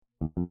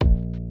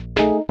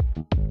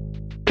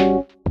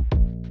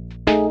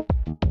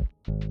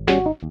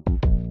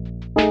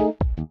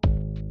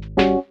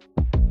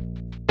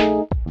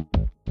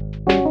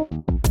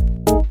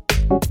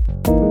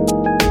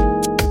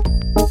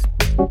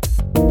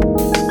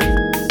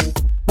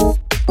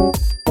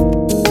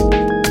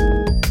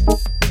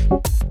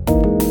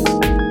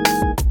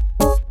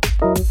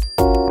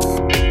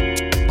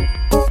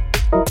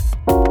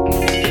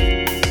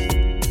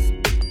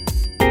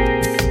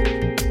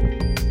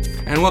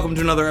welcome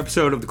to another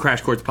episode of the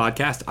Crash Course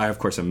Podcast. I, of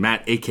course, am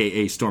Matt,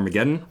 a.k.a.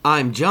 Stormageddon.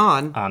 I'm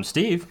John. I'm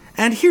Steve.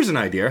 And here's an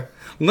idea.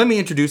 Let me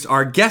introduce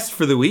our guest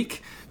for the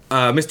week,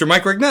 Mr.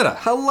 Mike Rignetta.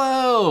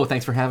 Hello.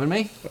 Thanks for having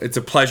me. It's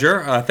a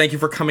pleasure. Thank you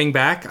for coming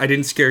back. I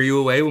didn't scare you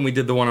away when we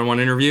did the one-on-one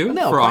interview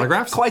for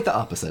autographs. Quite the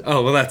opposite.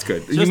 Oh, well, that's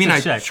good. You mean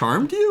I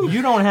charmed you?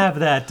 You don't have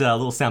that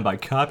little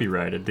soundbite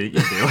copyrighted, do you?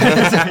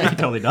 He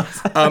totally does.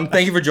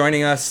 Thank you for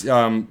joining us.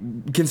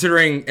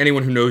 Considering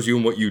anyone who knows you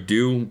and what you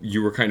do,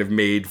 you were kind of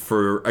made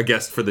for a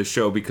guest for this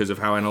show because of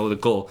how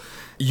analytical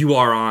you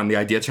are on the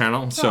Idea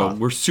channel. So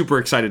we're super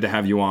excited to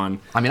have you on.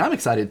 I mean, I'm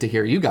excited to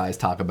hear you guys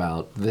talk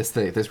about this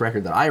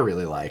record that I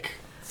really like.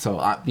 So,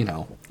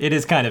 It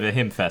is kind of a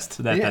hymn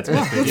fest. That's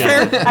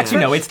fair. Actually,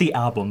 no, it's the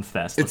album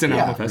fest. It's an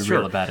album fest, We're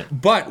real about it.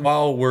 But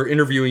while we're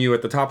interviewing you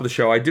at the top of the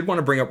show, I did want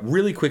to bring up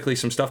really quickly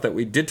some stuff that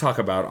we did talk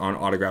about on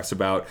Autographs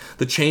about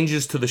the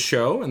changes to the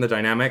show and the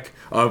dynamic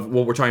of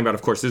what we're talking about,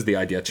 of course, is the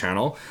Idea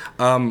channel.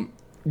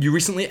 You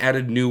recently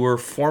added newer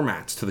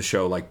formats to the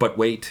show, like But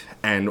Wait,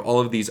 and all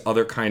of these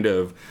other kind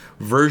of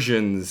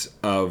versions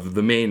of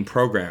the main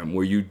program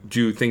where you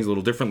do things a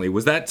little differently.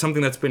 Was that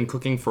something that's been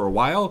cooking for a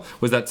while?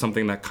 Was that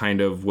something that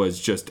kind of was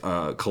just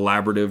a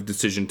collaborative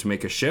decision to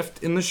make a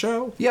shift in the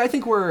show? Yeah, I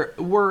think we're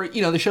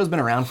the show's been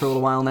around for a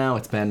little while now.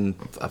 It's been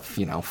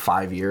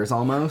 5 years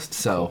almost.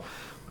 So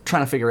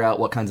trying to figure out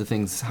what kinds of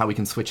things, how we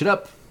can switch it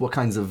up, what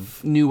kinds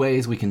of new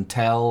ways we can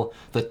tell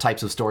the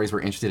types of stories we're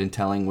interested in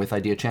telling with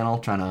Idea Channel,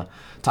 trying to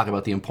talk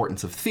about the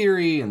importance of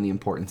theory and the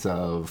importance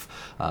of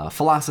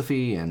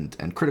philosophy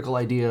and critical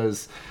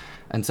ideas.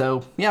 And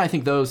so, yeah, I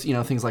think those,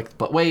 things like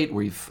But Wait,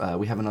 we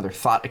have another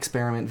thought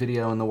experiment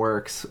video in the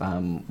works.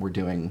 We're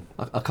doing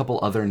a couple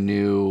other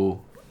new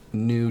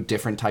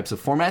different types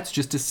of formats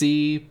just to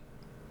see,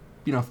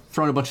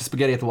 throwing a bunch of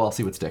spaghetti at the wall,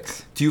 see what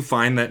sticks. Do you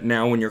find that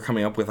now when you're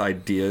coming up with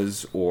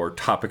ideas or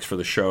topics for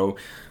the show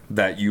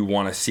that you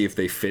want to see if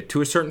they fit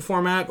to a certain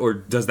format, or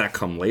does that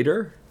come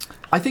later?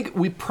 I think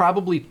we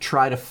probably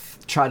try to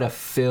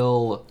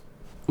fill.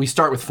 We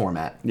start with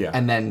format,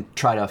 and then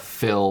try to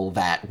fill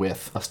that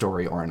with a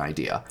story or an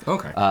idea.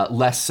 Okay.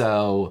 Less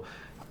so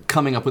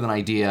coming up with an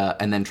idea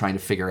and then trying to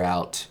figure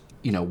out,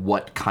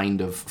 what kind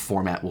of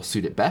format will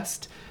suit it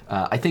best.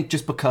 I think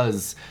just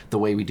because the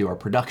way we do our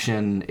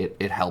production,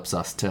 it helps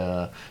us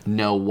to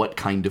know what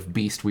kind of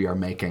beast we are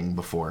making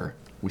before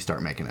we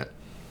start making it.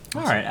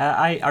 All right.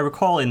 I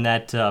recall in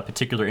that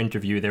particular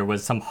interview there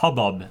was some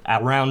hubbub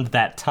around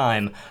that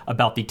time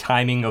about the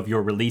timing of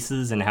your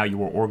releases and how you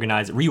were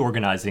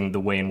reorganizing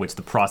the way in which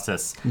the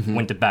process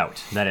went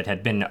about. That it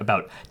had been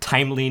about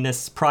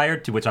timeliness prior,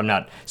 to which I'm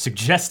not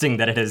suggesting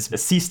that it has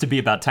ceased to be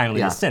about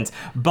timeliness since.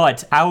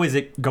 But how is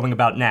it going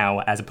about now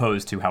as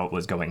opposed to how it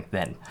was going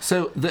then?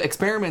 So the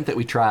experiment that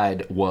we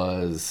tried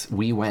was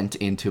we went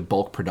into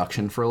bulk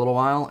production for a little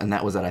while, and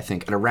that was at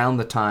around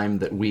the time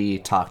that we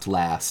talked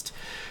last.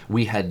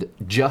 We had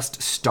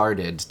just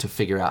started to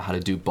figure out how to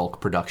do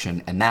bulk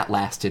production, and that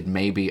lasted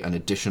maybe an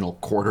additional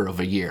quarter of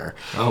a year.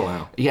 Oh,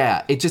 wow.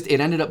 Yeah, it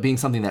ended up being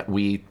something that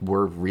we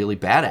were really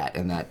bad at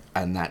and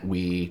that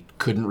we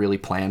couldn't really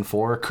plan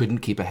for, couldn't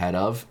keep ahead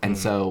of. And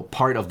so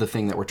part of the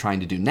thing that we're trying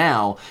to do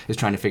now is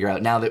trying to figure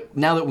out, now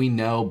that we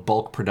know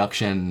bulk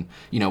production,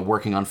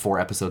 working on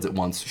 4 episodes at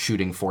once,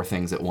 shooting 4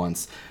 things at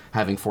once,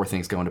 having 4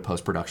 things go into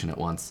post-production at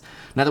once.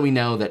 Now that we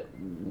know that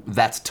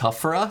that's tough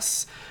for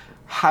us,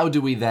 how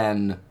do we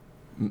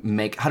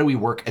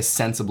work as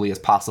sensibly as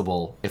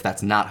possible if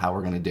that's not how we're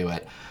going to do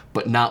it,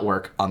 but not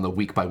work on the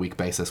week-by-week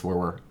basis where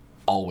we're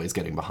always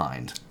getting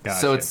behind?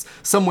 Gotcha. So it's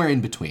somewhere in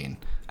between.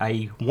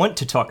 I want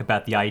to talk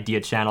about the Idea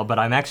channel, but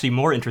I'm actually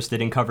more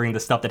interested in covering the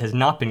stuff that has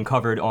not been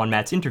covered on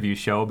Matt's interview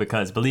show,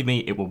 because believe me,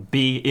 it will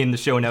be in the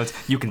show notes.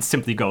 You can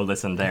simply go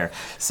listen there.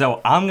 So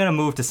I'm going to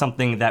move to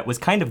something that was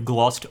kind of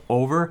glossed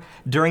over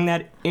during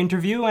that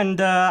interview,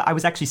 and I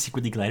was actually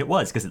secretly glad it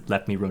was, because it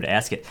left me room to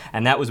ask it.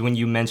 And that was when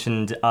you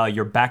mentioned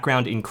your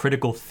background in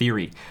critical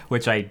theory,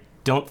 which I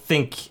don't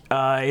think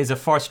is a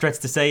far stretch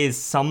to say is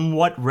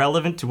somewhat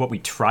relevant to what we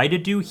try to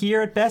do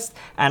here at best,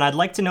 and I'd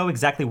like to know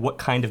exactly what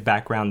kind of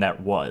background that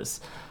was.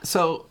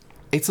 So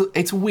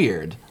it's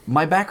weird.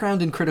 My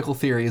background in critical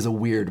theory is a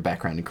weird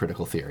background in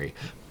critical theory,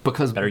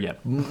 because better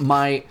yet,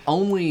 my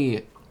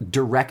only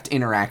direct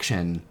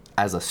interaction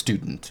as a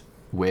student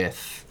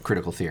with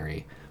critical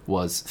theory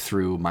was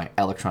through my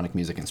electronic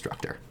music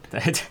instructor.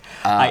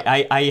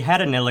 I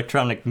had an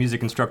electronic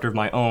music instructor of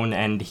my own,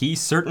 and he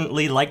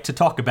certainly liked to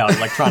talk about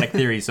electronic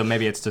theory, so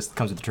maybe it just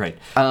comes with the trade.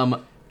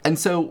 And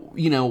so,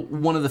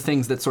 one of the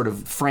things that sort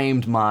of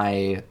framed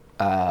my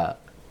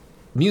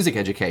music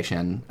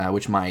education,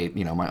 which my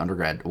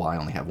undergrad, well, I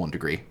only have one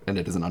degree, and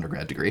it is an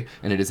undergrad degree,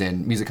 and it is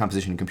in music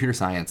composition and computer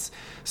science.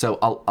 So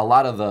a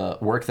lot of the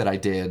work that I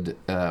did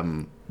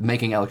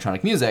making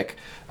electronic music,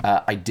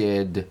 I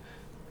did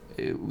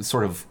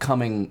sort of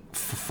coming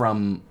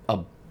from a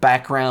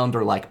background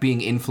or like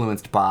being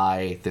influenced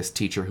by this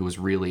teacher who was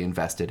really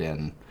invested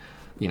in,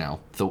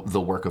 the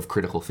work of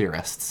critical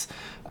theorists.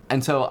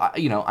 And so,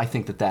 I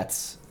think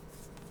that's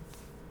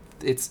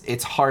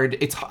it's hard.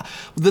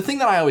 The thing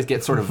that I always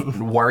get sort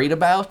of worried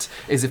about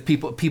is if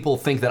people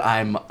think that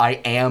I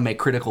am a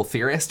critical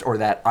theorist, or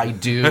that I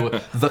do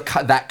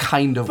that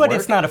kind of work. But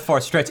it's not a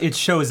far stretch. It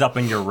shows up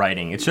in your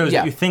writing. It shows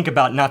that you think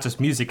about not just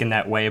music in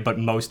that way, but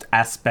most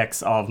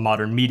aspects of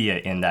modern media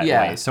in that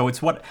way. So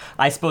it's what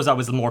I suppose I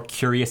was more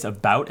curious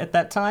about at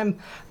that time.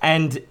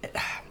 And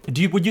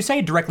would you say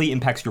it directly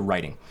impacts your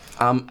writing?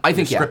 I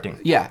think scripting.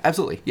 Yeah,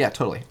 absolutely. Yeah,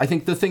 totally. I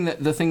think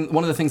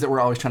one of the things that we're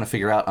always trying to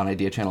figure out on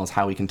Idea Channel is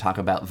how we can talk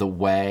about the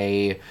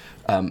way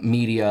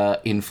media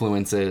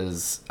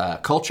influences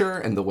culture,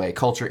 and the way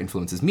culture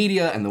influences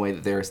media, and the way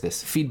that there's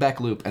this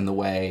feedback loop, and the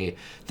way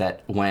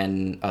that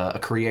when a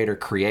creator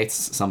creates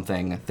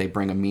something, they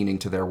bring a meaning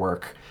to their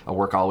work. A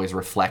work always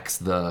reflects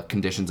the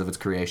conditions of its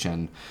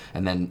creation,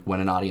 and then when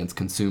an audience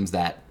consumes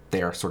that,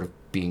 they are sort of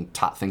being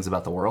taught things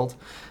about the world.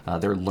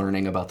 They're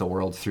learning about the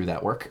world through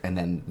that work, and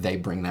then they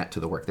bring that to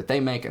the work that they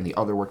make and the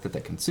other work that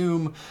they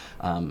consume.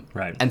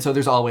 Right. And so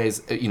there's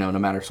always, no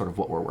matter sort of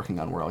what we're working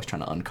on, we're always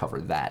trying to uncover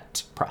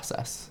that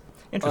process.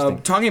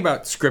 Interesting. Talking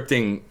about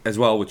scripting as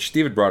well, which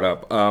Steve had brought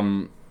up,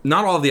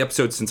 not all of the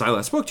episodes since I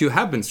last spoke to you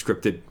have been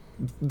scripted,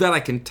 that I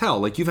can tell.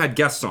 Like, you've had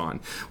guests on.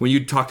 When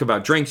you talked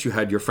about drinks, you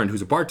had your friend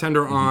who's a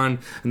bartender on,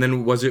 and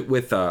then was it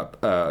with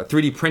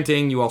 3D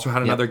printing, you also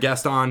had another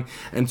guest on.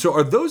 And so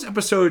are those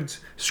episodes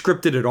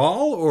scripted at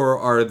all, or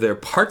are there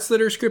parts that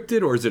are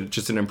scripted, or is it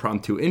just an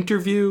impromptu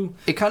interview?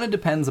 It kind of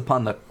depends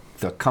upon the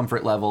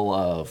comfort level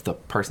of the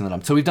person that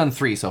I'm... So we've done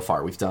 3 so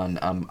far. We've done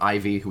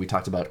Ivy, who we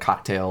talked about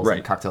cocktails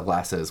and cocktail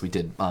glasses. We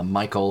did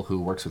Michael,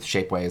 who works with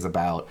Shapeways,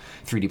 about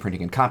 3D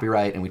printing and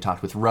copyright. And we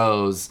talked with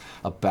Rose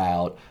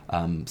about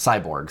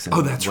cyborgs.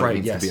 And that's what right, it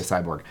means yes. to be a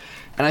cyborg.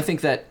 And I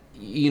think that,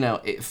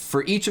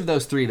 for each of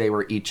those 3, they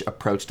were each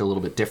approached a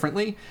little bit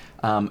differently.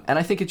 And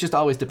I think it just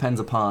always depends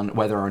upon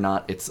whether or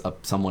not it's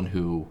someone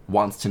who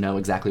wants to know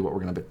exactly what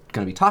we're going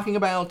to be talking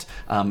about.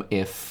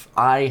 If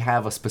I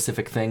have a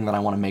specific thing that I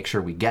want to make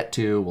sure we get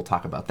to, we'll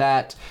talk about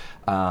that.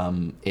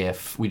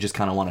 If we just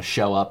kind of want to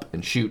show up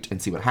and shoot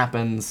and see what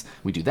happens,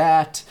 we do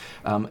that.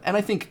 And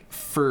I think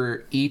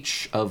for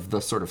each of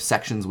the sort of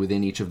sections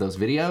within each of those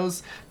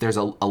videos, there's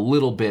a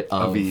little bit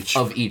of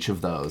each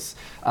of those.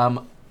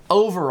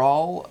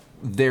 Overall,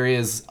 there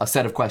is a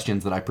set of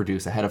questions that I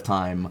produce ahead of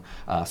time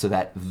so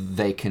that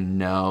they can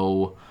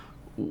know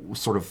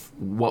sort of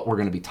what we're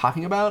going to be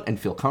talking about and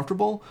feel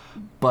comfortable.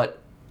 But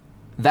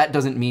that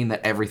doesn't mean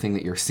that everything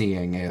that you're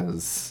seeing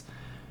is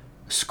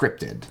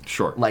scripted.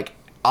 Sure. Like,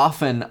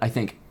 often, I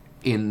think,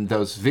 in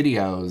those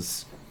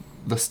videos,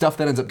 the stuff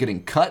that ends up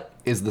getting cut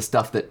is the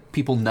stuff that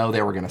people know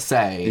they were going to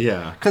say.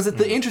 Yeah. Because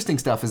the interesting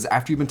stuff is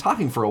after you've been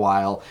talking for a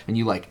while and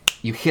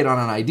you hit on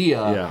an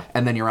idea,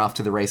 and then you're off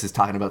to the races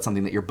talking about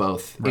something that you're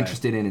both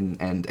interested in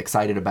and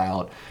excited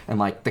about.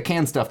 And the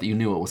canned stuff that you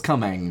knew it was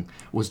coming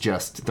was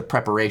just the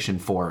preparation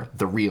for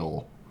the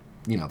real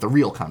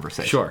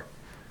conversation. Sure.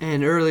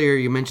 And earlier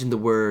you mentioned the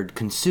word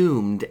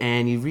consumed,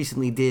 and you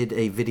recently did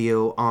a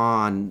video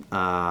on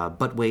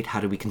But Wait, How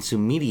Do We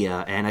Consume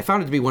Media? And I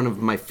found it to be one of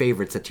my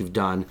favorites that you've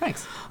done.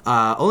 Thanks.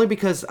 Only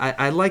because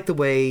I like the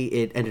way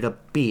it ended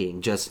up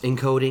being, just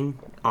encoding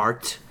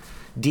art,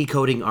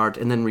 decoding art,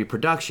 and then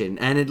reproduction.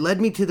 And it led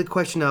me to the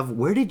question of,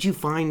 where did you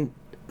find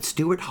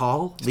Stuart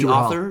Hall, the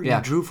author you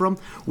drew from?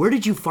 Where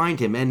did you find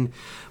him? And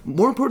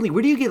more importantly,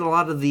 where do you get a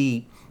lot of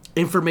the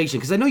information?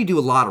 Because I know you do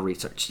a lot of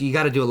research. You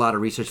got to do a lot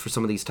of research for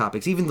some of these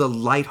topics. Even the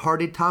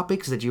lighthearted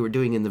topics that you were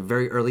doing in the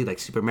very early, like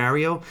Super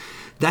Mario,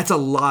 that's a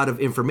lot of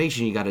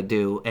information you got to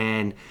do.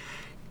 And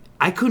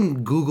I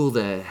couldn't Google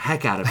the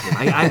heck out of him.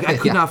 I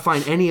could not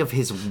find any of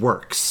his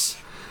works.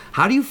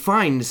 How do you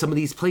find some of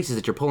these places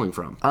that you're pulling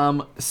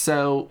from?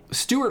 So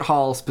Stuart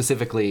Hall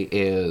specifically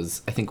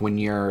is, I think, when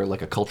you're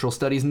like a cultural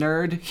studies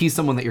nerd, he's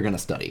someone that you're going to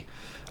study.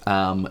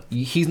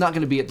 He's not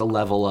going to be at the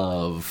level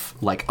of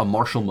like a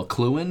Marshall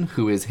McLuhan,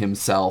 who is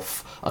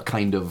himself a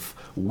kind of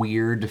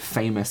weird,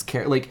 famous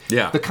character.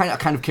 The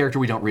kind of character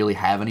we don't really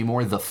have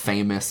anymore, the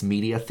famous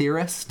media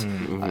theorist.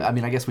 Mm-hmm. I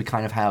mean, I guess we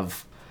kind of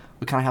have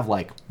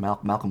like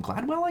Malcolm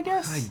Gladwell, I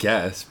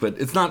guess, but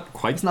it's not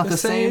quite. It's not the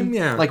same.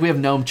 Yeah, like we have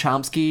Noam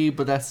Chomsky,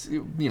 but that's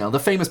the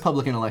famous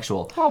public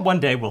intellectual. Well,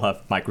 one day we'll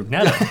have Mike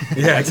Rugnetta.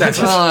 Yeah,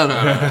 exactly.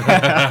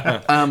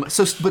 No.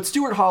 But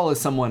Stuart Hall is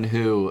someone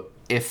who,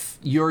 if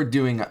you're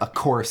doing a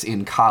course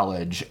in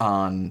college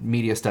on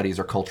media studies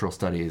or cultural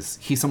studies,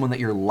 he's someone that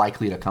you're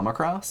likely to come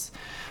across.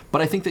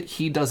 But I think that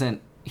he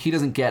doesn't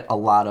get a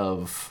lot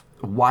of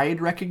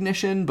wide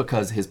recognition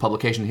because his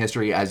publication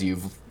history, as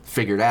you've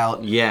figured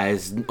out,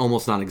 is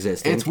almost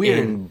non-existent. It's weird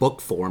in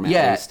book form,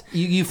 at least.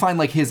 You find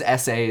like his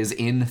essays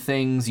in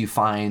things. You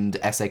find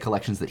essay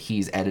collections that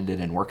he's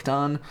edited and worked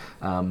on.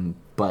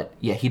 But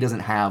yeah, he doesn't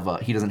have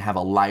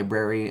a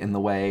library in the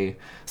way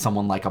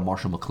someone like a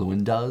Marshall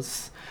McLuhan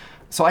does.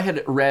 So I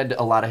had read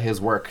a lot of his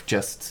work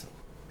just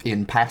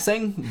in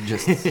passing,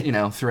 just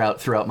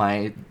throughout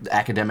my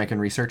academic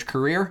and research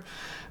career.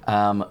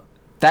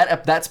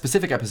 That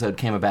specific episode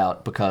came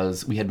about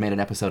because we had made an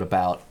episode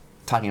about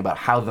talking about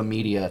how the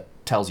media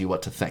tells you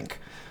what to think.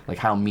 like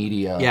how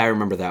media Yeah, I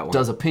remember that one.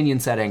 does opinion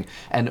setting.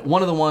 And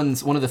one of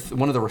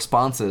the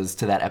responses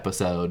to that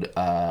episode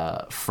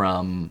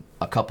from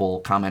a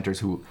couple commenters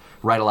who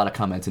write a lot of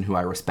comments and who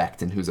I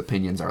respect and whose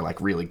opinions are like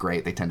really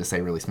great. They tend to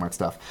say really smart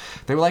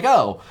stuff. They were like,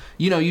 "Oh,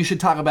 you should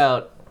talk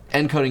about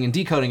encoding and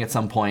decoding at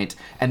some point."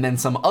 And then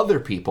some other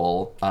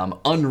people,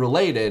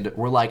 unrelated,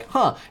 were like,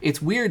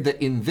 it's weird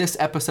that in this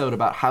episode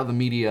about how the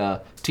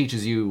media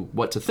teaches you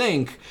what to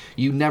think,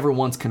 you never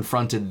once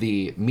confronted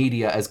the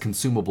media as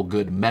consumable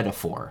good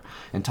metaphor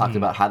and talked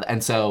about how,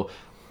 and so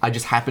I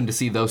just happened to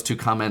see those two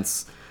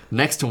comments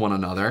next to one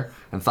another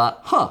and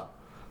thought,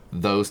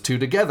 those two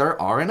together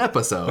are an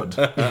episode.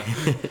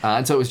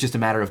 And so it was just a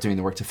matter of doing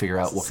the work to figure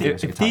out what kind of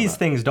music If to talk these about.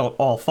 things don't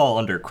all fall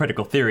under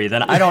critical theory,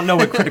 then I don't know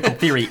what critical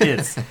theory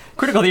is.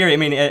 Critical theory, I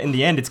mean, in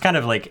the end, it's kind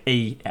of like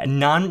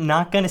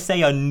not going to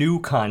say a new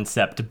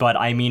concept, but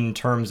I mean in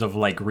terms of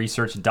like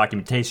research and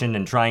documentation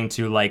and trying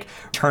to like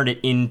turn it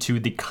into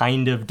the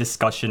kind of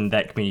discussion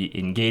that can be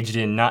engaged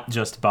in, not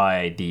just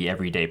by the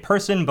everyday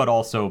person, but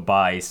also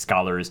by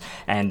scholars,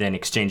 and then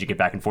exchanging it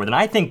back and forth. And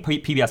I think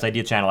PBS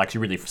Idea Channel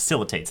actually really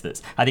facilitates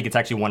this. I think it's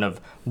actually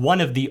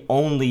one of the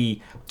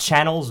only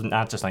channels,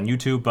 not just on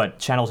YouTube, but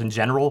channels in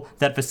general,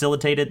 that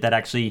facilitate it, that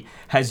actually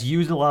has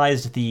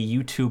utilized the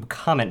YouTube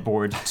comment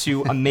board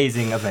to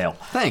amazing avail.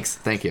 Thanks.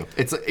 Thank you.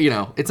 It's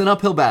it's an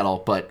uphill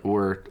battle, but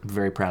we're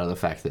very proud of the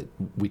fact that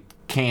we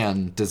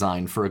can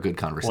design for a good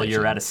conversation. Well,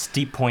 you're at a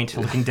steep point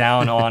looking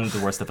down on the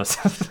worst of us.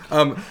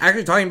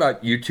 Actually, talking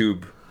about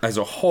YouTube as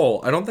a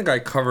whole, I don't think I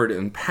covered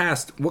in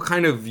past what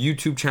kind of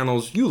YouTube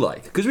channels you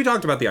like. Because we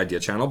talked about the Idea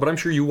channel, but I'm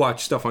sure you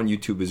watch stuff on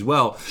YouTube as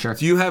well. Sure.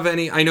 Do you have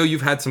any, I know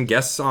you've had some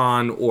guests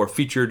on or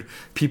featured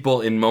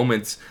people in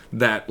moments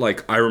that,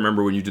 like, I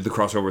remember when you did the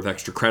crossover with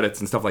Extra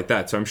Credits and stuff like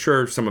that. So I'm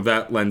sure some of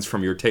that lends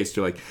from your taste.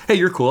 You're like, hey,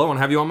 you're cool, I want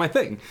to have you on my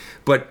thing.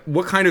 But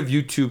what kind of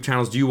YouTube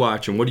channels do you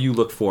watch, and what do you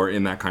look for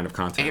in that kind of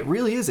content? It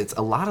really is. It's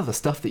a lot of the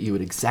stuff that you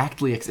would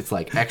exactly... It's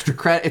like Extra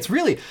Credit. It's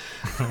really...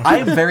 I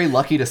am very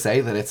lucky to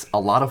say that it's a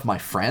lot of my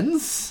friends.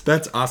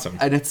 That's awesome.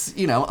 And it's,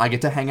 I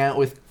get to hang out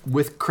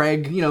with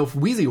Craig,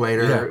 Wheezy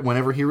Waiter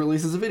whenever he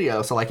releases a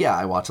video. So,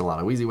 I watch a lot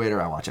of Wheezy Waiter.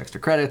 I watch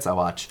Extra Credits. I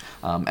watch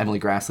Emily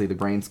Grassley, The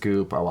Brain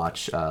Scoop. I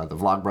watch the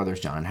Vlog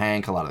Brothers, John and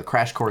Hank, a lot of the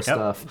Crash Course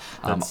stuff.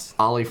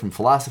 Ollie from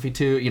Philosophy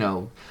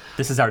 2,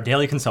 This is our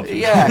daily consumption.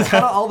 Yeah,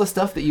 kind of all the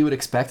stuff that you would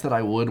expect that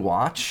I would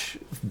watch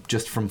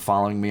just from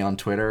following me on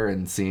Twitter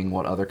and seeing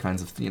what other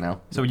kinds of,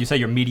 So would you say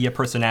your media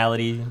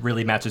personality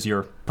really matches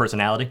your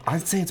personality?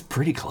 I'd say it's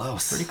pretty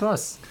close. Pretty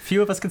close.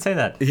 Few of us could say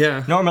that.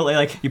 Yeah.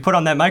 Normally, you put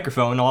on that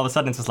microphone, and all of a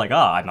sudden it's just like,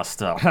 I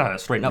must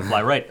straighten up,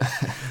 fly right.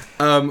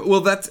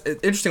 Well, that's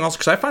interesting also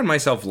because I find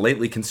myself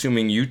lately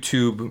consuming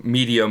YouTube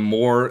media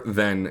more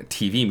than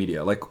TV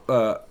media.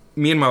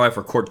 Me and my wife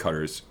are cord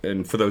cutters,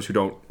 and for those who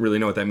don't really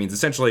know what that means,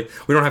 essentially,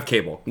 we don't have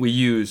cable. We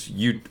use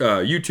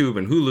YouTube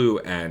and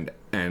Hulu and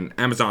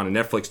Amazon and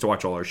Netflix to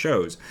watch all our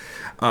shows.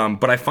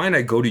 But I find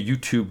I go to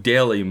YouTube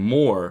daily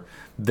more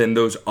than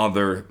those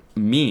other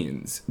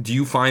means. Do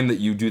you find that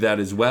you do that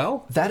as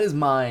well? That is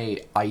my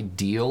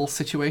ideal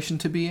situation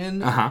to be in.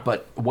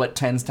 But what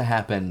tends to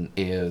happen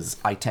is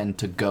I tend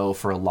to go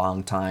for a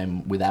long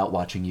time without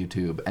watching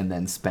YouTube and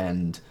then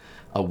spend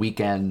a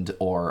weekend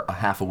or a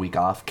half a week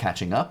off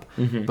catching up,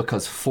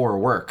 because for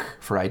work,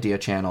 for Idea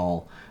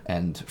Channel,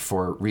 and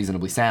for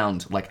Reasonably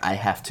Sound, I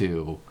have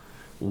to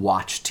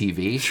watch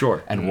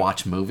TV and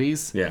watch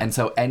movies. Yeah. And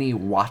so any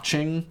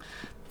watching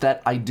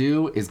that I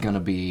do is going to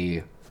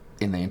be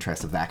in the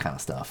interest of that kind of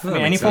stuff. I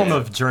mean, any form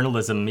of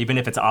journalism, even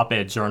if it's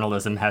op-ed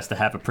journalism, has to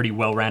have a pretty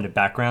well-rounded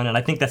background, and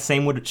I think that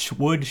same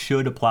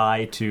should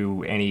apply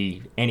to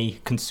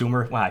any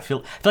consumer. Wow, I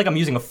feel like I'm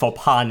using a faux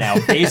pas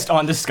now based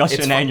on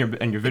discussion and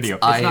your video.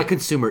 It's not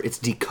consumer, it's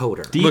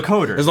decoder.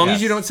 Decoder. As long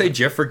as you don't say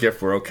GIF or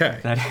GIF, we're okay.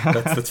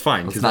 That's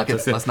fine. Let's not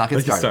get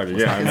started.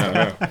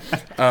 Yeah,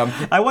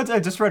 I know. I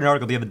just read an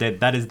article the other day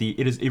that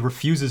it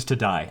refuses to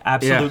die.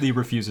 Absolutely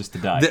refuses to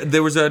die.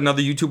 There was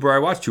another YouTuber I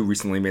watched who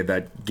recently made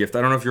that gift.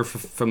 I don't know if you're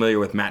familiar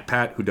with Matt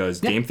Pat, who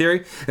does game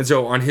theory, and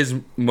so on his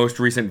most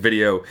recent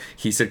video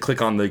he said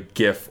click on the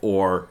GIF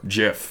or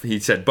GIF. He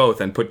said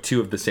both and put two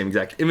of the same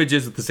exact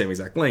images with the same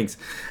exact links.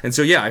 And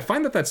so I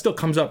find that still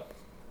comes up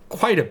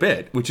quite a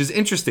bit, which is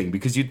interesting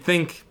because you'd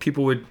think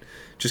people would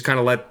just kind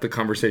of let the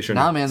conversation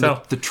man,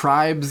 the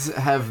tribes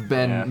have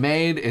been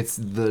made. It's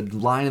the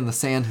line in the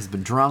sand has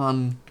been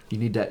drawn. You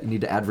need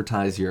to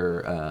advertise your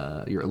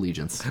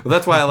allegiance. Well,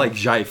 that's why I like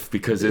Jive,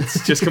 because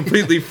it's just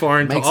completely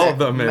foreign to all of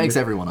them. Makes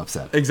everyone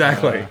upset.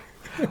 Exactly.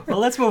 Well,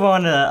 let's move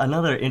on to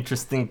another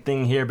interesting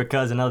thing here,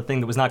 because another thing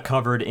that was not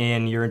covered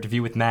in your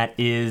interview with Matt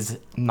is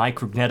Mike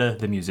Rugnetta,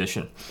 the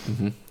musician.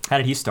 How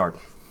did he start?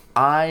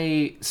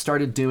 I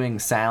started doing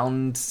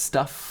sound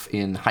stuff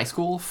in high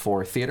school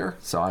for theater,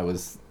 so I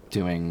was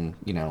doing,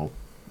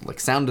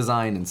 sound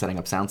design and setting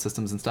up sound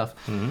systems and stuff,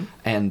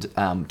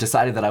 and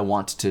decided that I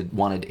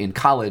wanted in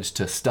college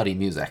to study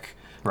music.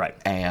 Right.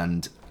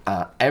 And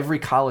every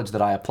college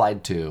that I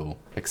applied to,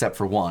 except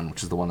for one,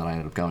 which is the one that I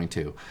ended up going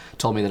to,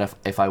 told me that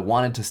if I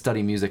wanted to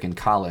study music in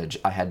college,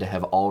 I had to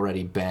have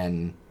already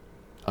been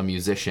a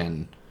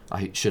musician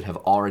I should have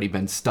already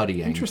been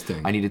studying.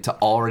 Interesting. I needed to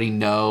already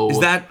know. Is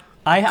that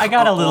I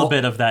got a little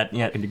bit of that,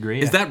 yeah, to a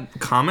degree. is that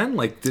common?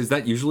 Like, is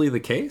that usually the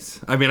case?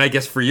 I mean, I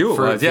guess for you it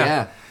was.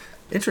 Yeah.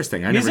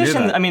 Interesting. I never knew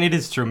Musicians, that. I mean, it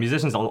is true.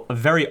 Musicians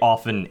very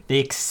often, they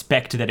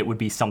expect that it would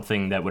be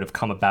something that would have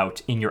come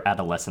about in your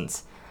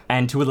adolescence.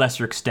 And to a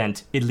lesser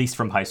extent, at least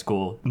from high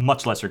school,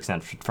 much lesser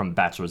extent from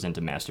bachelor's into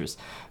master's.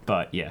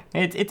 But yeah,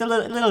 it's a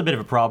little bit of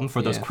a problem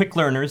for those Yeah. quick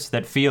learners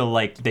that feel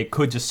like they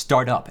could just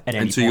start up at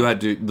any And so point. you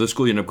had to, the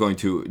school you ended up going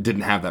to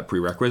didn't have that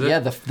prerequisite? Yeah,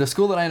 the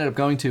school that I ended up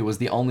going to was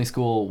the only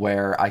school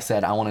where I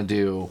said I want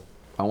to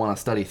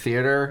study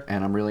theater,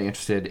 and I'm really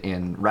interested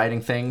in writing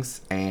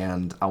things,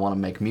 and I want to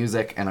make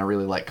music, and I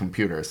really like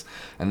computers.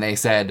 And they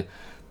said,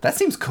 that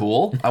seems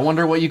cool. I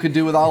wonder what you could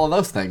do with all of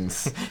those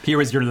things.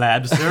 Here is your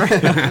lab, sir.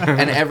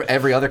 And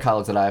every other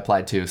college that I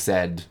applied to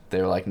said,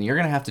 they were like, you're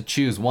going to have to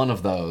choose one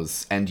of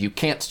those, and you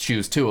can't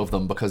choose two of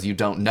them because you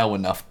don't know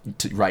enough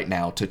right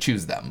now to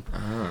choose them.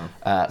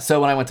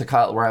 So when I went to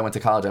where I went to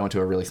college, I went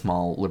to a really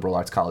small liberal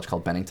arts college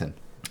called Bennington.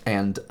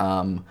 And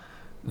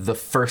the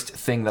first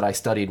thing that I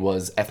studied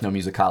was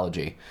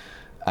ethnomusicology.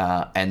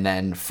 And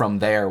then from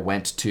there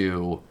went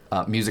to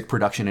music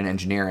production and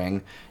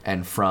engineering,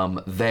 and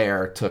from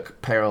there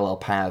took parallel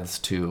paths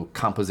to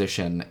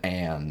composition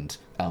and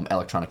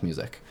electronic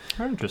music.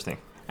 Very interesting.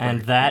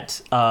 And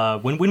that,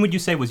 when would you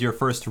say was your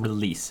first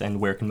release, and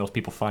where can most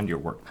people find your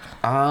work?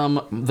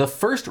 The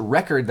first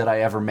record that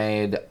I ever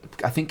made,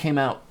 I think, came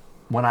out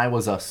when I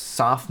was a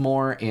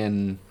sophomore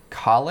in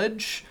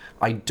college.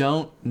 I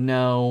don't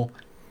know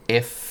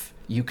if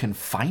you can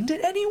find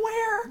it anywhere.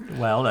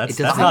 Well, that's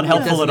doesn't- not it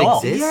helpful at doesn't all.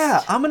 exist.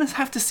 Yeah, I'm gonna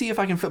have to see if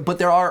I can. But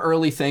there are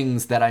early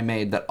things that I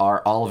made that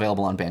are all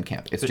available on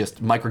Bandcamp. It's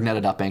just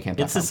microgneta.bandcamp.com.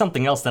 This is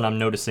something else that I'm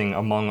noticing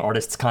among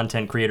artists,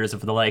 content creators of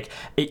the like.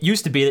 It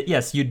used to be that,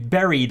 yes, you'd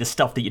bury the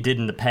stuff that you did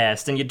in the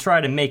past, and you'd try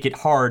to make it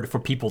hard for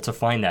people to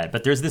find that.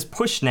 But there's this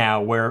push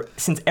now where,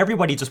 since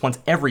everybody just wants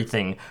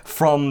everything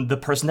from the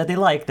person that they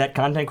like, that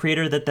content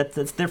creator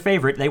that's their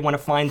favorite, they want to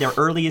find their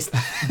earliest,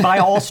 by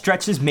all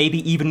stretches, maybe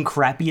even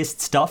crappiest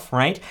stuff,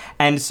 right?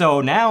 And so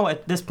now,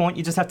 at this point,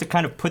 you just have to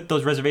kind of put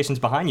those reservations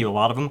behind you. A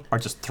lot of them are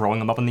just throwing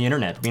them up on the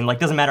internet. I mean, like,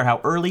 doesn't matter how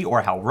early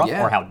or how rough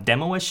Yeah. or how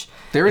demo-ish.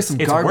 There is some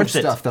it's garbage worth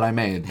it. stuff that I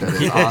made that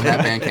is on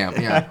that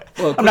Bandcamp. Yeah.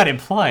 I'm not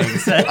implying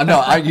that.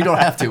 No, you don't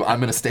have to. I'm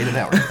gonna state it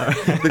out.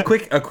 A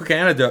quick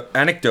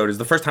anecdote is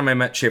the first time I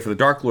met Schaefer the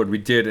Dark Lord, we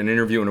did an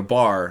interview in a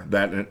bar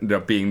that ended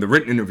up being the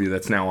written interview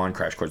that's now on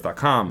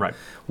CrashCourse.com. Right.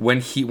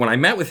 When I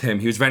met with him,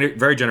 he was very,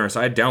 very generous.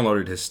 I had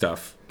downloaded his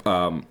stuff.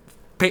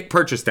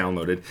 Purchased,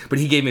 downloaded, but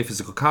he gave me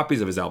physical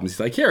copies of his albums. He's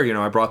like, here,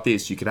 I brought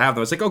these so you could have them.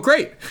 I was like, oh,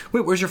 great.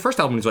 Wait, where's your first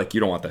album? He's like,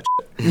 you don't want that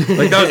shit.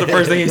 Like, that was the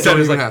first thing he said. He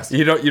was even like, ask.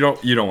 you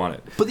don't want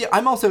it. But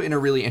I'm also in a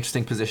really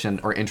interesting position,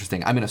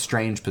 I'm in a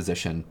strange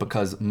position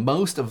because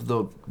most of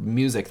the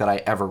music that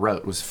I ever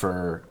wrote was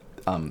for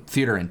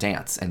theater and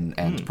dance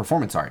and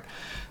performance art.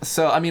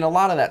 So, I mean, a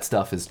lot of that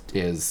stuff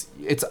is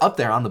it's up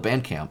there on the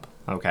Bandcamp.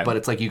 Okay. But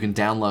it's like you can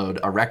download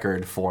a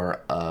record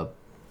for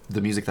the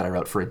music that I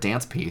wrote for a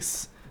dance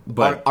piece.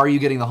 But are you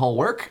getting the whole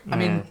work? I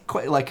mean,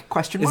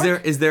 question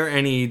mark? Is there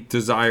any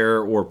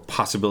desire or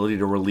possibility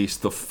to release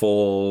the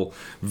full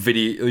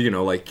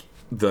video, like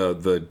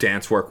the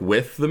dance work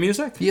with the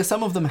music? Yeah,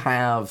 some of them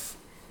have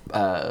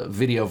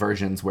video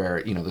versions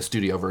where, the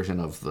studio version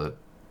of the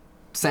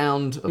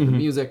sound of the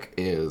music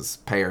is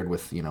paired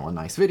with, a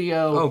nice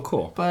video. Oh,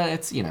 cool. But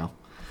it's,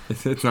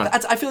 It's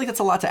not. I feel like that's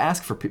a lot to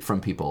ask from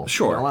people.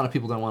 Sure. A lot of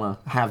people don't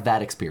want to have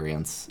that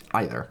experience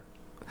either.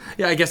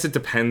 Yeah, I guess it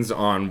depends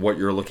on what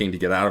you're looking to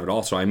get out of it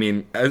also. I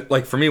mean,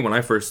 like for me, when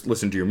I first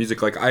listened to your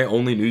music, like I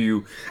only knew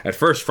you at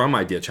first from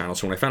Idea Channel.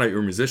 So when I found out you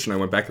were a musician, I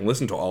went back and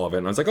listened to all of it.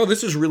 And I was like, oh,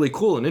 this is really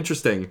cool and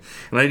interesting.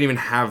 And I didn't even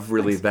have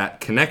really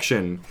that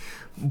connection.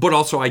 But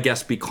also, I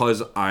guess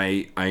because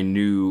I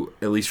knew,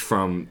 at least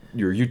from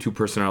your YouTube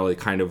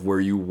personality, kind of where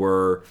you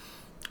were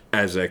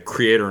as a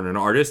creator and an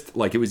artist,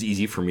 like it was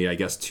easy for me, I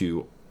guess,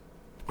 to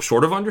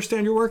sort of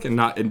understand your work and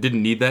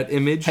didn't need that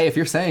image. Hey, if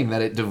you're saying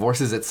that it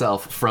divorces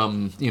itself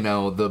from,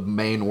 the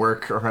main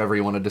work or however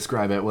you want to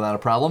describe it without a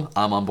problem,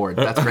 I'm on board.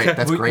 That's great.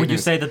 That's great. Would you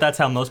news. say that that's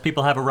how most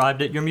people have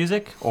arrived at your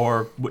music?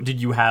 Or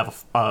did you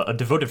have a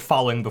devoted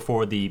following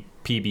before the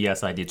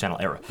PBS Idea Channel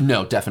era?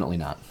 No, definitely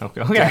not.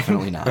 Okay.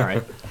 Definitely not. All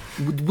right.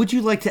 Would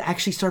you like to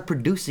actually start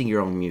producing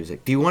your own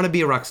music? Do you want to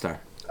be a rock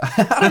star?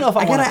 I don't know if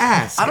I gotta want to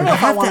ask. I don't know I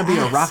if I have want to to be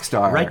a ask. rock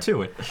star. Right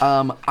to it.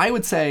 I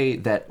would say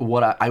that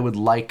what I would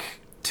like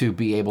to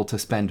be able to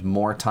spend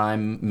more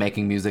time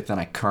making music than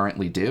I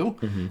currently do.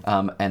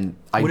 And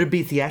Would it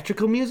be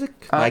theatrical music?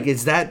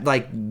 Is that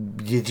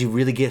did you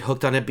really get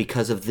hooked on it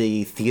because of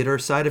the theater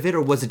side of it,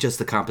 or was it just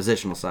the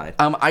compositional side?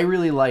 I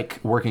really like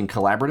working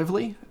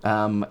collaboratively,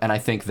 and I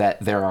think that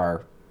there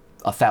are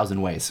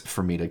 1,000 ways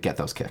for me to get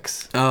those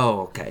kicks.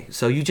 Oh, okay.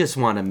 So you just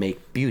want to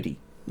make beauty.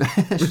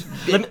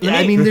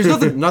 I mean, there's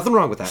nothing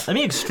wrong with that. Let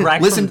me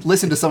extract.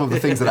 Listen to some of the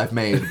things that I've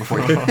made before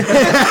you.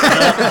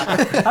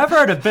 I've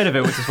heard a bit of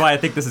it, which is why I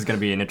think this is going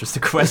to be an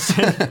interesting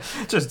question.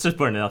 just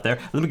putting it out there.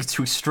 Let me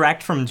to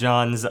extract from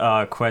John's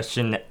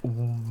question.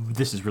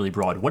 This is really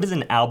broad. What does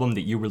an album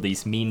that you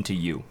release mean to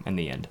you in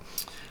the end?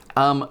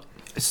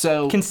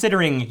 So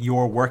Considering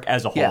your work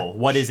as a whole, Yeah.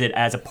 what is it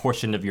as a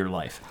portion of your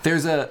life? there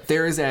is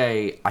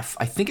I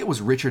think it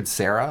was Richard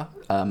Serra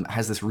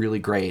has this really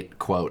great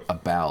quote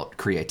about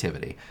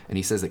creativity, and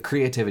he says that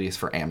creativity is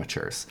for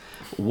amateurs.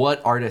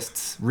 What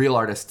real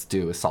artists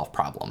do is solve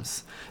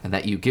problems, and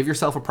that you give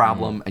yourself a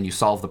problem and you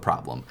solve the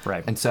problem.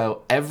 Right. And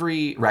so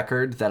every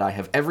record that I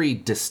have, every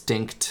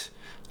distinct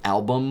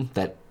album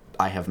that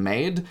I have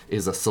made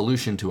is a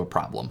solution to a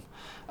problem.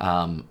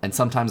 And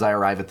sometimes I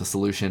arrive at the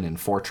solution in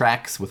 4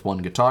 tracks with 1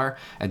 guitar,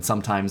 and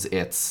sometimes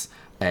it's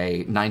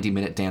a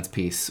 90-minute dance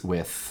piece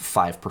with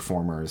 5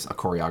 performers, a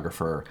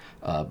choreographer,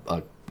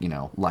 a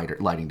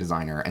lighting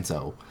designer, and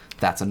so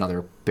that's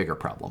another bigger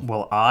problem.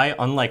 Well, I,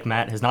 unlike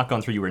Matt, has not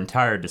gone through your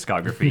entire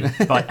discography,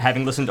 but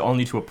having listened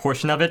only to a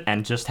portion of it,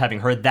 and just having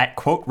heard that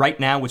quote right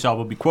now, which I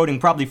will be quoting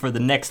probably for the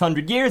next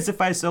 100 years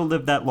if I so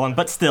live that long,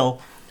 but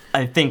still,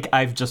 I think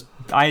I'm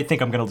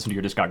going to listen to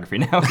your discography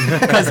now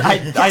because I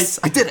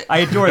did it. I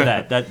adore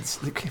that. That's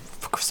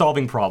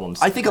solving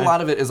problems. I think a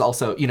lot of it is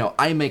also,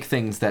 I make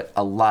things that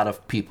a lot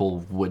of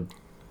people would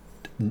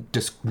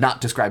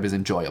not describe as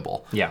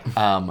enjoyable. Yeah.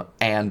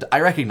 And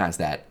I recognize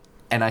that,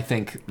 and I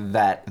think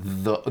that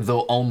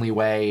the only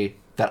way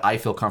that I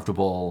feel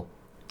comfortable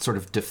sort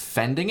of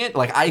defending it,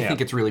 like I think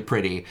it's really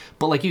pretty,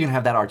 but like you can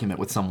have that argument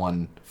with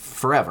someone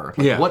forever.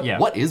 Like,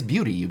 what is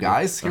beauty, you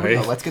guys? Here we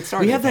go. Let's get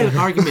started. We have that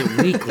argument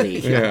weekly.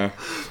 Yeah.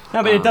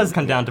 No, but it does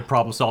come down to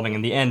problem solving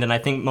in the end, and I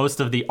think most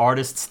of the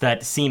artists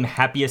that seem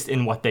happiest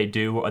in what they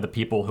do are the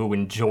people who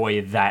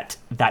enjoy that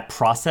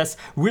process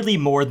really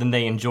more than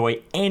they enjoy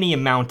any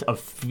amount of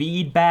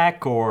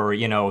feedback or,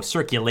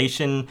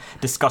 circulation,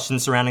 discussion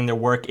surrounding their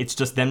work. It's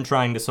just them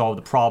trying to solve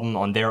the problem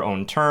on their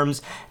own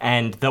terms,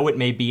 and though it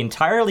may be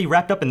entirely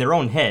wrapped up in their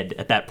own head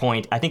at that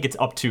point, I think it's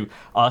up to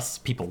us,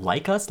 people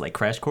like us, like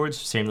Crash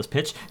Chords, Shameless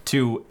Pitch,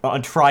 to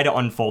try to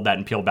unfold that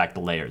and peel back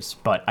the layers.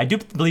 But I do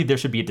believe there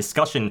should be a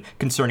discussion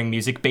concerning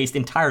music based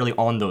entirely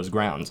on those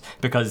grounds,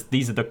 because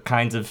these are the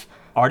kinds of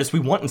artists we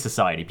want in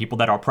society, people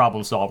that are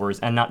problem solvers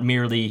and not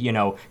merely,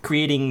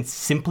 creating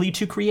simply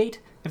to create,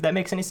 if that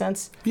makes any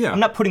sense. Yeah.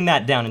 I'm not putting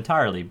that down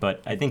entirely,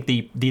 but I think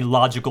the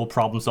logical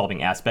problem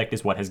solving aspect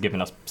is what has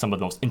given us some of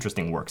the most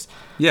interesting works.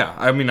 Yeah,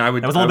 I mean, That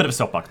was a little bit of a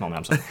soapbox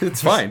moment, I'm sorry.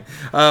 It's fine.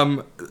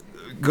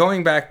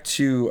 Going back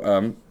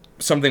to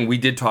something we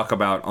did talk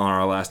about on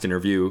our last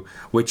interview,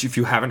 which if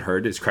you haven't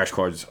heard is Crash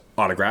Chords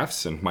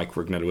Autographs, and Mike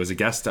Rignetto was a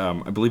guest. I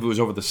believe it was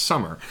over the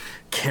summer.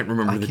 Can't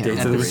remember the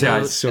dates of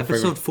the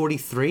Episode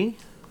 43?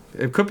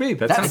 It could be.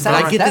 That sounds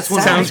sounds- correct. that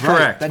Sounds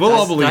correct. That We'll does-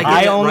 all believe it.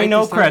 I only right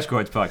know this time? Crash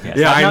Chords podcast.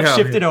 Yeah, I've I not know.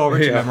 shifted over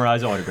to Yeah.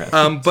 memorize autographs.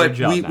 But Good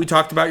job, we Matt.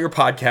 talked about your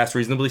podcast,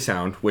 Reasonably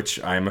Sound, which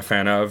I am a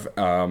fan of.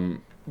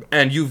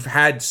 And you've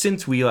had,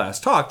 since we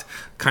last talked,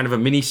 kind of a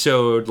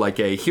mini-sode, like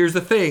a here's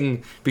the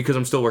thing, because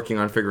I'm still working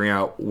on figuring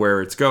out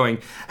where it's going.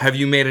 Have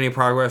you made any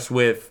progress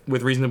with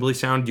Reasonably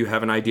Sound? Do you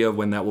have an idea of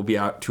when that will be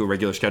out to a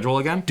regular schedule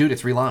again? Dude,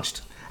 it's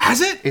relaunched. Has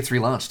it? It's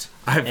relaunched.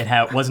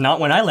 It was not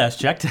when I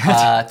last checked. 2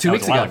 That was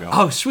weeks a while ago.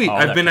 Oh, sweet. Oh,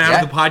 I've that- been out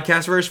yeah. of the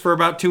podcast verse for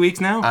about 2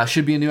 weeks now.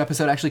 Should be a new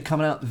episode actually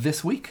coming out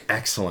this week.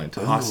 Excellent.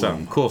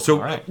 Awesome. Cool.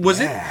 So right. was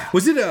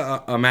it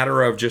a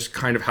matter of just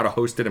kind of how to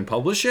host it and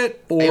publish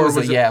it? Or It was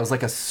it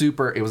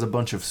it was a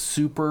bunch of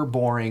super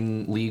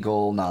boring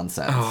legal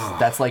nonsense.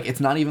 That's like, it's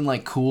not even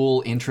like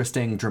cool,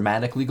 interesting,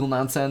 dramatic legal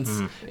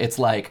nonsense. It's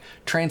like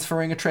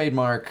transferring a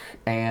trademark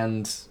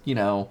and,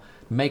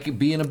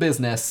 be in a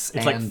business.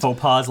 It's like faux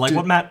pas, like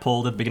what Matt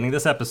pulled at the beginning of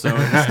this episode.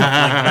 And stuff like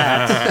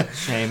that.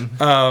 Shame.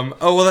 oh,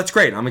 well, that's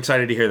great. I'm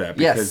excited to hear that.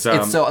 Yes,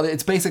 Because,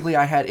 it's basically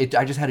I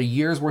just had a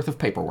year's worth of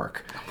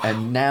paperwork,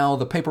 and now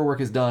the paperwork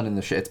is done and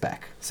it's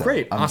back. So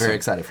great. I'm Awesome. very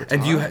excited for it.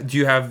 And do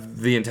you have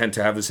the intent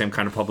to have the same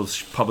kind of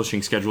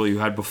publishing schedule you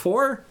had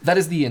before? That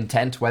is the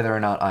intent. Whether or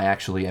not I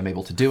actually am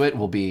able to do it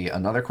will be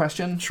another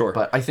question. Sure.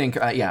 But I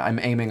think I'm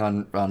aiming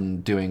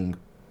on doing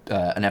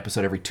an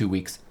episode every 2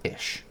 weeks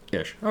ish.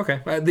 Ish.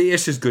 Okay. The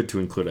ish is good to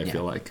include, I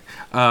feel like.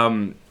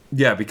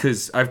 Yeah,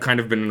 because I've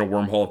kind of been in a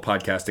wormhole of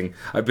podcasting.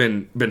 I've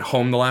been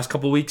home the last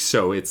couple of weeks,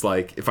 so it's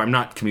like if I'm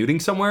not commuting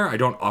somewhere, I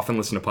don't often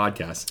listen to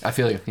podcasts. I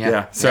feel you.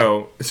 Yeah.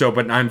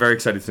 But I'm very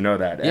excited to know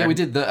that. Yeah, And- we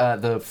did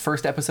the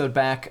first episode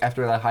back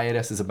after the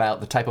hiatus is about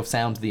the type of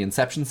sound the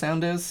Inception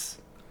sound is.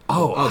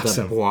 Oh, Oh, the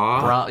awesome.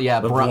 bois.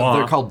 Bra-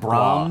 They're called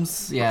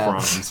Brahms. Yeah,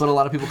 Brahms. that's what a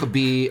lot of people could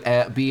be.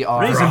 B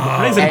R Raisin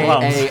Brahms.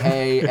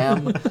 A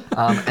M.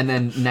 And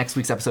then next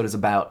week's episode is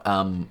about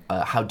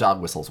how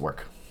dog whistles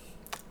work.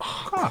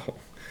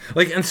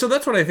 And so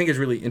that's what I think is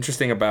really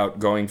interesting about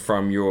going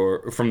from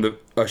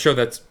a show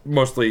that's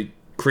mostly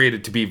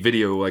created to be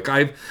video. Like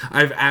I've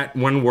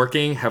when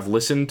working have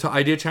listened to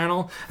Idea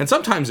Channel, and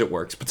sometimes it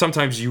works, but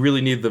sometimes you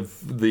really need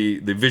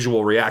the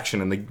visual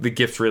reaction, and the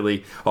GIFs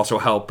really also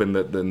help in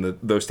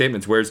those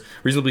statements. Whereas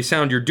Reasonably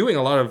Sound, you're doing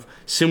a lot of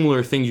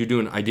similar things you do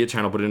in Idea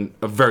Channel, but in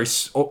a very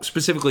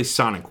specifically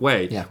sonic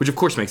way, which of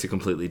course makes it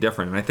completely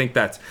different. And I think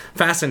that's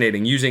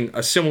fascinating, using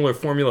a similar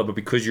formula, but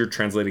because you're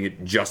translating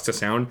it just to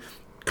sound,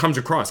 comes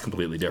across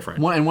completely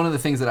different. And one of the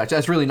things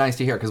that's really nice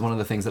to hear, because one of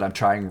the things that I'm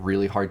trying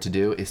really hard to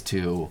do is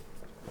to,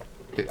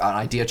 on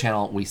Idea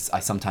Channel, I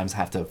sometimes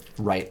have to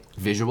write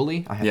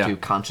visually. I have to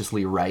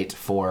consciously write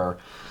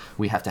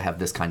we have to have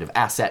this kind of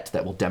asset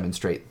that will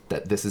demonstrate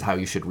that this is how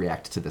you should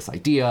react to this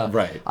idea.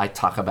 Right. I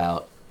talk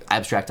about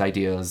abstract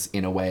ideas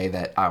in a way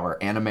that our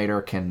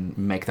animator can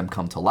make them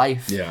come to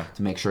life,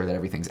 to make sure that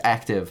everything's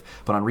active.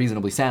 But on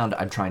Reasonably Sound,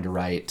 I'm trying to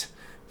write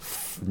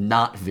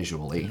not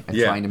visually, and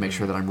trying to make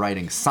sure that I'm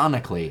writing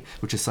sonically,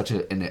 which is such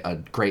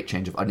a great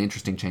an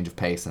interesting change of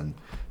pace, and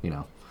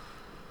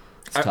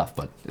it's tough,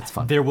 but it's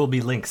fun. There will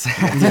be links.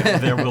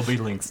 There will be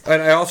links. And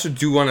I also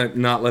do want to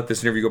not let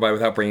this interview go by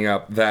without bringing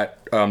up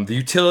that the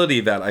utility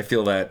that I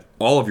feel that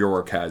all of your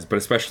work has, but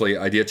especially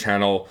Idea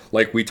Channel,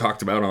 like we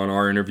talked about on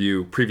our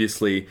interview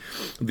previously,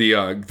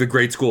 the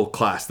grade school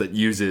class that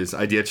uses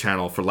Idea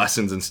Channel for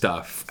lessons and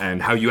stuff,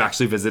 and how you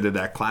actually visited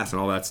that class and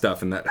all that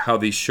stuff, and that how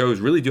these shows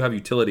really do have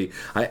utility.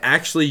 I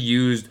actually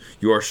used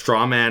your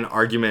straw man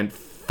argument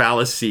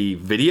fallacy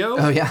video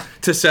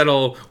to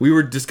settle. We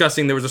were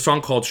discussing, there was a song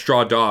called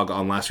Straw Dog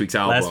on last week's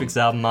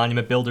album.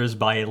 Monument Builders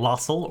by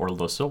Lossel, or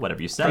Lussel, whatever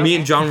you say. Me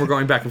and John were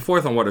going back and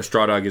forth on what a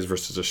straw dog is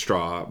versus a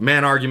straw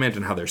man argument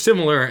and how they're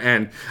similar,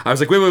 and I was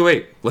like,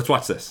 wait, let's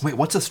watch this. Wait,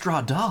 what's a straw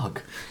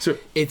dog? So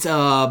it's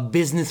a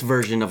business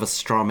version of a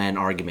straw man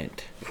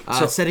argument.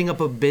 Setting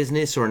up a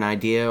business or an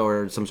idea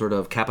or some sort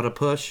of capital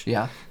push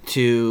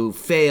to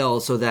fail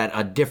so that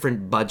a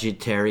different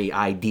budgetary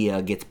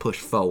idea gets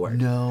pushed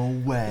forward.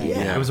 No way.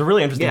 Yeah. It was a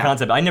really interesting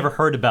concept. I never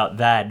heard about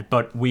that,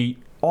 but we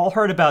all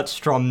heard about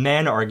straw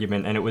man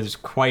argument, and it was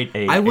quite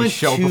a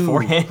show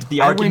beforehand.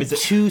 The argument I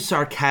went too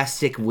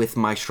sarcastic with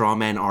my straw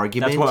man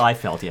argument. That's what I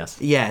felt, yes.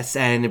 Yes,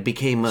 and it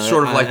became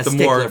sort of like the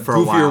more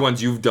goofier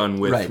ones you've done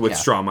with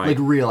straw man. Like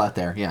real out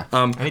there,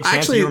 Any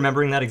chance of you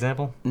remembering that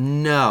example?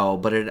 No,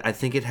 but I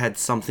think it had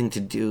something to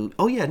do...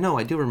 Oh yeah, no,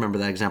 I do remember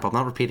that example. I'm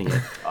not repeating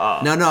it.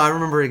 No, I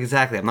remember it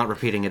exactly. I'm not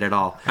repeating it at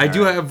all. I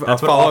do have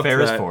That's a what follow-up off-air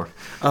to is that.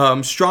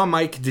 for. Straw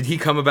Mike, did he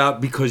come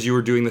about because you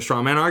were doing the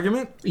straw man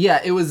argument?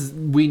 Yeah, it was...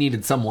 We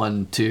needed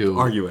someone to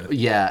argue it.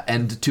 Yeah,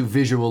 and to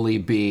visually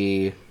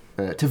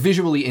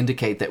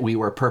indicate that we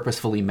were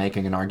purposefully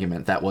making an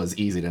argument that was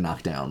easy to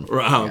knock down.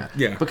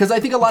 Yeah. Because I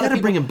think a lot of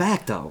people bring him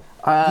back though.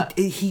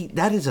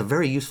 That is a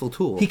very useful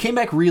tool. He came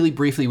back really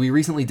briefly. We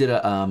recently did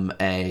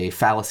a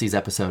fallacies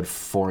episode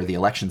for the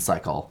election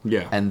cycle.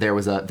 Yeah. And there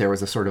was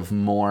a sort of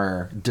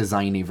more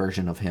designy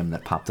version of him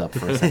that popped up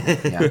for a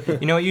second. Yeah.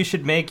 You know what you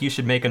should make? You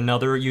should make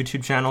another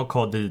YouTube channel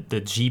called the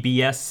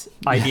GBS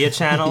Idea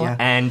Channel,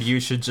 and you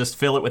should just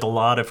fill it with a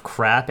lot of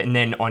crap, and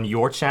then on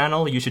your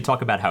channel you should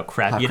talk about how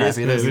crappy it is.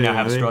 You now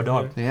have a straw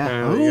dog.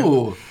 Yeah.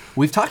 Ooh.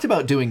 We've talked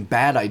about doing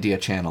Bad Idea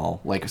Channel,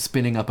 like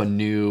spinning up a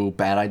new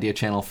Bad Idea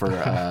Channel for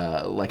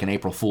like an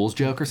April Fool's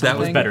joke or something. That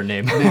was a better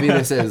name. Maybe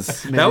this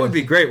is. That would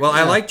be great. Well,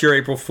 I liked your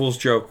April Fool's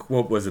joke.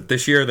 What was it,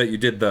 this year that you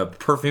did the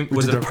perfume?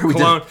 Was it a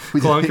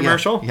cologne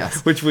commercial?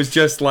 Yes. Which was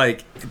just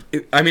like,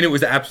 it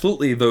was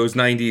absolutely those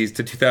 90s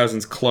to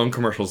 2000s cologne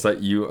commercials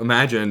that you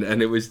imagined,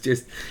 and it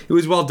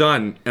was well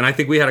done. And I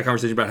think we had a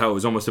conversation about how it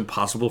was almost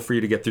impossible for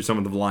you to get through some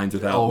of the lines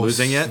without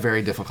losing it.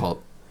 Very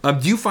difficult.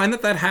 Do you find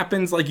that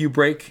happens, like you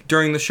break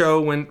during the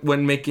show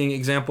when making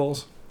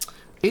examples?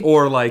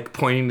 Or like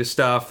pointing to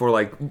stuff, or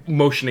like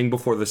motioning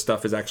before the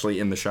stuff is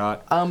actually in the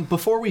shot?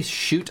 Before we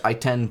shoot, I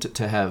tend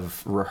to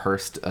have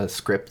rehearsed a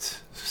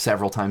script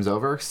several times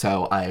over,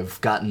 so I've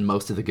gotten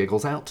most of the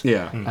giggles out.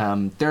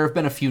 Yeah. There have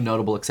been a few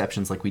notable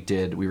exceptions, like we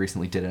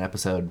recently did an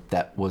episode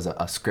that was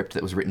a script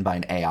that was written by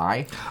an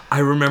AI. I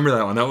remember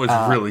that one. That was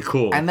really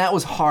cool. And that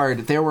was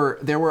hard. There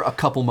were a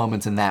couple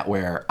moments in that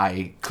where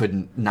I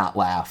couldn't not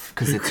laugh,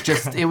 because it's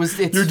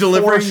You're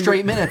delivering 4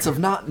 straight minutes of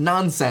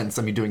nonsense.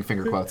 I mean, doing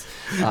finger quotes.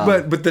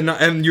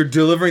 And you're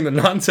delivering the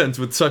nonsense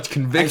with such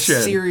conviction.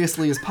 As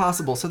seriously as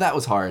possible, so that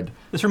was hard.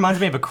 This reminds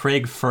me of a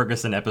Craig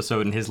Ferguson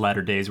episode in his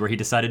latter days where he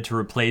decided to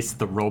replace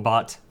the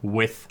robot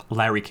with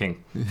Larry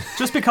King.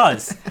 Just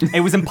because. It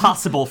was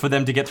impossible for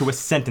them to get through a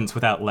sentence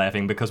without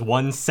laughing, because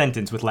one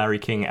sentence with Larry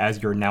King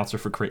as your announcer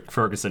for Craig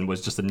Ferguson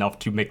was just enough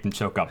to make them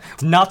choke up.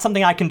 It's not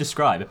something I can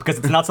describe, because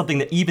it's not something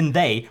that even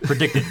they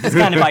predicted. This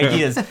kind of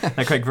ideas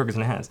that Craig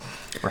Ferguson has,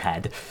 or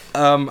had.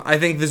 I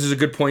think this is a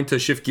good point to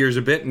shift gears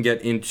a bit and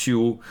get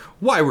into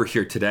why we're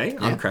here today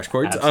on Crash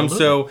Chords.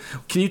 So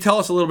can you tell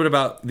us a little bit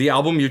about the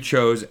album you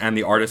chose and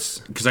the artists?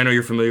 Because I know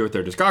you're familiar with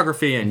their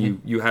discography,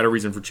 and you had a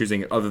reason for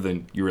choosing it other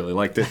than you really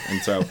liked it.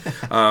 And so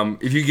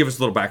if you could give us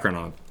a little background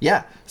on it.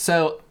 Yeah.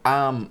 So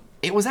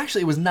it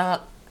was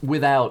not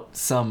without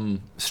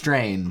some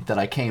strain that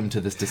I came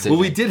to this decision.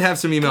 Well, we did have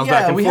some emails Yeah,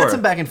 back and we forth. had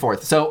some back and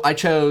forth. So I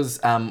chose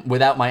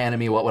Without My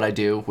Enemy, What Would I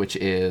Do, which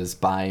is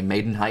by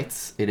Maiden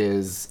Heights. It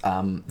is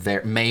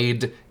they're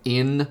made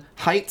in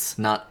Heights,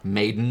 not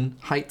Maiden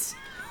Heights.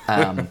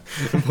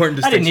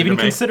 Important I didn't distinction even to make.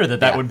 consider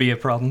that would be a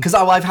problem. Because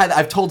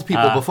I've told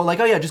people before, like,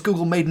 oh yeah, just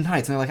Google Maiden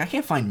Heights, and they're like, I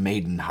can't find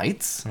Maiden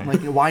Heights. I'm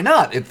like, why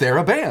not? If they're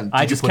a band,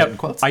 I Did you just put it in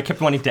quotes? kept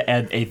wanting to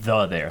add a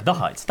the there. The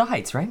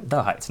Heights, right?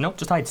 The Heights. Nope,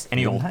 just Heights.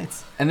 Any Maiden old.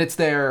 Heights, and it's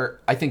their.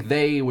 I think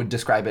they would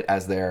describe it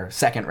as their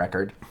second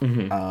record.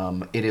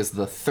 It is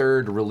the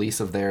third release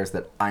of theirs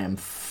that I am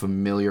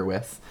familiar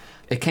with.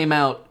 It came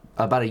out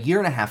about a year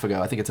and a half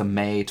ago. I think it's a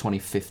May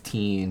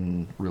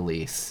 2015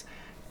 release,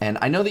 and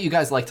I know that you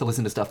guys like to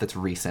listen to stuff that's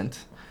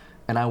recent.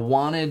 And I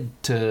wanted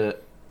to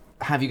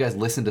have you guys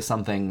listen to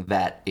something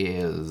that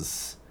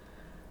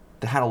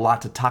had a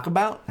lot to talk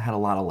about, had a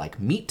lot of like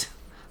meat,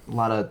 a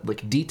lot of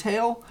like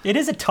detail. It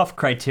is a tough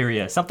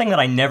criteria. Something that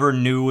I never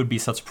knew would be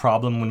such a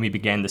problem when we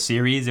began the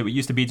series. It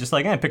used to be just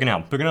like, pick an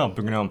album.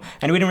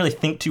 And we didn't really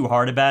think too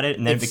hard about it.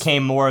 And then it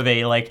became more of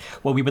a like,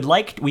 well,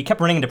 we kept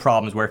running into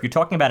problems where if you're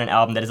talking about an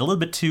album that is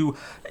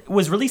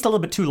was released a little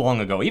bit too long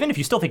ago, even if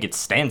you still think it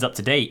stands up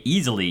today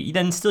easily,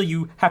 then still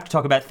you have to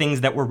talk about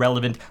things that were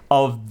relevant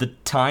of the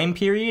time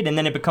period. And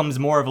then it becomes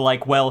more of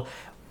like, well,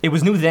 it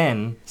was new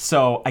then,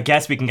 so I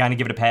guess we can kind of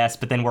give it a pass,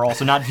 but then we're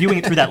also not viewing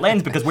it through that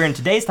lens because we're in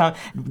today's time.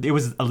 It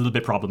was a little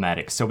bit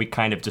problematic, so we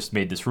kind of just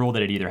made this rule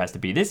that it either has to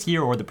be this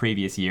year or the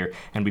previous year,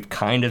 and we've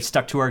kind of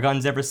stuck to our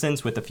guns ever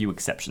since with a few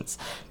exceptions.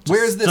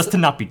 Just to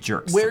not be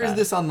jerks. Where is about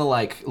this on the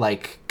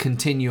like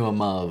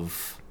continuum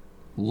of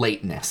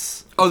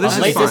lateness? Oh, this is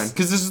Latest- fine,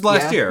 because this is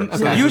last Yeah? year. Okay.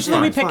 So Usually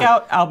we pick fine.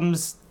 out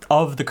albums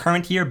of the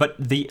current year, but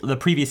the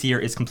previous year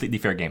is completely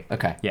fair game.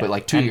 Okay, Yeah. but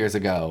like 2 And years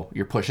ago,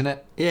 you're pushing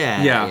it.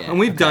 Yeah, and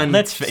we've done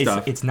Let's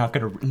stuff. it's not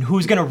gonna.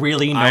 Who's gonna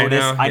really I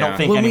notice? know, I don't yeah.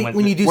 think anyone.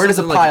 when you do Where does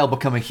a something pile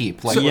become a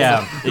heap? Like,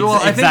 yeah. Well, I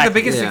think the exactly.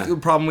 biggest Yeah.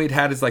 problem we'd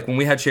had is like when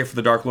we had Schaefer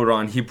the Dark Lord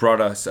on, he brought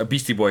us a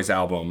Beastie Boys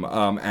album,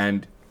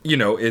 and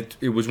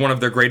it was one of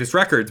their greatest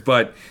records,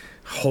 but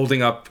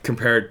holding up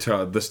compared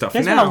to the stuff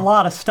There's now. been a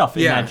lot of stuff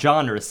in Yeah. that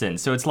genre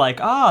since. So it's like,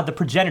 the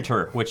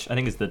progenitor, which I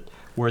think is the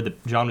word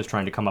that John was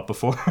trying to come up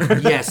before.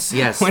 Yes.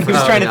 when he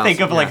was trying to think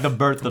of yeah. like the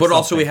birth of But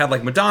also we something. had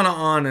like Madonna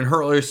on, and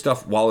her earlier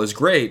stuff, while is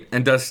great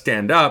and does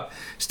stand up,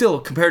 still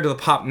compared to the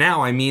pop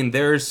now, I mean,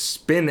 there's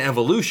been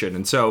evolution.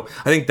 And so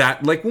I think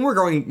that like when we're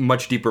going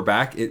much deeper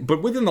back,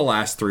 but within the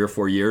last 3 or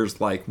 4 years,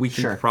 like we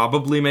can Sure.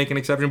 probably make an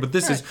exception, but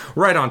this is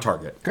right on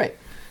target. Great.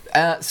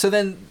 So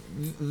then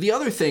the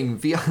other thing,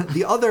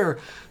 the other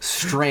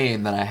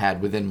strain that I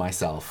had within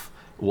myself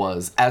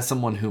was, as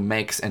someone who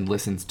makes and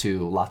listens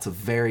to lots of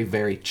very,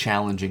 very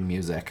challenging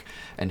music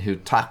and who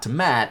talked to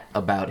Matt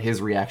about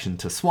his reaction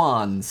to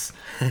Swans,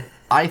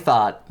 I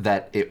thought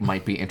that it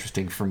might be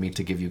interesting for me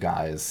to give you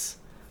guys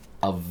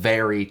a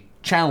very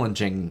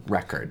challenging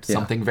record.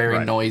 Something very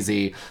right.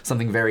 noisy,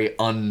 something very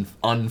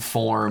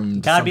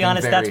unformed. Gotta be something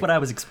honest, that's very- what I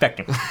was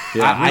expecting.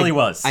 It really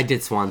was. I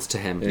did Swans to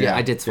him. Yeah.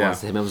 I did Swans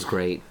Yeah. to him. It was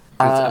great.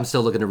 I'm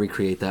still looking to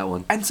recreate that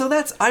one. And so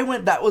that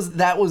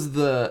was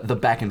the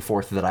back and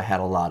forth that I had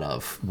a lot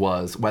of,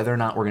 was whether or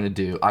not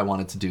I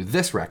wanted to do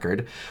this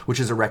record, which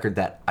is a record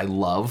that I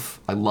love.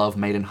 I love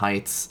Maiden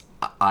Heights.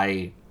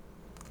 I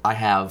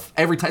have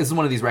every time, this is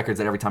one of these records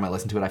that every time I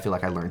listen to it, I feel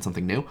like I learned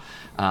something new.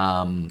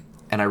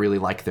 And I really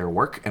like their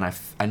work, and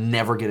I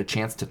never get a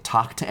chance to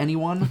talk to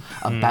anyone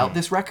about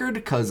this record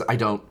because I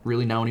don't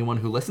really know anyone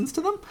who listens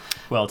to them.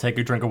 Well, take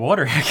a drink of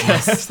water, I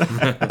guess.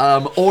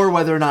 Or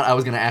whether or not I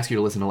was going to ask you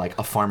to listen to like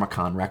a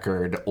Pharmacon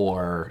record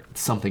or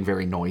something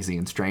very noisy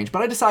and strange.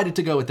 But I decided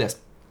to go with this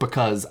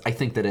because I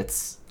think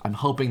that I'm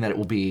hoping that it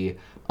will be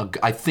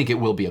I think it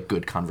will be a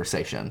good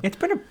conversation. It's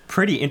been a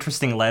pretty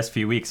interesting last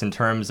few weeks in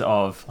terms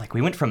of, like,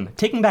 we went from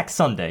Taking Back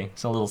Sunday,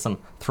 so some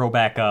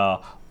throwback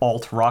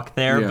alt rock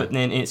there, Yeah. but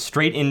then it's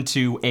straight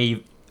into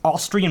a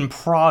Austrian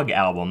prog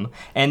album,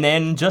 and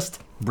then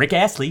just Rick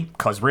Astley,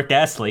 cause Rick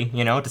Astley,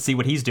 to see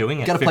what he's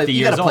doing at You 50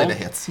 years gotta play old. the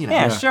hits,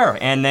 Yeah, sure.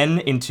 And then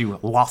into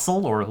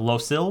Lossel or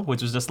Losil,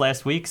 which was just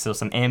last week, so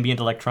some ambient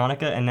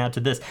electronica, and now to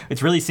this.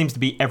 It really seems to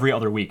be every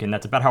other week, and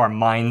that's about how our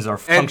minds are I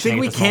functioning. think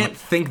we at this can't moment.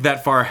 think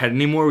that far ahead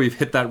anymore. We've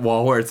hit that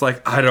wall where it's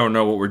like, I don't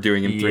know what we're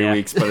doing in 3 Yeah.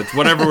 weeks, but it's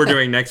whatever we're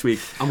doing next week.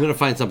 I'm gonna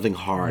find something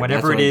hard.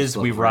 Whatever That's it what I'm is, just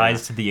we looking for.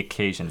 rise to the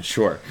occasion.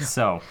 Sure.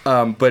 So,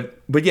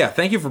 But yeah,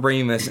 thank you for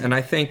bringing this. And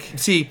I think,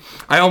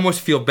 I almost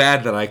feel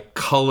bad that I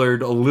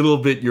colored a little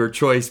bit your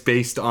choice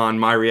based on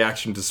my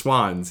reaction to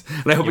Swans.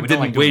 And I hope Yeah, it we don't didn't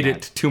like doing weight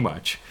that. it too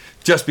much.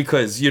 Just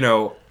because,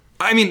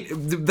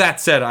 that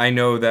said, I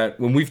know that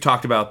when we've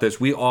talked about this,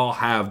 we all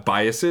have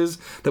biases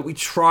that we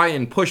try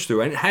and push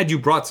through. And had you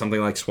brought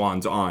something like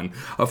Swans on,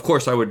 of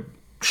course I would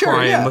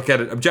try yeah. and look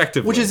at it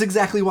objectively. Which is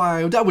exactly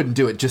why I wouldn't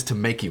do it just to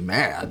make you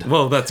mad.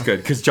 Well, that's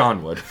good, because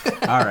John would.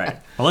 all right.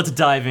 Well, let's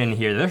dive in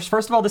here.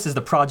 First of all, this is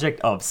the project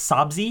of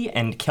Sabzi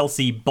and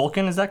Kelsey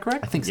Bulkin, is that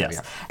correct? I think so,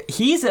 yes. yeah.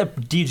 He's a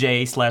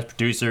DJ /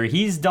 producer.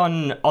 He's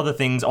done other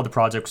things, other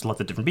projects with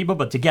lots of different people,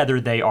 but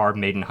together they are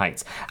Maiden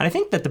Heights. And I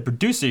think that the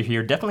producer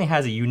here definitely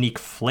has a unique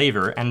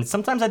flavor, and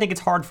sometimes I think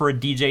it's hard for a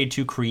DJ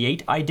to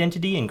create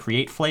identity and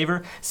create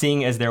flavor,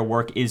 seeing as their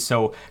work is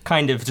so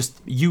kind of just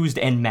used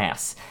en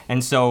masse.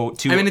 And so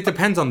I mean, it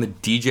depends on the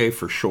DJ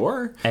for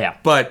sure. Yeah.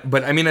 But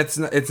I mean, it's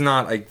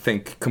not, I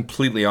think,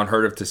 completely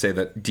unheard of to say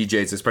that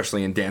DJs,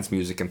 especially in dance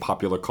music and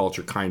popular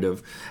culture, kind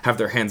of have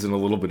their hands in a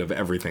little bit of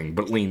everything,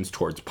 but leans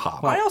towards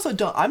pop. I also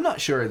don't. I'm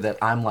not sure that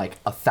I'm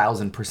like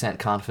 1,000%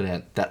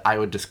 confident that I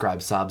would describe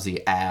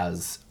Sabzi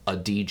as a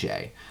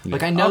DJ.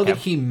 Like, I know that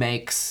he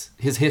makes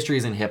his history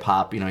is in hip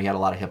hop. You know, he had a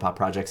lot of hip hop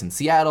projects in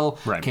Seattle.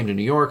 Right. Came to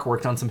New York,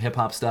 worked on some hip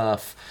hop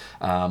stuff,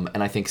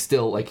 and I think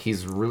still like he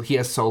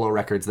has solo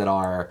records that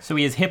are. So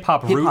he has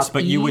hip-hop roots,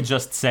 but you hip-hop-y. would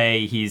just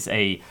say he's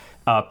a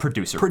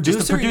producer. Producer,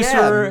 just a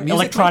producer, yeah, music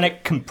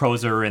electronic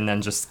composer, and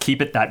then just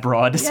keep it that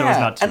broad so as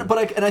not to...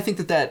 And I think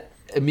that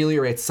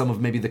ameliorates some of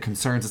maybe the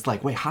concerns. It's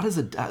like, wait, how does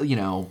a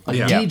Yeah.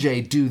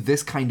 DJ do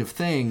this kind of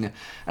thing?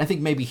 I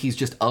think maybe he's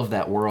just of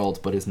that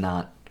world, but is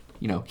not.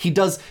 He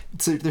does.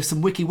 So there's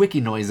some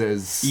wiki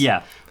noises.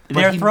 Yeah. But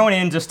They're thrown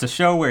in just to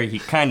show where he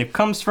kind of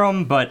comes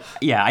from, but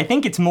yeah, I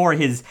think it's more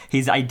his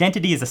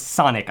identity is a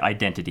sonic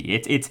identity.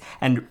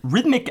 And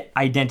rhythmic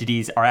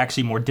identities are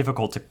actually more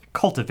difficult to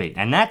cultivate,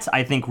 and that's,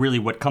 I think, really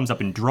what comes up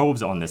in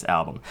droves on this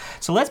album.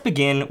 So let's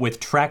begin with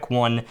track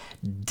 1,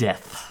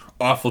 Death.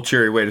 Awful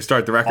cheery way to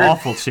start the record.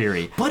 Awful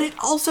cheery. But it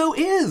also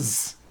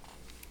is.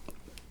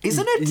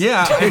 Isn't it?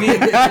 Yeah, I mean,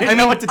 I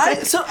know what to say.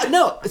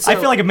 I I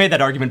feel like I've made that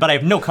argument, but I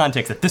have no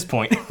context at this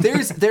point.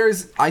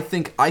 there's I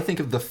think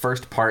of the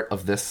first part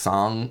of this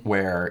song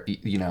where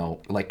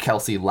like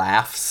Kelsey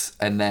laughs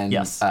and then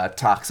Yes.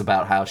 talks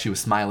about how she was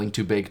smiling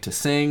too big to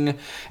sing,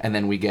 and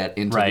then we get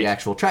into Right. the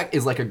actual track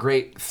is like a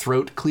great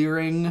throat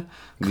clearing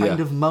kind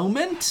Yeah. of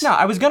moment. No,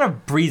 I was gonna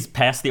breeze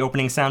past the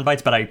opening sound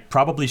bites, but I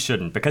probably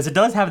shouldn't, because it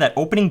does have that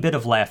opening bit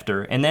of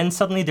laughter, and then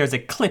suddenly there's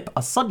a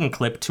sudden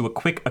clip to a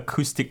quick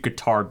acoustic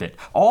guitar bit.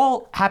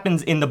 All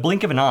happens in the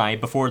blink of an eye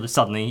before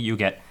suddenly you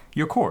get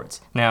your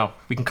chords. Now,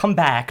 we can come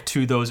back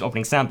to those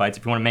opening sound bites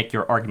if you want to make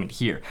your argument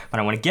here, but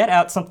I want to get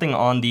out something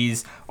on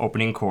these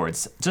opening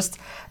chords. Just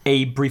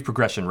a brief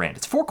progression rant.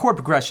 It's 4-chord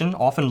progression,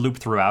 often looped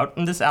throughout,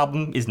 and this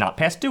album is not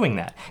past doing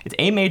that. It's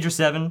A major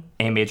 7,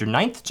 A major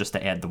 9th, just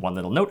to add the one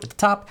little note at the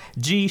top,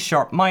 G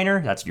sharp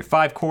minor, that's your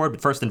 5-chord,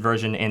 but first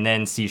inversion, and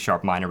then C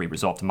sharp minor, we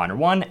resolve to minor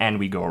 1, and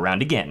we go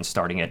around again,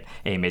 starting at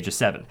A major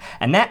 7.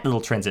 And that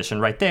little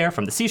transition right there,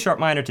 from the C sharp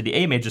minor to the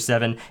A major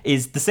 7,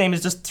 is the same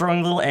as just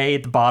throwing a little A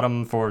at the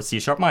bottom for C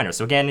sharp minor.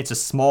 So again, it's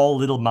just small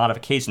little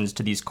modifications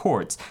to these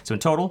chords. So in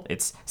total,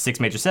 it's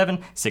 6 major 7,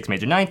 6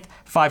 major 9th,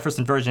 5 first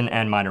inversion,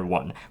 and minor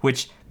 1,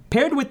 which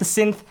paired with the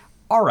synth,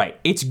 alright,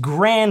 it's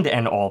grand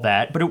and all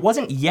that, but it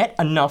wasn't yet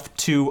enough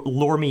to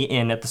lure me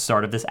in at the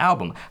start of this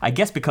album. I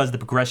guess because the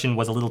progression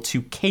was a little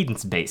too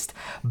cadence-based.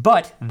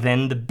 But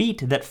then the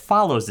beat that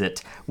follows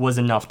it was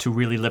enough to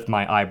really lift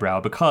my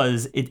eyebrow,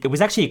 because it was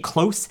actually a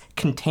close,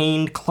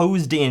 contained,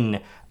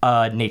 closed-in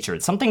nature.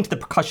 Something to the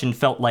percussion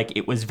felt like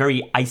it was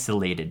very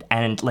isolated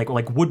and like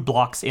wood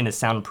blocks in a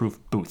soundproof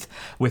booth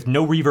with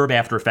no reverb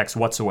after effects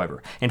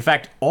whatsoever. In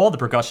fact, all the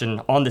percussion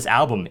on this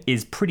album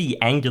is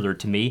pretty angular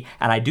to me,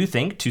 and I do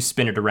think, to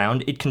spin it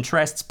around, it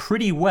contrasts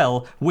pretty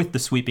well with the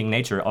sweeping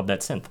nature of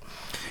that synth.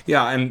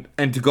 Yeah,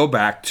 and to go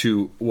back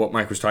to what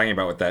Mike was talking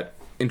about with that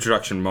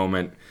introduction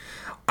moment,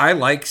 I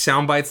like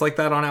sound bites like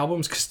that on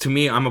albums because to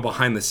me, I'm a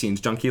behind the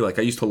scenes junkie. Like,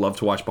 I used to love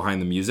to watch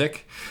behind the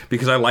music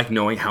because I like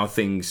knowing how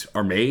things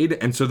are made.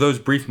 And so those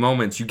brief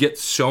moments, you get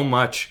so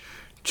much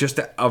just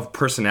of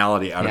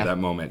personality out of that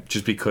moment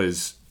just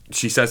because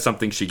she says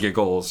something, she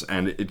giggles,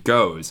 and it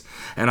goes.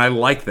 And I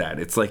like that.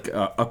 It's like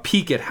a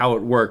peek at how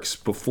it works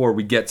before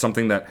we get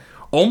something that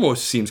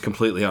almost seems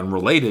completely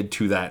unrelated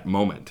to that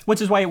moment. Which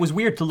is why it was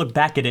weird to look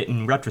back at it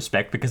in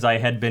retrospect, because I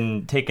had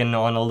been taken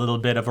on a little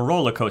bit of a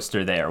roller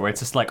coaster there, where it's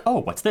just like, oh,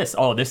 what's this?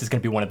 Oh, this is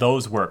going to be one of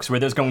those works where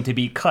there's going to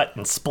be cut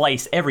and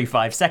splice every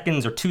 5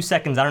 seconds or 2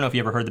 seconds. I don't know if you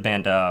ever heard the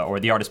band or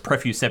the artist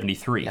Prefuse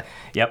 73. Yeah.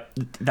 Yep.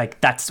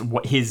 Like, that's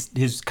what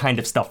his kind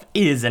of stuff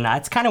is, and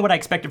that's kind of what I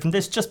expected from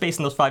this, just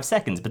based on those 5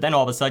 seconds. But then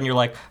all of a sudden you're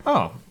like,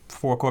 oh,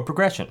 4-chord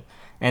progression.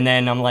 And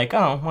then I'm like,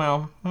 oh,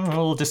 well, I'm a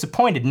little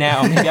disappointed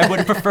now. Maybe I would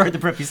have preferred the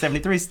Prefuse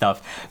 73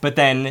 stuff. But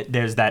then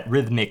there's that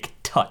rhythmic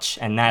touch,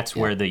 and that's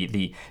where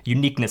the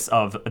uniqueness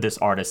of this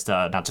artist,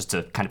 not just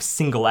to kind of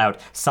single out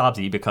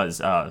Sabzi, because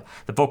the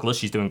vocalist,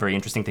 she's doing very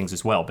interesting things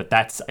as well, but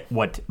that's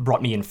what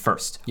brought me in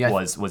first,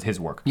 was his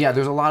work. Yeah,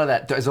 there's a lot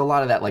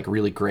of that like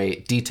really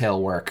great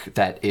detail work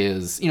that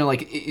is,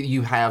 like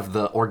you have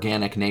the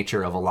organic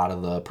nature of a lot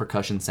of the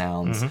percussion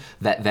sounds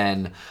that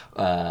then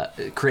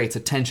creates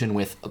a tension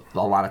with a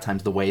lot of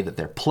times the way that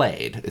they're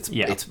played.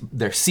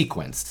 They're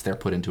sequenced, they're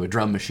put into a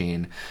drum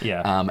machine,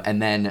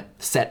 and then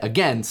set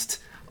against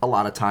a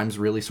lot of times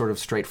really sort of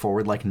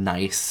straightforward, like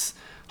nice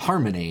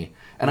harmony.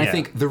 And I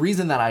think the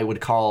reason that I would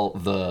call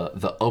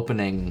the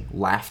opening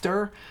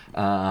laughter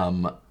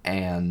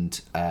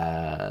and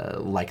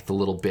like the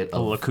little bit of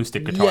little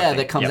acoustic guitar thing.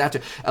 that comes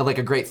after like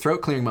a great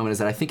throat clearing moment is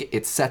that I think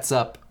it sets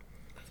up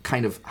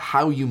kind of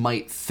how you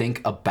might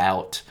think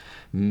about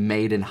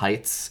Maiden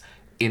Heights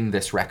in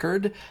this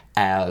record,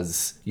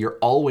 as you're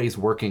always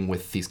working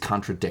with these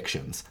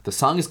contradictions. The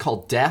song is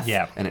called Death,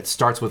 and it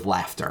starts with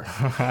laughter.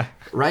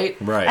 Right?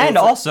 Right. And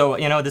also,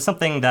 there's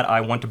something that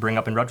I want to bring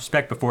up in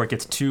retrospect before it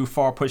gets too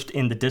far pushed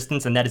in the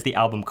distance, and that is the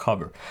album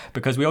cover.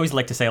 Because we always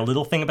like to say a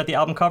little thing about the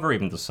album cover,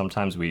 even though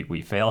sometimes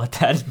we fail at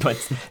that.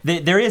 But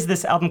there is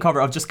this album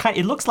cover of just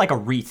it looks like a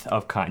wreath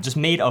of just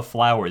made of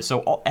flowers.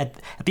 So at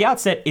the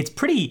outset, it's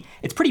pretty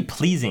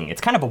pleasing.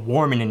 It's kind of a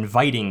warm and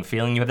inviting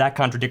feeling. You have that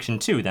contradiction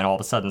too. Then all of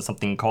a sudden,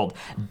 something called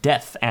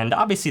Death. And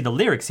obviously the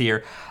lyrics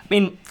here,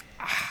 I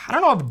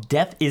don't know if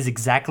death is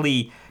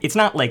exactly, it's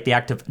not like the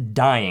act of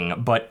dying,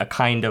 but a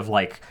kind of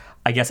like,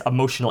 I guess,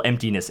 emotional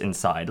emptiness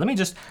inside. Let me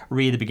just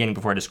read the beginning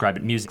before I describe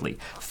it musically.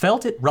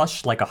 Felt it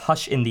rush like a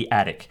hush in the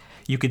attic.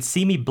 You could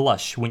see me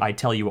blush when I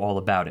tell you all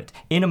about it.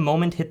 In a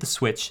moment hit the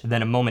switch,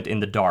 then a moment in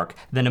the dark,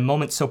 then a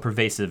moment so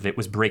pervasive it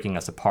was breaking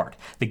us apart.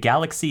 The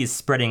galaxy is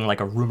spreading like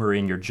a rumor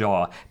in your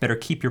jaw. Better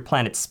keep your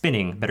planet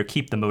spinning, better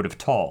keep the motive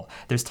tall.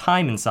 There's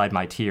time inside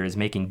my tears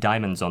making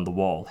diamonds on the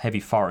wall. Heavy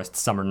forest,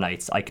 summer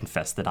nights, I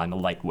confess that I'm a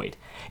lightweight.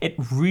 It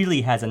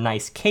really has a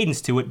nice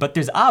cadence to it, but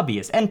there's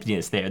obvious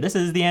emptiness there. This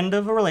is the end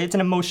of a relationship. It's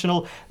an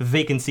emotional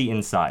vacancy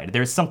inside.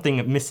 There's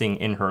something missing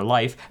in her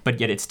life, but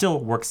yet it still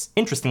works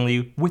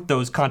interestingly with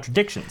those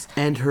contradictions.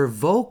 And her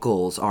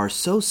vocals are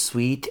so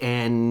sweet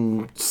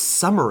and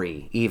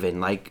summery, even.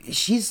 Like,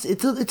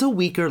 it's a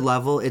weaker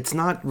level. It's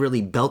not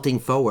really belting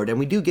forward. And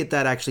we do get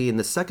that actually in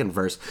the second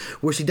verse,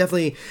 where she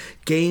definitely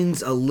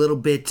gains a little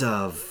bit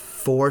of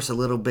force, a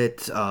little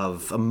bit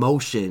of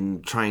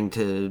emotion, trying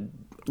to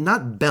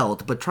not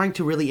belt, but trying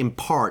to really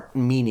impart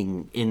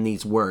meaning in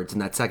these words in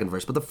that second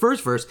verse. But the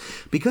first verse,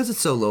 because it's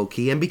so low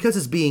key and because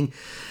it's being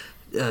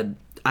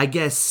I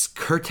guess,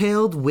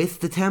 curtailed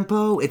with the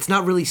tempo. It's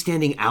not really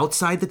standing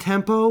outside the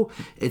tempo.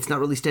 It's not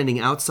really standing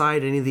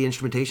outside any of the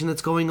instrumentation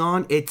that's going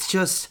on. It's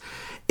just,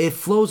 it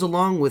flows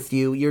along with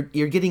you.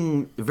 You're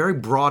getting very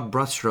broad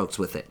brushstrokes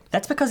with it.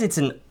 That's because it's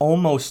an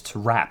almost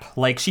rap.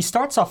 Like, she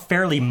starts off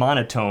fairly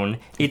monotone.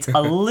 It's a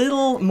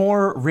little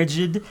more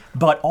rigid,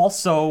 but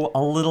also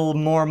a little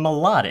more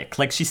melodic.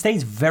 Like, she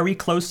stays very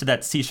close to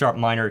that C-sharp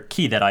minor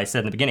key that I said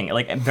in the beginning.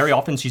 Like, very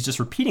often she's just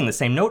repeating the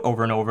same note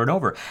over and over and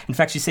over. In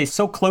fact, she stays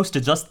so close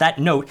to just that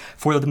note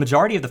for the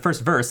majority of the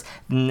first verse,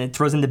 and it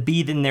throws in the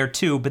beat in there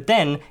too. But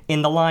then,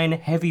 in the line,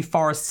 heavy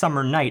forest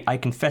summer night, I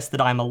confess that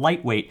I'm a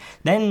lightweight,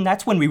 then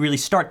that's when we really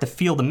start to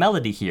feel the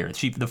melody here.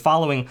 The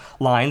following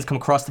lines come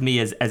across to me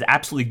as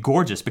absolutely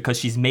gorgeous, because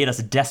she's made us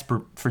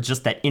desperate for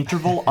just that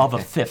interval of a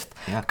fifth,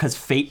 because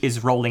fate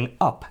is rolling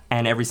up,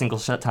 and every single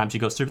time she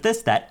goes through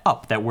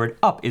that word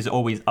up is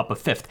always up a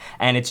fifth,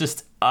 and it's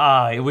just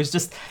it was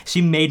just,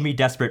 she made me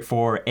desperate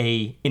for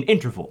an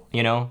interval,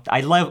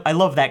 I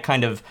love that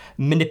kind of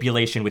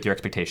manipulation with your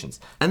expectations.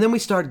 And then we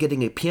start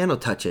getting piano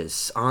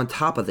touches on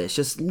top of this,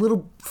 just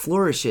little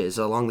flourishes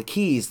along the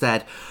keys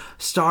that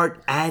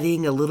start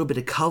adding a little bit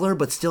of color,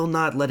 but still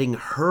not letting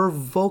her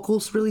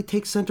vocals really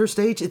take center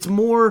stage. It's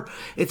more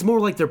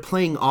like they're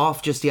playing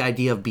off just the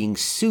idea of being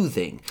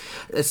soothing,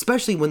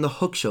 especially when the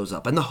hook shows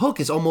up. And the hook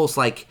is almost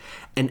like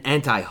an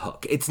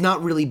anti-hook. It's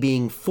not really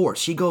being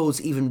forced. She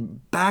goes even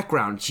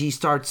background. She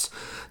starts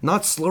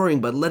not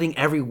slurring, but letting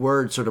every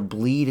word sort of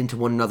bleed into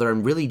one another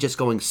and really just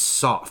going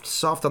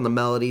soft on the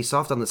melody,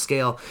 soft on the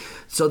scale,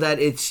 so that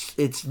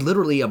it's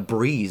literally a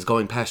breeze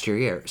going past your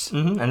ears.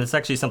 Mm-hmm. And it's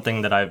actually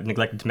something that I've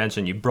neglected to mention.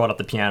 You brought up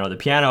the piano. The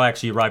piano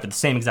actually arrived at the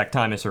same exact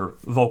time as her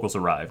vocals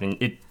arrived,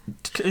 and it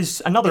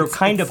is another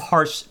kind of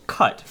harsh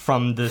cut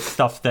from the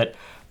stuff that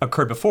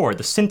occurred before,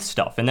 the synth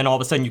stuff, and then all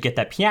of a sudden you get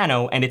that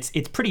piano, and it's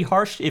pretty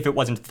harsh if it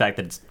wasn't the fact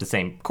that it's the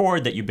same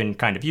chord that you've been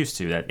kind of used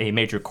to, that A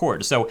major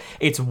chord. So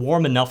it's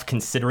warm enough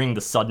considering the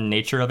sudden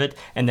nature of it,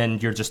 and then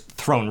you're just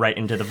thrown right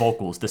into the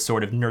vocals, this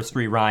sort of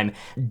nursery rhyme,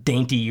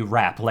 dainty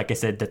rap, like I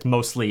said, that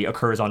mostly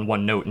occurs on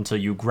one note until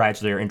you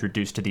gradually are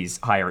introduced to these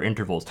higher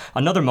intervals.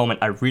 Another moment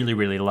I really,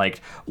 really liked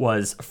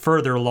was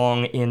further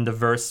along in the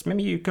verse,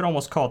 maybe you could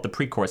almost call it the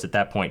pre-chorus at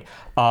that point.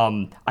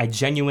 I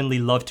genuinely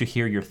love to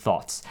hear your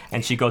thoughts.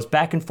 And she goes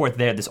back and forth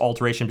there. This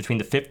alteration between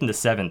the fifth and the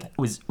seventh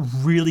was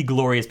really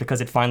glorious because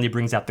it finally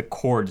brings out the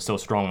chord so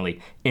strongly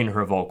in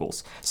her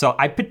vocals. So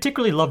I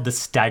particularly love the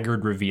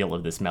staggered reveal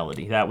of this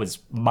melody. That was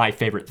my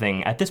favorite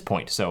thing at this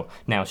point. So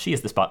now she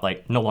is the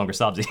spotlight, no longer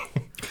Sabzi.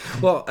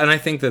 Well, and I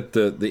think that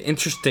the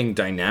interesting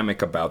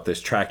dynamic about this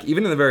track,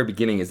 even in the very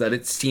beginning, is that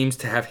it seems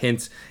to have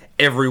hints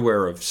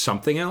everywhere of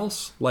something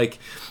else. Like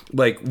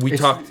we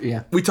talked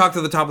at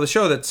the top of the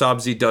show that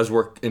Sabzi does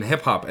work in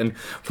hip hop, and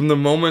from the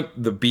moment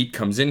the beat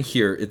comes in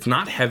here, it's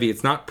not heavy,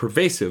 it's not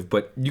pervasive,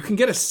 but you can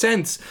get a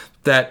sense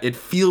that it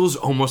feels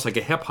almost like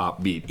a hip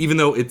hop beat, even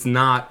though it's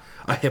not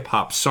a hip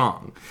hop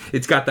song.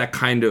 It's got that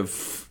kind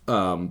of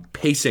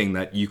pacing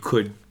that you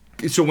could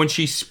so when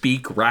she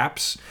speak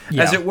raps,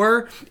 Yeah. as it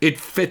were, it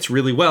fits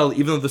really well,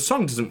 even though the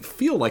song doesn't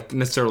feel like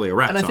necessarily a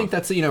rap And song. I think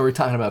that's, we're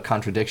talking about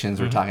contradictions.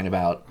 We're talking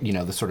about,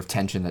 the sort of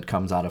tension that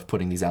comes out of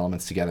putting these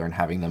elements together and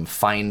having them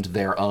find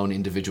their own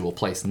individual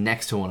place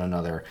next to one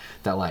another.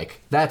 That,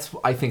 like, that's,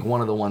 I think,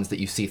 one of the ones that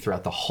you see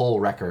throughout the whole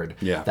record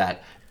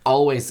that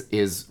always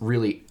is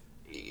really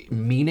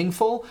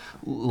meaningful.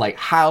 Like,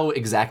 how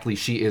exactly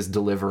she is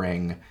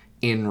delivering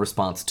in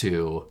response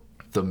to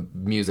the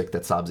music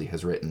that Sabzi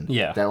has written.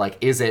 Yeah. That, like,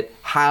 is it,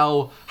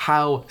 how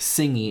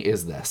singy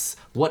is this?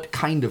 What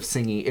kind of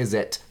singy is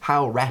it?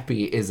 How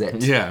rappy is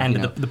it? Yeah. And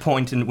the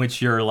point in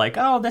which you're like,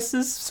 oh, this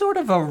is sort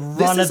of a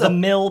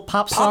run-of-the-mill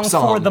pop song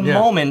song. for the Yeah.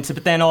 moment,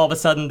 but then all of a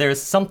sudden there's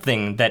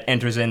something that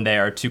enters in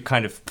there to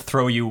kind of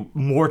throw you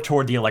more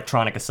toward the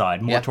electronica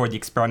side, more Yeah. toward the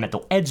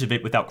experimental edge of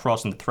it without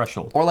crossing the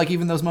threshold. Or, like,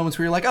 even those moments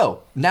where you're like,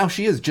 oh, now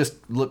she is just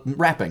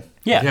rapping.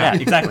 Yeah,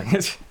 exactly.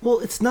 Well,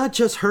 it's not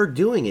just her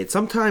doing it.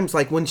 Sometimes,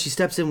 like when she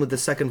steps in with the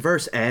second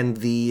verse and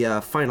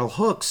the final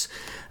hooks,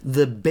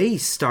 the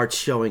bass starts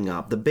showing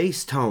up, the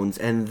bass tones,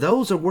 and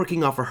those are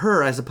working off of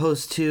her as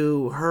opposed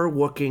to her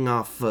working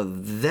off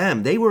of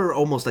them. They were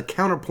almost a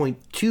counterpoint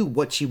to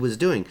what she was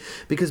doing.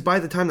 Because by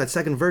the time that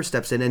second verse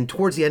steps in, and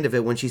towards the end of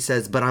it when she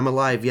says, "But I'm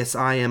alive, yes,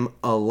 I am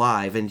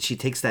alive," and she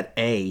takes that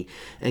A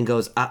and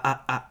goes,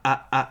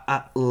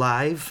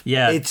 live.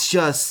 Yeah. It's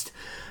just,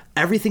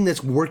 everything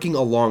that's working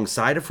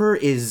alongside of her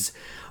is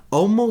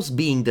almost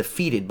being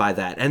defeated by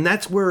that. And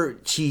that's where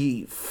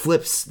she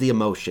flips the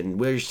emotion,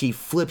 where she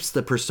flips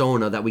the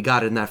persona that we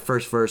got in that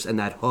first verse and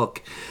that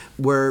hook,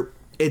 where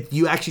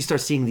you actually start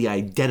seeing the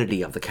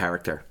identity of the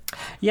character.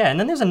 Yeah, and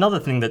then there's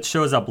another thing that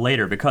shows up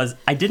later, because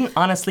I didn't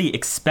honestly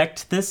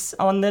expect this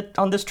on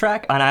this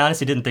track, and I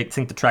honestly didn't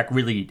think the track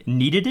really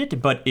needed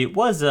it, but it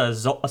was a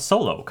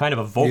solo, kind of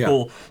a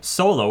vocal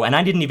solo, and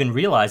I didn't even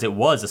realize it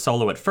was a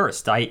solo at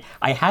first. I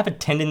have a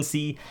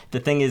tendency, the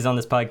thing is on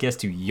this podcast,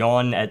 to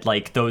yawn at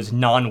like those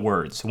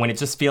non-words, when it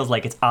just feels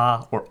like it's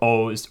ah or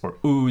ohs or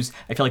oohs.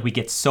 I feel like we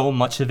get so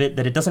much of it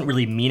that it doesn't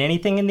really mean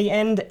anything in the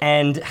end,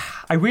 and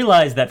I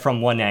realized that from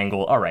one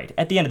angle, all right,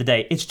 at the end of the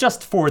day, it's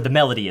just for the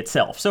melody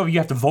itself, so you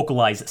have to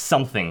vocalize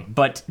something,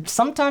 but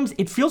sometimes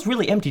it feels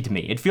really empty to me.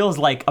 It feels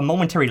like a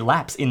momentary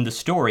lapse in the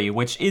story,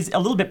 which is a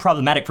little bit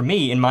problematic for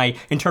me in my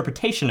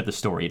interpretation of the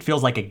story. It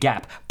feels like a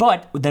gap,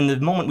 but then the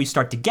moment we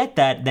start to get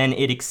that, then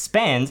it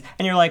expands,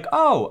 and you're like,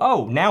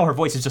 oh, now her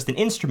voice is just an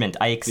instrument.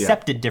 I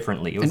accept it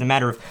differently. It was a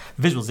matter of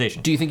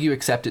visualization. Do you think you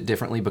accept it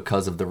differently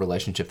because of the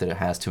relationship that it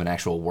has to an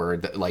actual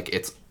word? That,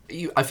 like,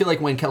 I feel like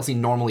when Kelsey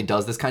normally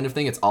does this kind of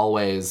thing, it's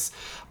always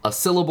a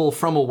syllable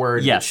from a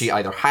word that she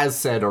either has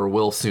said or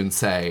will soon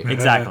say.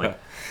 Exactly.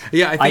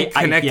 Yeah, I think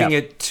connecting yeah.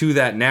 it to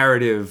that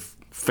narrative,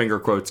 finger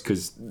quotes,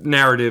 because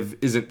narrative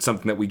isn't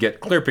something that we get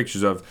clear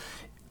pictures of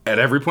at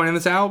every point in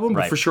this album,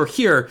 but Right. for sure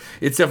here,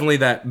 it's definitely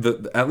that,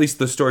 at least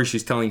the story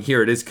she's telling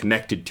here, it is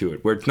connected to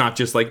it, where it's not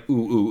just like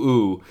ooh, ooh,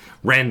 ooh,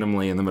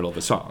 randomly in the middle of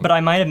a song. But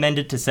I might amend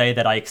it to say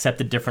that I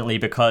accept it differently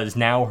because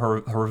now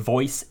her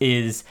voice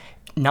is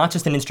not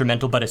just an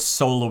instrumental, but a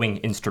soloing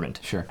instrument.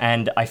 Sure.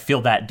 And I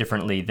feel that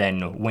differently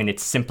than when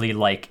it's simply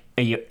like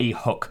a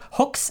hook.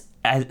 Hooks,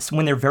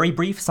 when they're very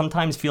brief,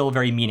 sometimes feel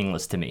very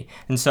meaningless to me.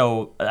 And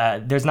so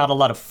there's not a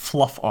lot of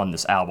fluff on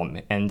this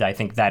album, and I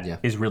think that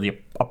is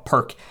really a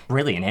perk,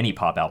 really, in any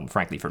pop album,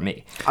 frankly, for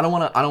me. I don't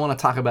want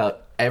to talk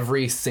about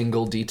every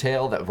single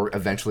detail that we're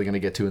eventually going to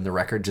get to in the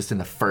record, just in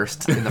the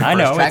first I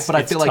know, track. But I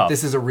it's feel tough. like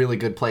this is a really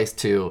good place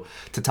to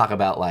talk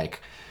about, like,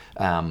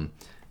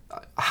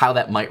 how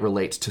that might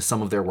relate to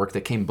some of their work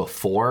that came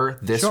before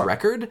this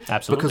record.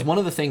 Absolutely. Because one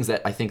of the things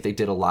that I think they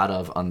did a lot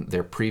of on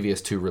their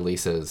previous two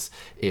releases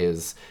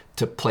is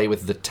to play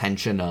with the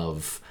tension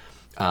of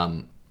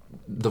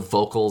the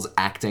vocals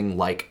acting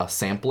like a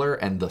sampler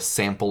and the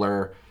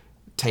sampler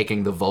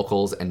taking the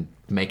vocals and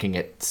making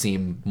it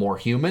seem more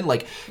human.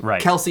 Like,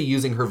 Right. Kelsey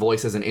using her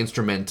voice as an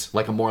instrument,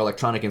 like a more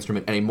electronic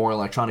instrument, and a more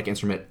electronic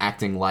instrument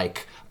acting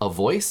like a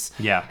voice.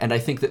 Yeah. And I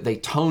think that they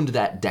toned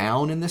that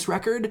down in this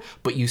record,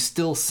 but you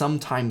still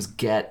sometimes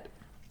get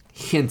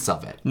hints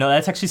of it. No,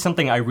 that's actually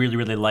something I really,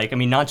 really like. I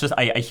mean, not just,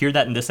 I hear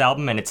that in this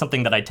album, and it's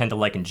something that I tend to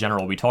like in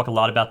general. We talk a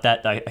lot about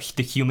that,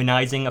 the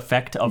humanizing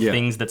effect of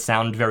things that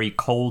sound very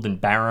cold and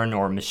barren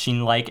or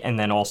machine-like, and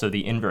then also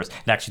the inverse.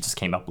 It actually just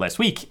came up last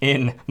week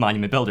in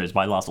Monument Builders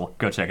by Lossel.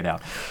 Go check it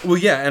out. Well,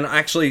 yeah, and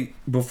actually,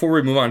 before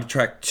we move on to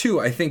track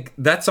 2, I think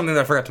that's something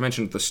that I forgot to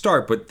mention at the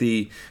start, but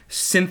the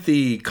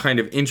synthy kind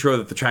of intro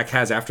that the track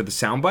has after the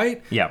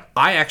soundbite,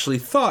 I actually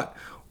thought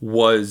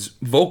was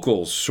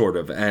vocals, sort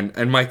of.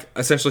 And Mike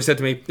essentially said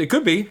to me, it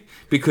could be,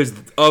 because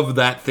of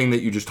that thing that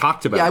you just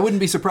talked about. Yeah, I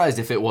wouldn't be surprised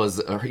if it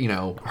was,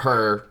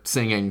 her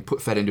singing,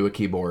 fed into a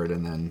keyboard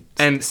and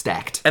then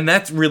stacked. And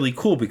that's really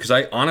cool, because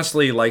I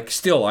honestly,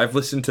 I've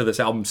listened to this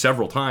album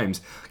several times,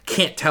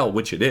 can't tell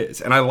which it is.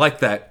 And I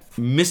like that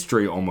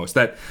mystery almost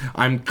that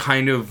I'm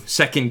kind of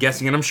second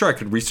guessing, and I'm sure I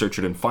could research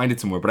it and find it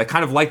somewhere, but I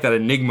kind of like that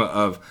enigma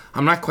of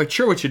I'm not quite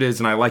sure which it is,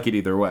 and I like it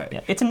either way.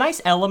 Yeah, it's a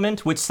nice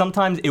element, which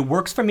sometimes it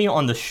works for me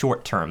on the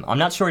short term. I'm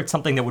not sure it's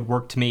something that would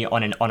work to me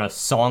on a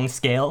song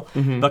scale,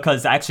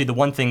 because actually the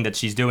one thing that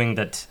she's doing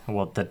that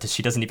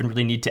she doesn't even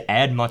really need to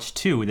add much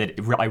to, that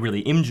I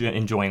really am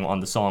enjoying on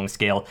the song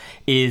scale,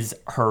 is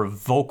her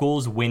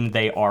vocals when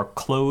they are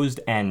closed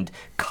and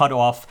cut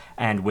off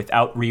and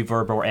without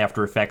reverb or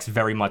after effects,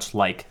 very much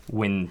like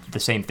when the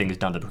same thing is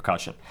done to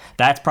percussion.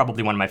 That's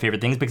probably one of my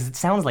favorite things, because it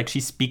sounds like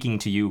she's speaking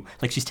to you,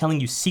 like she's telling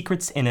you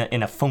secrets in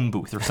a phone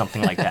booth or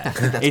something like that.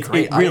 That's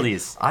great. It really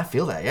is. I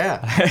feel that,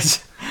 yeah.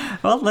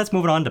 Well, let's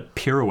move on to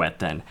Pirouette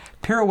then.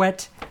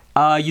 Pirouette,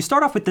 you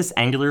start off with this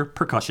angular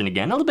percussion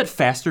again, a little bit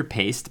faster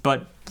paced,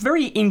 but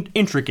very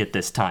intricate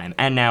this time,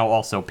 and now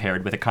also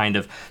paired with a kind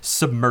of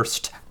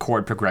submersed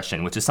chord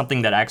progression, which is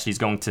something that actually is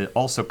going to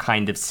also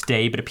kind of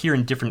stay but appear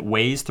in different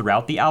ways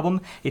throughout the album.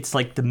 It's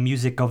like the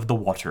music of the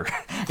water.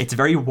 It's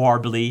very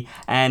warbly,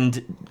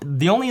 and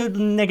the only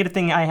negative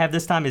thing I have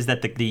this time is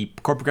that the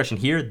chord progression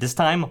here this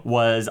time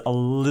was a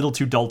little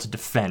too dull to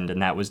defend,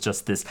 and that was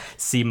just this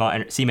C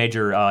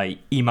major,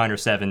 E minor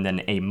 7,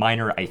 then A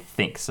minor, I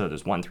think. So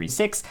there's 1, 3,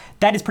 6.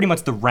 That is pretty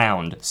much the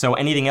round. So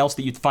anything else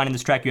that you find in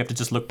this track, you have to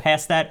just look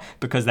past that,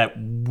 because that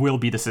will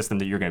be the system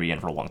that you're going to be in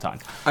for a long time.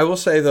 I will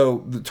say, though,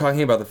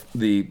 talking about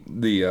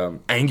the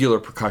angular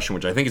percussion,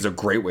 which I think is a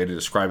great way to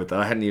describe it that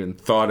I hadn't even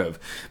thought of.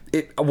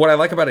 What I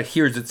like about it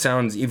here is it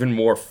sounds even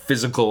more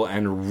physical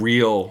and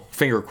real,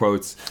 finger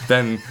quotes,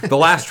 than the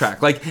last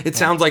track. Like, it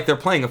sounds like they're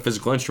playing a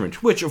physical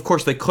instrument, which, of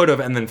course, they could have,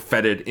 and then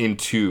fed it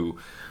into,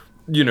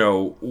 you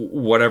know,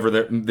 whatever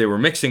they were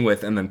mixing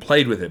with and then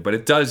played with it. But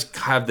it does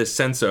have this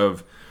sense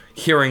of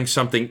hearing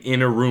something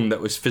in a room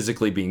that was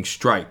physically being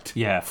striked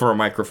for a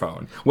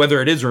microphone. Whether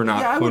it is or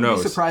not, I who knows? I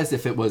would be surprised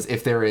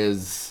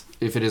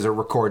if it is a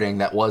recording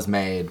that was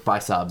made by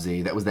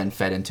Sabzi that was then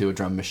fed into a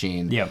drum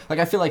machine. Yeah. Like,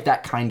 I feel like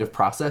that kind of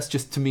process,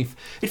 just to me,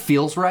 it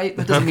feels right.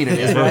 That doesn't mean it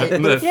is right.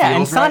 Yeah,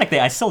 and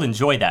sonically, I still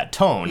enjoy that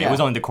tone. Yeah. It was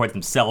only the chords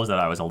themselves that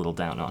I was a little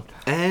down on.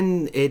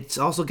 And it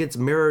also gets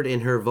mirrored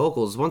in her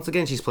vocals. Once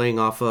again, she's playing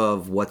off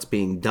of what's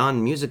being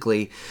done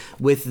musically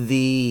with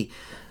the,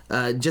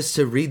 just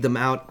to read them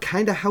out,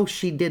 kind of how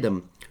she did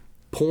them.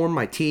 Pour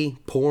my tea,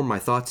 pour my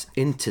thoughts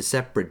into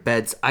separate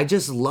beds. I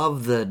just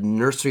love the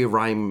nursery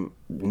rhyme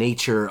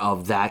nature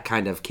of that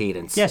kind of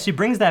cadence. Yeah, she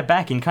brings that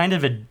back in kind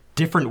of a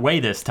different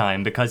way this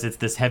time, because it's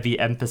this heavy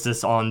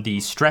emphasis on the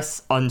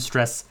stress,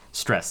 unstress,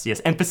 stress. Yes,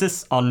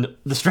 emphasis on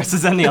the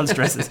stresses and the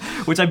unstresses,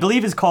 which I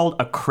believe is called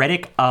a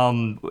cretic,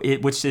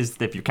 which is,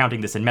 if you're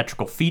counting this in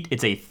metrical feet,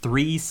 it's a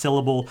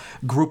 3-syllable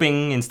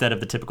grouping instead of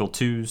the typical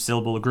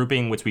 2-syllable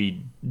grouping, which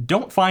we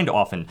don't find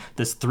often,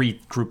 this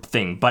 3-group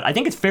thing. But I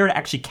think it's fair to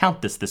actually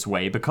count this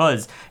way,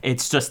 because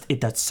it's just,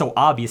 that's so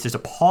obvious. There's a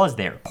pause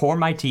there. Pour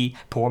my tea,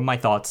 pour my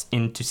thoughts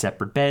into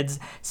separate beds,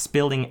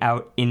 spilling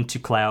out into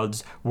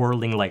clouds,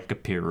 whirling like a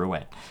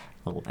pirouette.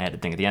 Little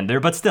added thing at the end there,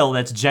 but still,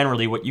 that's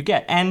generally what you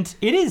get. And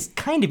it is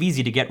kind of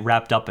easy to get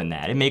wrapped up in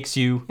that. It makes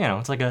you,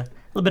 it's like a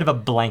little bit of a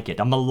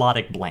blanket, a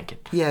melodic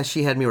blanket. Yeah,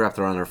 she had me wrapped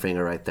around her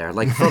finger right there.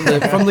 Like, from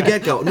the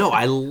get-go. No,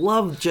 I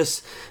love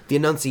just the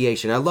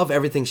enunciation. I love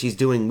everything she's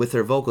doing with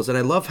her vocals, and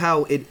I love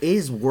how it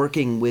is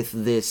working with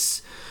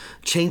this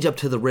change up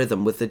to the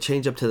rhythm, with the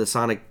change up to the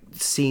sonic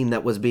scene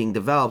that was being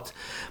developed.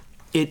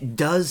 It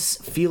does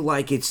feel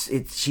like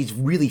she's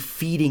really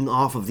feeding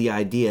off of the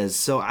ideas.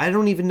 So I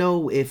don't even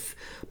know if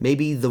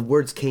maybe the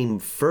words came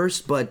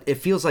first, but it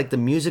feels like the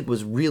music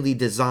was really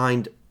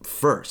designed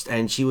first,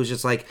 and she was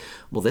just like,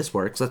 well, this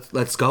works,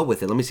 let's go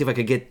with it. Let me see if I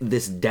could get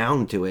this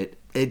down to it.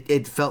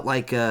 It felt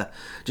like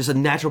just a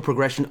natural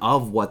progression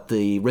of what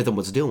the rhythm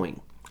was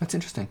doing. That's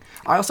interesting.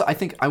 I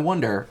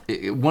wonder,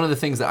 one of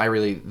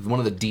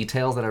the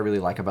details that I really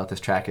like about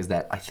this track is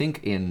that I think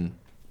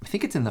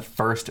it's in the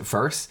first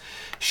verse,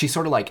 she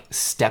sort of like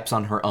steps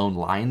on her own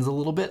lines a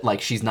little bit.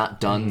 Like, she's not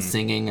done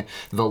singing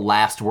the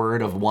last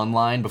word of one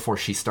line before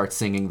she starts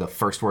singing the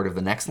first word of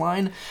the next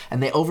line.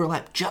 And they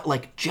overlap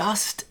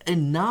just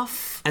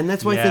enough. And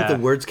that's why I think the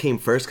words came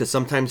first, because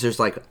sometimes there's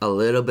like a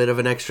little bit of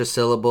an extra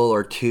syllable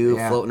or two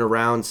floating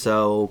around.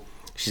 So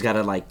she's got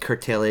to like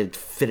curtail it,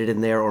 fit it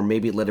in there, or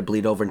maybe let it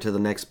bleed over into the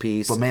next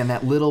piece. But man,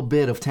 that little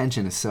bit of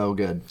tension is so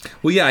good.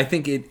 Well, yeah, I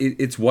think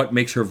it's what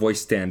makes her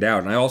voice stand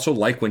out. And I also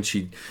like when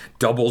she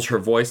doubles her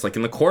voice. Like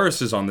in the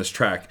choruses on this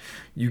track,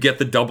 you get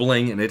the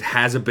doubling, and it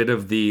has a bit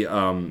of the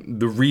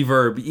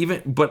reverb.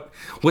 Even, but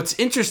what's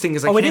interesting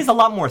is it is a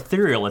lot more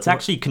ethereal. It's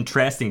actually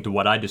contrasting to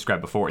what I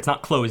described before. It's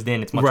not closed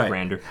in. It's much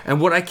grander. And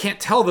what I can't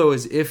tell though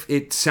is if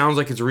it sounds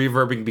like it's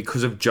reverbing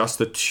because of just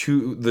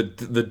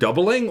the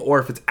doubling, or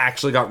if it's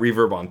actually got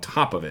reverb reverb on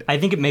top of it. I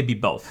think it may be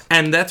both.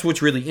 And that's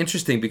what's really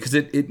interesting, because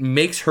it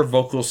makes her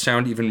vocals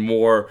sound even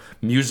more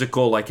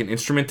musical, like an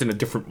instrument, in a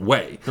different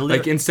way.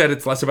 Like, instead,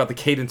 it's less about the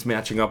cadence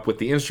matching up with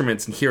the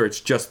instruments, and here it's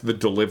just the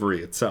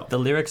delivery itself. The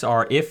lyrics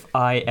are, if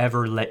I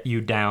ever let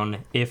you down,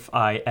 if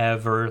I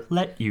ever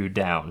let you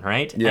down,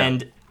 right? Yeah.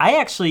 And I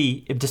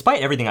actually,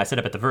 despite everything I said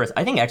about the verse,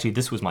 I think actually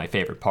this was my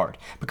favorite part.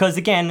 Because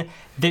again,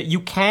 you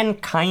can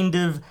kind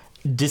of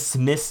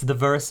dismiss the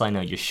verse. I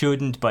know you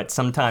shouldn't, but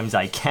sometimes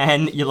I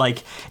can. You're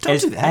like, Don't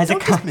do that.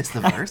 Don't dismiss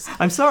the verse.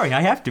 I'm sorry,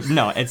 I have to.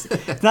 No, it's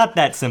not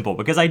that simple,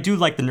 because I do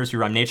like the nursery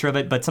rhyme nature of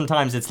it, but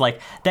sometimes it's like,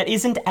 that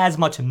isn't as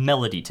much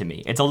melody to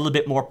me. It's a little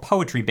bit more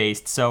poetry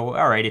based, so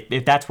all right,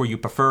 if that's where you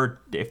prefer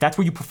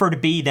to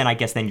be, then I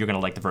guess then you're going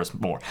to like the verse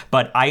more.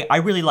 But I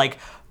really like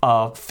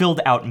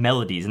filled out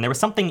melodies, and there was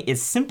something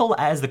as simple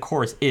as the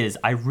chorus is.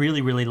 I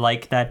really, really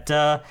like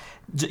that,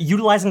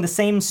 utilizing the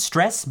same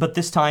stress, but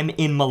this time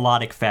in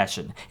melodic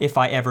fashion. If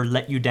I ever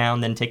let you down,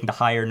 then taking the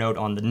higher note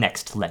on the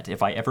next let.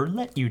 If I ever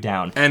let you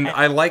down. And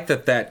I like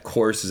that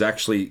chorus is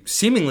actually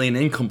seemingly an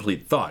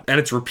incomplete thought. And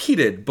it's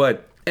repeated,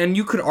 and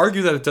you could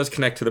argue that it does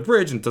connect to the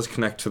bridge and it does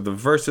connect to the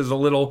verses a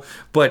little,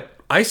 but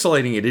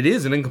isolating it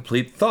is an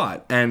incomplete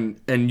thought. And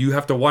you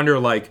have to wonder,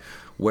 like,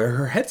 where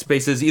her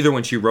headspace is, either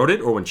when she wrote it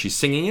or when she's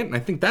singing it. And I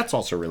think that's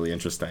also really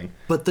interesting.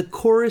 But the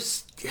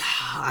chorus,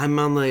 I'm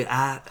on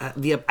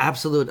the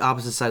absolute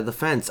opposite side of the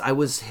fence. I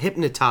was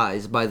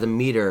hypnotized by the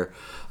meter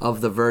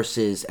of the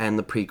verses and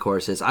the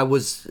pre-choruses. I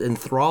was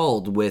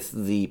enthralled with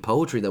the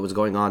poetry that was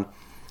going on.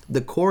 The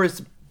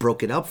chorus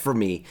broke it up for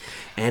me,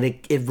 and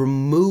it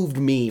removed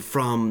me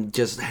from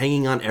just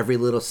hanging on every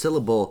little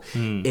syllable.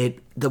 The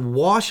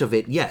wash of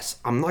it, yes,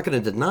 I'm not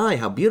going to deny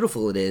how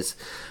beautiful it is,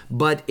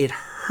 but it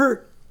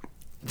hurt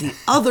the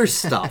other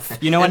stuff.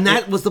 You know what? And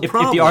that was the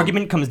problem. If the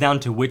argument comes down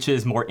to which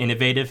is more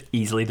innovative,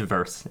 easily the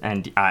verse.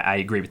 And I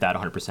agree with that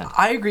 100%.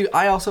 I agree.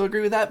 I also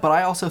agree with that, but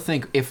I also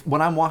think when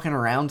I'm walking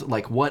around,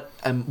 like, what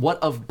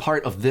of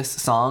part of this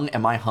song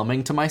am I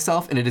humming to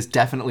myself? And it is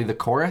definitely the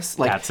chorus.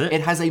 Like, that's it.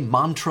 It has a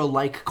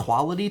mantra-like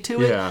quality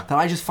to it that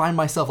I just find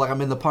myself, like,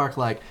 I'm in the park,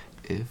 like,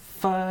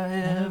 if I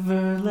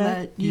ever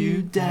let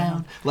you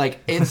down.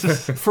 Like,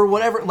 it's for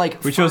whatever,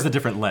 like... We chose a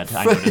different let,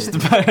 I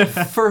noticed.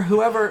 for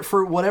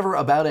whatever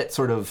about it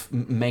sort of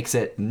makes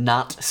it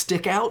not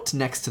stick out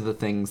next to the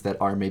things that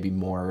are maybe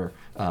more...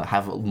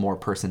 have more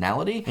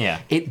personality.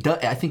 Yeah. It does.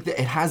 I think that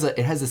it has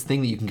this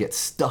thing that you can get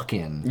stuck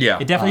in. Yeah.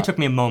 It definitely took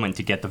me a moment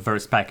to get the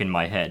verse back in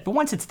my head, but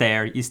once it's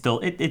there,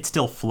 it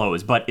still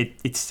flows. But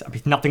it's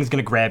nothing's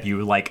gonna grab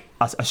you like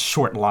a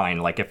short line,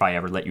 like if I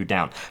ever let you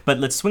down. But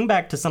let's swing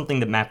back to something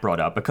that Matt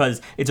brought up, because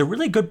it's a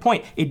really good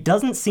point. It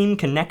doesn't seem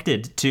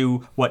connected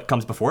to what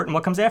comes before it and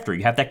what comes after.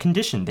 You have that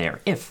condition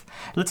there. If.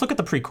 Let's look at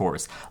the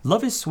pre-chorus.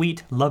 Love is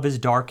sweet, love is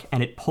dark,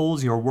 and it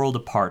pulls your world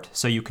apart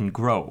so you can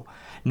grow.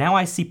 Now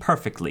I see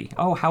perfectly,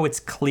 oh how it's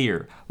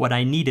clear, what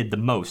I needed the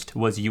most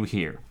was you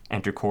here.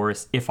 Enter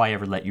chorus, if I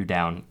ever let you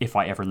down, if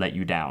I ever let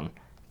you down.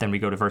 Then we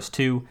go to verse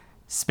 2,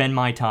 spend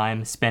my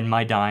time, spend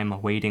my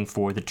dime, waiting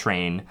for the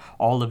train.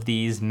 All of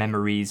these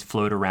memories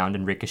float around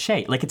and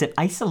ricochet. Like, it's an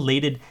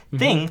isolated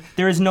thing.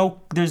 There's no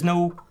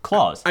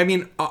clause. I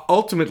mean,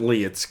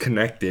 ultimately it's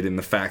connected in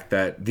the fact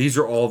that these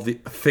are all the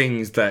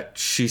things that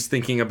she's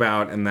thinking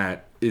about and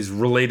that is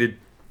related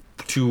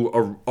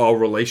to a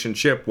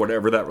relationship,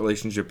 whatever that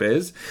relationship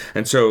is.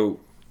 And so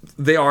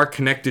they are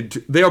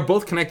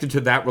both connected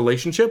to that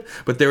relationship,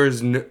 but there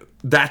is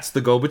that's the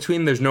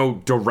go-between. There's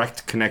no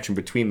direct connection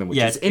between them, which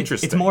is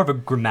interesting. It's more of a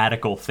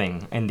grammatical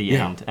thing in the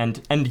end.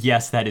 And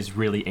yes, that is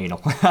really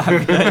anal.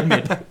 I'm gonna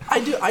admit.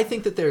 I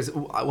think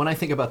that when I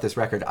think about this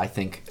record, I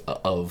think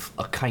of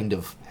a kind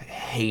of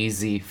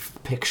hazy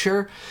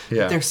picture.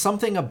 Yeah. There's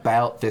something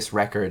about this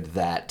record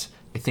that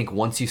I think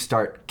once you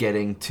start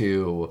getting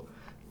to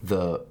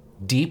the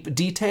deep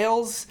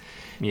details,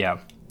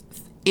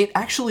 it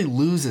actually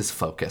loses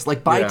focus.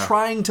 Like, by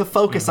trying to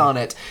focus on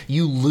it,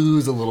 you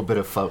lose a little bit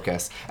of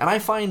focus. And I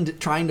find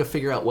trying to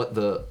figure out what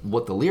the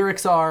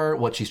lyrics are,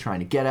 what she's trying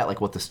to get at, like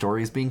what the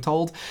story is being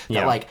told,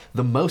 that like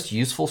the most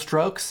useful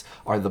strokes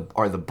are the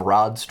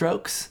broad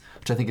strokes,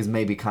 which I think is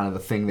maybe kind of the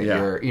thing that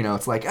you're,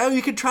 it's like, oh,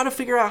 you could try to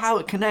figure out how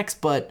it connects,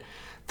 but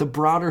the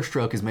broader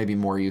stroke is maybe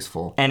more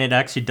useful. And it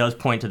actually does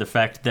point to the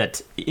fact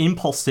that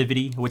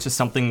impulsivity, which is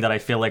something that I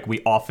feel like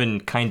we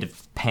often kind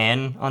of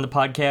pan on the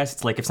podcast,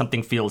 it's like if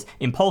something feels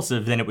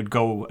impulsive, then it would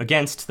go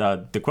against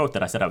the quote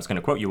that I said I was going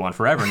to quote you on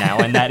forever now,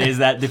 and that is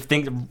that the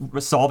thing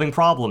solving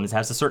problems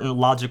has a certain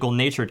logical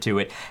nature to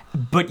it.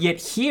 But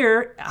yet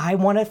here, I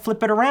want to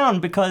flip it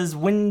around, because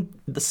when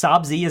the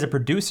Sabzi as a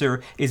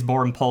producer is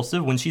more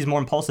impulsive, when she's more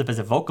impulsive as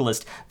a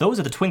vocalist, those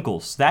are the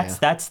twinkles. That's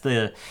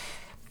the...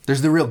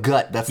 There's the real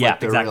gut. That's like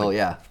the exactly.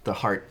 real, the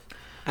heart.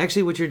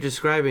 Actually, what you're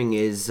describing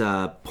is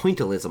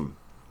pointillism,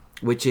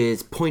 which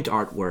is point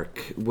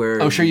artwork. Where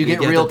you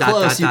get real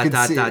close, you can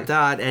see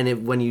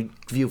and when you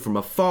view from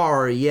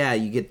afar,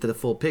 you get to the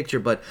full picture.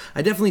 But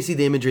I definitely see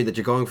the imagery that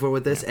you're going for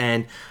with this,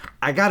 and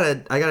I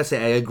gotta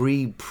say I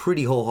agree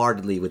pretty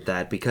wholeheartedly with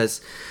that, because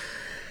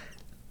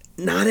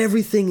not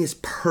everything is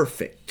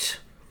perfect.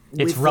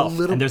 It's with a rough,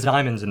 little- and there's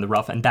diamonds in the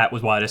rough, and that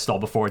was what I stole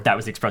before. That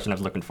was the expression I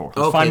was looking for. Let's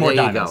Okay, find more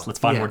there you diamonds. go. Let's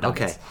find Yeah, more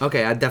diamonds.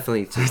 Okay, I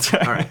definitely.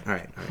 All right.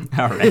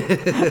 All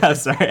right. I'm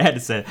sorry, I had to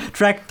say it.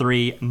 Track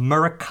 3,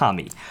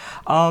 Murakami.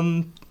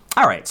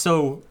 All right,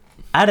 so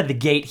out of the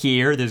gate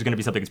here, there's going to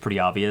be something that's pretty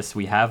obvious.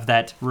 We have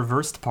that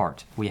reversed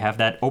part. We have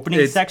that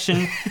opening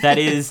section that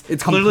is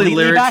It's completely clearly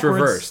lyrics backwards.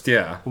 reversed,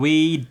 yeah.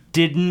 We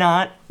did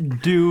not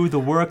do the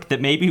work that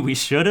maybe we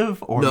should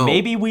have, or No.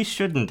 maybe we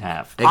shouldn't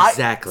have.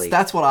 Exactly.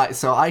 That's what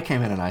I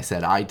came in and I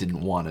said I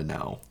didn't want to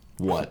know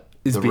what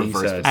Is the being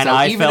reverse said. And So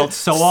I even felt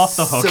so off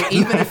the hook.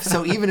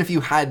 So even if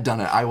you had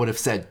done it, I would have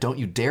said, "Don't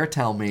you dare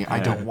tell me. I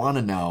don't want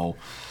to know."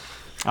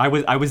 I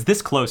was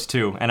this close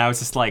too, and I was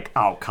just like,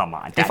 oh, come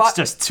on. That's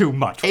just too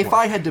much If work.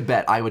 I had to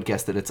bet, I would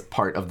guess that it's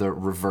part of the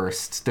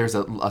reversed. There's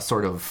a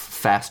sort of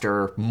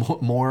faster,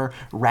 more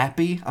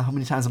rappy. How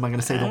many times am I going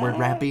to say the word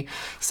rappy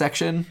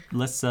section?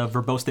 Less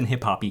verbose than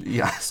hip hoppy.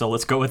 Yeah. So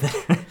let's go with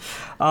it.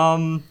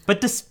 But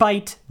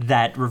despite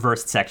that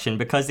reversed section,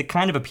 because it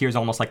kind of appears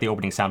almost like the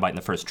opening soundbite in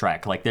the first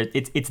track, like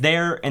it's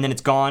there and then it's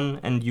gone,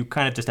 and you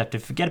kind of just have to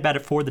forget about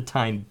it for the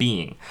time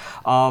being.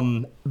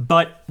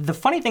 But the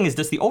funny thing is,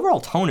 the overall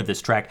tone of this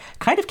track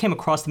kind of came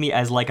across to me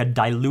as like a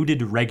diluted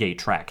reggae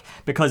track,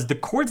 because the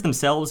chords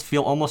themselves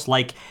feel almost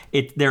like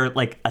they're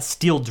like a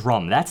steel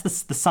drum. That's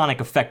the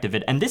sonic effect of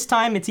it. And this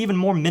time it's even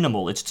more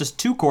minimal. It's just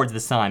 2 chords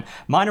this time: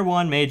 minor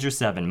 1, major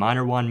 7,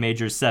 minor 1,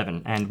 major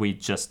 7, and we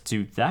just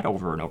do that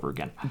over and over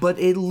again. But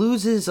it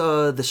loses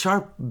the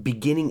sharp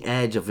beginning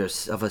edge of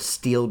a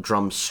steel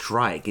drum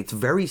strike. It's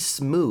very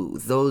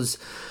smooth. Those.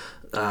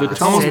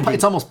 It's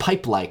almost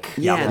pipe-like.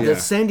 Yeah, the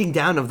sanding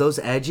down of those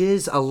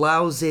edges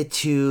allows it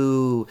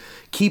to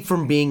keep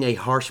from being a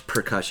harsh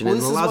percussion, Well,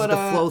 and this is allows it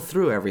what, to flow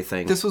through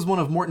everything. This was one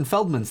of Morton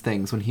Feldman's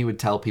things when he would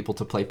tell people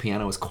to play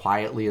piano as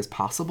quietly as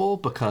possible,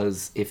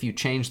 because if you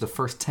change the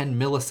first 10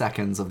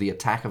 milliseconds of the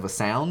attack of a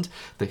sound,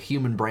 the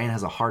human brain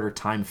has a harder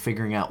time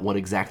figuring out what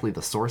exactly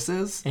the source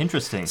is.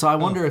 Interesting. So I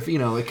wonder if,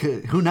 it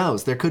could, who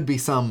knows, there could be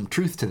some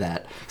truth to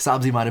that.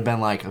 Sabzi might have been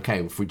like,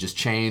 okay, if we just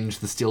change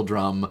the steel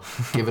drum,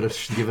 give it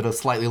a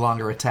slightly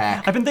longer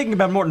attack. I've been thinking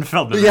about Morton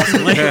Feldman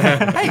recently.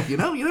 Hey, you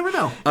never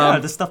know. Yeah,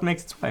 this stuff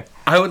makes its way.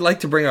 I would like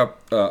to bring up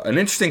an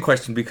interesting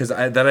question that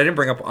I didn't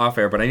bring up off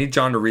air, but I need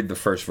John to read the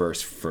first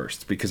verse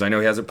first because I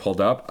know he has it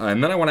pulled up,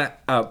 and then I want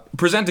to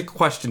present a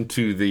question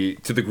to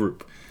the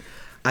group.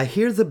 I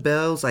hear the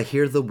bells, I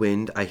hear the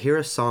wind, I hear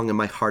a song in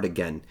my heart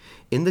again.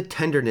 In the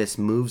tenderness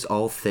moves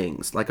all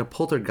things, like a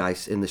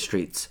poltergeist in the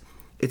streets.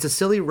 It's a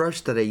silly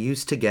rush that I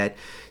used to get,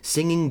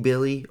 singing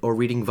Billy or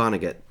reading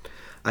Vonnegut.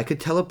 I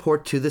could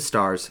teleport to the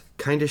stars,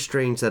 kinda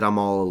strange that I'm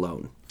all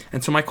alone.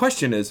 And so my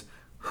question is,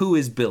 who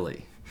is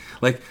Billy?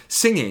 Like,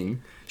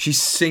 singing, she's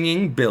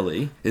singing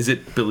Billy. Is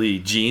it Billie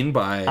Jean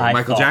by I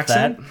Michael thought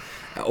Jackson?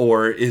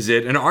 Or is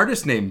it an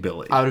artist named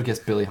Billy? I would have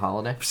guessed Billie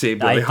Holiday. Say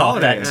Billie I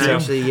thought Holiday. that too.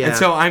 Actually, yeah. And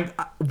so I'm...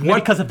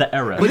 What? Because of the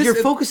era. But this you're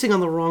is- focusing on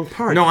the wrong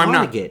part. No, I'm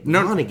not. Vonnegut.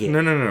 No, Vonnegut.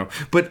 no.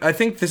 But I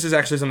think this is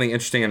actually something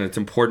interesting and it's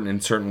important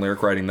in certain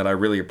lyric writing that I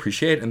really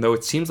appreciate. And though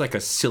it seems like a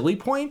silly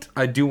point,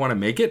 I do want to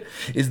make it,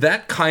 is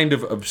that kind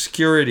of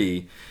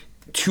obscurity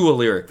to a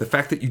lyric. The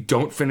fact that you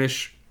don't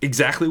finish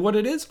exactly what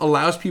it is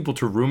allows people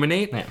to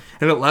ruminate, and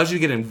it allows you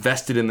to get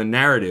invested in the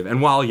narrative.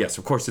 And while, yes,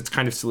 of course, it's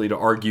kind of silly to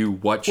argue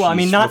what she's Well, I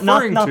mean, not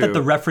referring to. that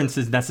the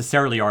references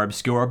necessarily are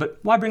obscure, but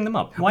why bring them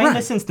up? Why in Right.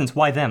 this instance?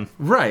 Why them?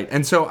 Right.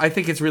 And so I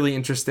think it's really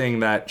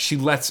interesting that she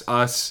lets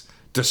us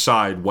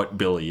decide what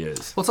Billy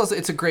is. Well,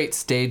 it's a great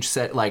stage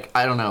set. Like,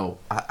 I don't know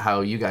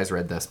how you guys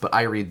read this, but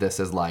I read this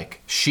as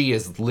like she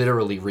is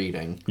literally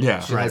reading. Yeah.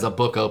 She has a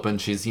book open.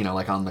 She's,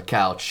 like on the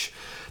couch.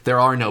 There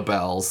are no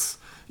bells.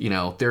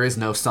 There is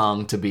no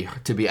song to be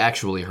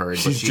actually heard. But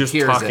She's she just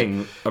hears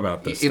talking it.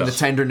 about this In the stuff.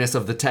 tenderness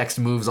of the text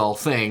moves all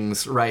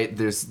things, right?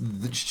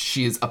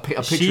 She is a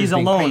picture. She's is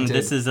being alone. painted.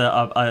 This is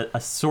a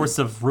source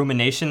of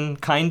rumination,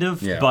 kind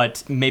of, Yeah.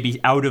 but maybe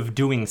out of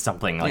doing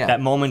something. Like Yeah.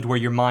 that moment where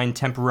your mind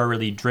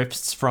temporarily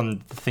drifts from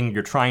the thing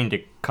you're trying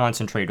to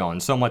concentrate on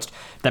so much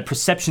that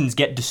perceptions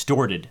get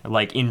distorted,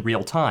 like in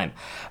real time.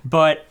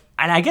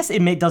 And I guess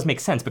it does make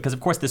sense because,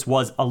 of course, this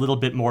was a little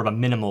bit more of a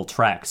minimal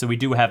track. So we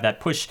do have that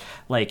push.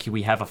 Like,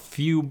 we have a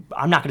few...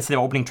 I'm not going to say the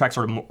opening tracks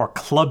are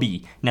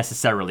clubby,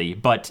 necessarily.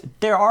 But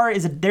there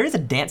is a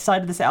dance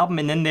side to this album,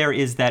 and then there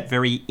is that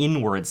very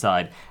inward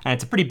side. And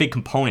it's a pretty big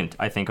component,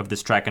 I think, of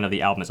this track and of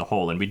the album as a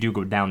whole. And we do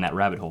go down that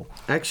rabbit hole.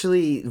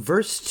 Actually,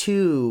 verse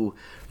 2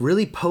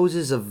 really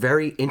poses a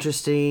very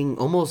interesting,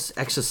 almost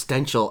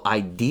existential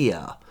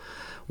idea,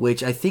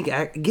 which I think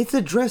gets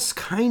addressed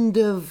kind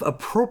of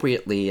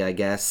appropriately, I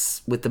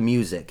guess, with the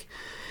music.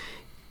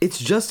 It's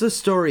just a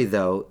story,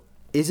 though.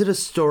 Is it a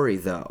story,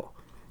 though?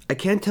 I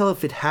can't tell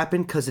if it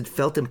happened because it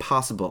felt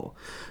impossible.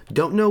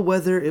 Don't know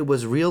whether it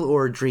was real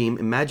or a dream.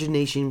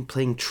 Imagination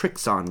playing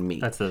tricks on me.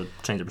 That's the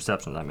change of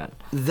perception I meant.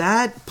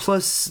 That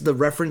plus the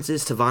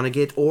references to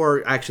Vonnegut,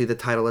 or actually the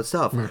title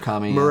itself.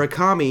 Murakami,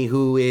 Murakami,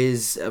 who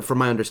is, from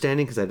my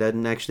understanding, because I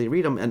didn't actually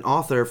read him, an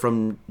author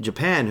from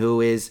Japan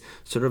who is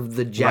sort of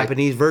the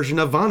Japanese version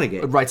of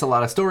Vonnegut. Writes a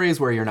lot of stories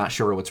where you're not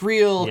sure what's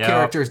real. Yeah.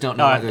 Characters don't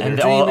know whether they're and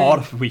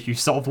dreaming. you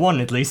solved one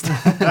at least.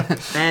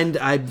 And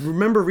I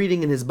remember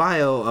reading in his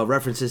bio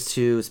references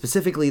to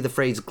specifically the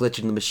phrase glitch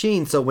in the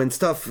machine. So when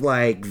stuff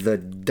like the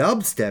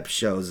dubstep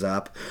shows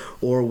up,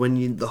 or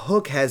when the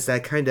hook has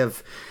that kind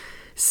of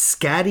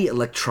scatty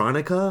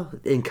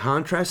electronica in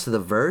contrast to the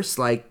verse,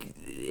 like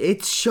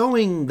it's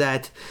showing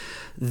that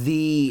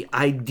the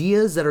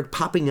ideas that are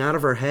popping out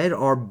of her head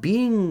are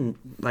being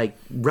like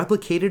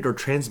replicated or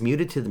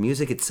transmuted to the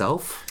music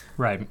itself.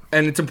 Right.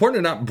 And it's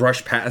important to not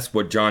brush past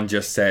what John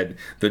just said,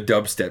 the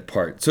dubstep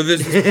part. So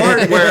there's this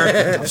part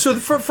where, so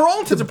for all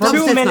intents and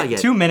purposes, Dubstep's not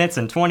yet. 2 minutes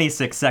and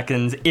 26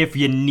 seconds if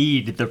you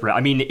need the... I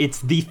mean,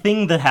 it's the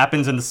thing that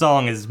happens in the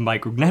song, as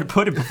Mike Rugnett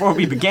put it before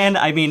we began.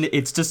 I mean,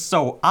 it's just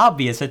so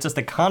obvious. It's just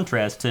a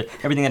contrast to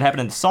everything that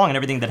happened in the song and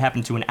everything that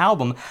happened to an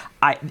album.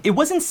 It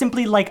wasn't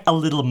simply like a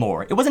little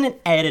more. It wasn't an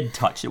added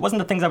touch. It wasn't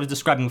the things I was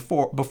describing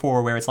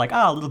before where it's like,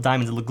 little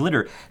diamonds, a little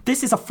glitter.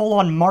 This is a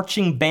full-on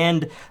marching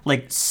band,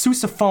 like,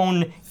 sousaphone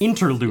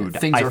interlude.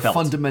 Things I are felt.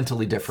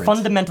 fundamentally different.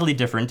 Fundamentally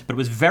different, but it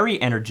was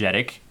very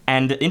energetic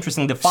and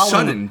interesting. The following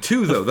sudden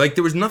too, though. Like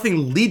there was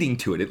nothing leading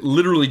to it. It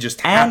literally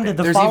just happened. and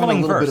the There's even a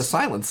following little verse. bit of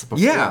silence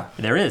before. Yeah.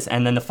 There is,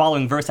 and then the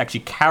following verse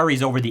actually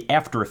carries over the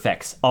after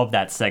effects of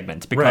that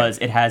segment because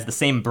Right. it has the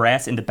same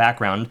brass in the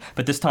background,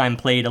 but this time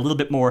played a little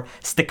bit more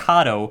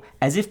staccato,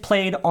 as if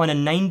played on a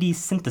 90s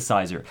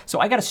synthesizer. So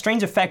I got a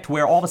strange effect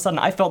where all of a sudden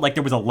I felt like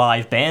there was a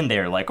live band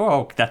there, like,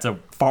 oh, that's a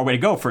far way to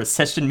go for a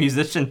session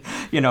musician,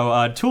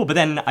 tool. But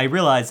then I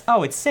realized,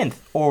 oh, it's synth,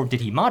 or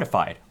did he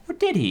modify it? Or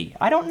did he?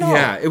 I don't know.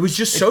 Yeah, it was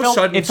just so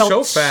sudden, it felt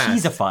so fast.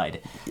 cheesified.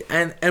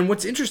 And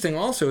what's interesting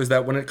also is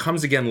that when it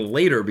comes again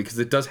later, because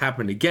it does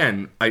happen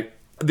again,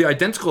 the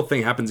identical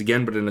thing happens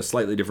again, but in a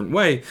slightly different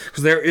way,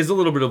 because there is a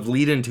little bit of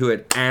lead into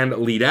it and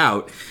lead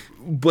out.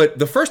 But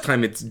the first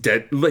time it's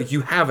dead, like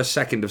you have a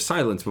second of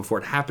silence before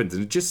it happens,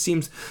 and it just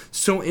seems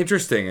so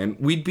interesting. And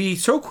we'd be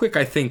so quick,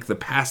 I think, the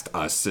past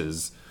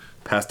us's?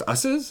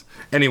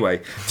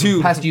 Anyway,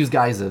 to... Past use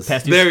guises.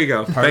 There you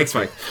go. Thanks,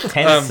 Mike.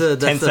 Tense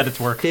That's said the its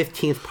work.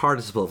 15th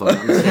participle, if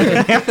I'm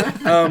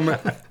not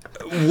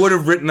mistaken. Would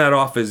have written that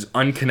off as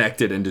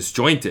unconnected and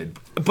disjointed.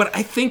 But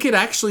I think it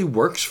actually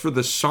works for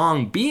the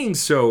song being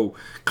so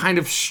kind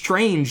of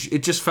strange.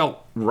 It just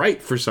felt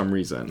right for some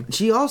reason.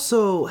 She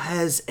also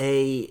has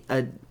a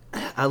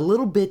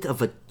little bit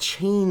of a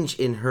change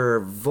in her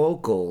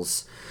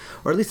vocals,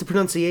 or at least the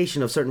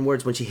pronunciation of certain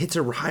words when she hits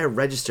her higher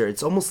register.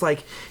 It's almost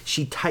like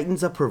she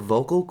tightens up her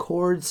vocal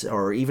cords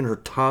or even her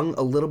tongue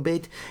a little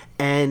bit.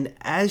 And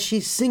as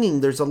she's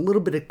singing, there's a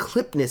little bit of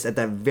clipness at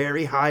that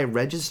very high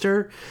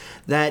register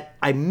that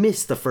I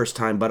missed the first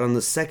time. But on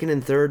the second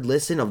and third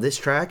listen of this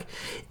track,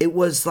 it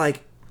was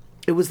like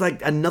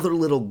another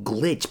little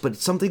glitch, but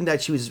something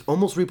that she was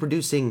almost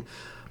reproducing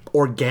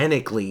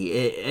organically.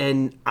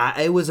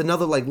 It was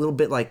another like little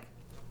bit like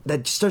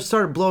that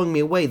started blowing me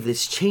away.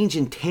 This change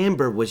in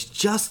timbre was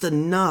just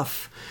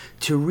enough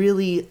to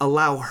really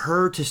allow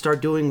her to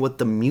start doing what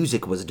the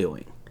music was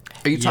doing.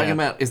 Are you talking Yeah.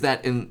 about, is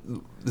that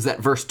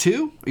verse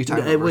 2? Are you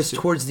talking about It verse was 2?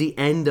 towards the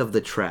end of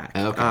the track.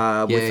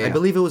 Okay. I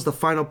believe it was the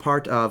final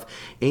part of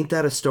Ain't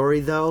That a Story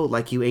Though?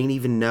 Like You Ain't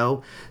Even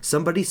Know.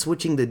 Somebody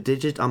switching the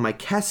digit on my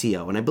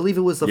Casio. And I believe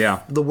it was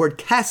the word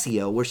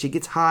Casio where she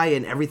gets high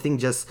and everything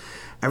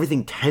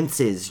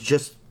tenses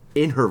just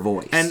in her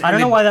voice. And I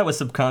don't know why that was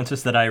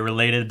subconscious that I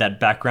related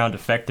that background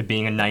effect to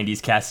being a 90s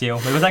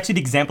Casio. It was actually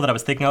the example that I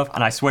was thinking of,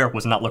 and I swear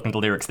was not looking at the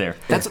lyrics there.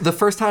 That's the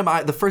first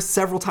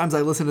several times I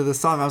listened to this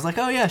song, I was like,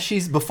 oh yeah,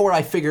 before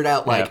I figured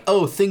out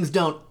Yeah. things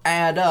don't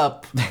add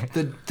up.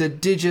 the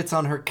digits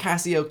on her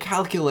Casio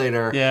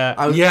calculator. Yeah.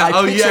 I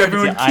pictured-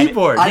 everyone I-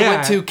 keyboard. I yeah.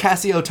 went to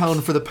Casio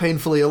tone for the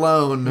painfully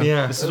alone.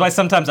 Yeah. This is why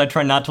sometimes I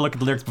try not to look at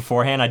the lyrics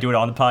beforehand. I do it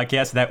on the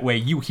podcast. That way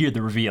you hear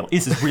the reveal.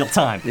 This is real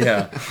time.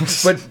 Yeah,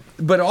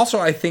 but also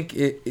I think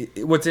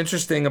what's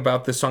interesting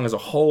about this song as a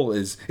whole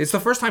is it's the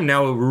first time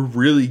now we're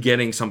really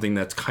getting something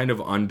that's kind of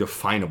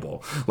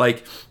undefinable.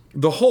 Like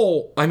the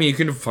whole, I mean, you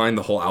can define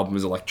the whole album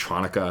as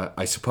electronica,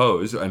 I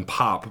suppose, and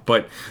pop,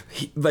 but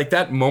like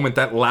that moment,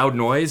 that loud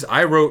noise,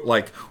 I wrote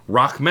like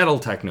rock metal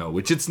techno,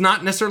 which it's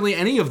not necessarily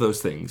any of those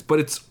things,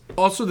 but it's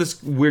also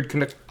this weird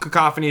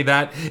cacophony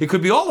that it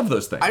could be all of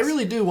those things. I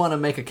really do want to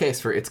make a case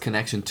for its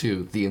connection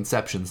to the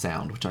Inception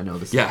sound, which I know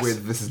this Yes.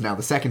 this is now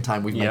the second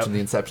time we've Yep. mentioned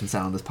the Inception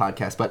sound on this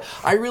podcast, but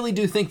I really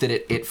do think that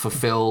it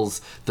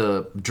fulfills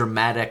the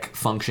dramatic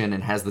function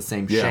and has the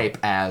same Yeah. shape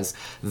as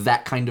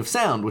that kind of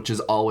sound, which is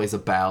always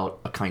about about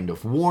a kind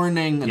of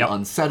warning, an Yep.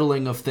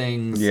 unsettling of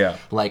things. Yeah.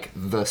 Like,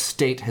 the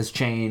state has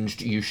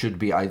changed, you should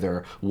be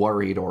either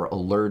worried or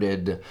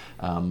alerted.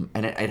 And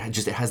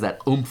it has that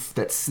oomph,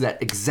 that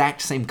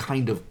exact same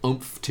kind of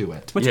oomph to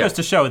it. Which Yeah. goes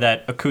to show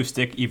that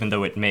acoustic, even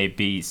though it may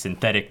be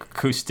synthetic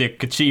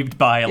acoustic achieved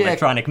by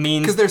electronic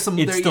means, 'cause there's some-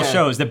 it there- still yeah.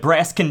 shows that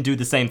brass can do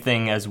the same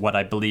thing as what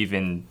I believe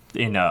in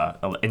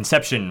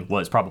Inception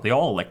was probably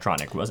all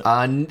electronic, wasn't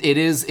it?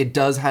 It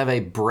does have a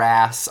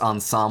brass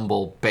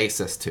ensemble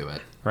basis to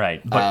it.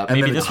 Right, but and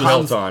maybe then this it was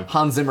piles on.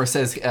 Hans Zimmer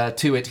says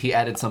to it he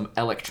added some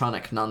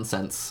electronic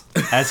nonsense.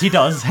 as he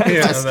does, As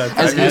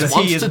he as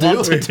wants he is to do.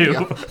 wont to do.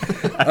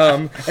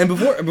 Yeah. And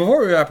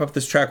before we wrap up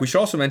this track, we should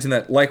also mention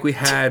that, like we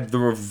had the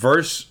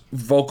reverse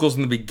vocals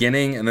in the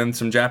beginning and then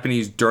some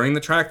Japanese during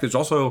the track,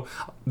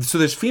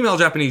 there's female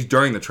Japanese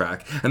during the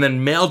track and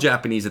then male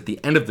Japanese at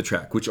the end of the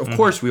track, which of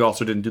course we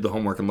also didn't do the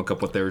homework and look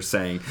up what they were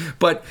saying.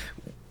 But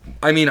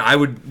I mean, I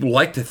would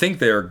like to think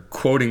they're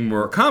quoting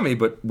Murakami,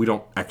 but we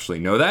don't actually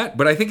know that.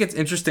 But I think it's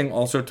interesting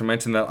also to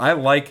mention that I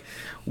like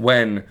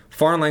when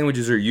foreign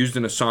languages are used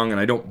in a song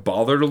and I don't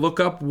bother to look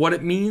up what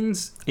it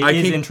means. It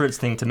is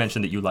interesting to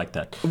mention that you like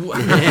that.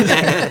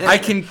 I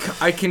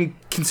can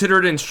consider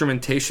it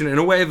instrumentation in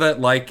a way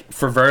that, like,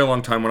 for a very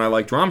long time when I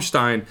liked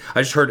Rammstein,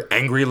 I just heard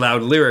angry,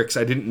 loud lyrics.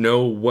 I didn't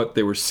know what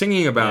they were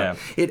singing about.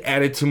 Yeah. It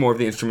added to more of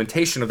the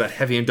instrumentation of that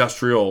heavy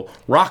industrial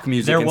rock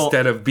music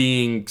instead of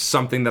being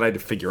something that I had to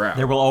figure out.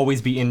 There will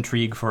always be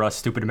intrigue for us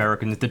stupid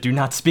Americans that do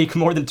not speak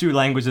more than 2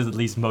 languages, at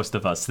least most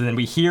of us. So then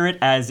we hear it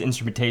as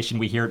instrumentation,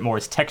 we hear it more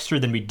as texture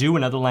than we do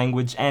another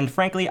language, and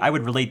frankly, I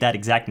would relate that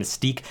exact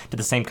mystique to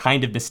the same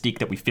kind of mystique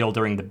that we feel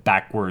during the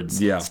backwards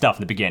stuff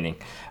in the beginning.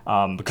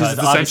 Because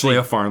it's essentially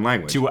a foreign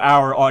language. To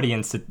our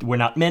audience, we're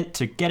not meant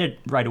to get it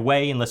right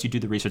away unless you do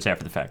the research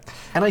after the fact.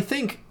 And I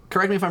think,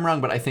 correct me if I'm wrong,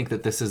 but I think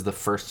that this is the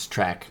first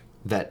track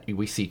that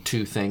we see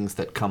 2 things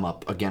that come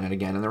up again and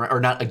again in the or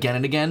not again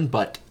and again,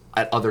 but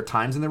at other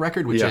times in the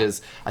record, which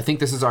is, I think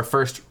this is our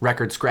first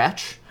record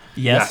scratch.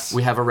 Yes.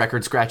 We have a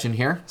record scratch in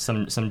here,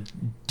 Some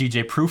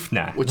DJ proof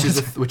now. which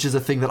is a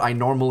thing that I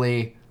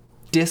normally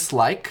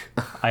dislike.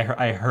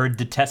 I heard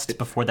detest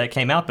before that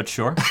came out, but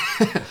sure.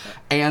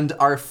 And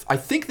I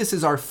think this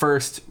is our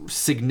first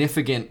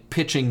significant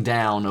pitching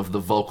down of the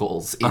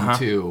vocals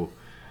into.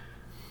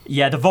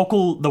 Yeah, the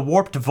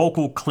warped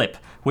vocal clip,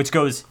 which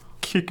goes,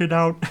 kick it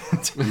out,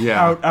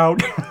 Yeah.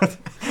 out.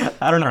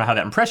 I don't know how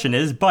that impression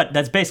is, but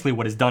that's basically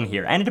what is done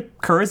here. And it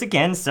occurs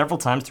again several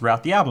times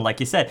throughout the album. Like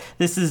you said,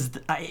 this is,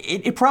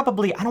 it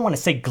probably, I don't want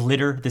to say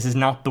glitter. This is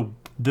not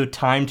the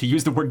time to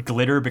use the word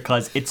glitter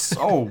because it's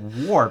so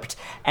warped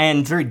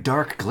and Very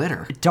dark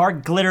glitter.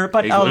 dark glitter,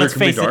 but Glitter let's can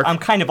be face it, dark. I'm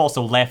kind of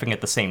also laughing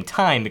at the same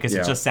time because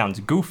Yeah. it just sounds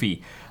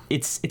goofy.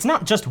 It's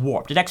not just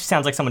warped. It actually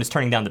sounds like someone is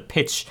turning down the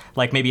pitch.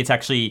 Like maybe it's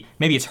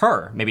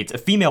her. Maybe it's a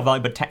female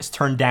volume, but it's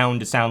turned down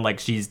to sound like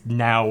she's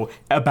now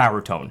a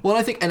baritone. Well,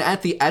 I think, and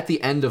at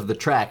the end of the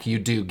track, you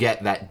do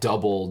get that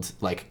doubled,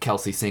 like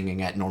Kelsey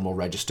singing at normal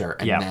register,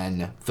 and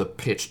then the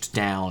pitched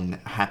down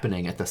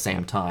happening at the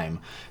same time.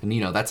 And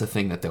that's a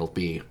thing that there'll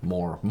be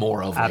more of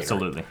later.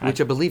 Absolutely.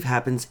 Which I believe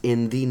happens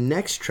in the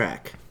next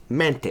track,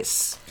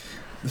 Mantis.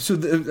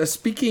 So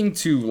speaking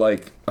to,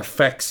 like,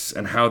 effects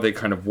and how they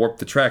kind of warp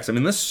the tracks, I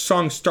mean, this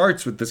song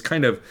starts with this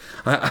kind of,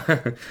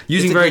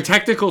 using very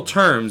technical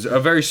terms, a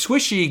very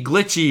swishy,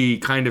 glitchy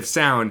kind of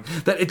sound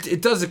that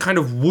it does, it kind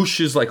of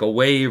whooshes like a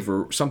wave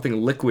or something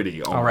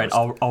liquidy almost. All right,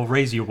 I'll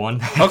raise you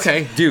one.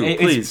 Okay, do,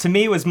 please. To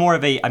me, it was more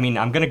of a. I mean,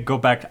 I'm gonna go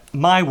back.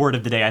 My word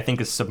of the day, I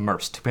think, is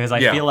submersed because I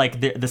feel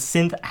like the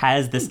synth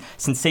has this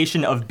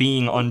sensation of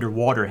being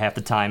underwater half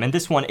the time, and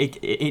this one, in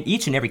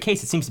each and every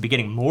case, it seems to be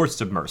getting more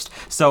submersed.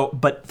 So,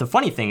 but the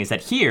funny thing is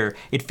that here,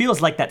 it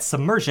feels like that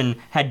submersion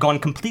had gone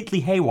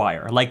completely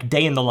haywire, like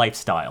Day in the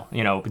Lifestyle.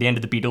 The end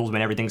of the Beatles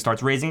when everything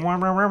starts raising.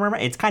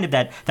 It's kind of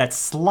that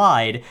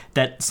slide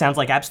that sounds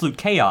like absolute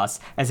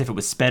chaos, as if it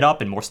was sped up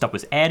and more stuff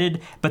was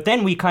added. But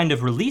then we kind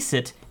of release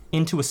it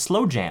into a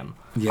slow jam,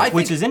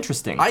 which is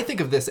interesting. I think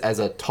of this as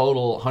a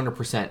total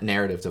 100%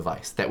 narrative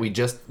device, that we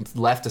just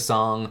left a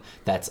song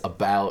that's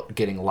about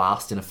getting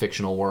lost in a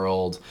fictional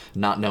world,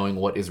 not knowing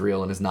what is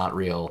real and is not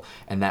real,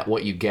 and that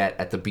what you get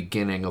at the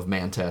beginning of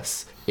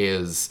Mantis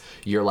is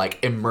you're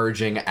like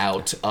emerging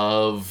out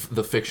of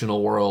the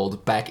fictional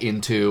world back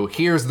into,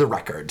 here's the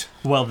record.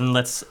 Well, then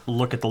let's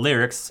look at the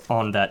lyrics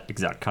on that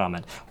exact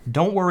comment.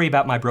 Don't worry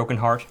about my broken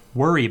heart,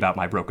 worry about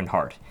my broken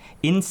heart.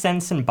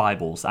 Incense and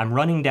Bibles, I'm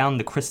running down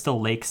the crystal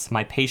lakes,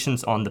 my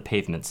patience on the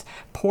pavements.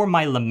 Pour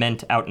my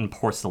lament out in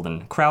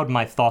porcelain, crowd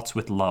my thoughts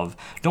with love.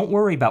 Don't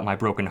worry about my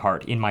broken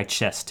heart in my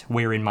chest,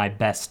 wherein my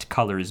best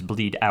colors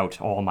bleed out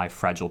all my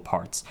fragile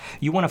parts.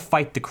 You want to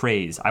fight the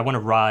craze, I want to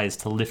rise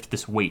to lift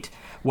this weight.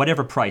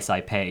 Whatever price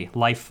I pay,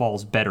 life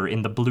falls better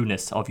in the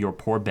blueness of your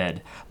poor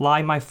bed.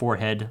 Lie my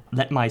forehead,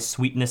 let my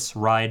sweetness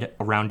ride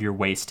around your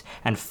waist,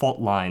 and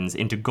fault lines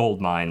into gold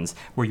mines,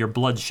 where your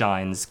blood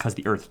shines, 'cause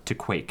the earth to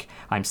quake.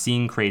 I'm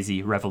seeing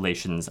crazy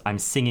revelations, I'm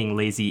singing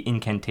lazy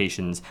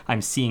incantations,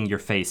 I'm seeing your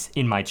face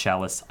in my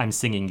chalice, I'm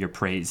singing your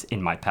praise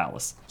in my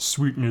palace.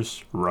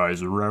 Sweetness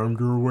rise around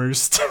your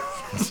waist.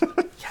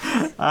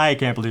 I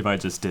can't believe I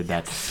just did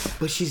that.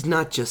 But she's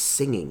not just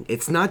singing.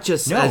 It's not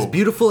just No. as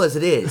beautiful as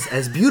it is.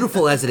 As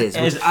beautiful as it is.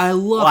 Which I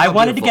love. Well, I how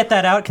wanted to beautiful. get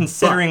that out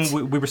considering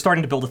But- we were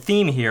starting to build a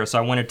theme here, so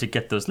I wanted to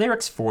get those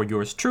lyrics for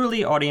yours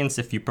truly, audience,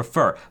 if you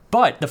prefer.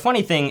 But the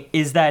funny thing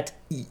is that,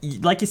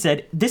 like you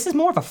said, this is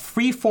more of a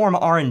free-form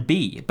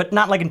R&B, but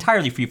not like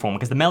entirely free-form,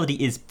 because the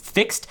melody is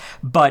fixed,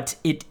 but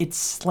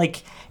it's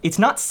like, it's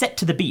not set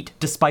to the beat,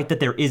 despite that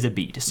there is a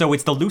beat. So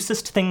it's the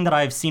loosest thing that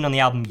I've seen on the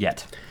album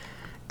yet.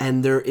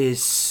 And there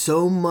is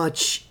so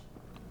much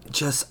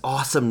just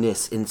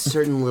awesomeness in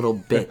certain little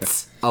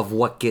bits of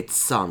what gets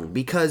sung,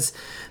 because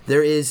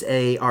there is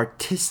a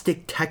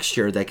artistic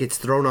texture that gets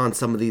thrown on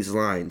some of these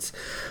lines,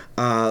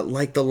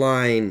 like the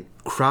line,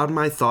 "Crowd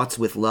my thoughts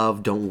with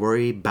love, don't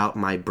worry about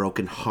my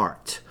broken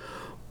heart,"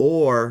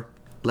 or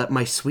 "Let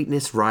my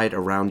sweetness ride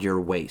around your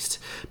waist."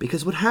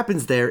 Because what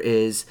happens there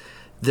is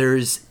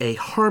there's a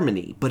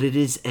harmony, but it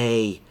is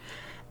a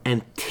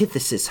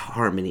antithesis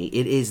harmony.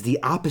 It is the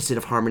opposite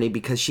of harmony,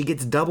 because she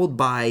gets doubled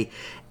by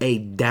a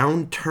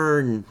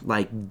downturn,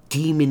 like,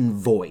 demon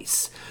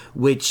voice,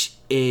 which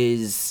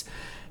is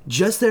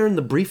just there in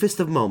the briefest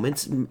of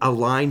moments. A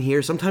line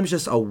here, sometimes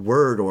just a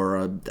word or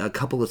a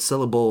couple of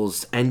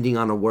syllables ending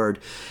on a word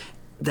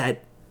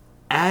that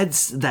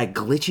adds that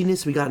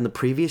glitchiness we got in the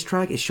previous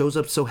track. It shows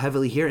up so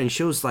heavily here, and it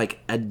shows like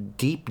a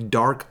deep,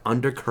 dark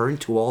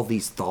undercurrent to all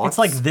these thoughts. It's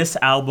like this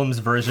album's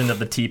version of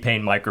the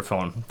T-Pain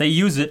microphone. They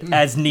use it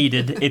as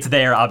needed. It's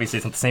there, obviously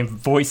it's not the same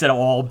voice at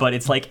all, but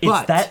it's like, it's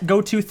But- that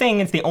go-to thing.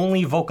 It's the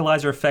only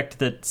vocalizer effect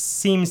that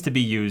seems to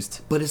be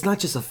used. But it's not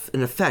just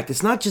an effect.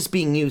 It's not just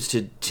being used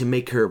to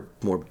make her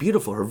more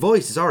beautiful. Her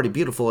voice is already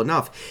beautiful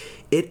enough.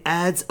 It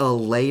adds a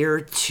layer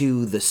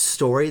to the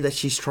story that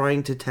she's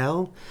trying to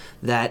tell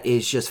that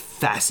is just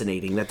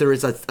fascinating. That there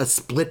is a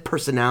split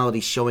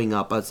personality showing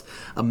up,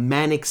 a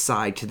manic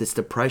side to this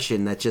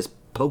depression that just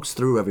pokes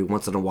through every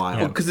once in a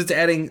while. Because it's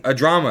adding a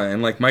drama,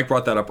 and like Mike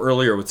brought that up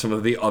earlier with some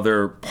of the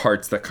other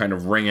parts that kind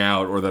of ring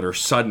out or that are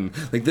sudden.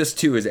 Like this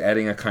too is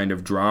adding a kind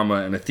of drama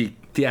and a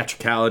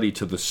theatricality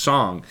to the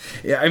song.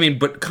 Yeah, I mean,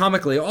 but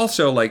comically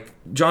also, like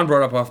John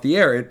brought up off the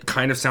air, it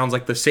kind of sounds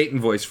like the Satan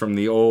voice from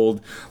the old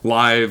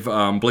live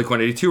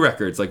Blink-182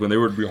 records, like when they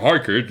would be, "Hi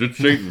kids, it's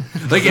Satan."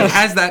 Like it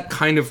has that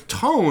kind of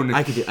tone.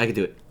 I could do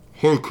it.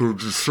 Hi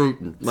kids, it's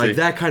Satan. Like See?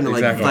 that kind of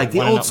Exactly. like the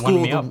Wanna- old wanna school,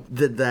 me up.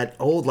 that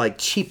old like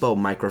cheapo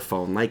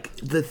microphone, like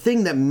the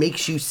thing that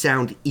makes you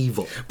sound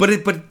evil. But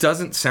it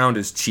doesn't sound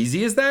as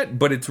cheesy as that,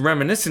 but it's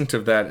reminiscent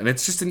of that, and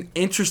it's just an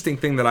interesting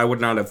thing that I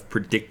would not have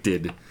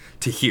predicted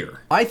to hear.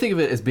 I think of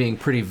it as being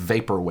pretty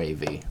vapor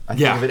wavy. I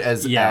Yeah. think of it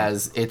as Yeah.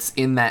 as it's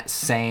in that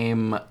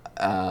same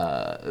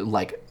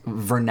like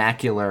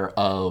vernacular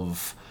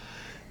of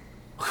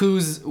who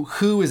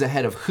is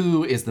ahead of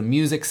who. Is the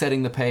music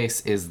setting the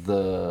pace?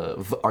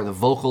 Are the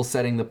vocals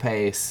setting the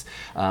pace?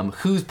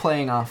 Who's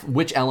playing off?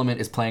 Which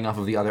element is playing off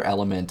of the other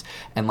element?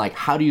 And like,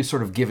 how do you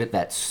sort of give it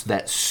that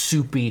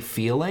soupy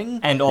feeling?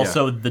 And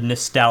also the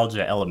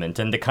nostalgia element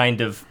and the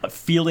kind of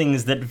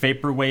feelings that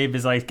Vaporwave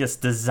is, I guess,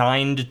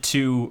 designed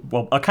to,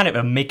 well, a kind of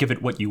a make of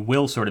it what you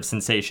will sort of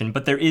sensation.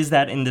 But there is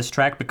that in this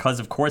track because,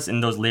 of course,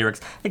 in those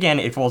lyrics, again,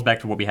 it falls back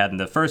to what we had in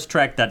the first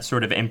track, that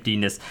sort of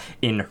emptiness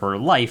in her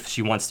life.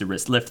 She wants to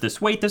lift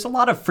this weight. There's a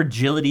lot of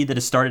fragility that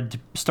is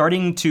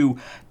starting to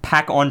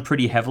pack on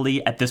pretty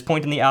heavily at this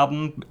point in the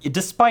album,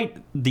 despite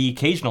the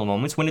occasional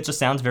moments when it just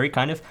sounds very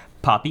kind of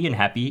poppy and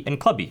happy and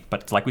clubby.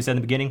 But it's like we said in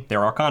the beginning,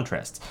 there are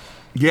contrasts.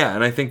 Yeah,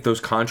 and I think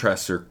those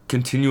contrasts are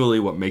continually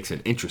what makes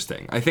it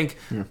interesting. I think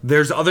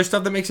there's other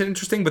stuff that makes it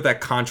interesting, but that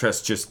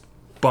contrast just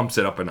bumps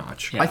it up a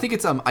notch. I think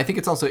it's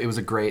also it's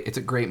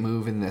a great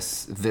move in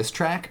this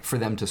track for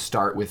them to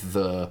start with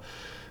the,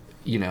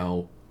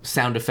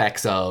 sound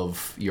effects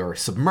of you're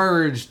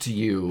submerged,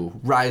 you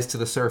rise to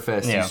the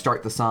surface, Yeah. you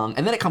start the song,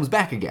 and then it comes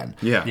back again.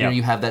 Yeah. You know,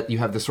 you have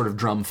this sort of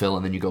drum fill,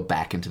 and then you go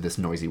back into this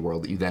noisy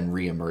world that you then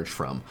re-emerge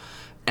from.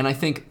 And I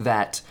think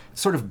that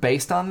sort of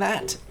based on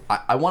that,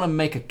 I want to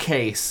make a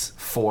case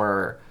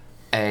for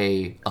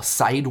a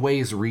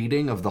sideways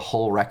reading of the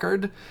whole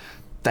record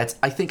that's,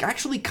 I think,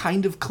 actually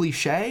kind of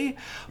cliche,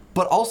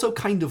 but also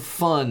kind of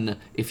fun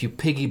if you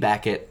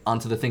piggyback it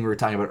onto the thing we were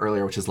talking about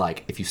earlier, which is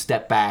like, if you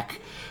step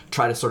back,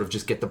 try to sort of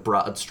just get the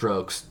broad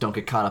strokes, don't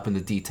get caught up in the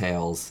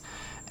details.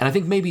 And I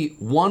think maybe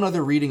one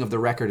other reading of the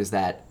record is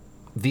that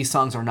these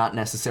songs are not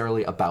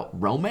necessarily about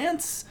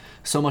romance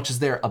so much as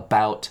they're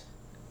about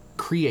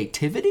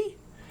creativity,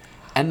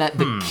 and that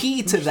the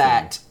key to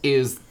that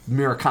is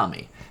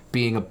Murakami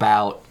being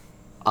about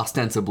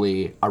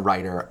ostensibly a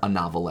writer, a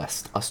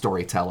novelist, a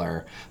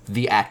storyteller,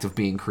 the act of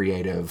being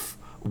creative,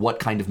 what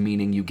kind of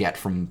meaning you get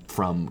from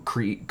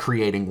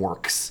creating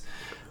works.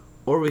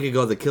 Or we could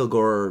go the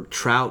Kilgore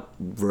Trout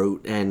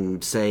route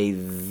and say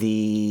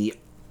the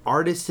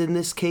artist in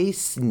this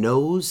case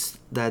knows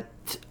that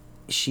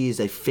she is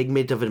a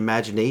figment of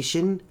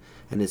imagination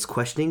and is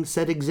questioning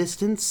said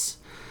existence.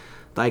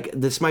 like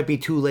this might be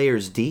 2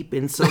 layers deep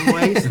in some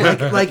ways.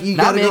 like you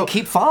Nah, gotta man, go.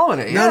 keep following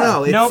it. Yeah.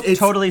 No, Nope, it's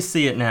totally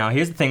see it now.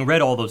 Here's the thing,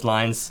 read all those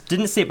lines.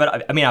 Didn't see it,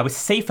 but I mean, I was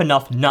safe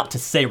enough not to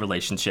say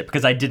relationship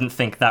because I didn't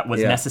think that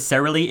was Yeah.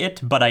 necessarily it,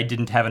 but I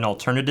didn't have an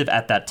alternative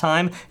at that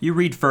time. You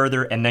read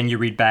further, and then you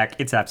read back.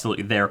 It's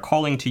absolutely there.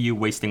 Calling to you,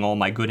 wasting all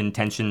my good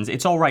intentions.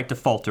 It's all right to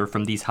falter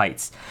from these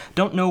heights.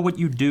 Don't know what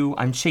you do.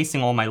 I'm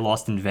chasing all my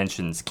lost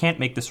inventions. Can't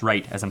make this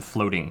right as I'm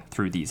floating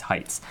through these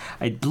heights.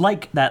 I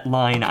like that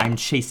line, I'm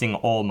chasing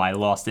all my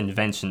lost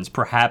inventions.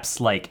 Perhaps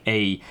like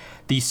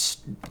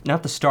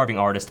not the starving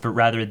artist, but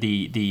rather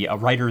the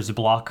writer's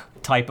block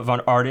type of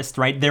an artist,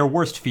 right? Their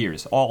worst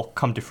fears all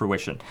come to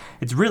fruition.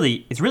 It's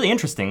really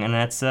interesting, and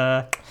that's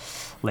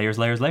layers.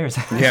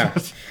 Yeah.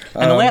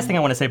 And the last thing I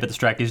want to say about this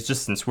track is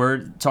just since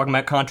we're talking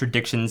about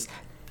contradictions,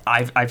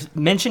 I've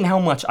mentioned how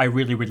much I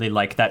really, really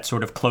like that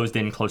sort of closed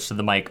in, close to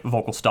the mic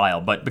vocal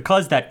style, but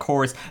because that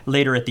chorus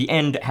later at the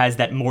end has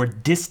that more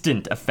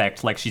distant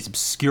effect, like she's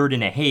obscured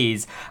in a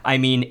haze, I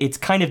mean, it's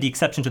kind of the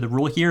exception to the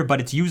rule here,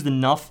 but it's used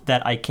enough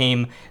that I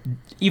came,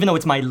 even though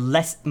it's my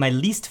less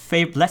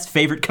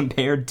favorite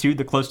compared to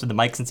the close to the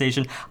mic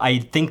sensation, I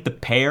think the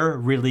pair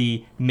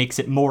really makes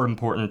it more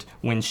important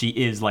when she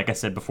is, like I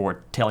said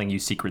before, telling you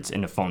secrets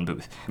in a phone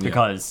booth.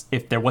 Because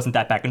if there wasn't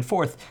that back and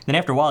forth, then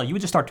after a while you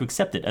would just start to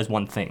accept it as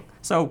one thing.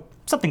 So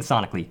something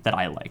sonically that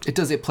I liked. It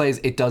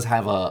does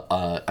have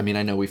I mean,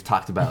 I know we've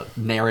talked about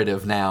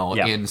narrative now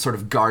Yeah. in sort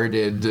of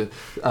guarded,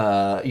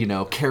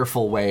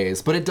 careful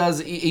ways, but it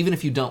does, even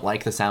if you don't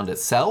like the sound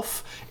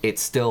itself, it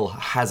still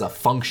has a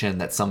function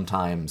that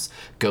sometimes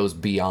goes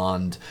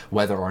beyond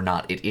whether or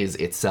not it is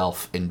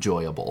itself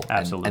enjoyable.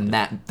 Absolutely. And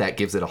that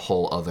gives it a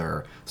whole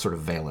other sort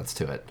of valence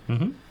to it.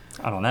 Mm-hmm.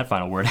 I don't know that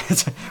final word,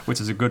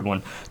 which is a good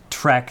one.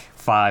 Track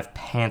 5,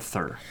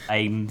 Panther.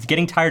 I'm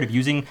getting tired of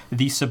using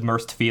the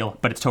submersed feel,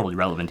 but it's totally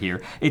relevant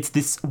here. It's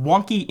this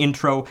wonky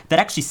intro that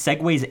actually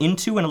segues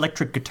into an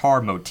electric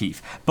guitar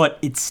motif, but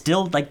it's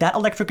still like that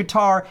electric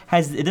guitar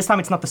has, this time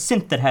it's not the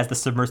synth that has the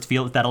submersed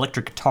feel, it's that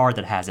electric guitar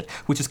that has it,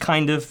 which is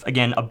kind of,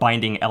 again, a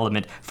binding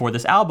element for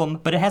this album,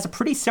 but it has a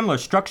pretty similar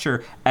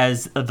structure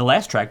as the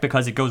last track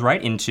because it goes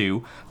right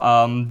into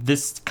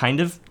this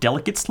kind of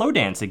delicate slow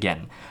dance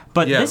again.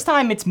 But this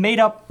time it's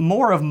made up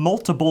more of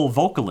multiple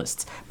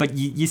vocalists, but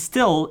you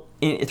still,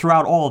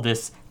 throughout all of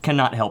this,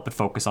 cannot help but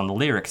focus on the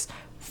lyrics.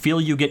 Feel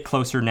you get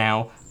closer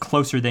now,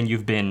 closer than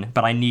you've been,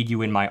 but I need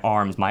you in my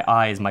arms, my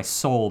eyes, my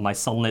soul, my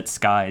sunlit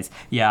skies.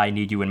 Yeah, I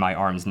need you in my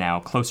arms now,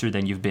 closer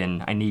than you've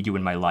been. I need you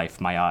in my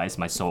life, my eyes,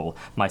 my soul,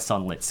 my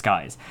sunlit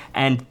skies.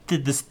 And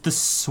the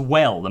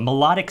swell, the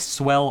melodic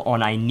swell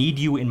on I need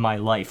you in my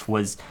life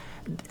was...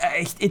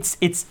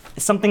 It's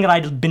something that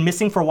I'd been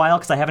missing for a while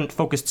because I haven't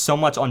focused so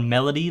much on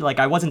melody. Like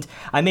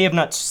I may have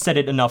not said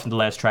it enough in the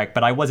last track,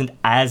 but I wasn't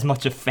as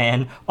much a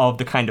fan of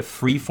the kind of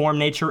free-form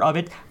nature of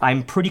it.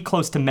 I'm pretty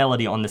close to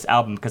melody on this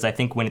album because I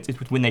think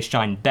when they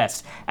shine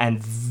best,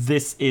 and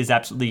this is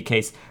absolutely a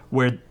case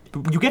where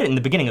you get it in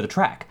the beginning of the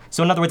track.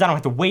 So in other words, I don't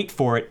have to wait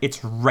for it.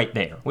 It's right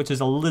there, which is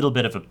a little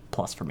bit of a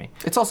plus for me.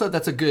 It's also,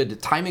 that's a good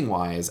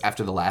timing-wise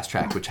after the last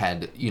track, which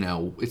had,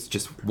 it's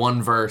just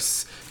one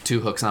verse,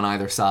 2 hooks on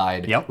either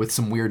side, with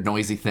some weird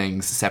noisy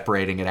things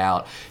separating it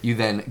out. You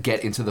then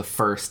get into the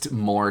first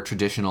more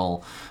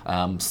traditional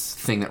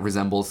thing that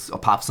resembles a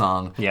pop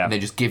song, and they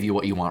just give you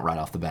what you want right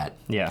off the bat.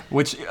 Yeah,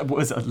 which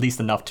was at least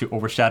enough to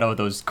overshadow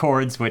those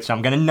chords, which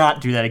I'm going to not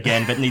do that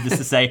again, but needless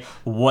to say,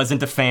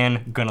 wasn't a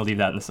fan, going to leave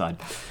that on the side.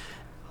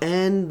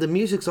 And the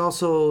music's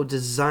also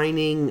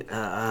designing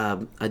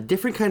a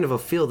different kind of a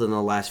feel than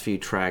the last few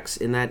tracks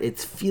in that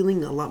it's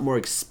feeling a lot more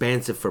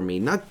expansive for me.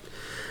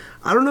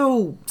 I don't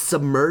know,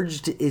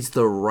 submerged is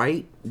the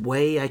right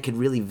way I could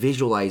really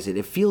visualize it.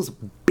 It feels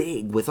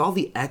big with all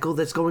the echo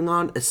that's going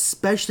on,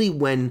 especially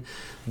when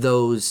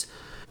those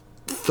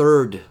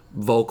third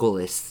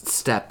vocalists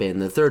step in.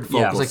 The third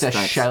vocalist, it's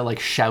like that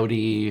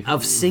shouty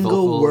of single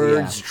vocal,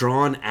 words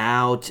drawn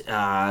out,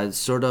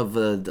 sort of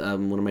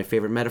one of my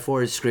favorite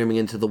metaphors, screaming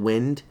into the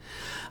wind.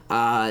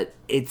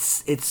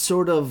 It's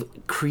sort of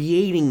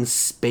creating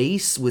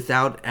space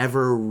without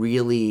ever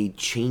really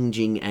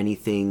changing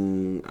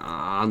anything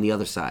on the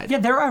other side. Yeah,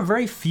 there are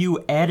very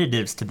few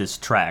additives to this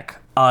track,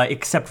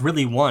 except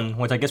really one,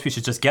 which I guess we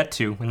should just get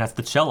to, and that's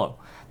the cello.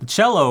 The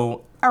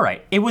cello, all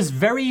right, it was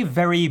very,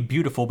 very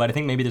beautiful, but I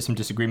think maybe there's some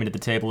disagreement at the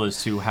table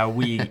as to how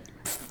we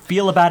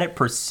feel about it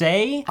per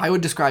se. I would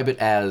describe it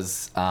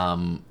as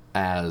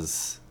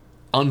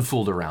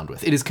unfooled around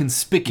with. It is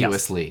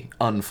conspicuously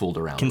unfooled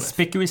around with.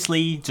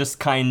 Conspicuously just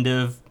kind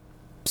of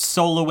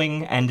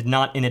soloing and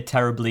not in a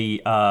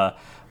terribly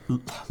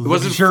it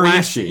wasn't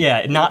flashy.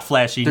 Yeah, not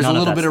flashy. There's none a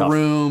little of that bit stuff. of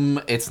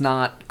room. It's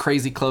not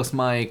crazy close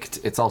mic'd.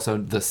 It's also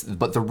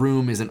but the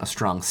room isn't a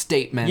strong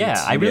statement. Yeah,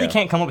 I really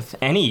can't come up with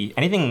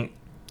anything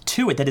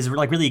to it that is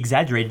like really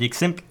exaggerated,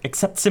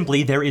 except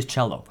simply there is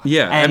cello.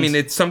 Yeah, and I mean,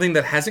 it's something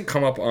that hasn't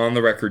come up on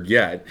the record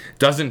yet.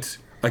 Doesn't,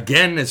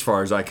 again, as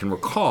far as I can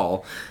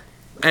recall.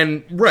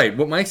 And, right,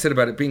 what Mike said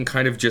about it being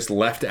kind of just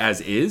left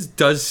as is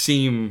does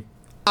seem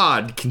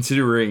odd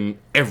considering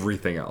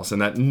everything else,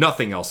 and that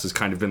nothing else has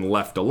kind of been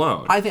left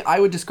alone. I think I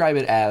would describe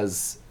it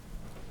as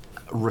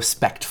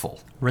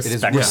respectful. It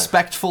is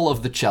respectful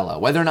of the cello.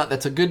 Whether or not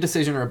that's a good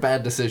decision or a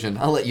bad decision,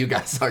 I'll let you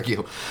guys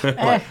argue.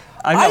 But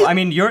I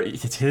mean,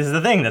 here's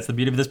the thing. That's the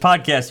beauty of this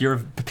podcast. Your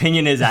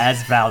opinion is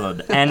as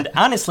valid. And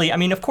honestly, I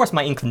mean, of course,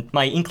 my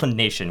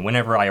inclination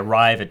whenever I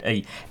arrive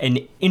at an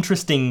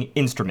interesting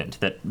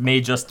instrument that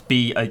may just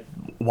be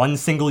one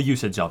single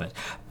usage of it,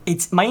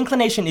 my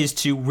inclination is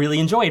to really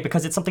enjoy it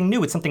because it's something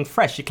new, it's something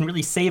fresh. It can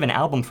really save an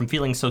album from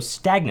feeling so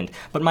stagnant.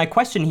 But my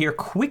question here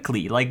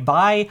quickly, like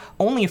by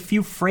only a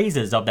few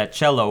phrases of that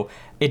cello,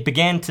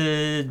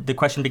 the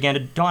question began to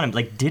dawn on me,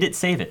 like, did it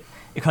save it?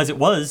 Because it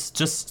was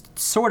just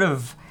sort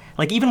of,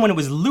 like, even when it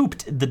was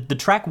looped, the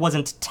track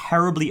wasn't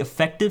terribly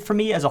effective for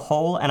me as a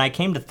whole, and I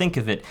came to think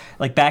of it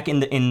like back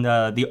in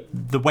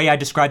the way I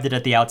described it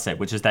at the outset,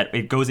 which is that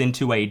it goes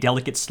into a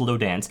delicate slow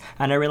dance,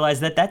 and I realized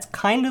that that's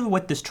kind of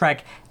what this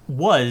track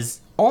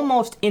was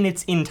almost in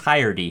its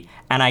entirety,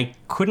 and I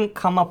couldn't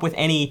come up with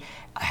any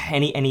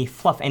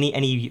fluff,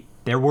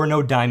 there were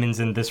no diamonds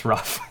in this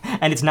rough,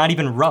 and it's not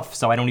even rough,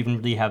 so I don't even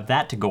really have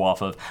that to go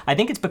off of. I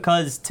think it's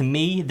because, to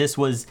me, this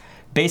was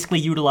basically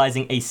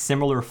utilizing a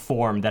similar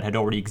form that had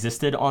already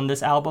existed on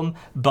this album,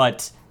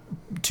 but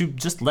to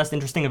just less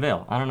interesting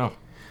avail. I don't know.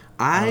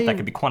 I don't know if that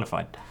could be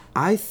quantified.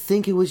 I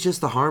think it was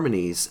just the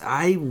harmonies.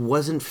 I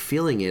wasn't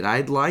feeling it.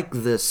 I like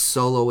the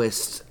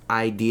soloist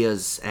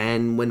ideas,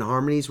 and when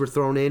harmonies were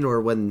thrown in, or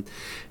when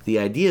the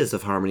ideas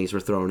of harmonies were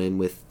thrown in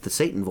with the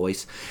Satan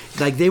voice,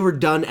 like they were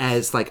done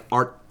as like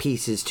art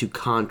pieces to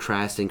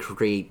contrast and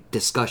create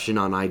discussion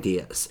on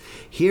ideas.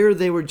 Here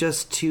they were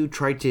just to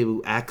try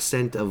to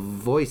accent a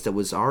voice that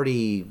was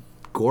already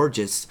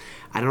gorgeous.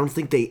 I don't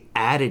think they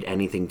added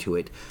anything to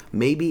it.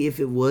 Maybe if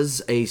it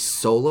was a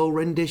solo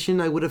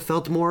rendition, I would have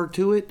felt more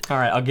to it. All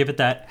right, I'll give it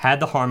that. Had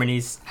the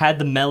harmonies, had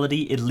the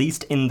melody, at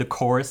least in the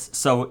chorus.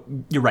 So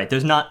you're right,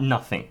 there's not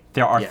nothing.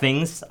 There are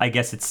things. I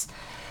guess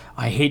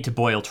I hate to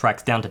boil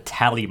tracks down to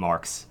tally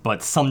marks,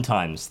 but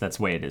sometimes that's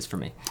the way it is for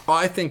me. Well,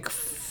 I think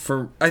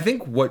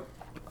what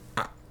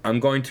I'm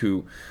going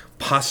to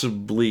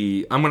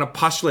postulate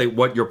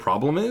what your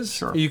problem is.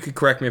 Sure. You could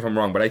correct me if I'm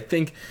wrong, but I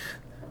think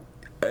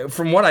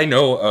from what I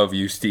know of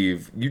you,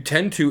 Steve, you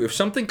tend to, if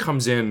something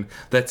comes in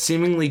that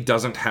seemingly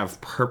doesn't have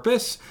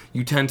purpose,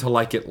 you tend to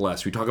like it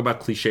less. We talk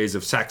about cliches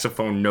of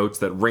saxophone notes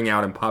that ring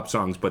out in pop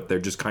songs, but they're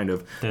just kind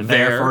of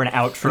there for an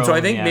outro. And so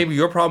I think maybe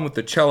your problem with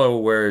the cello,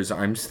 whereas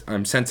I'm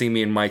sensing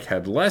me and Mike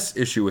had less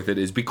issue with it,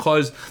 is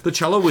because the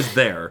cello was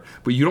there,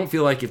 but you don't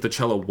feel like if the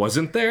cello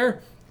wasn't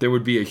there, there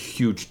would be a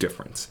huge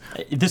difference.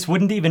 This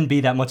wouldn't even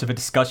be that much of a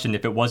discussion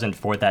if it wasn't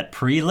for that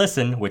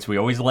pre-listen, which we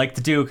always like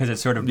to do because it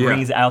sort of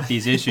brings out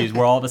these issues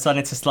where all of a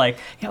sudden it's just like,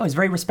 it was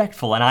very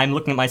respectful. And I'm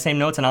looking at my same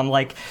notes and I'm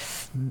like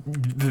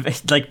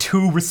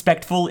too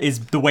respectful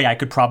is the way I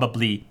could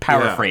probably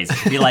paraphrase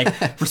it. Be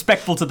like,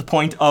 respectful to the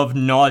point of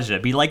nausea.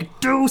 Be like,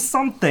 do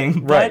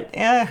something. Right. But,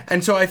 yeah.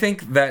 And so I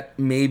think that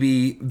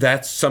maybe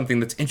that's something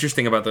that's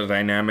interesting about the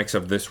dynamics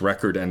of this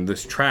record and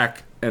this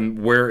track,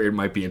 and where it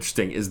might be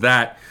interesting is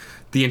that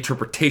the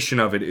interpretation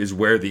of it is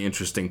where the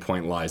interesting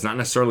point lies, not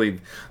necessarily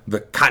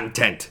the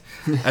content,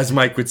 as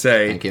Mike would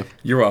say. Thank you.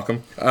 You're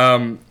welcome.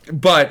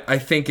 But I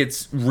think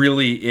it's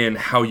really in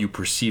how you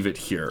perceive it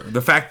here.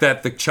 The fact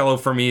that the cello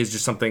for me is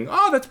just something,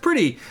 oh, that's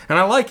pretty, and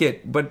I like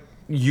it, but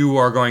you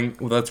are going,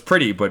 well, that's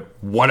pretty, but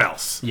what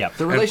else? Yeah.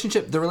 The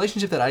relationship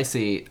that I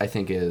see, I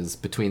think, is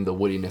between the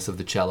woodiness of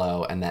the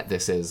cello and that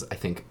this is, I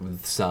think,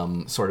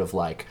 some sort of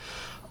like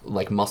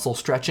muscle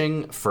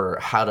stretching for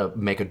how to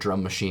make a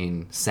drum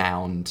machine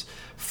sound,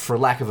 for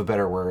lack of a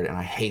better word, and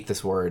I hate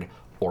this word,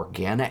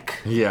 organic.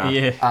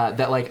 Yeah.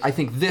 I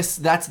think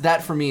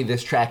that for me,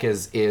 this track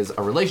is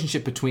a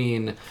relationship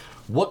between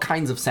what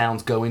kinds of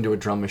sounds go into a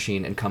drum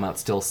machine and come out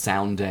still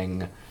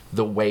sounding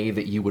the way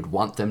that you would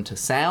want them to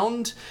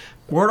sound.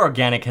 Word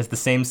organic has the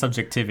same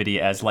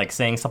subjectivity as like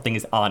saying something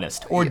is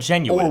honest or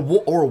genuine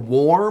or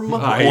warm.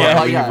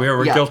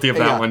 We're guilty of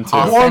that one too.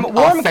 Warm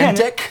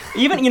authentic.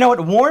 Can, even, you know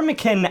what, warm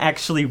can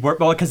actually work,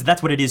 well, because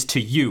that's what it is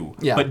to you.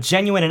 Yeah. But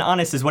genuine and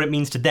honest is what it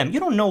means to them. You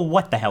don't know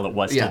what the hell it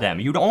was to them.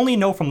 You'd only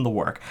know from the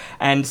work.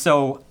 And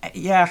so,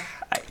 yeah.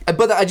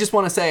 But I just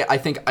want to say, I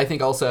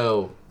think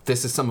also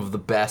this is some of the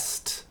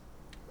best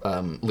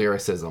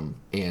lyricism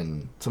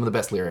in some of the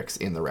best lyrics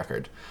in the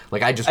record.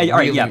 Like I just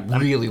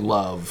really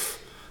love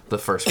the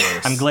first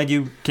verse. I'm glad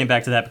you came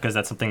back to that because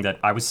that's something that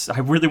I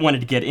really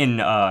wanted to get in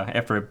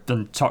after I've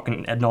been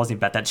talking ad nauseum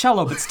about that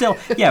cello. But still,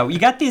 yeah, you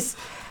got this.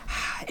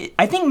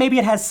 I think maybe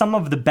it has some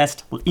of the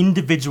best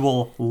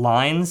individual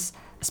lines.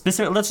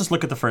 Let's just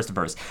look at the first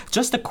verse.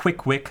 Just a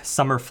quick wick,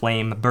 summer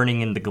flame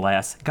burning in the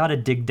glass. Gotta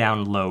dig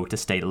down low to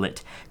stay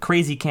lit.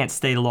 Crazy can't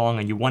stay long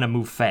and you want to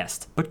move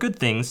fast. But good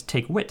things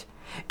take wit.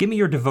 Give me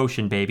your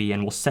devotion, baby,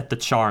 and we'll set the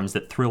charms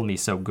that thrill me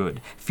so good.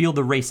 Feel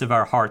the race of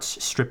our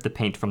hearts strip the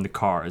paint from the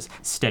cars,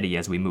 steady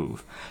as we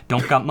move.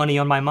 Don't got money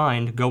on my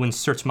mind, go and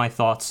search my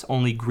thoughts,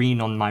 only green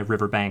on my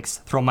riverbanks.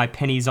 Throw my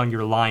pennies on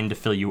your line to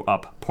fill you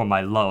up. pour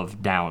my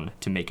love down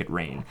to make it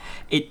rain.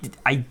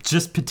 I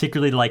just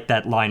particularly like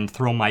that line,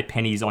 throw my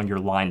pennies on your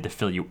line to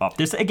fill you up.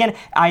 There's, again,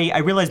 I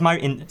realize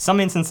in some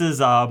instances,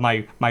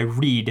 my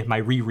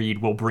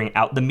reread will bring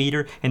out the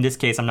meter. In this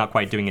case, I'm not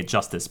quite doing it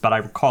justice, but I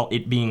recall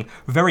it being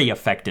very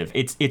effective.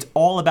 It's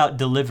all about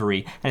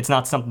delivery, and it's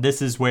not something,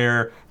 this is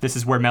where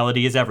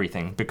melody is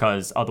everything,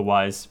 because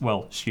otherwise,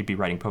 well, she'd be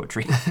writing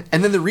poetry.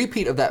 And then the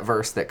repeat of that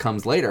verse that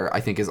comes later, I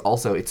think, is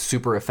also, it's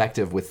super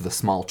effective with the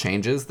small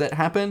changes that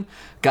happen.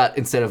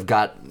 Instead of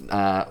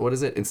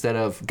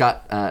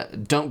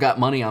don't got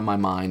money on my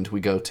mind, we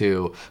go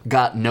to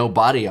got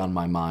nobody on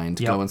my mind.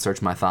 Yep. Go and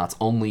search my thoughts.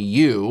 Only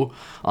you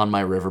on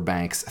my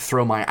riverbanks.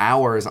 Throw my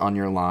hours on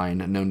your line.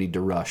 No need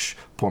to rush.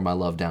 Pour my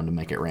love down to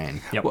make it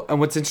rain. Yep. Well, and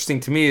what's interesting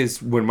to me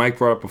is when Mike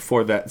brought up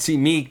before that, see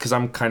me, because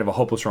I'm kind of a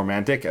hopeless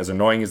romantic, as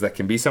annoying as that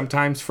can be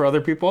sometimes for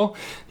other people.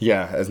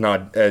 Yeah,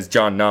 as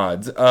John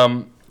nods.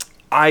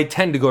 I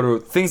tend to go to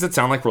things that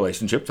sound like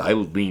relationships. I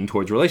lean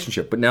towards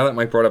relationship. But now that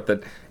Mike brought up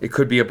that it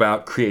could be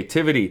about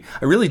creativity,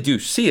 I really do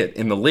see it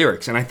in the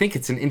lyrics. And I think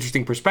it's an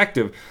interesting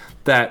perspective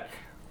that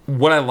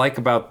what I like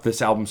about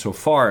this album so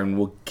far, and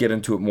we'll get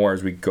into it more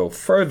as we go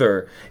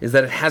further, is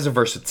that it has a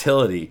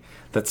versatility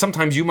that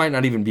sometimes you might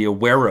not even be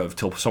aware of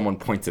till someone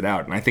points it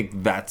out. And I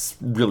think that's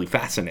really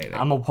fascinating.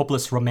 I'm a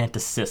hopeless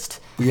romanticist.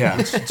 Yeah.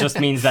 Which just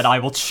means that I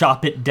will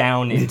chop it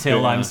down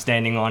until Yeah. I'm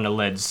standing on a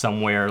ledge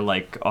somewhere,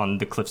 like on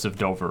the cliffs of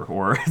Dover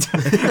or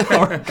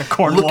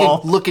Cornwall.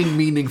 Looking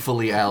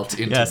meaningfully out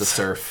into Yes, the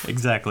surf.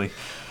 Exactly.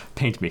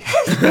 Paint me.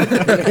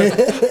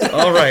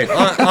 All right.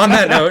 On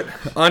that note,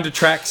 on to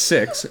track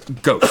 6,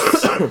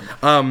 Ghosts.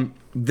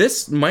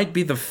 This might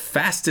be the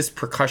fastest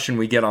percussion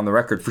we get on the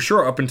record, for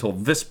sure, up until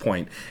this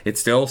point. It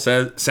still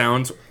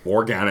sounds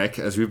organic,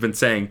 as we've been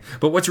saying.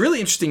 But what's really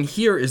interesting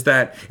here is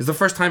that it's the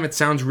first time it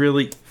sounds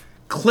really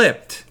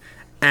clipped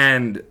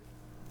and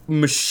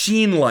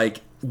machine-like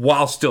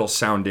while still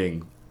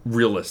sounding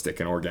realistic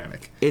and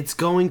organic. It's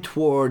going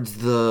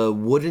towards the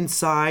wooden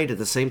side. At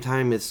the same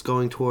time, it's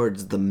going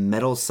towards the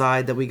metal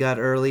side that we got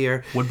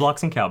earlier.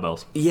 Woodblocks and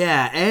cowbells.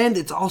 Yeah, and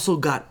it's also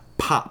got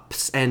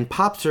pops. And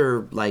pops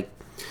are like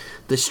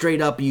the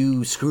straight up,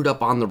 you screwed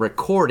up on the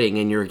recording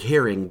and you're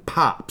hearing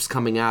pops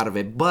coming out of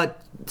it,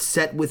 but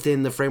set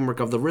within the framework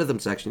of the rhythm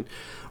section.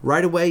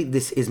 Right away,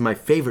 this is my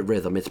favorite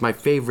rhythm. It's my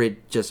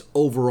favorite just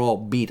overall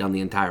beat on the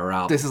entire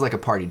album. This is like a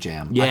party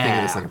jam. I Yeah. think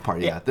it is like a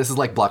party. Yeah. This is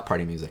like block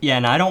party music. Yeah,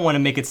 and I don't want to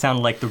make it sound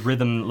like the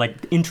rhythm, like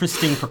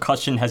interesting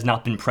percussion has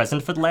not been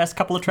present for the last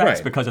couple of tracks,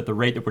 Right. because at the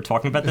rate that we're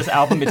talking about this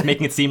album, it's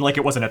making it seem like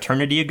it was an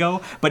eternity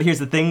ago. But here's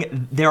the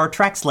thing, there are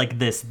tracks like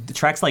this,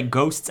 tracks like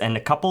Ghosts, and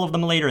a couple of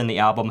them later in the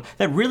album,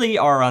 that really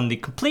are on the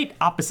complete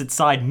opposite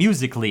side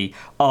musically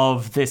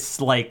of this,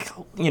 like,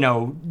 you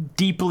know,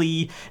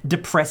 deeply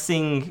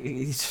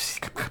depressing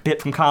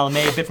bit from column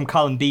A, a bit from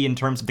column B in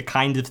terms of the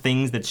kinds of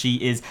things that she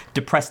is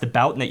depressed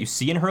about and that you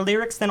see in her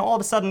lyrics. Then all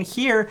of a sudden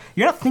here,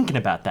 you're not thinking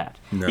about that.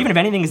 No. Even if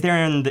anything is there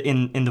in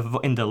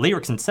the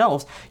lyrics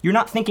themselves, you're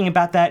not thinking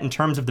about that in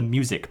terms of the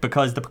music,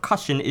 because the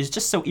percussion is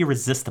just so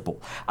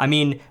irresistible. I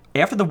mean,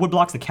 after the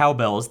woodblocks and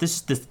cowbells,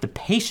 the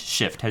pace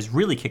shift has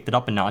really kicked it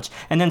up a notch,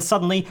 and then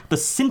suddenly the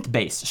synth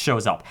bass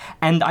shows up.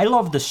 And I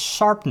love the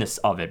sharpness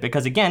of it,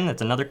 because again,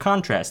 that's another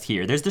contrast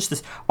here. There's just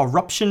this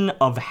eruption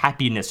of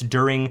happiness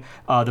during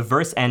the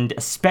verse, and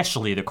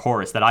especially the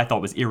chorus, that I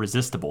thought was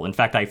irresistible. In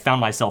fact, I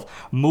found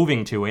myself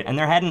moving to it, and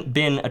there hadn't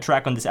been a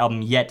track on this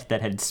album yet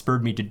that had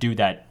spurred me to do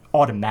that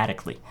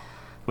automatically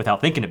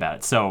without thinking about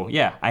it. So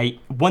yeah,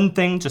 one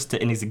thing, just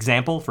an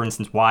example, for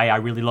instance, why I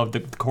really love the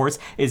chorus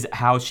is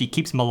how she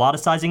keeps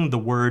melodicizing the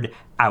word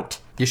out.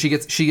 Yeah, she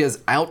gets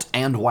out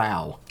and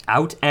wow.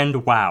 Out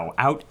and wow.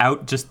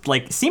 Out, just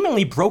like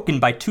seemingly broken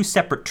by two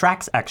separate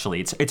tracks, actually.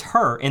 It's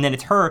her, and then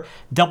it's her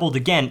doubled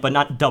again, but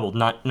not doubled,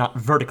 not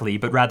vertically,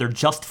 but rather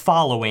just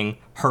following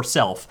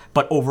herself,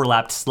 but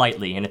overlapped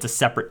slightly, and it's a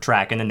separate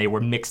track, and then they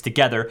were mixed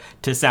together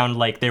to sound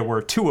like there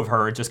were two of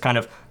her just kind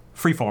of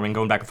free-forming,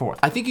 going back and forth.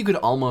 I think you could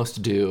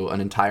almost do an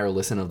entire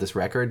listen of this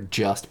record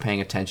just paying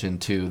attention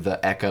to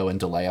the echo and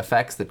delay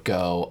effects that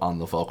go on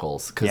the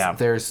vocals, because Yeah.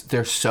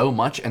 there's so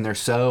much, and they're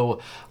so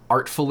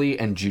artfully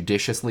and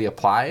judiciously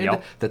applied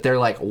Yep. that they're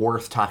like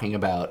worth talking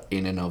about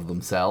in and of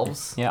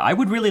themselves. Yeah, I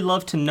would really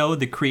love to know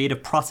the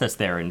creative process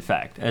there, in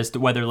fact, as to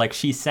whether, like,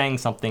 she sang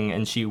something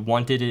and she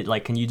wanted it,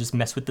 like, can you just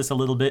mess with this a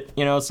little bit,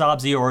 you know,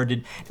 Sobsy, or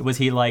was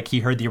he, like,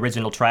 he heard the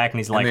original track and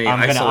he's like, then he I'm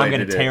gonna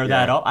isolated it, tear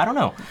that yeah. up? I don't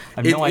know.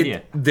 I have no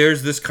idea.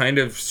 There's this kind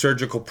of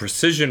surgical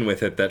precision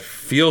with it that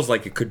feels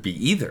like it could be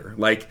either.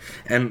 Like,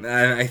 and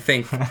I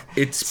think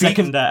it speaks...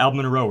 Second album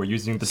in a row, we're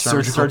using the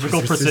term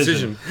surgical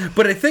precision.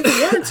 But I think it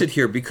warrants it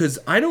here, because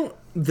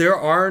there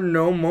are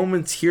no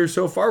moments here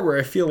so far where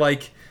I feel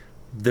like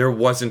there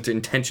wasn't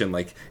intention.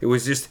 Like, it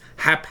was just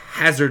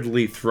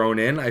haphazardly thrown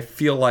in. I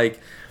feel like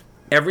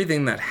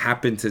everything that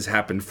happens has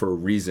happened for a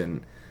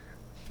reason.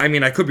 I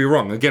mean, I could be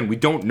wrong. Again, we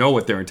don't know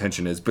what their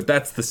intention is, but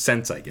that's the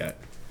sense I get.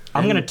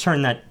 I'm going to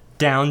turn that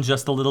down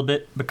just a little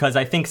bit because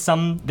I think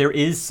there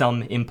is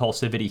some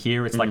impulsivity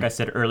here. It's like I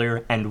said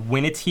earlier, and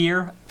when it's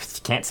here,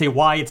 can't say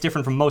why it's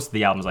different from most of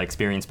the albums I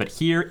experience, but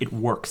here it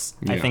works.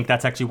 I think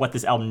that's actually what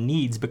this album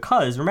needs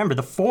because remember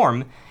the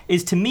form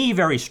is to me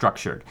very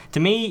structured. To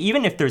me,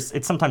 even if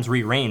it's sometimes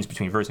rearranged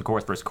between verse and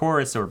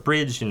chorus, or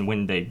bridge, and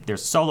when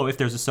there's solo, if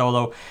there's a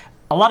solo,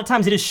 a lot of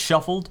times it is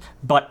shuffled,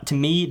 but to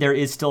me there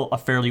is still a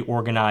fairly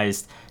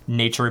organized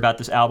nature about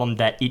this album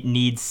that it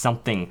needs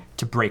something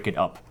to break it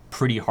up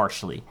pretty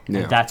harshly.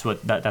 Yeah. And that's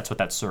what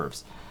that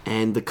serves.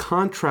 And the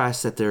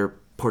contrast that they're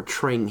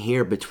portraying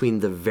here between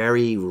the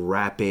very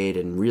rapid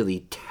and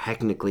really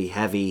technically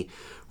heavy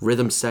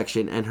rhythm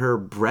section and her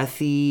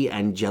breathy,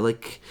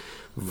 angelic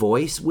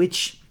voice,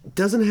 which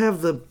doesn't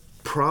have the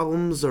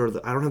problems I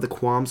don't have the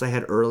qualms I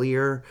had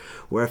earlier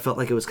where I felt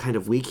like it was kind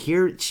of weak.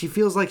 Here, she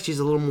feels like she's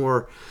a little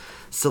more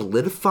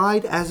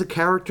solidified as a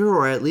character,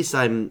 or at least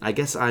I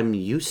guess I'm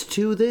used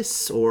to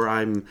this, or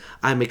I'm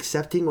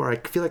accepting, or I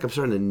feel like I'm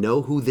starting to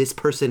know who this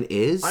person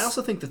is. I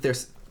also think that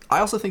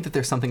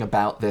there's something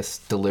about this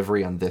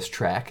delivery on this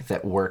track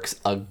that works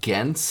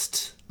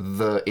against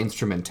the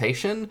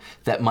instrumentation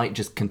that might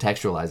just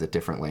contextualize it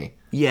differently.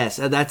 Yes,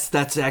 and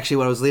that's actually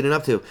what I was leading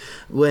up to.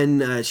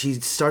 When she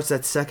starts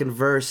that second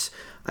verse,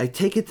 I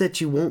take it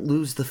that you won't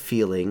lose the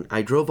feeling.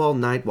 I drove all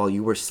night while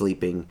you were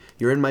sleeping.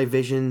 You're in my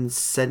vision,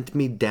 sent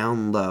me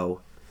down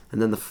low.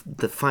 And then the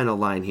final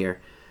line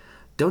here.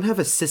 Don't have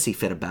a sissy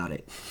fit about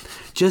it.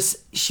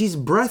 Just, she's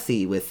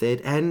breathy with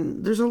it,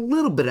 and there's a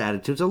little bit of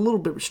attitude. It's a little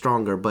bit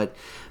stronger, but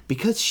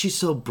because she's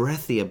so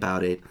breathy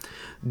about it,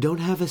 don't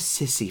have a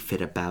sissy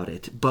fit about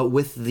it. But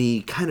with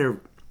the kind of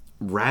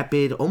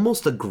rapid,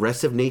 almost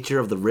aggressive nature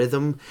of the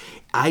rhythm,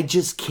 I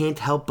just can't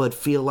help but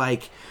feel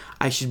like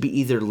I should be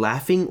either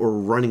laughing or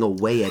running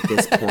away at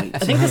this point. I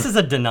think this is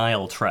a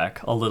denial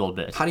track a little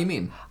bit. How do you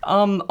mean?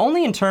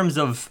 Only in terms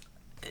of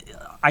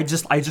I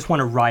just want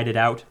to ride it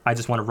out. I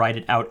just want to ride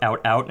it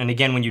out. And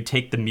again, when you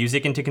take the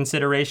music into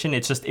consideration,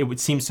 it would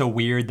seem so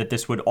weird that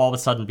this would all of a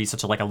sudden be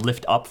such a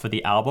lift up for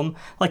the album.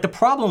 Like the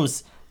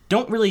problems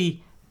don't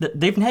really.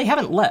 They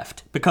haven't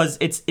left because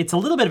it's a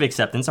little bit of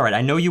acceptance. All right,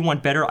 I know you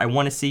want better. I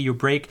want to see you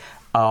break.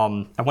 I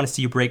want to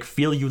see you break.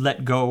 Feel you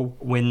let go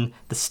when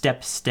the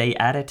steps stay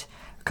at it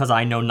because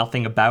I know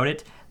nothing about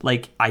it.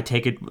 Like, I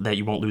take it that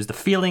you won't lose the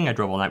feeling. I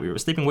drove all night. We were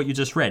sleeping. What you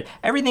just read.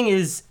 Everything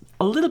is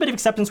a little bit of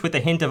acceptance with a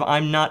hint of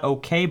I'm not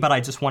okay, but I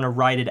just want to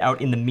ride it out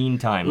in the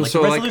meantime. Like,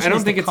 So, resolution I don't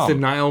is think to it's come.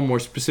 denial.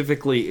 More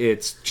specifically,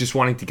 it's just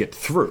wanting to get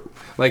through.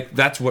 Like,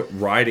 that's what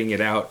riding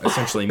it out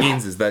essentially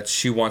means, is that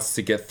she wants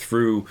to get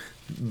through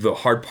the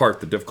hard part,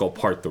 the difficult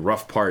part, the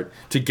rough part,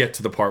 to get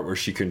to the part where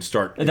she can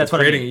start That's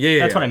what I creating. mean.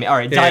 That's what I mean. All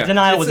right,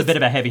 denial was a bit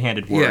of a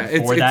heavy-handed word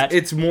for that.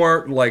 It's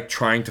more like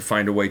trying to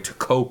find a way to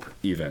cope,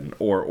 even,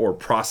 or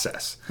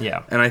process.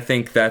 Yeah. And I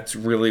think that's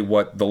really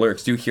what the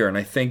lyrics do here. And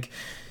I think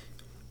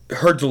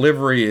her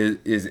delivery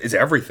is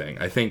everything.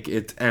 I think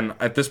and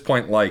at this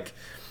point, like,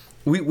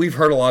 we've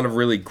heard a lot of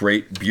really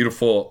great,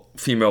 beautiful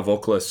female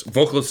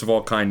vocalists of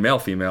all kind, male,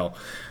 female,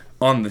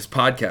 on this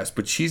podcast,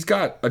 but she's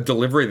got a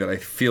delivery that I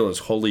feel is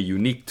wholly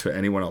unique to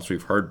anyone else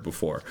we've heard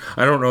before.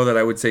 I don't know that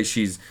I would say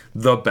she's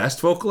the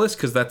best vocalist,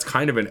 because that's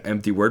kind of an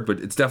empty word, but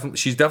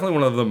she's definitely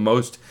one of the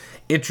most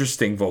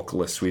interesting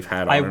vocalists we've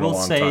had on in a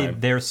long time. I will say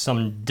there's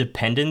some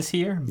dependence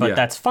here, but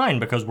that's fine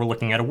because we're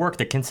looking at a work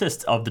that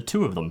consists of the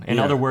two of them. In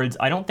other words,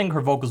 I don't think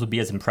her vocals would be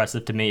as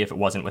impressive to me if it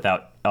wasn't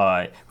without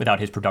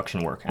his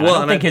production work. And I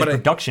don't think his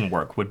production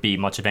work would be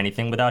much of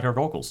anything without her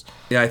vocals.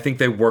 Yeah, I think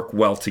they work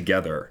well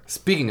together.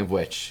 Speaking of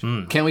which,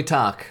 can we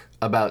talk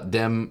about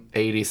them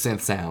 80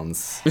 synth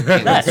sounds in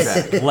this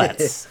track?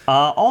 Let's.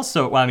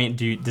 Also, I mean,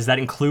 does that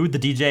include the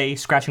DJ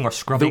scratching or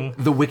scrubbing?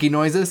 The wiki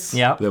noises?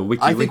 Yeah. The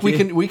wiki. I think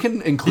we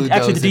can include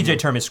Actually, those the DJ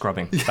term is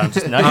scrubbing. I'm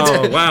just,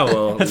 oh, wow.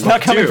 Well, it's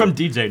not coming from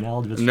DJ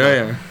now.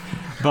 Yeah.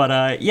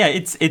 But yeah,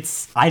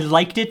 it's. I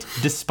liked it,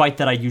 despite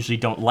that I usually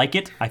don't like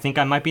it. I think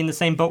I might be in the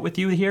same boat with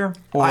you here.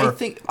 Or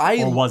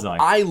was I?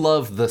 I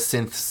love the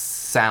synth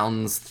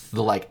sounds,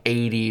 the like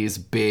 80s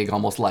big,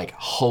 almost like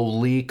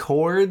holy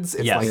chords.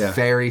 It's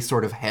very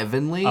sort of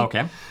heavenly.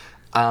 Okay.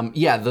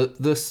 Yeah, the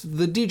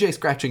DJ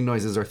scratching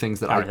noises are things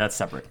that that's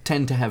separate.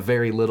 Tend to have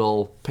very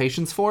little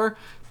patience for.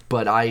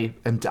 But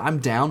I'm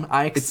down.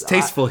 It's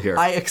tasteful here.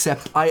 I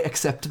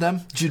accept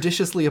them.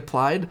 Judiciously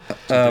applied.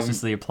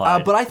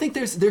 But I think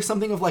there's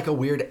something of like a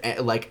weird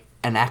like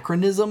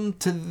anachronism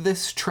to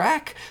this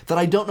track that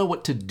I don't know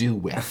what to do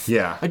with.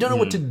 Yeah. I don't know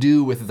what to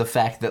do with the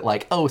fact that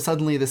like, oh,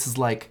 suddenly this is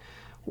like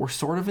we're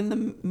sort of in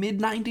the mid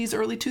 90s,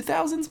 early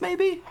 2000s,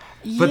 maybe.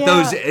 But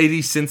those 80s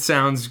synth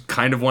sounds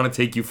kind of want to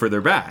take you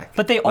further back.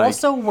 But they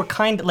also were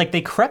kind of like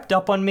they crept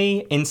up on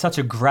me in such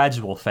a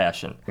gradual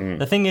fashion.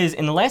 The thing is,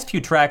 in the last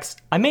few tracks,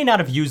 I may not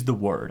have used the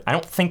word. I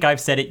don't think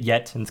I've said it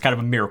yet, and it's kind of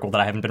a miracle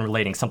that I haven't been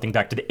relating something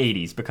back to the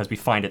 80s because we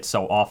find it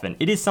so often.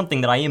 It is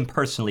something that I am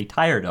personally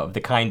tired of.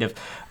 The kind of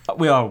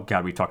oh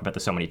God, we've talked about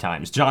this so many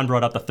times. John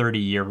brought up the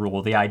 30-year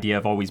rule, the idea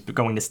of always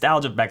going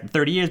nostalgia back to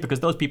 30 years because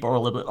those people are a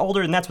little bit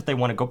older and that's what they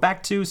want to go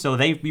back to. So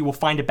we will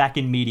find it back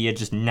in media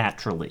just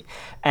naturally.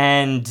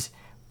 And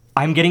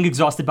I'm getting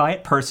exhausted by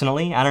it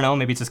personally. I don't know.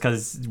 Maybe it's just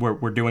because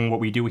we're doing what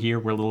we do here.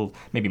 We're a little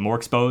maybe more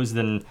exposed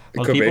than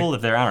most could people. be.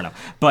 If they're, I don't know.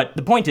 But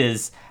the point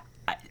is,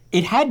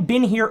 it had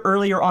been here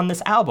earlier on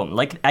this album.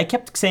 Like, I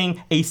kept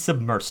saying a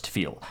submersed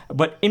feel.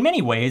 But in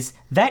many ways,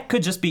 that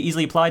could just be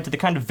easily applied to the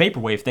kind of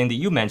vaporwave thing that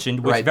you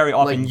mentioned, which Right, very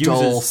often like uses...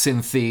 dull,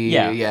 synthy,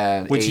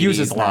 yeah, which 80s,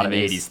 uses a lot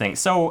 90s. of 80s things.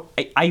 So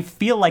I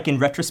feel like in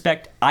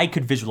retrospect, I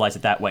could visualize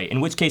it that way. In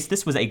which case,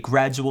 this was a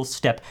gradual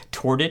step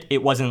toward it.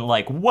 It wasn't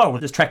like, whoa,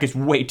 this track is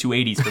way too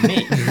 80s for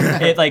me.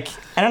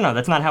 I don't know,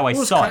 that's not how I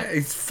saw it.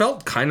 It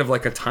felt kind of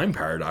like a time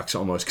paradox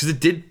almost, because it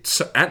did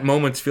at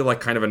moments feel like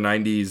kind of a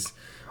 90s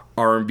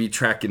R&B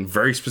track in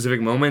very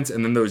specific moments,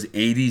 and then those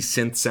 80s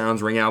synth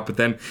sounds ring out, but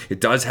then it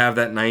does have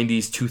that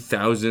 90s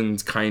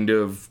 2000s kind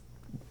of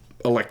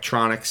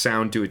electronic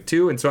sound to it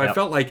too, and so I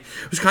felt like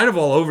it was kind of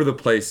all over the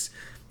place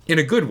in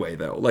a good way,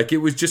 though. Like, it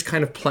was just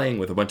kind of playing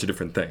with a bunch of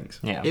different things.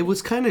 Yeah. It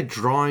was kind of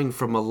drawing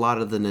from a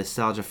lot of the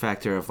nostalgia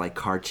factor of like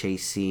car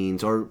chase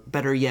scenes, or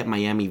better yet,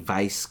 Miami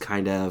Vice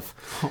kind of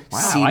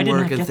scene I did not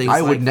work and get things I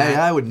like that.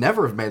 I would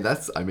never have made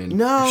that. I mean,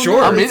 No,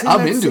 Sure. I'm, it's I'm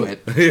that into scene.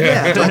 it.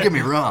 Yeah, Don't get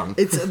me wrong.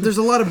 there's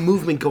a lot of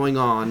movement going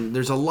on.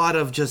 There's a lot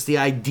of just the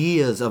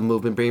ideas of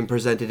movement being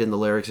presented in the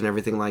lyrics and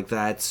everything like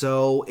that.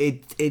 So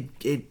it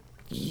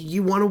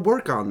you want to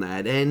work on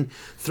that, and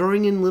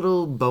throwing in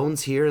little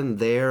bones here and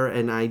there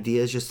and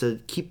ideas just to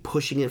keep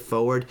pushing it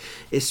forward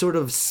is sort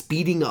of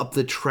speeding up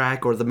the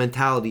track, or the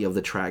mentality of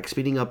the track,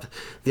 speeding up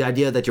the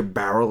idea that you're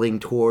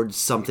barreling towards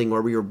something,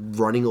 or you're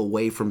running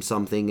away from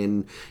something,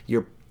 and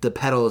the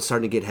pedal is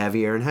starting to get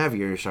heavier and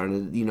heavier. You're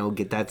starting to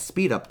get that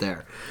speed up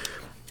there.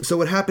 So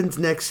what happens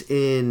next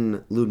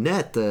in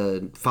Lunette,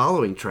 the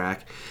following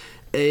track,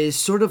 is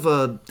sort of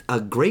a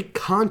great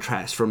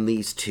contrast from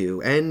these two.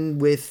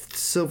 And with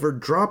Silver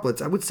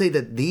Droplets, I would say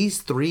that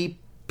these three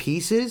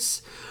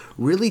pieces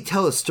really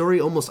tell a story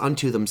almost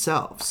unto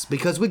themselves.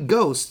 Because with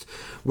Ghost,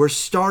 we're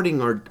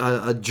starting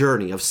a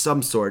journey of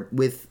some sort.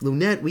 With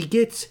Lunette, we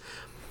get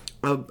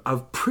a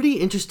pretty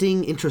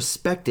interesting,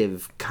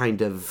 introspective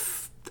kind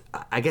of,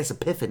 I guess,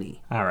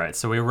 epiphany. All right,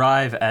 so we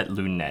arrive at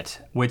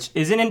Lunette, which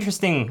is an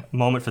interesting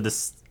moment for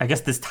this, I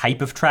guess, this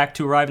type of track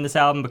to arrive in this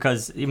album,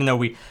 because even though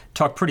we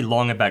talked pretty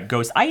long about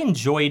Ghost, I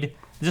enjoyed,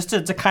 just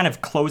to kind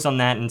of close on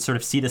that and sort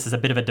of see this as a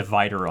bit of a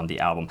divider on the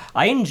album,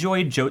 I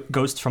enjoyed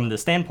Ghost from the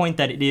standpoint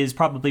that it is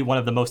probably one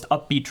of the most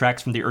upbeat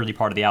tracks from the early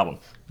part of the album.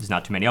 There's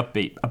not too many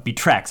upbeat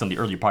tracks on the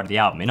early part of the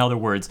album. In other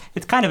words,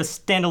 it's kind of a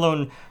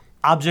standalone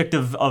object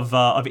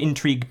of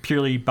intrigue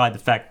purely by the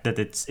fact that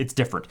it's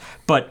different.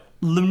 But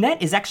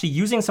Lunette is actually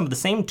using some of the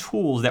same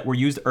tools that were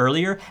used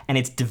earlier, and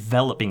it's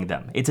developing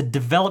them. It's a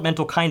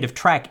developmental kind of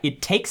track.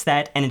 It takes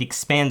that and it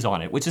expands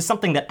on it, which is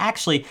something that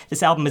actually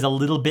this album is a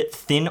little bit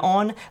thin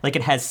on. Like,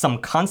 it has some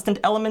constant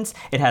elements.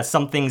 It has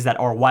some things that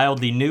are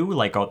wildly new,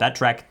 like, oh, that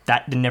track,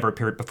 that never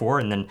appeared before,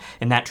 and then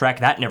in that track,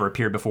 that never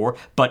appeared before.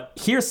 But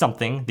here's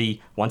something, the,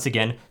 once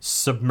again,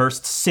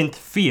 submersed synth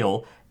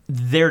feel.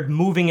 They're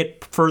moving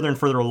it further and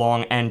further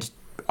along, and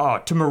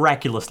to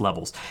miraculous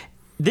levels.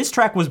 This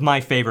track was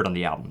my favorite on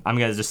the album. I'm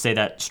going to just say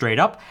that straight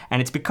up,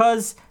 and it's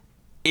because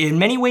in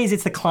many ways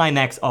it's the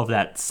climax of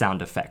that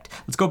sound effect.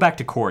 Let's go back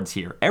to chords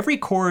here. Every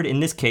chord in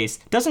this case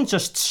doesn't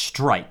just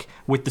strike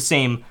with the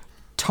same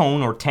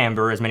tone or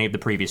timbre as many of the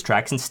previous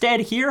tracks. Instead,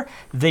 here,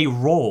 they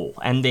roll,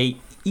 and they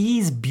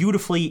ease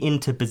beautifully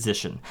into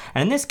position.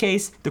 And in this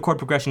case, the chord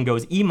progression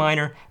goes E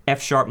minor, F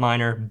sharp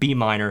minor, B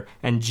minor,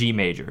 and G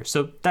major.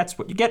 So that's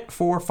what you get,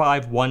 4,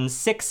 5, 1,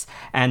 6.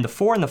 And the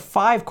 4 and the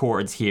 5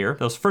 chords here,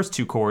 those first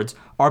two chords,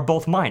 are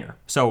both minor.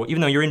 So even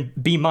though you're in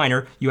B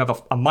minor, you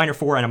have a minor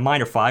 4 and a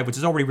minor 5, which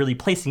is already really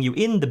placing you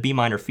in the B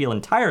minor feel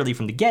entirely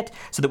from the get,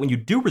 so that when you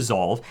do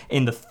resolve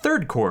in the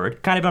third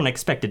chord, kind of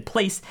unexpected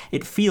place,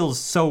 it feels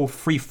so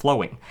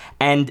free-flowing.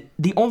 And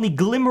the only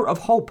glimmer of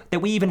hope that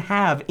we even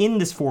have in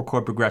this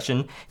 4-chord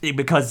progression,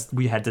 because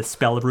we had the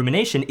spell of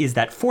rumination, is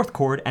that 4th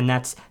chord, and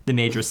that's the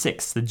major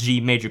 6, the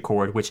G major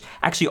chord, which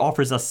actually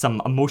offers us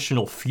some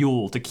emotional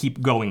fuel to keep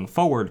going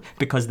forward,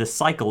 because this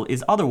cycle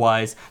is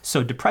otherwise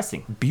so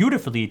depressing.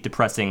 Beautifully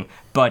depressing,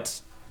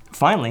 but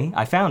finally,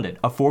 I found it.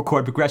 A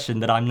 4-chord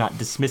progression that I'm not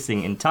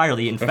dismissing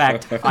entirely. In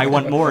fact, I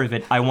want more of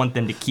it. I want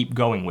them to keep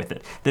going with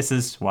it. This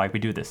is why we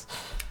do this.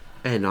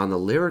 And on the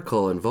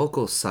lyrical and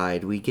vocal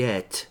side, we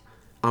get,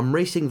 I'm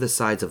racing the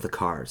sides of the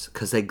cars,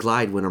 'cause they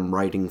glide when I'm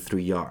riding through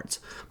yards,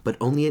 but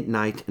only at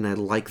night, and I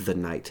like the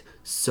night,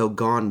 so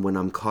gone when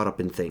I'm caught up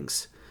in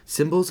things.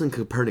 Symbols and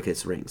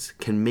Copernicus rings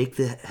can make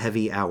the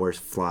heavy hours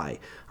fly.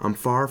 I'm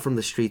far from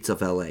the streets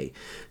of L.A.,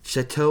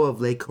 Chateau of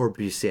Le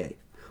Corbusier.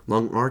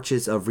 Long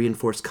arches of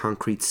reinforced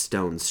concrete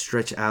stones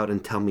stretch out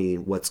and tell me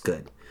what's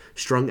good.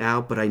 Strung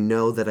out, but I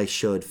know that I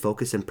should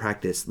focus and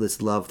practice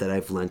this love that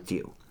I've lent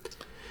you.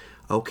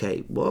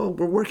 Okay, well,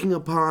 we're working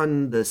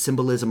upon the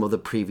symbolism of the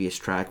previous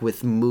track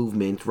with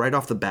movement right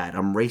off the bat.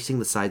 I'm racing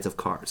the sides of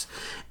cars.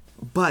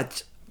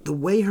 But the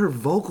way her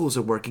vocals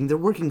are working, they're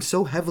working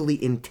so heavily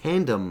in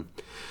tandem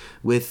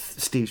with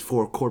Steve's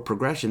 4-chord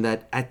progression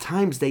that at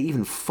times they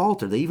even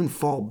falter, they even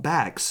fall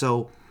back.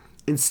 So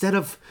instead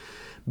of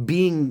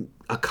being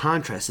a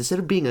contrast, instead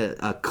of being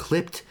a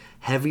clipped,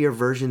 heavier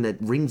version that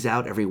rings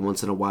out every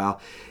once in a while,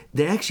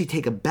 they actually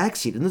take a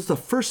backseat. And this is the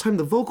first time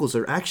the vocals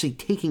are actually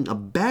taking a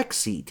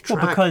backseat.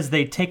 Well, because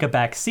they take a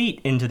back seat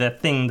into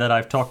that thing that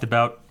I've talked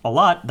about a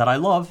lot that I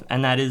love,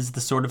 and that is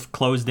the sort of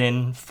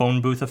closed-in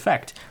phone booth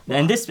effect.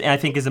 And this, I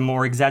think, is a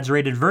more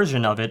exaggerated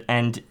version of it,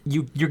 and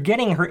you're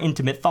getting her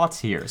intimate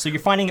thoughts here. So you're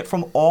finding it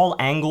from all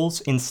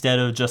angles instead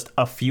of just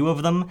a few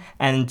of them,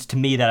 and to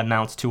me that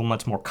amounts to a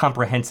much more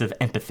comprehensive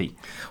empathy.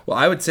 Well,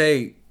 I would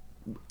say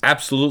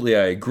absolutely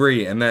I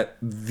agree, and that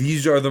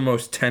these are the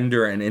most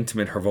tender and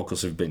intimate her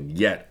vocals have been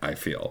yet, I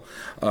feel.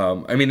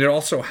 I mean, it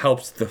also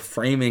helps the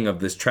framing of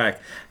this track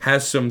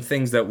has some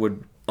things that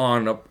would,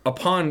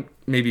 upon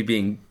maybe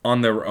being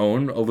on their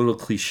own a little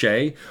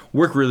cliche,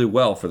 work really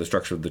well for the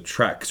structure of the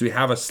track, because we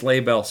have a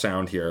sleigh bell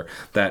sound here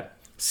that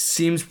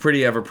seems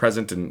pretty ever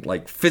present and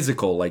like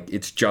physical, like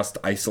it's just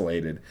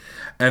isolated,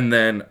 and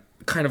then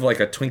kind of like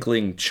a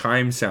twinkling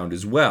chime sound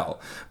as well,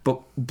 but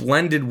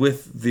blended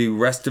with the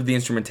rest of the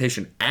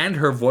instrumentation and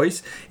her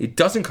voice, it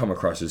doesn't come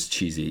across as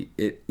cheesy.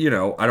 It, I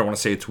don't want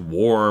to say it's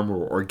warm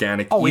or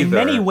organic either. In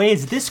many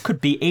ways, this could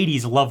be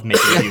 80s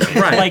lovemaking music.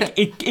 Right. Like,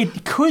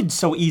 it could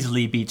so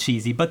easily be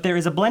cheesy, but there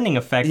is a blending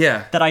effect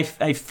that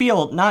I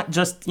feel, not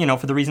just,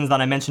 for the reasons that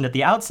I mentioned at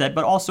the outset,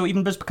 but also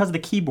even just because of the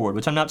keyboard,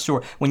 which I'm not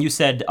sure, when you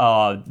said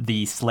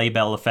the sleigh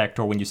bell effect,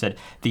 or when you said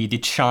the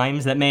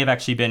chimes, that may have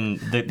actually been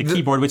the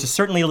keyboard, which is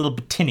certainly a little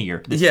bit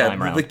tinnier this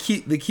time around.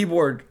 The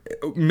keyboard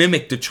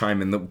mimicked the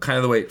chime in the kind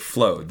of the way it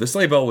flowed. The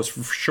sleigh bell was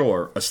for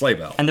sure a sleigh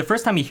bell. And the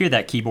first time you hear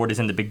that keyboard is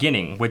in the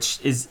beginning, which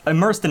is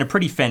immersed in a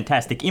pretty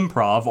fantastic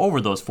improv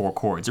over those 4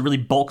 chords. It really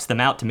bulks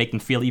them out to make them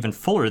feel even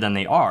fuller than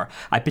they are.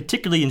 I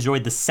particularly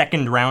enjoyed the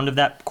second round of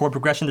that chord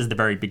progression. This is the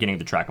very beginning of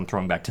the track. I'm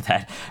throwing back to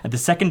that. At the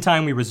second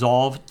time we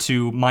resolve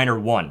to minor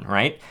 1,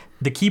 right?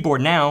 The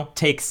keyboard now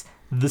takes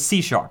the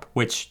C sharp,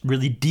 which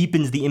really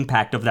deepens the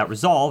impact of that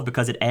resolve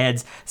because it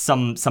adds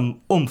some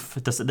oomph.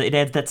 It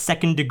adds that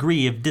second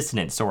degree of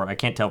dissonance, or I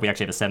can't tell if we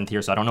actually have a 7th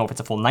here, so I don't know if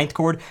it's a full 9th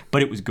chord,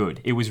 but it was good.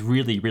 It was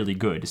really, really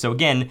good. So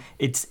again,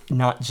 it's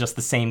not just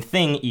the same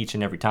thing each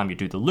and every time you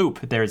do the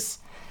loop. There's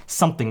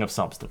something of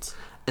substance.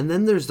 And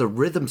then there's the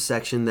rhythm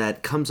section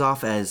that comes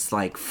off as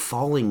like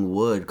falling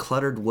wood,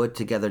 cluttered wood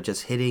together,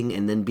 just hitting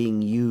and then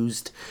being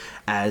used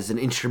as an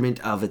instrument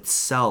of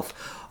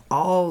itself.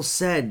 All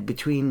said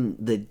between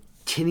the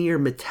tinnier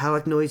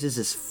metallic noises,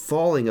 this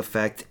falling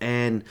effect,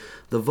 and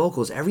the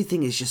vocals,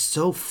 everything is just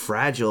so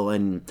fragile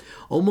and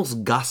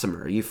almost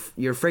gossamer.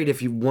 You're afraid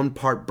if one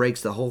part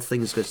breaks, the whole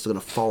thing is just going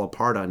to fall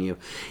apart on you.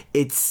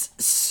 It's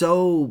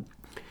so...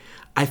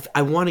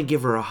 I want to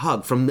give her a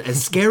hug. From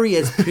as scary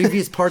as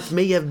previous parts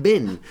may have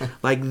been,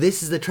 like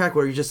this is the track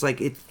where you're just like,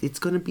 it's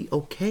going to be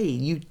okay.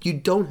 You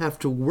don't have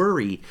to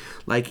worry.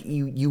 Like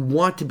you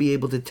want to be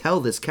able to tell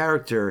this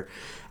character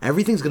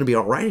everything's going to be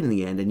all right in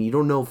the end, and you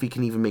don't know if you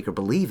can even make her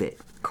believe it.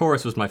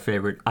 Chorus was my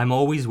favorite. I'm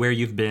always where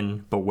you've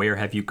been, but where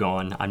have you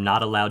gone? I'm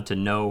not allowed to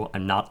know.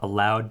 I'm not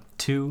allowed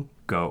to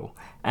go.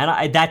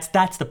 And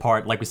that's the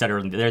part, like we said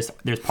earlier,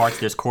 there's parts,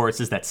 there's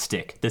choruses that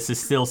stick. This is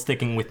still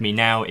sticking with me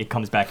now. It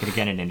comes back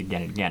again and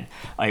again and again.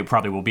 It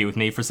probably will be with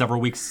me for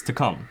several weeks to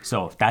come.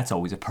 So that's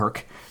always a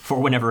perk for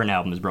whenever an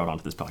album is brought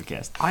onto this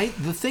podcast.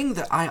 The thing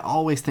that I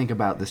always think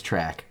about this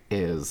track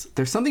is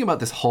there's something about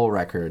this whole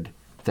record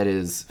that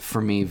is,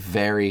 for me,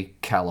 very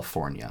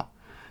California.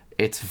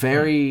 It's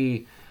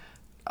very...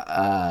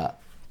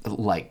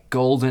 like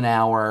golden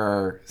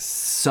hour,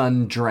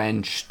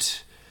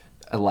 sun-drenched,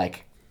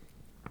 like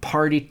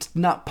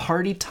not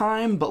party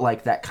time, but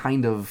like that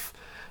kind of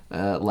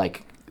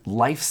like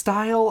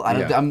lifestyle.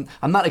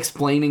 I'm not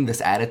explaining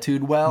this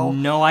attitude well.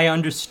 No, I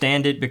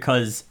understand it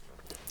because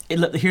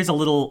here's a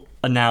little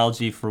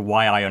analogy for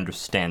why I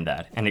understand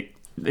that, and it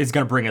is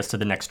going to bring us to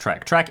the next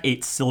track. Track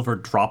 8, Silver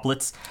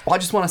Droplets. Well, I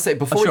just want to say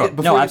before we get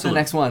to the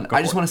next one,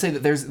 I just want to say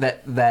that there's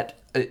that.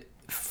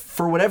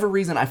 For whatever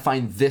reason, I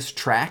find this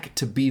track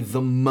to be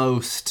the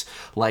most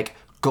like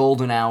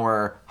golden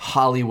hour,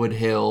 Hollywood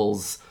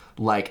Hills,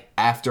 like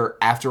after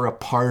a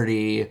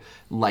party,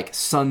 like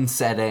sun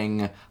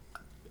setting.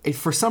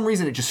 For some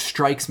reason, it just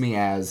strikes me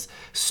as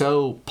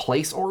so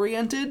place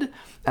oriented,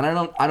 and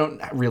I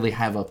don't really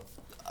have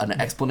an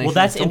explanation. Well,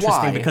 that's as to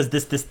interesting why. because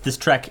this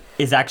track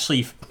is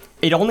actually,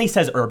 it only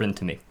says urban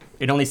to me.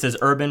 It only says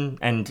urban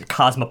and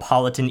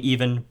cosmopolitan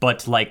even,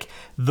 but like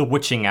the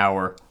witching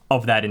hour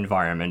of that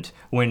environment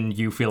when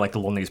you feel like the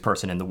loneliest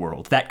person in the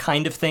world. That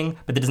kind of thing,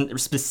 but that doesn't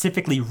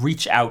specifically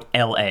reach out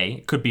LA.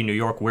 It could be New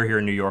York. We're here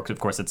in New York. Of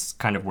course, it's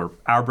kind of where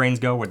our brains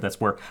go, that's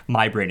where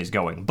my brain is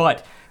going.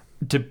 But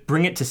to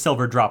bring it to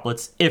Silver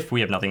Droplets, if we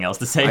have nothing else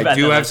to say about that. I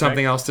do have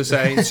something else to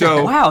say.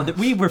 So wow, that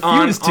we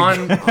refused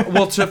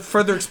well, to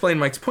further explain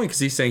Mike's point, because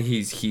he's saying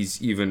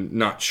he's even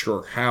not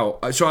sure how.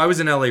 So I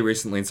was in LA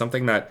recently, and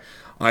something that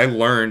I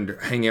learned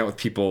hanging out with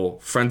people,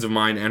 friends of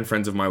mine and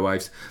friends of my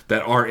wife's,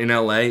 that are in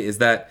LA, is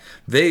that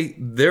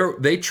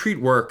they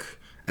treat work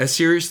as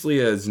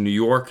seriously as New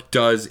York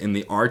does in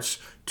the arts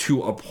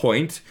to a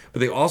point, but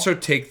they also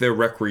take their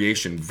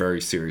recreation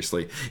very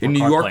seriously. In New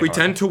hard, York, play we hard.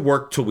 tend to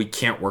work till we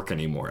can't work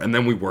anymore, and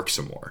then we work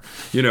some more.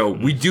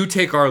 We do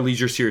take our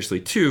leisure seriously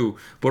too,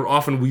 but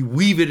often we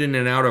weave it in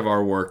and out of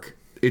our work.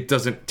 It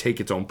doesn't take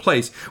its own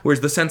place.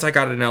 Whereas the sense I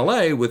got in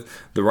LA with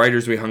the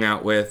writers we hung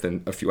out with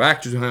and a few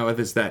actors we hung out with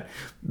is that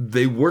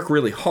they work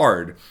really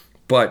hard.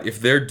 But if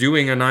they're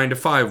doing a 9 to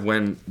 5,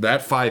 when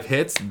that 5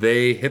 hits,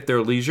 they hit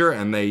their leisure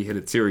and they hit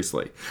it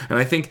seriously. And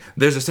I think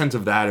there's a sense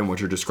of that in what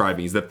you're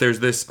describing, is that there's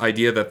this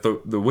idea that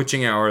the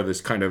witching hour,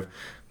 this kind of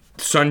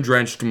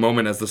sun-drenched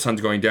moment as the sun's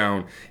going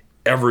down,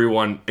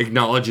 everyone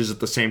acknowledges at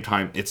the same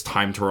time it's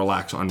time to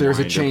relax, unwind, There's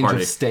a and change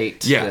party. of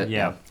state. Yeah,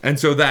 Yeah. And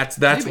so that's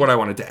Maybe. what I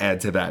wanted to add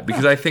to that,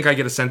 because I think I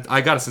got a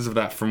sense of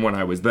that from when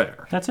I was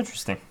there. That's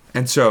interesting.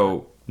 And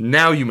so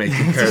now you may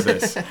compare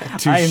this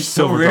to I am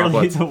so Silver rarely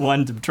Droplets. the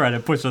one to try to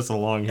push us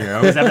along here. I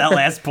always have that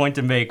last point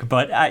to make,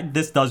 but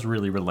this does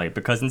really relate,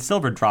 because in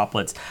Silver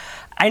Droplets,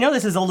 I know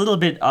this is a little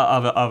bit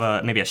of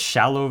a maybe a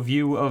shallow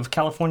view of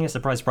California.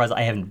 Surprise, surprise,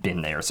 I haven't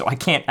been there, so I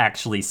can't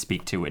actually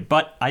speak to it.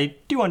 But I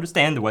do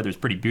understand the weather's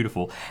pretty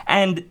beautiful.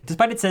 And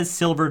despite it says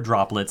Silver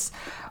Droplets,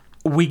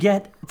 we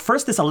get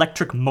first this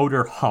electric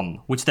motor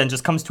hum, which then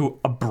just comes to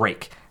a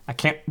break. I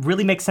can't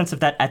really make sense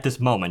of that at this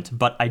moment,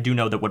 but I do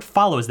know that what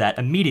follows that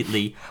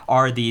immediately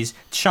are these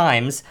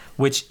chimes,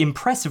 which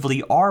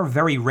impressively are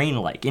very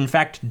rain-like, in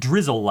fact,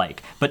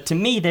 drizzle-like. But to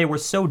me, they were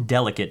so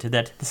delicate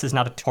that this is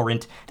not a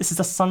torrent, this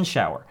is a sun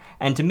shower.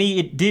 And to me,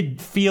 it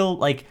did feel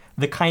like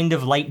the kind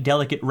of light,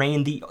 delicate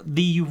rain,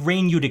 the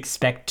rain you'd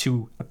expect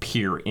to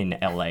appear in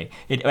LA.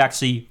 It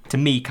actually, to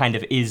me, kind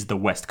of is the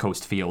West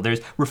Coast feel. There's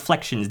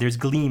reflections, there's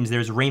gleams,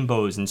 there's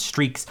rainbows and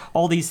streaks,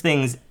 all these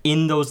things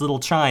in those little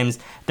chimes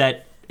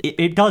that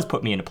it does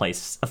put me into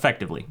place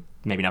effectively.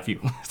 Maybe not for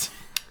you.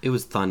 It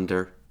was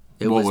thunder.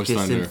 It What was was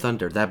distant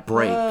thunder. That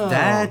break. Oh,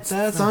 that's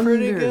thunder.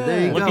 pretty good.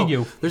 There you Look go. at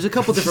you. There's a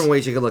couple different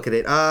ways you can look at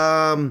it.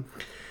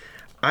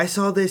 I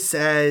saw this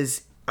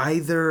as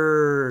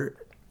either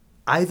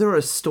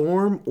a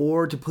storm,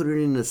 or to put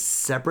it in a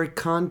separate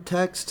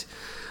context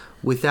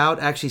without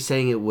actually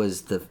saying it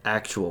was the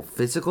actual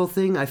physical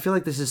thing. I feel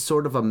like this is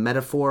sort of a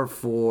metaphor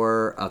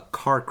for a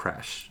car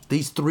crash.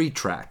 These 3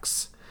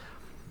 tracks.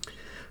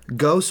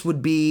 Ghost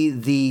would be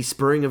the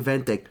spurring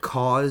event that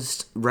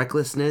caused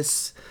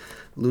recklessness.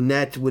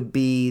 Lunette would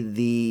be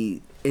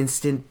the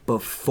instant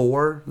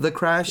before the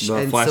crash. The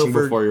and flashing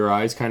before your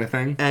eyes kind of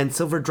thing. And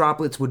Silver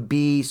Droplets would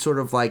be sort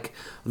of like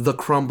the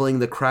crumbling,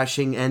 the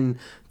crashing, and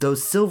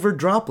those silver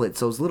droplets,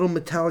 those little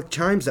metallic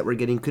chimes that we're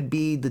getting, could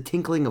be the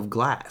tinkling of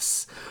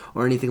glass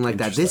or anything like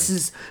that. This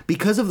is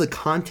because of the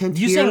content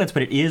You here. saying that's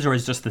what it is, or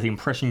is just the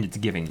impression it's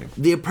giving you?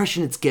 The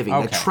impression it's giving, a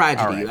Okay,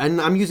 tragedy. all right. And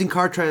I'm using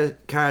car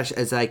crash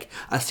as like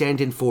a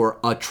stand-in for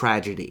a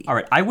tragedy. All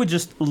right, I would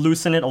just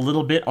loosen it a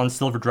little bit on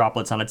Silver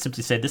Droplets, and I'd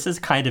simply say this is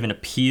kind of an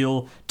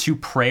appeal to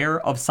prayer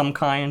of some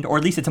kind, or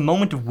at least it's a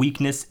moment of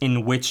weakness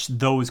in which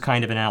those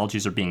kind of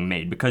analogies are being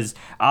made. Because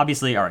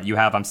obviously, all right, you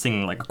have I'm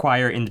singing like a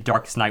choir in the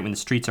darkest night when the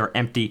streets are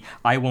empty.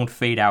 I won't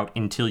fade out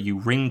until you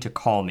ring to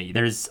call me.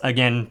 There's,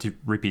 again, to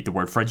repeat the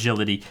word,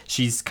 fragility.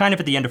 She's kind of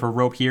at the end of her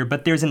rope here,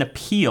 but there's an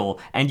appeal,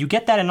 and you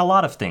get that in a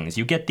lot of things.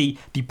 You get the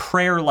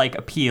prayer-like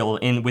appeal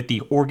in with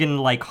the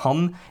organ-like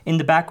hum in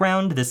the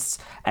background. This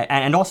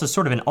and also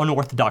sort of an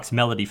unorthodox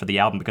melody for the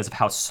album because of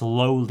how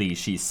slowly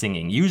she's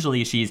singing.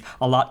 Usually she's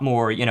a lot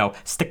more,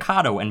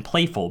 staccato and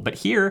playful, but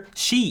here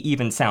she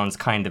even sounds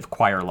kind of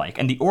choir-like,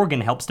 and the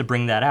organ helps to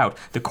bring that out.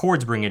 The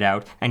chords bring it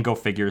out, and go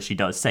figure, she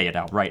does say it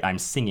out, right? I'm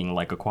singing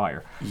like a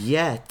choir.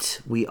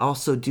 Yet, we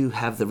also do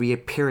have the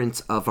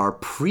reappearance of our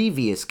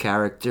previous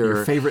character.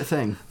 Your favorite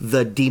thing.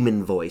 The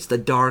demon voice, the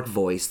dark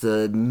voice,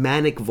 the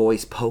manic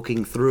voice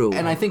poking through.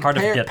 And I think Hard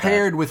to forget that.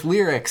 paired with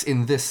lyrics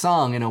in this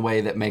song in a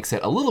way that makes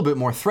it a little bit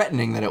more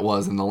threatening than it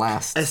was in the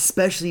last.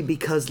 Especially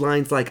because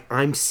lines like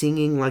I'm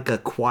singing like a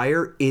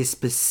choir is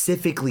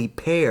specifically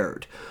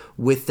paired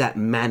with that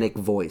manic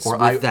voice, Or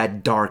with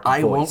that dark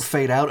I voice. won't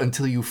fade out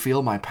until you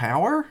feel my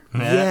power?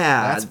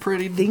 Yeah, That's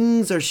pretty-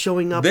 Things are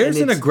showing up. There's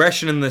and an it's-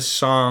 aggression in this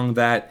song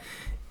that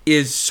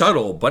is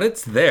subtle, but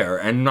it's there,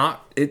 and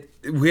not it.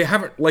 We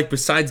haven't, like,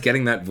 besides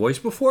getting that voice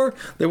before,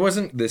 there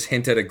wasn't this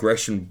hint at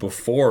aggression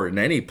before in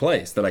any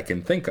place that I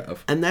can think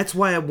of. And that's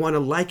why I want to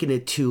liken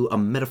it to a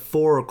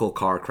metaphorical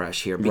car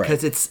crash here,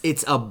 because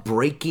it's a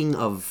breaking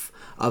of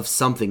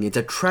something. It's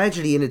a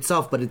tragedy in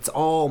itself, but it's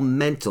all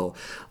mental.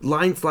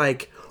 Lines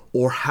like,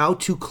 or how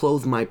to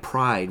clothe my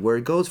pride, where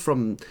it goes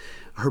from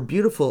her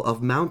beautiful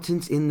of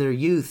mountains in their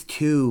youth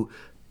to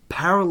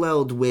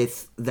paralleled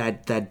with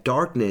that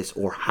darkness,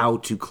 or how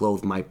to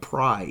clothe my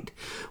pride.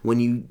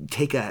 When you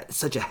take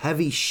such a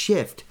heavy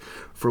shift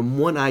from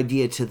one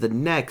idea to the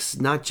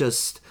next, not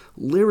just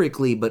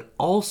lyrically, but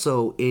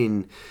also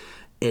in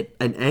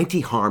an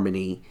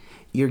anti-harmony,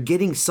 you're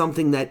getting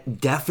something that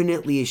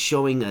definitely is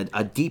showing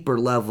a deeper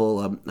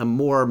level, a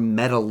more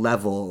meta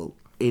level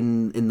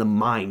in the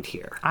mind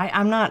here.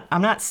 I'm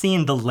not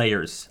seeing the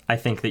layers I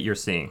think that you're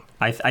seeing.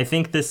 I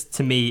think this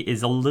to me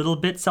is a little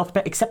bit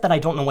except that I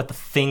don't know what the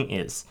thing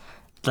is.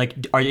 Like,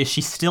 is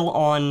she still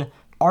on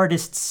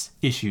artist's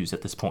issues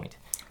at this point?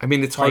 I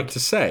mean, it's hard to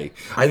say.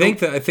 I think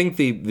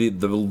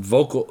the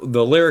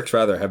lyrics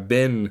rather have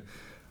been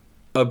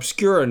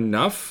obscure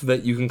enough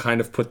that you can kind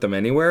of put them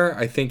anywhere.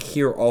 I think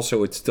here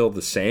also it's still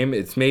the same.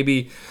 It's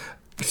maybe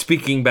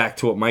speaking back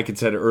to what Mike had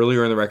said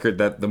earlier in the record,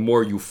 that the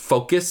more you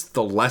focus,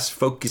 the less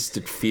focused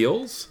it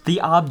feels. The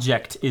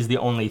object is the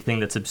only thing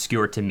that's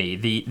obscure to me.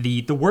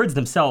 The words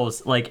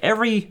themselves, like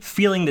every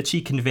feeling that she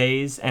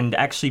conveys, and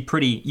actually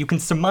you can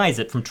surmise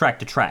it from track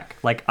to track.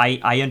 Like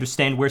I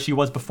understand where she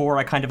was before,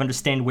 I kind of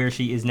understand where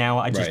she is now,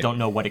 I just Right. don't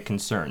know what it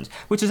concerns.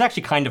 Which is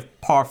actually kind of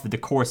par for the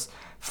course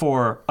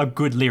for a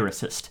good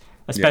lyricist.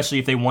 Especially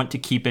if they want to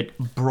keep it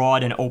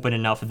broad and open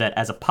enough that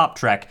as a pop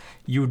track,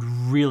 you'd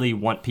really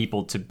want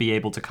people to be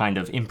able to kind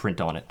of imprint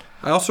on it.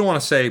 I also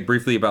want to say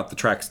briefly about the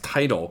track's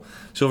title,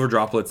 Silver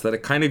Droplets, that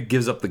it kind of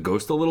gives up the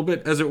ghost a little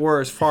bit, as it were,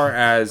 as far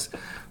as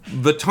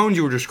the tones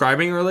you were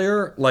describing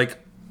earlier. Like,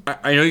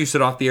 I know you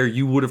said off the air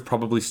you would have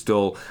probably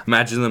still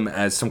imagined them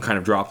as some kind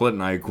of droplet,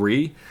 and I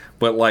agree.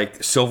 But,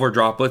 like, Silver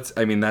Droplets,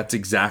 I mean, that's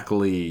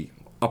exactly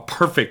a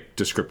perfect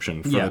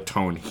description for the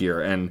tone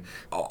here. And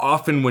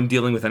often when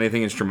dealing with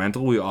anything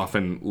instrumental, we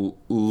often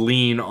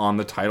lean on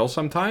the title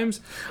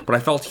sometimes. But I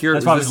felt here...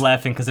 That's why I was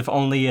laughing, because if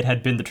only it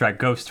had been the track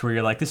Ghost, where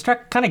you're like, this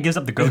track kind of gives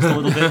up the ghost a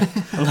little bit.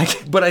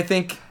 Like, But I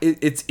think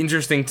it's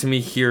interesting to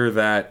me here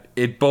that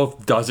it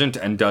both doesn't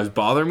and does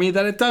bother me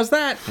that it does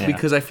that. Yeah.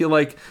 Because I feel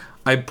like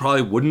I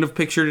probably wouldn't have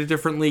pictured it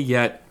differently,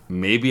 yet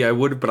maybe I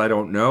would have, but I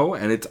don't know.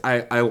 And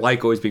I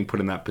like always being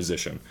put in that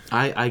position.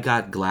 I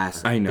got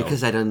glass. I know.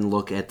 Because I didn't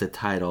look at the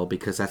title,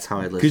 because that's how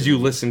I listen. Because you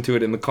listen to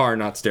it in the car,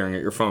 not staring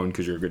at your phone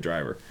because you're a good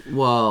driver.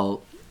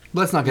 Well,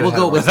 Let's not get we'll ahead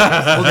go of with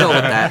ourselves. that. We'll go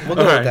with that. We'll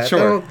go All right, with that. sure.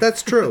 No,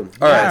 that's true.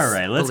 All right. all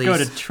right, let's go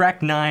to Police.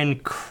 track 9,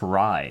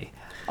 Cry.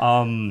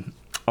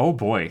 Oh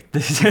boy.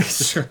 This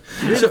is...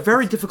 It's a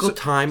very difficult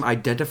time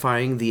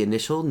identifying the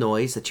initial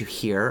noise that you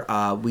hear.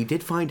 We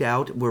did find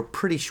out, we're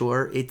pretty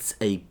sure it's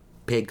a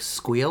pig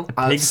squeal.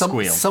 Pig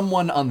squeal.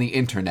 Someone on the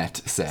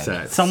internet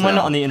said. Someone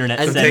So- on the internet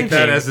And said take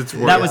that pig. as its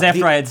word. That was Yeah.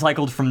 after I had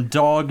cycled from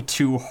dog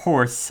to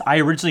horse. I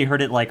originally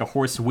heard it like a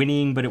horse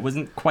whinnying, but it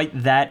wasn't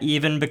quite that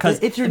even because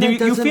The internet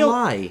doesn't feel,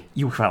 lie.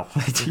 You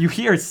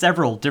hear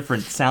several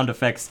different sound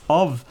effects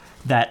of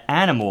that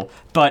animal,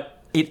 but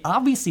it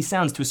obviously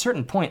sounds to a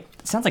certain point.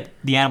 It sounds like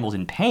the animal's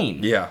in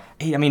pain. Yeah.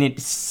 I mean, it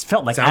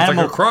felt like Sounds like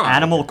animal a cry.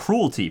 animal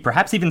cruelty,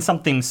 perhaps even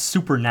something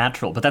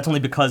supernatural. But that's only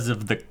because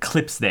of the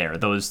clips there.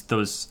 Those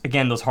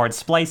hard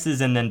splices,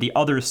 and then the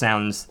other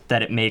sounds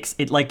that it makes.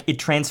 It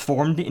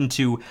transformed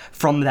into,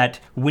 from that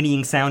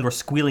whinnying sound or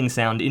squealing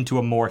sound, into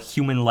a more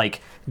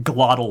human-like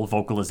glottal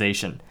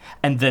vocalization.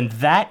 And then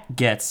that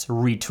gets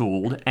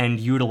retooled and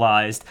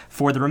utilized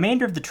for the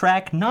remainder of the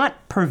track,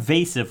 not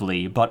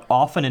pervasively, but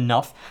often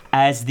enough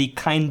as the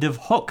kind of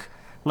hook.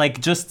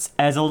 Like, just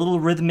as a little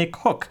rhythmic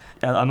hook,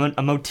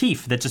 a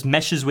motif that just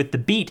meshes with the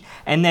beat.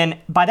 And then,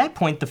 by that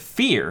point, the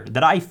fear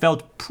that I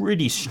felt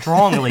pretty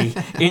strongly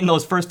in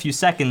those first few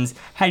seconds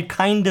had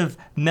kind of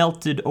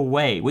melted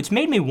away, which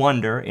made me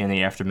wonder, in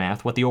the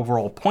aftermath, what the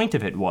overall point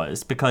of it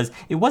was, because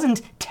it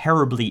wasn't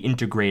terribly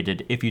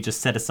integrated if you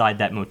just set aside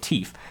that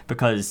motif,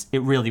 because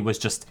it really was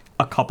just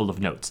a couple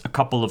of notes, a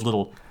couple of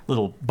little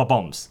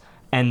ba-bums.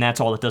 And that's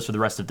all it does for the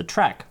rest of the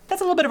track.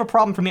 That's a little bit of a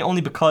problem for me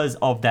only because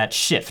of that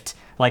shift.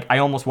 Like, I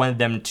almost wanted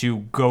them to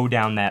go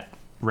down that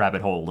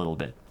rabbit hole a little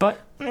bit. But,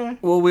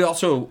 Well, we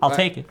also... I'll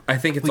take it. I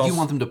think it's Like, also... you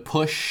want them to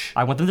push.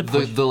 I want them to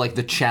push.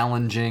 the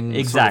challenging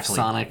Exactly. sort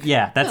of sonic.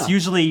 Yeah, that's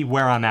usually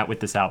where I'm at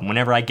with this album.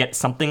 Whenever I get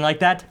something like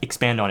that,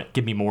 expand on it.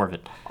 Give me more of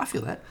it. I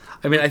feel that.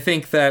 I mean, I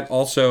think that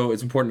also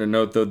it's important to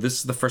note, though, this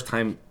is the first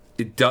time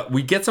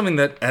we get something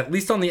that, at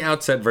least on the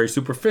outset, very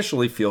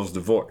superficially feels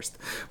divorced.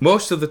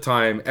 Most of the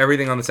time,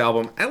 everything on this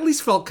album at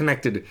least felt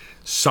connected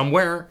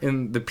somewhere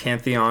in the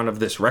pantheon of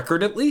this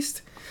record, at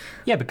least.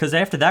 Yeah, because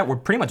after that, we're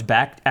pretty much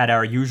back at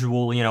our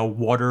usual,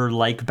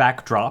 water-like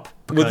backdrop.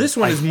 Well, because this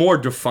one is more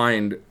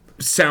defined,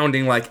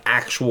 sounding like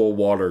actual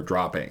water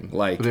dropping.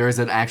 Like, There is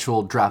an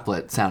actual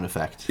droplet sound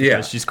effect. yeah.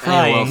 Because she's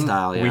crying,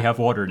 style, yeah. we have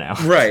water now.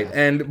 Right,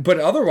 but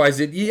otherwise,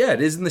 it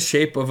is in the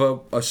shape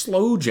of a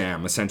slow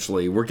jam.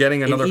 Essentially, we're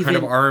getting another kind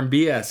of even-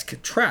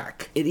 R&B-esque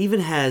track. It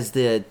even has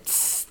the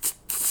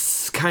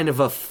kind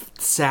of a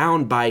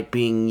sound bite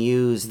being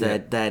used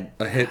that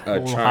A hit, a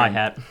Little chime.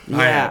 hi-hat.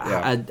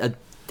 Hi-hat,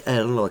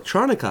 an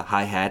electronica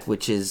hi-hat,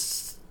 which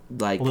is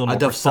like A little more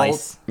default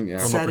precise. Yeah. A little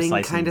more setting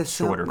precise kind and of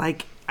sound. shorter.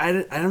 Like I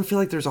don't feel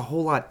like there's a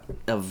whole lot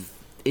of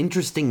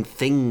interesting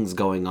things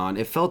going on.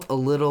 It felt a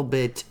little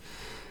bit.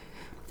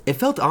 It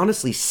felt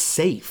honestly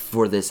safe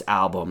for this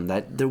album,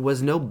 that there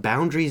was no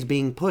boundaries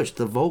being pushed.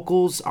 The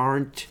vocals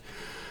aren't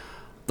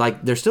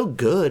like, they're still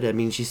good. I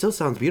mean, she still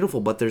sounds beautiful,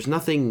 but there's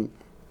nothing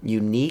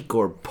unique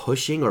or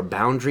pushing or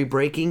boundary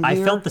breaking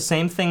here. I felt the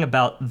same thing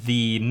about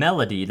the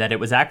melody, that it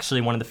was actually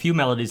one of the few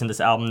melodies in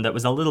this album that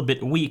was a little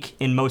bit weak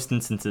in most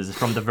instances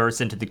from the verse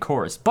into the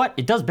chorus. But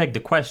it does beg the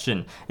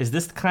question, is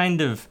this the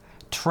kind of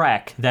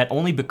track that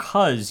only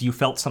because you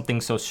felt something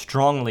so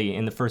strongly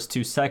in the first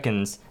 2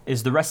 seconds,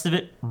 is the rest of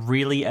it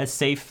really as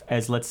safe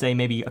as, let's say,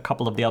 maybe a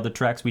couple of the other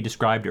tracks we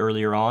described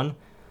earlier on?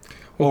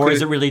 Or could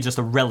is it- it really just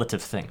a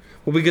relative thing?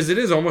 Well, because it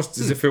is almost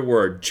as if it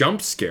were a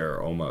jump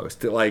scare,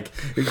 almost. Like,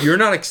 you're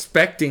not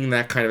expecting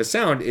that kind of a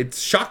sound.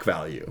 It's shock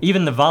value.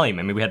 Even the volume.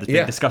 I mean, we had this big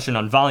Yeah. discussion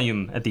on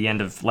volume at the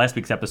end of last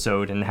week's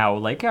episode, and how,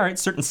 like, all right,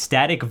 certain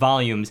static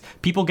volumes,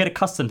 people get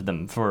accustomed to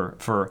them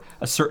for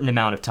a certain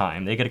amount of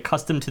time. They get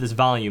accustomed to this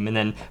volume, and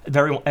then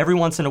every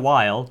once in a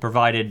while,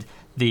 provided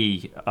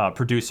the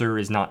producer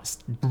is not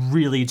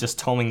really just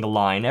towing the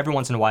line, every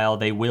once in a while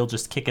they will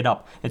just kick it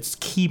up. It's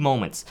key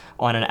moments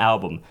on an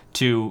album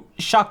to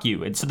shock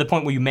you. It's to the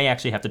point where you may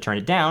actually have to turn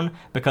it down,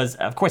 because,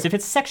 of course, if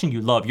it's a section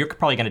you love, you're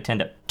probably going to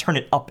tend to turn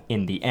it up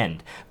in the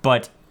end.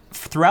 But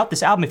throughout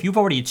this album, if you've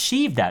already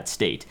achieved that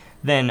state,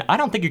 then I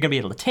don't think you're going to be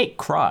able to take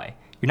Cry.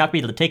 You're not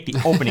going to be able to take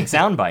the opening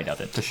soundbite of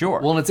it, for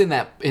sure. Well, and it's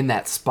in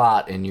that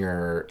spot in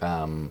your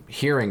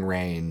hearing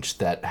range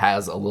that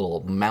has a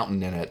little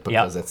mountain in it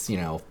because it's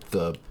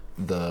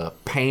the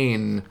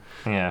pain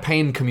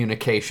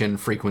communication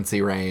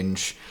frequency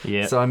range.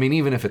 Yeah. So I mean,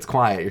 even if it's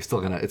quiet, it's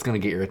gonna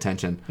get your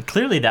attention.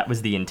 Clearly that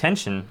was the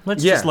intention.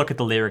 Let's Yeah. just look at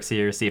the lyrics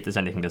here, see if there's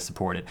anything to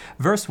support it.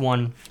 Verse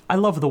 1, I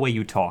love the way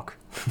you talk.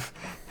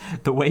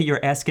 The way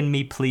you're asking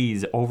me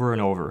please over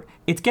and over.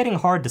 It's getting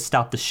hard to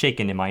stop the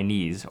shaking in my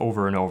knees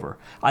over and over.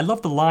 I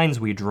love the lines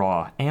we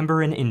draw,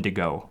 amber and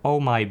indigo. Oh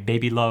my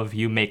baby love,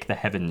 you make the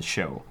heavens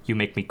show. You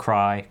make me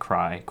cry,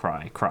 cry,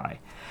 cry, cry.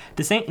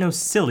 This ain't no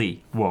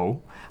silly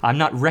woe. I'm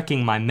not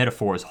wrecking my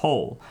metaphors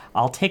whole.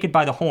 I'll take it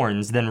by the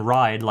horns, then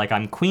ride like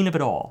I'm queen of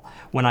it all.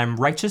 When I'm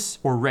righteous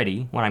or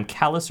ready, when I'm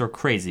callous or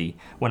crazy,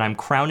 when I'm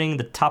crowning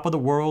the top of the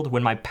world,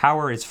 when my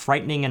power is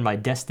frightening and my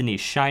destiny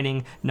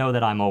shining, know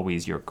that I'm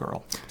always your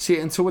girl. See,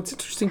 and so what's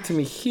interesting to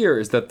me here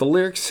is that the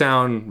lyrics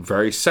sound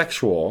very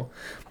sexual,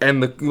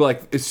 and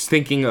it's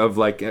thinking of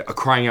like a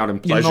crying out in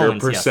pleasure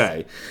moments, per yes.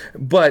 se.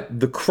 But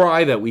the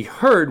cry that we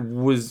heard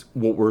was,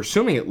 what we're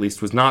assuming at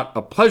least, was not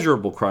a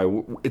pleasurable cry.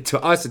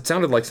 To us, it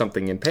sounded like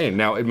something in pain.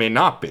 Now, it may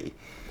not be.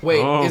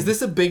 Wait, is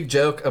this a big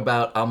joke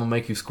about I'm gonna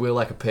make you squeal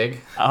like a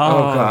pig?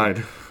 Oh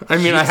God! I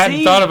mean, I hadn't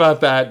see? thought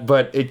about that,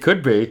 but it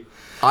could be.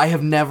 I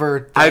have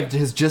never. It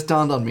has just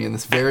dawned on me in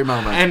this very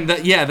moment. And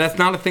that's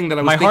not a thing that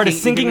I was. My heart is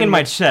thinking sinking even in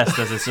my chest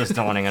as it's just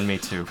dawning on me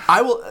too.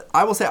 I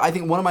will say, I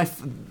think one of my.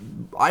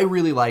 I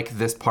really like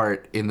this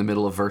part in the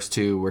middle of verse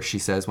 2 where she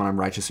says, when I'm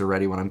righteous or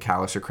ready, when I'm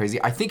callous or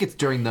crazy. I think it's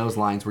during those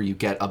lines where you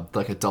get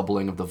a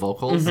doubling of the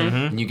vocals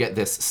and you get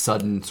this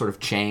sudden sort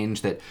of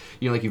change that,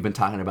 like you've been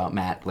talking about,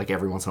 Matt, like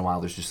every once in a while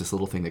there's just this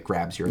little thing that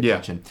grabs your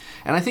attention.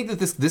 And I think that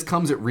this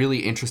comes at really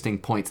interesting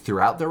points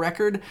throughout the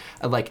record.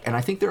 And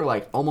I think there are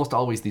like almost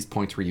always these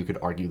points where you could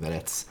argue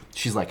that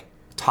she's like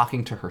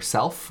talking to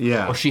herself,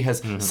 or she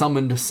has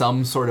summoned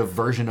some sort of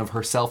version of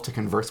herself to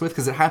converse with,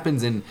 because it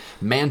happens in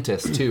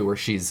Mantis too, where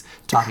she's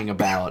talking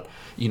about,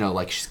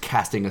 like she's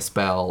casting a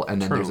spell,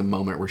 and then there's a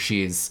moment where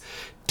she's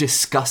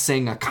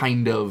discussing a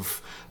kind of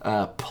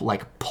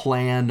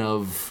plan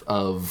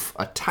of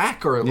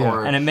attack or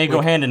And it may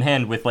go hand in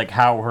hand with like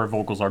how her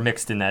vocals are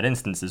mixed in that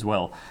instance as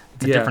well.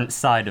 It's a different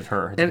side of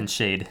her, a different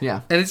shade.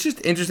 Yeah. And it's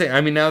just interesting.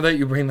 I mean, now that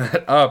you bring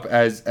that up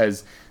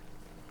as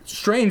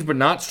strange but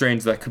not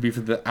strange that could be for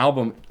the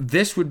album,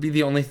 this would be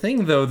the only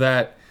thing though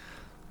that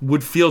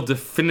would feel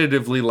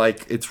definitively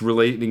like it's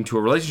relating to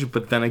a relationship.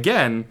 But then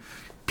again,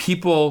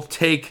 people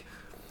take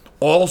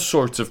all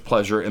sorts of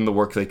pleasure in the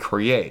work they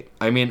create.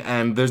 I mean,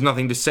 and there's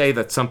nothing to say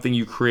that something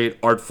you create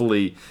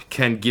artfully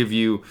can give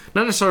you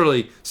not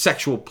necessarily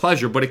sexual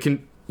pleasure, but it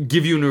can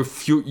give you an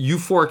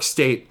euphoric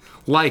state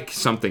like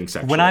something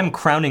sexual. When I'm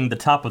crowning the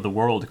top of the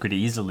world could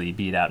easily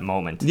be that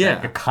moment. Yeah.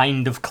 Like a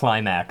kind of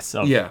climax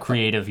of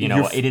creative,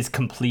 it is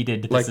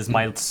completed. This is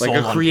my soul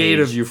like a on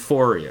creative page.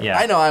 euphoria. Yeah.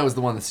 I know I was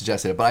the one that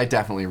suggested it, but I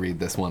definitely read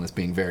this one as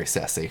being very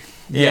sassy.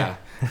 Yeah.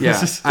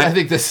 I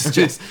think this is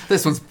just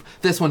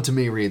this one to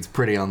me reads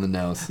pretty on the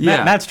nose.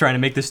 Yeah. Matt's trying to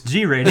make this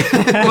G-rated.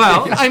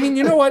 Well, I mean,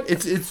 you know what?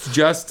 It's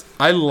just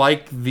I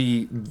like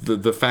the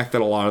fact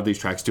that a lot of these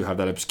tracks do have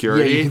that Yeah,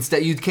 obscurity.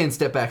 you can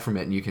step back from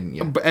it and you can.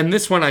 Yeah. And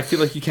this one, I feel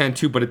like you can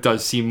too, but it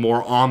does seem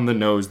more on the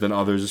nose than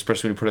others,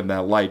 especially when you put it in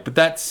that light. But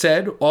that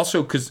said,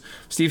 also because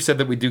Steve said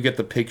that we do get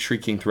the pig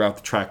shrieking throughout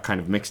the track kind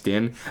of mixed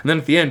in, and then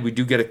at the end we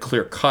do get a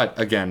clear cut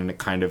again, and it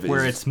kind of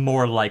Where is. it's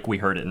more like we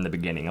heard it in the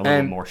beginning, a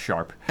little more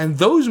sharp. And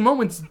those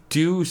moments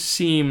do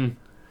seem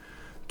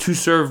to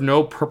serve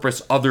no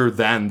purpose other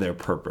than their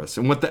purpose.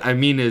 And what I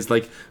mean is,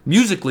 like,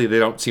 musically, they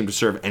don't seem to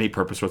serve any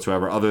purpose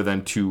whatsoever other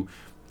than to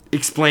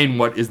explain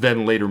what is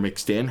then later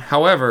mixed in.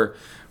 However,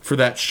 for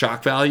that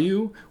shock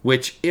value,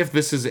 which if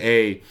this is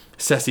a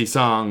Ceci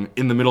song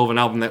in the middle of an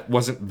album that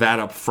wasn't that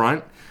up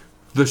front,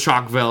 the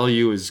shock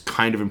value is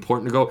kind of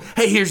important to go,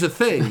 hey, here's the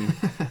thing,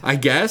 I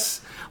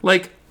guess.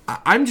 Like,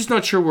 I'm just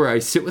not sure where I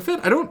sit with it.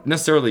 I don't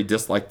necessarily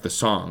dislike the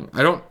song.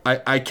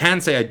 I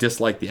can say I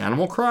dislike the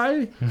animal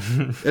cry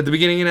at the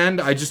beginning and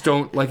end. I just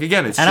don't, like,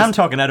 again, it's And just I'm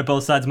talking out of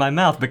both sides of my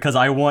mouth because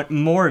I want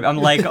more. I'm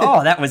like,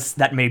 oh,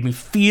 that made me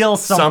feel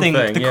something,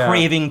 the yeah.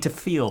 craving to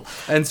feel.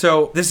 And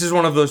so this is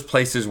one of those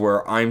places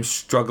where I'm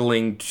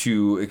struggling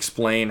to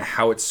explain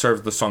how it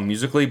serves the song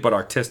musically, but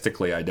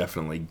artistically I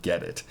definitely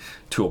get it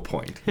to a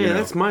point. Yeah, you know?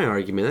 that's my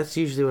argument. That's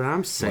usually what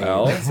I'm saying.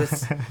 Well,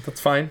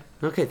 that's fine.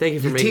 Okay, thank you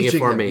for You're making it teaching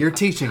for him. me. You're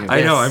teaching him.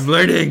 I know, I'm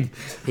learning.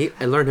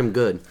 I learned him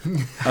good.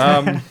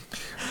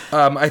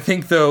 I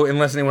think, though,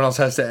 unless anyone else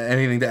has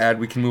anything to add,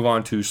 we can move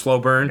on to Slow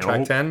Burn, track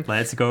Nope. 10.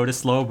 Let's go to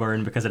Slow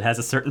Burn because it has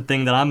a certain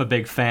thing that I'm a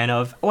big fan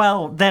of.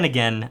 Well, then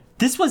again,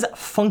 this was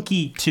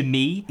funky to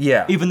me.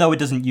 Yeah. Even though it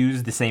doesn't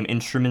use the same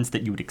instruments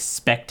that you would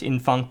expect in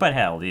funk, but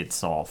hell,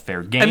 it's all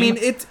fair game. I mean,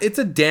 it's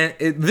a dance.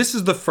 This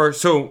is the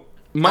first. So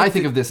I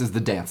think of this as the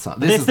dance song.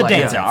 This is is the like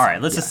dance. a All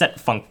right, let's just set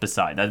funk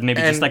beside that.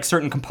 Maybe just And- like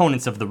certain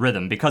components of the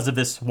rhythm because of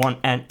this 1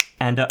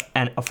 and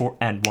a 4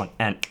 and 1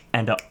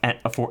 and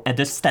a 4 and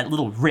this that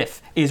little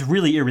riff is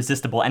really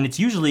irresistible, and it's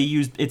usually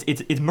used. It's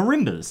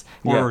marimbas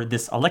or Yeah.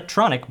 this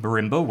electronic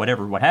marimba,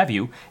 whatever, what have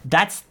you.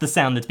 That's the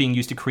sound that's being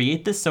used to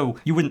create this. So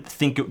you wouldn't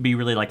think it would be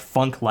really like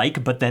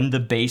funk-like, but then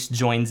the bass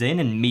joins in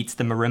and meets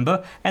the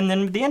marimba, and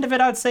then at the end of it,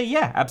 I'd say,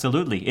 yeah,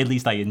 absolutely. At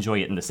least I enjoy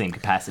it in the same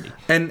capacity.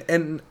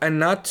 And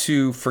not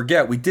to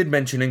forget, we did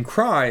mention in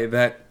Cry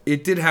that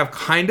it did have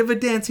kind of a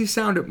dancey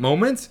sound at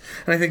moments,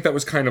 and I think that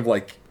was kind of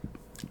like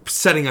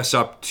setting us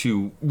up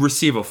to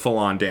receive a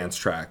full-on dance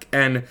track.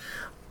 And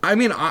I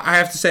mean, I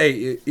have to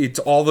say, it's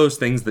all those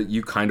things that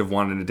you kind of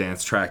want in a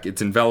dance track.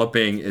 It's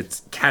enveloping,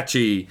 it's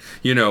catchy,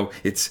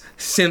 it's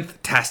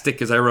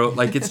synth-tastic, as I wrote.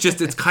 Like,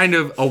 it's kind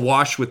of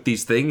awash with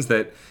these things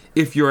that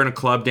if you're in a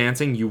club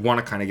dancing, you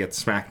want to kind of get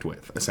smacked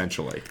with,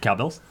 essentially.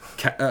 Cowbells?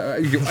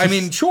 I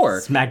mean,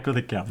 sure. Smacked with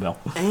a cowbell.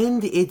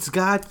 And it's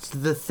got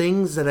the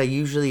things that I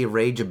usually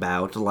rage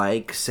about,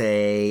 like,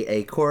 say,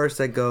 a chorus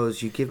that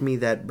goes, "You give me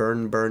that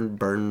burn, burn,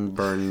 burn,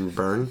 burn,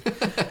 burn,"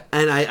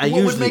 and I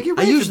What would make you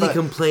rage usually about it?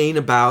 complain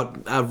about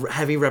a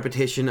heavy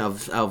repetition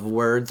of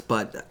words,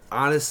 but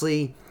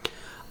honestly,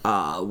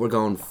 we're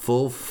going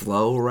full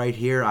flow right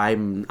here.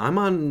 I'm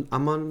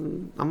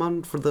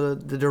on for the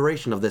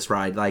duration of this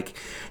ride. Like,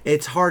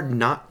 it's hard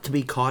not to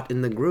be caught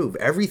in the groove.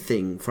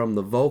 Everything from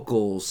the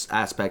vocals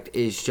aspect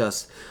is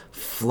just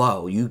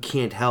flow. You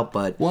can't help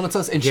but Well, and it's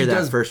us, and hear she that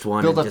does first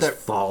one build and up just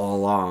that- fall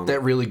along.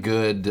 that really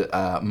good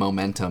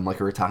momentum, like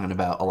we were talking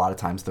about. A lot of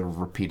times, the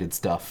repeated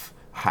stuff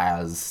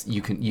has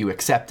you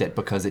accept it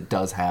because it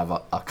does have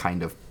a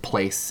kind of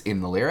place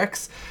in the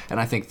lyrics, and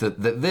I think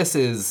that this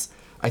is.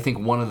 I think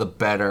one of the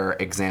better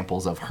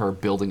examples of her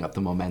building up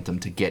the momentum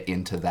to get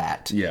into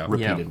that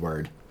repeated Yeah.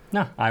 word.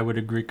 No, I would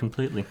agree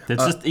completely.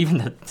 It's just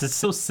it's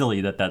so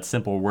silly that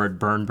simple word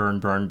burn,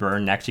 burn, burn,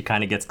 burn actually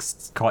kind of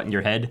gets caught in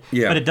your head.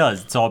 Yeah. But it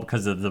does. It's all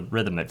because of the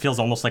rhythm. It feels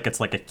almost like it's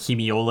like a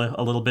chemiola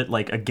a little bit,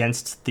 like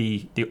against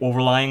the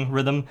overlying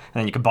rhythm. And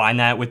then you combine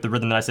that with the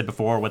rhythm that I said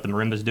before, what the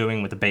marimba's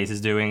doing, what the bass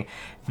is doing.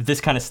 This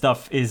kind of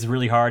stuff is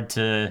really hard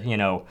to,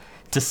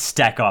 to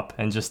stack up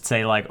and just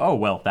say like, oh,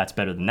 well, that's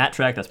better than that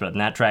track, that's better than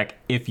that track.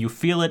 If you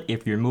feel it,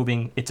 if you're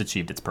moving, it's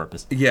achieved its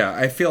purpose. Yeah,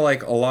 I feel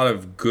like a lot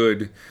of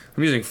good,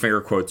 I'm using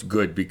finger quotes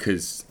good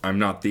because I'm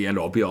not the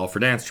end-all be-all for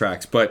dance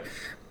tracks, but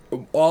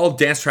all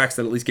dance tracks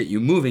that at least get you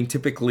moving,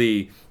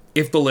 typically,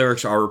 if the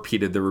lyrics are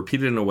repeated, they're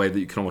repeated in a way that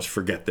you can almost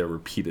forget they're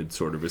repeated,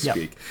 sort of, to Yep.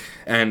 speak.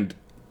 And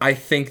I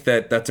think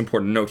that's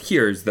important to note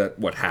here is that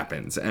what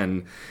happens.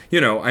 And,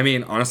 I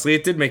mean, honestly,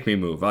 it did make me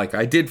move. Like,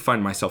 I did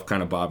find myself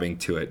kind of bobbing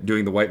to it,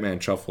 doing the white man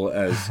shuffle,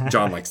 as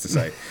John likes to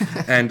say.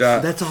 And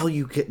That's all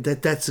you can.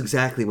 That's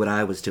exactly what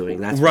I was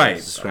doing. That's what I right.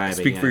 was describing.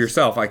 Speak for as.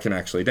 yourself. I can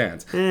actually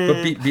dance. But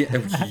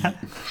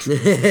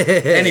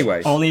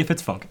anyway, Only if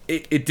it's funk.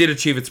 it did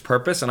achieve its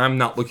purpose, and I'm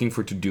not looking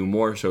for it to do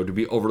more. So to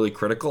be overly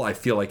critical, I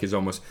feel like is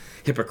almost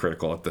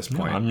hypocritical at this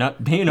point. I'm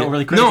not being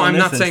overly critical. No, I'm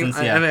in this not saying,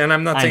 instance, yeah. and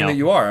I'm not I saying know. that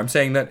you are. I'm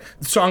saying that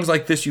songs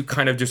like this, you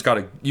kind of just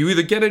gotta, you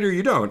either get it or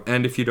you don't.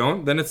 And if you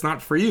don't, then it's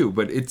not for you.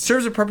 But it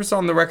serves a purpose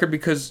on the record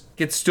because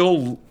it's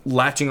still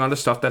latching onto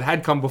stuff that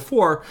had come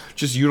before,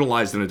 just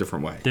utilized in a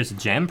different way. There's a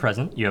jam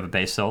present. You have a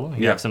bass solo.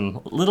 You Yeah. have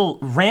some little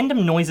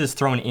random noises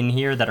thrown in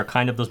here that are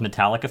kind of those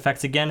metallic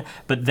effects again.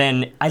 But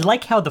then I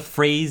like how the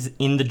phrase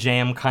in the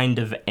jam kind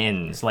of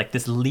ends. Like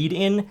this lead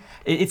in.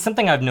 It's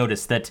something I've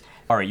noticed that,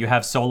 all right, you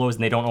have solos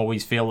and they don't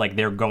always feel like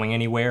they're going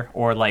anywhere.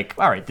 Or like,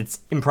 all right, it's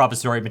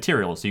improvisatory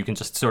material. So you can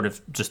just sort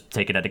of just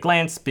take it at a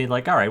glance, be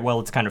like, all right, well,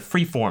 it's kind of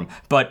free form.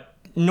 But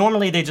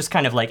normally they just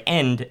kind of like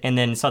end and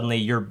then suddenly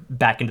you're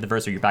back into the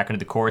verse or you're back into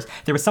the chorus.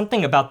 There was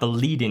something about the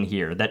lead in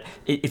here that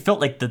it felt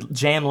like the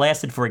jam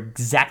lasted for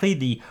exactly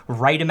the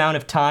right amount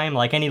of time.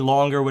 Like any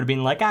longer would have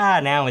been like,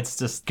 now it's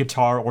just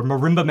guitar or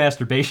marimba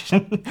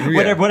masturbation,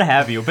 whatever, what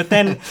have you. But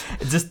then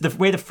just the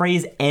way the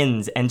phrase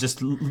ends and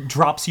just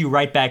drops you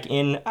right back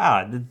in,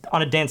 on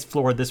a dance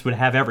floor, this would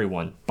have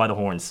everyone by the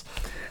horns.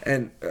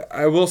 And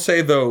I will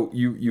say, though,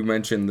 you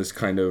mentioned this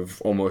kind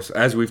of almost,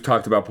 as we've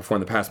talked about before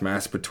in the past,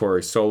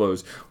 masturbatory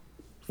solos.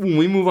 when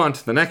we move on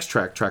to the next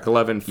track, track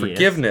 11,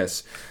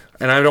 Forgiveness,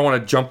 and I don't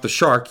want to jump the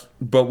shark,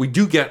 but we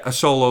do get a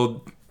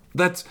solo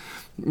that's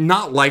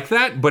not like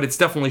that, but it's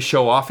definitely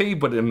show-offy,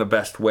 but in the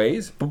best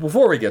ways. But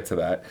before we get to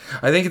that,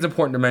 I think it's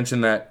important to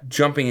mention that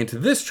jumping into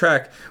this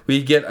track,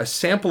 we get a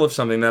sample of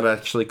something that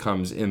actually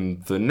comes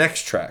in the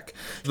next track.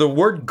 The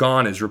word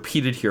gone is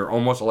repeated here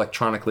almost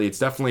electronically. It's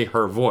definitely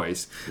her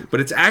voice, but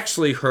it's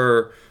actually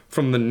her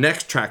from the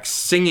next track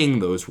singing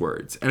those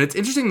words. And it's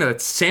interesting that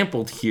it's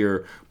sampled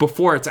here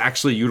before it's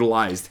actually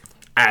utilized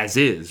as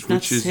is,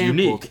 which is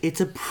unique.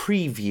 It's a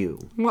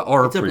preview. Well,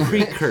 or it's a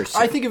precursor.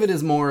 I think of it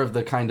as more of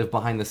the kind of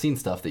behind-the-scenes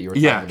stuff that you were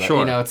talking about. Sure.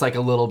 You know, it's like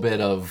a little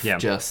bit of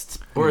just...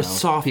 or you a know,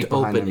 soft peek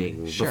behind them.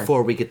 opening Sure.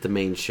 before we get the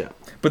main show.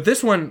 But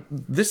this one,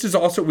 this is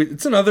also,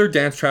 it's another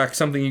dance track,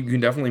 something you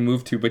can definitely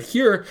move to. But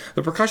here,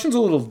 the percussion's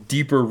a little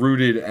deeper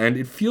rooted, and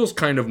it feels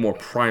kind of more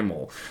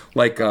primal.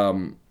 Like,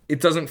 it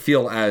doesn't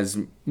feel as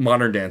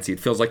modern dancey. It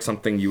feels like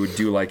something you would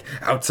do like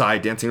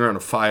outside, dancing around a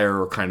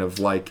fire, or kind of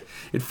like,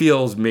 it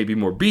feels maybe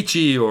more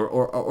beachy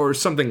or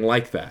something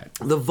like that.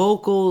 The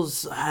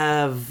vocals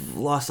have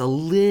lost a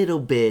little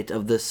bit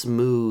of the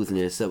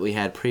smoothness that we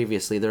had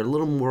previously. They're a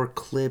little more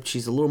clipped.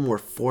 She's a little more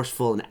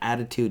forceful and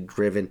attitude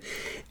driven.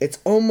 It's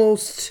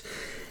almost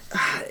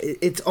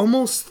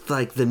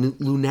like the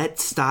Lunette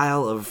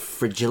style of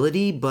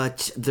fragility,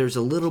 but there's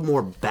a little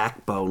more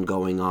backbone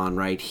going on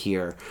right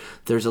here.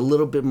 There's a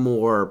little bit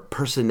more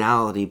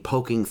personality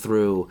poking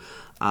through,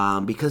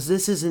 because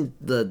this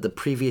isn't the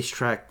previous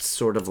track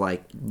sort of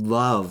like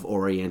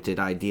love-oriented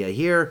idea.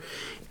 Here,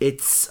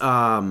 it's...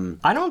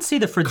 I don't see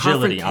the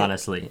fragility,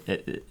 honestly.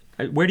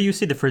 Where do you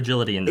see the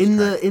fragility in this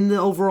track? In the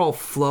overall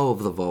flow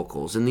of the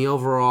vocals, in the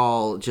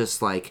overall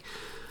just like...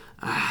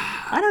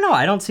 I don't know.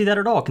 I don't see that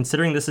at all.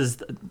 Considering this is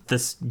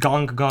this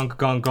gong gong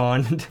gong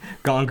gong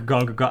gong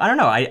gong gong. I don't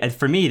know.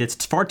 For me,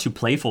 it's far too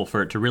playful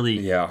for it to really.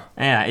 Yeah.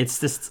 Yeah.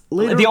 It's just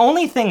the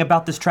only thing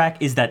about this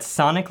track is that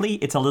sonically,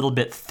 it's a little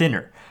bit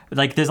thinner.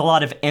 Like there's a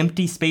lot of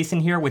empty space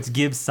in here, which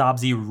gives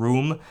Sabzi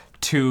room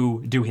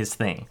to do his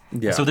thing.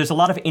 Yeah. So there's a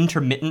lot of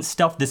intermittent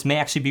stuff. This may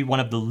actually be one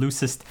of the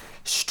loosest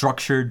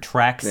structured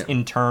tracks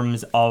in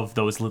terms of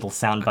those little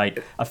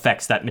soundbite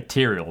effects, that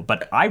material.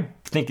 But I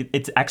think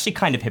it's actually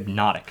kind of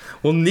hypnotic.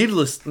 Well,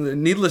 needless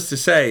to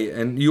say,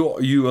 and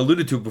you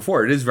alluded to it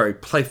before, it is very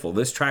playful.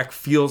 This track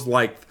feels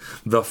like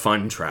the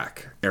fun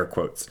track, air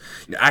quotes.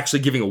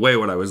 Actually giving away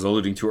what I was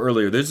alluding to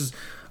earlier. There's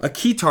a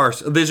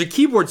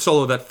keyboard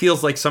solo that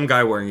feels like some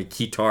guy wearing a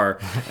guitar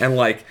and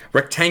like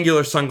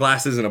rectangular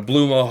sunglasses and a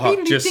blue mohawk.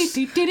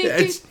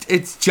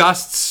 It's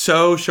just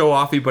so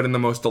show-offy, but in the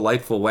most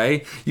delightful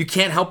way. You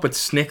can't help but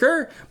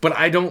snicker, but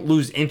I don't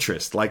lose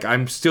interest. Like,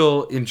 I'm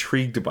still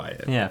intrigued by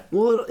it. Yeah.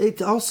 Well,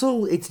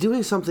 it's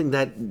doing something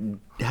that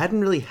hadn't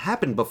really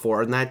happened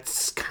before, and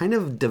that's kind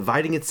of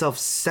dividing itself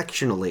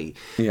sectionally.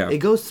 Yeah. It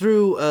goes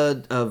through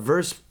a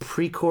verse,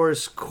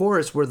 pre-chorus,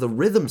 chorus, where the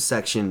rhythm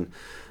section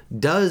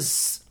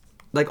does...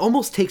 like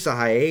almost takes a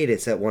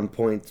hiatus at one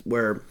point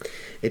where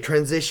it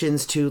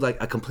transitions to like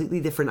a completely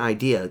different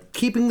idea,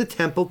 keeping the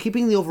tempo,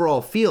 keeping the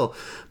overall feel,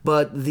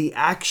 but the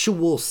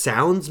actual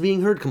sounds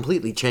being heard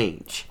completely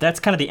change.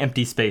 That's kind of the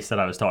empty space that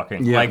I was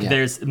talking.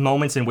 There's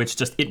moments in which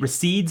just it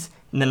recedes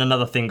and then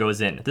another thing goes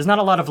in. There's not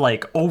a lot of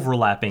like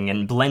overlapping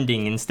and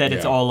blending. Instead,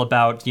 it's all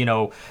about,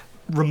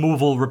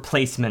 removal,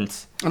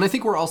 replacement. And I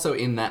think we're also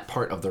in that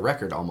part of the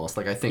record almost.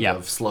 Like I think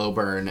of Slow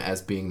Burn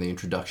as being the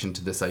introduction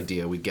to this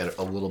idea. We get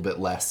a little bit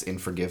less in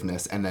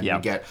Forgiveness, and then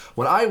we get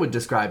what I would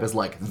describe as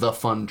like the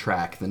fun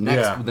track. The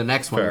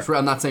next one. Fair.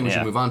 I'm not saying we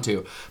should move on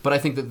to, but I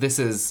think that this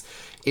is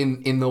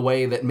in the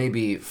way that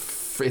maybe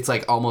it's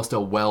like almost a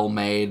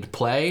well-made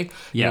play.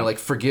 You know, like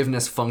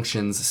Forgiveness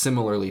functions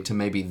similarly to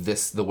maybe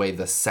the way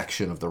this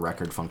section of the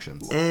record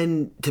functions.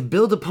 And to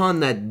build upon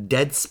that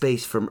dead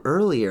space from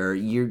earlier,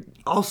 you're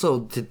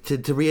also,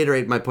 to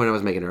reiterate my point I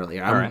was making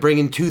earlier, I'm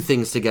bringing two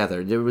things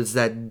together. There was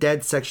that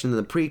dead section in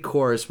the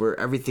pre-chorus where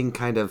everything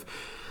kind of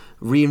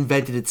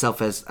reinvented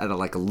itself as at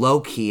a low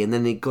key, and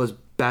then it goes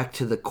back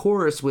to the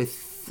chorus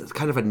with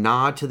kind of a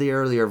nod to the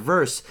earlier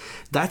verse.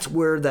 That's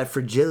where that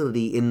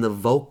fragility in the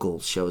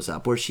vocals shows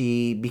up, where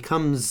she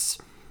becomes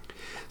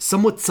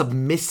somewhat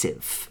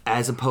submissive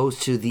as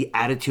opposed to the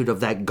attitude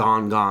of that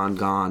gone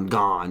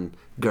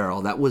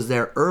girl that was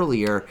there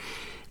earlier.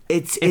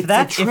 It's a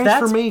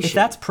transformation. If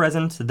that's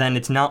present, then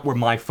it's not where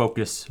my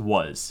focus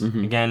was.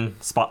 Again,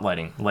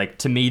 spotlighting. Like,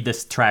 to me,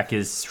 this track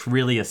is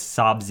really a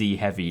Sabzi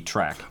heavy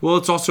track. Well,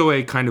 it's also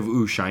a kind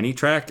of shiny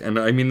track, and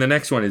I mean the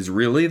next one is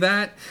really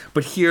that,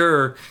 but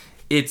here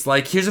it's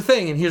like, here's a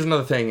thing, and here's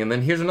another thing, and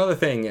then here's another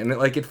thing, and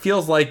it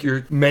feels like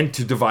you're meant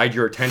to divide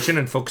your attention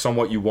and focus on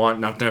what you want,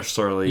 not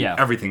necessarily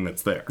everything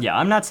that's there. Yeah,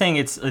 I'm not saying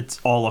it's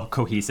all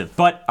cohesive,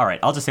 but all right,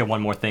 I'll just say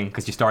one more thing,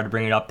 because you started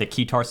bringing up the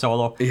guitar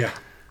solo. Yeah.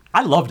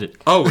 I loved it.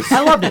 Oh.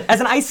 I loved it.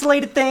 As an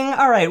isolated thing,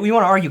 all right, we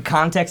want to argue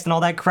context and all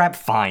that crap,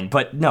 fine.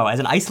 But no, as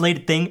an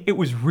isolated thing, it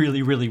was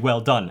really, really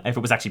well done. If it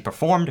was actually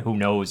performed, who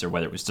knows, or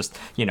whether it was just,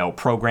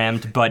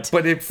 programmed. But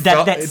it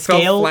felt flashy and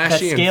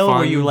scale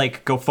where you, fun.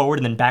 go forward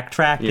and then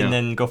backtrack, Yeah. and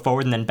then go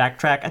forward and then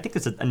backtrack, I think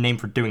there's a name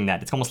for doing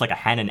that. It's almost like a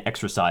Hanon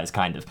exercise,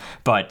 kind of.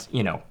 But,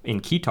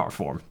 in keytar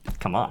form.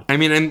 Come on. I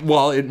mean, and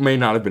while it may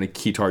not have been a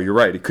keytar, you're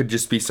right. It could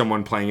just be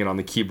someone playing it on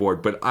the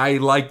keyboard, but I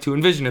like to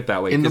envision it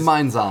that way. In the 'cause-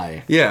 mind's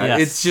eye. Yeah,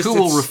 Yes. it's just... Who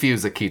will it's-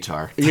 refuse a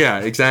keytar? Yeah,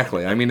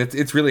 exactly. I mean,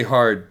 it's really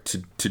hard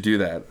to do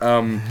that.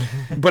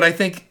 But I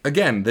think,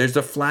 again, there's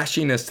a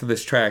flashiness to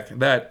this track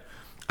that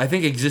I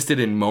think existed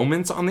in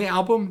moments on the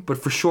album, but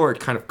for sure it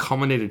kind of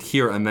culminated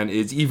here and then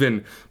is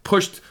even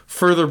pushed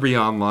further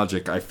beyond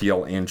Logic, I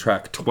feel, in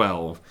track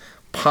 12.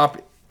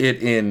 Pop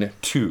It In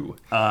 2.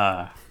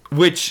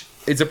 Which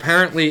is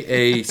apparently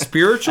a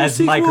spiritual As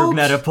sequel.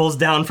 Micrognetta pulls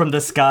down from the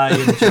sky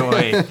in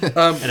joy. It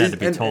had to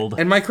be told.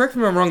 And Mike, correct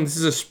me if I'm wrong, this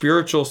is a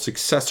spiritual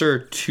successor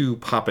to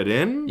Pop It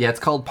In? Yeah, it's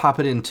called Pop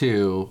It In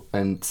 2,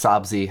 and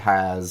Sabzi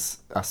has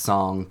a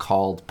song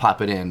called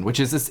Pop It In, which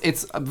is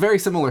it's a very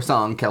similar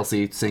song,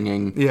 Kelsey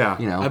singing. Yeah.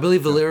 I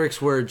believe the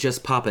lyrics were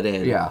just pop it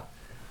in. Yeah.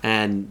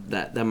 And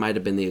that might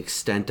have been the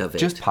extent of it.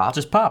 Just pop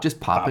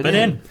it it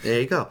in. There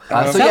you go.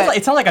 So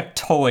It sounds like a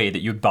toy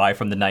that you'd buy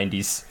from the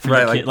 90s. For Right,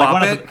 your like kid. Bop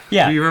one It? of the,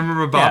 yeah. Do you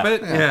remember Bop Yeah.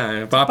 It?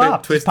 Yeah. Bop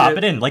Pop, It, Twist just pop It.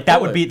 it in. Like this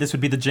would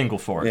be the jingle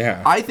for it.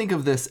 Yeah. I think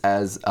of this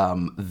as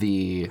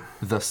the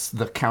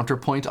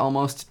counterpoint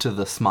almost to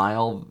the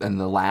smile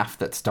and the laugh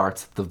that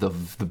starts the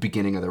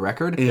beginning of the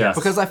record. Yes.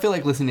 Because I feel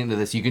like listening to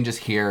this, you can just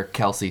hear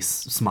Kelsey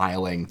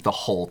smiling the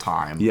whole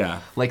time.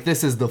 Yeah. Like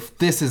this is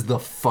the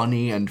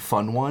funny and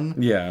fun one.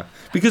 Yeah.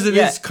 Because it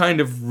Yeah. is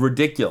kind of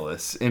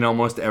ridiculous in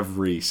almost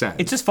every sense.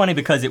 It's just funny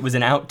because it was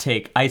an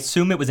outtake. I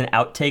assume it was an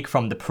outtake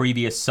from the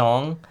previous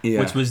song,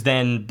 Yeah. which was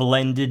then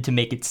blended to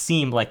make it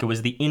seem like it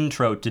was the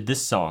intro to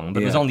this song,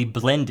 but it was Yeah. only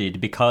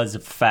blended because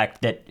of the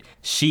fact that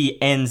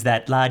she ends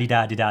that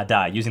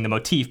la-di-da-di-da-da using the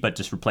motif, but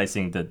just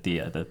replacing the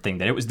thing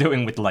that it was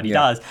doing with the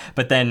la-di-das.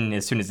 But then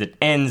as soon as it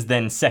ends,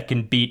 then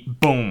second beat,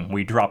 boom,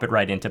 we drop it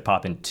right into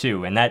Poppin'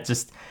 2. And that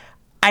just,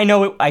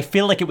 I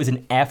feel like it was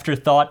an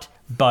afterthought,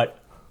 but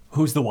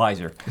who's the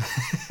wiser?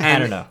 I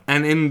don't know.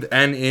 And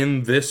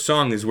in this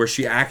song is where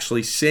she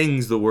actually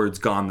sings the words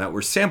 "gone" that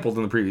were sampled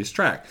in the previous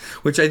track,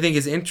 which I think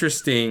is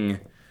interesting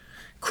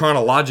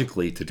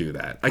chronologically to do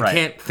that. I Right.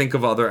 can't think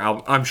of other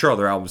albums. I'm sure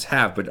other albums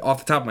have, but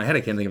off the top of my head,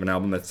 I can't think of an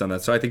album that's done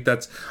that. So I think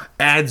that's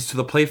adds to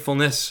the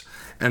playfulness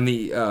and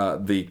the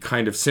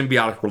kind of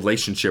symbiotic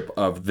relationship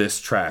of this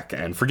track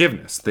and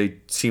Forgiveness. They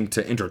seem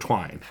to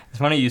intertwine. It's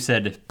funny you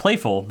said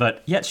playful,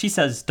 but yet she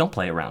says, don't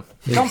play around.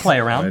 Don't play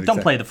around. Right,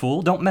 Don't play exactly. the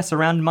fool. Don't mess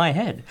around in my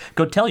head.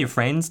 Go tell your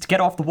friends to get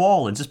off the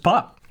wall and just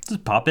pop.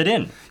 Just pop it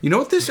in. You know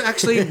what this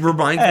actually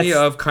reminds me It's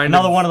of? Kind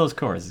another of one of those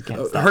choruses.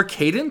 Can't stop. her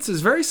cadence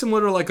is very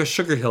similar to like a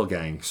Sugar Hill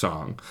Gang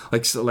song,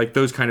 like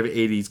those kind of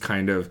 '80s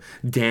kind of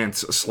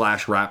dance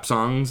 / rap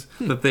songs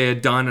that they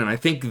had done, and I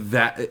think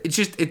that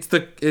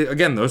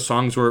again those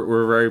songs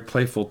were very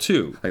playful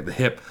too, like the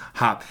hip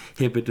hop,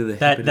 hip it to the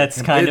hip.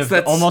 That's kind of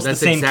almost the that's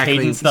same exactly-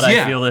 cadence that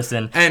I feel this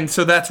in. And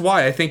so that's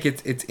why I think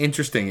it's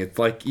interesting. It's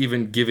like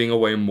even giving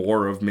away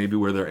more of maybe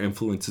where their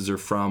influences are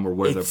from or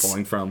where they're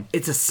pulling from.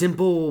 It's a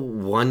simple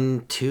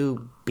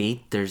 1-2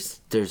 beat.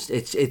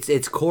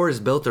 Its core is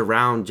built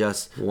around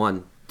just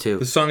 1, 2.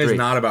 The song is 3,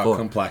 not about 4.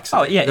 complexity.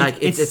 Oh, yeah. Like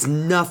it's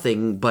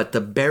nothing but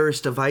the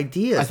barest of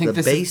ideas. I think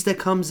the this bass that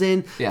comes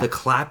in, Yeah. the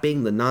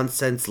clapping, the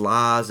nonsense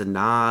lahs and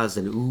nahs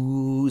and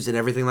oohs and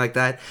everything like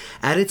that.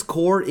 At its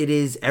core, it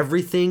is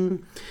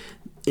everything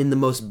in the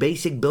most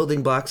basic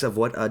building blocks of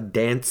what a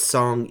dance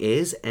song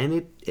is, and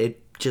it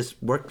just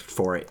worked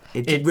for it.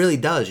 It really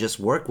does just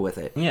work with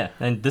it. Yeah,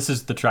 and this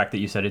is the track that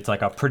you said. It's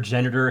like a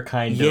progenitor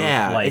kind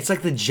Yeah, of. it's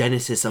like the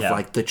genesis of Yeah.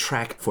 like the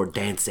track for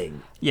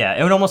dancing.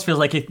 Yeah, it almost feels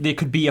like it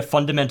could be a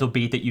fundamental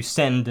beat that you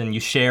send and you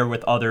share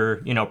with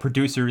other,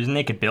 producers, and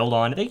they could build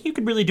on it. You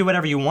could really do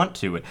whatever you want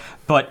to it.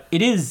 But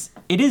it is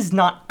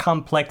not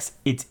complex.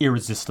 It's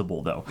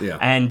irresistible, though. Yeah.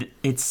 And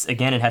it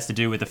has to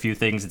do with a few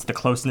things. It's the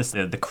closeness,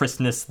 the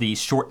crispness, the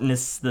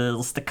shortness,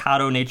 the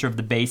staccato nature of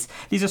the bass.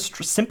 These are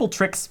simple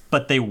tricks,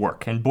 but they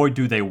work. And boy,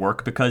 do they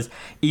work, because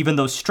even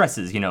those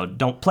stresses,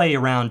 don't play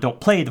around,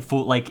 don't play the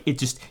fool, like it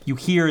just, you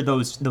hear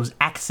those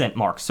accent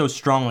marks so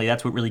strongly.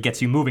 That's what really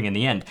gets you moving in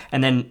the end.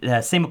 And then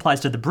same applies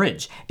to the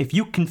bridge. If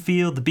you can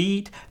feel the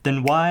beat,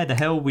 then why the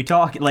hell we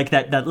talk? Like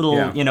that little,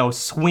 Yeah.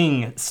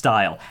 swing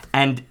style.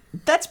 And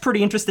that's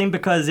pretty interesting,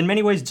 because in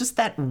many ways, just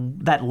that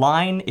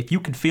line, if you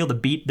can feel the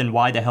beat, then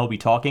why the hell we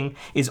talking,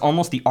 is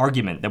almost the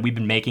argument that we've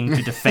been making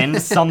to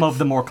defend some of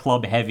the more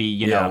club heavy,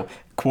 Yeah.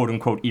 quote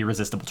unquote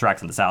irresistible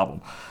tracks in this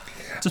album.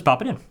 Just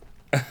pop it in.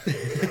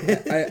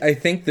 I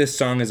think this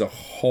song as a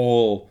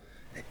whole,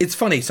 it's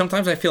funny.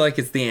 Sometimes I feel like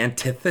it's the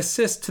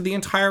antithesis to the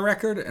entire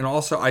record, and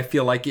also I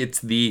feel like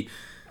it's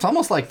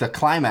almost like the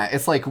climax.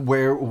 It's like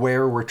where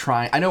we're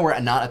trying. I know we're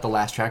not at the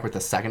last track, we're at the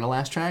second to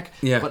last track.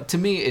 Yeah. But to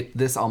me,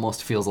 this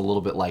almost feels a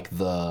little bit like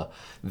the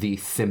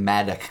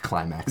thematic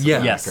climax. Of Yeah,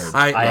 the Yes. record.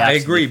 I I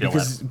agree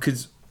absolutely feel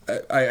because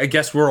I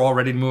guess we're all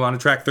ready to move on to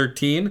track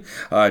 13,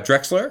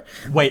 Drexler.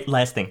 Wait,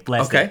 last thing.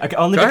 Okay.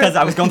 Only Go because ahead.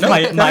 I was going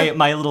through No,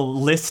 my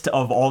little list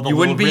of all the You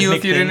little wouldn't be you if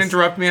rhythmic you didn't things.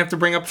 interrupt me. I have to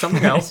bring up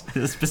something else.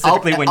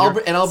 Specifically when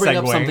you're I'll bring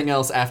up segueing. something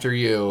else after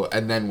you,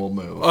 and then we'll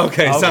move.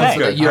 Okay, sounds So So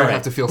good. that you All don't right.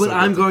 have to feel But so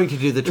I'm guilty. going to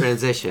do the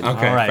transition.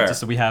 Okay. All right, fair. just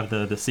so we have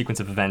the sequence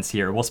of events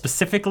here. Well,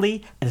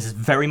 specifically, this is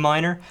very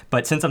minor,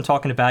 but since I'm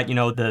talking about,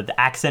 the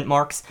accent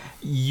marks,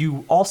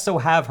 you also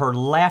have her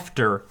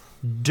laughter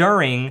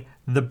during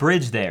the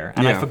bridge there.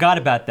 And I Yeah. forgot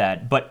about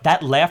that. But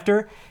that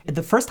laughter,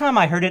 the first time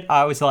I heard it,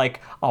 I was like,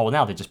 oh, well,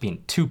 now they're just being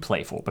too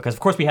playful. Because, of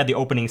course, we had the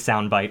opening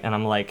soundbite, and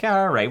I'm like,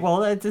 all right,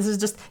 well, this is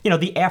just,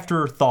 the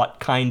afterthought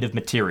kind of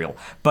material.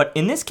 But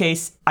in this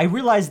case, I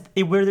realized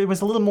it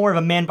was a little more of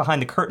a man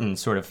behind the curtain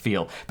sort of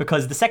feel.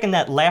 Because the second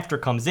that laughter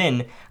comes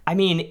in, I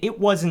mean, it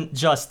wasn't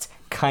just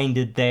kind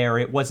of there.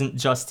 It wasn't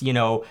just,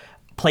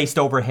 placed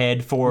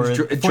overhead for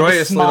the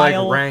joyously, like,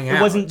 smile. rang It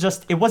out.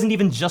 wasn't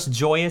even just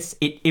joyous.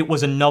 It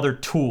was another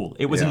tool.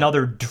 It was Yeah.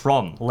 another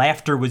drum.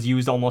 Laughter was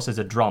used almost as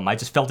a drum. I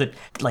just felt it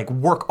like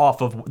work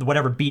off of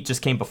whatever beat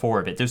just came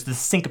before of it. There's this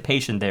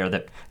syncopation there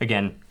that,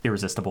 again,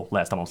 irresistible.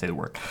 Last time I'll say the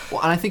word.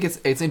 Well, and I think it's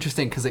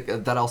interesting because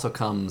that also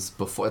comes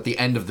before at the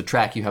end of the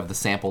track. You have the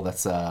sample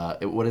that's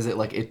what is it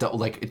like?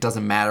 It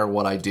doesn't matter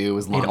what I do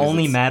as long It as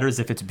only it's, matters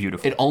if it's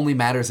beautiful. It only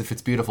matters if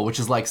it's beautiful, which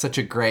is like such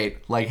a great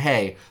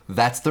hey,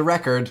 that's the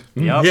record.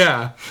 Yep.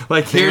 Yeah,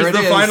 like There here's it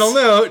the is. final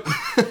note.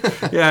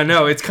 Yeah,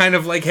 no, it's kind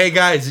of like, hey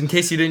guys, in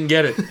case you didn't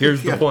get it,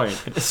 here's the point.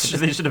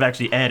 They should have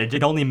actually added,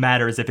 it only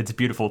matters if it's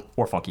beautiful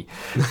or funky.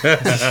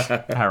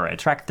 All right,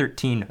 track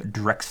 13,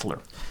 Drexler.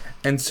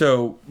 And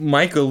so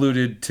Mike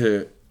alluded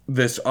to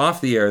this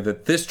off the air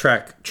that this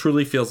track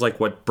truly feels like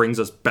what brings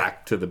us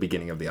back to the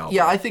beginning of the album.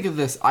 Yeah, I think of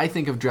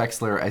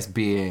Drexler as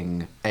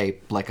being a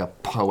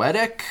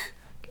poetic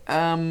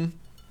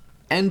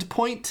end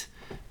point,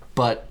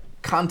 but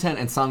content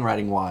and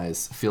songwriting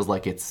wise feels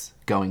like it's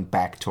going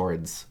back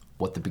towards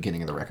what the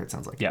beginning of the record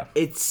sounds like. Yeah.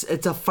 It's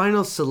a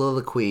final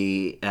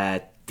soliloquy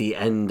at the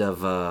end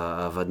of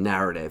a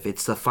narrative.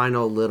 It's the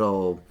final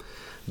little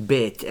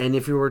bit. And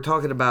if you were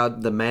talking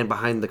about the man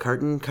behind the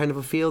curtain kind of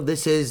a feel,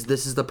 this is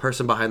the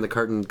person behind the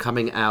curtain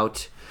coming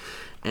out,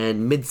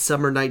 and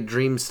Midsummer Night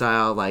Dream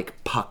style,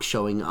 like Puck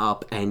showing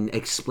up and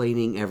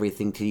explaining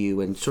everything to you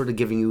and sort of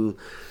giving you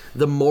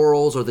the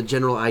morals or the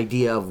general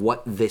idea of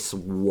what this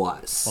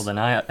was. Well, then,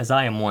 as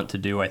I am wont to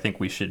do, I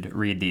think we should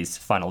read these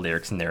final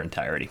lyrics in their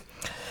entirety.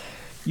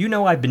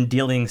 I've been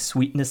dealing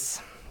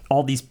sweetness,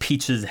 all these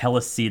peaches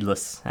hella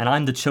seedless, and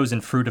I'm the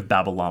chosen fruit of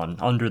Babylon,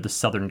 under the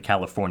Southern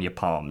California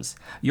palms.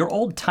 Your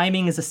old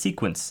timing is a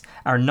sequence,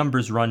 our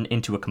numbers run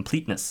into a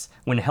completeness.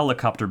 When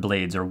helicopter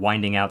blades are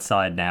winding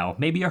outside now,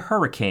 maybe a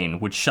hurricane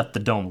would shut the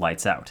dome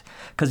lights out.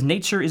 'Cause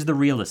nature is the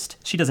realist,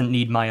 she doesn't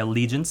need my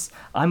allegiance.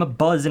 I'm a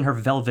buzz in her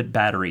velvet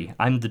battery,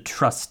 I'm the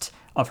trust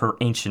of her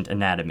ancient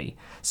anatomy.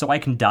 So I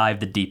can dive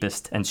the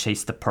deepest and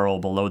chase the pearl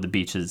below the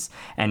beaches,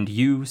 and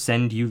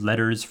send you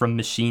letters from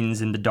machines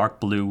in the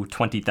dark blue,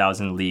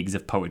 20,000 leagues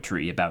of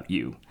poetry about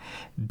you.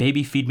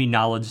 Baby, feed me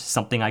knowledge,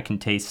 something I can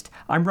taste.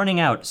 I'm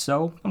running out,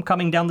 so I'm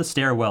coming down the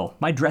stairwell.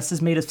 My dress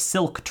is made of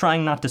silk,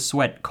 trying not to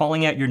sweat,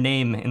 calling out your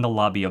name in the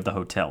lobby of the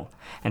hotel.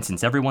 And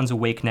since everyone's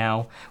awake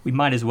now, we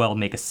might as well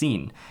make a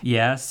scene.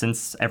 Yeah,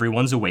 since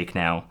everyone's awake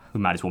now,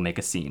 we might as well make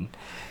a scene.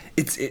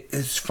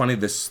 It's funny,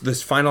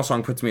 this final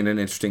song puts me in an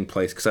interesting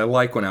place because I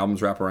like when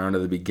albums wrap around to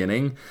the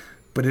beginning,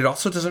 but it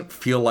also doesn't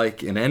feel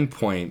like an end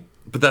point,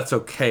 but that's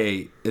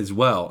okay as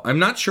well. I'm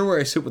not sure where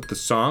I sit with the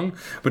song,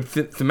 but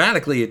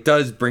thematically it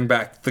does bring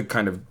back the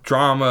kind of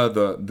drama,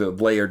 the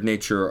layered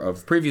nature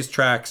of previous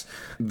tracks,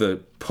 the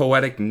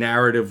poetic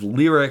narrative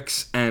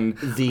lyrics, and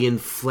the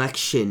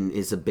inflection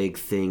is a big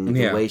thing.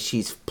 Yeah. The way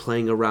she's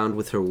playing around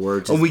with her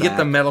words. we is get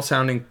the back. metal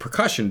sounding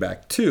percussion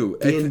back too.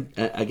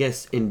 I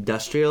guess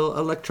industrial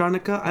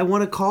electronica, I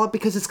want to call it,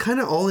 because it's kind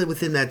of all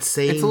within that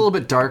same... It's a little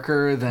bit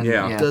darker than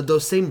Yeah.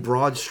 Those same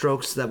broad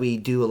strokes that we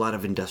do a lot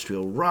of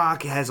industrial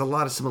rock. It has a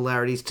lot of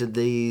similarities to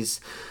these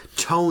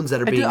tones that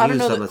are being used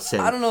on the synth.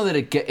 I don't know that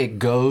it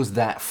goes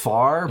that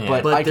far,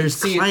 but But I can there's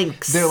see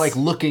clanks. they're like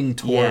looking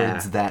towards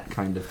Yeah. that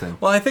kind of thing.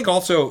 Well, I think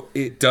also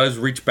it does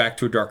reach back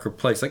to a darker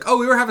place. Like, oh,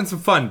 we were having some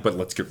fun, but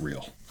let's get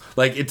real.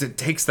 Like it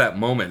takes that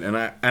moment, and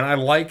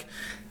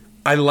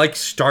I like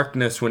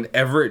starkness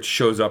whenever it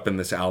shows up in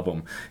this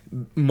album.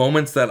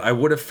 Moments that I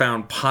would have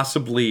found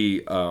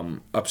possibly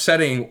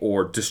upsetting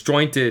or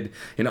disjointed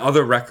in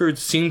other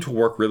records seem to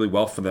work really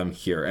well for them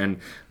here. And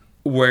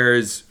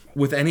whereas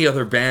with any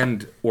other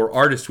band or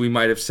artist, we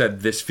might have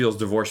said this feels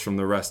divorced from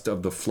the rest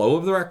of the flow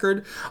of the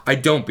record, I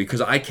don't, because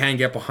I can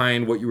get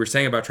behind what you were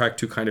saying about track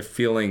 2 kind of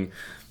feeling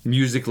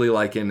musically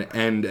like an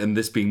end, and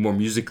this being more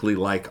musically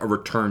like a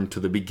return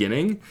to the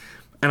beginning.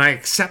 And I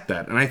accept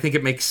that, and I think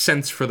it makes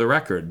sense for the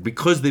record,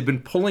 because they've been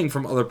pulling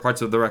from other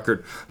parts of the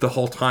record the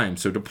whole time.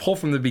 So to pull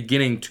from the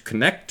beginning to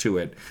connect to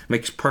it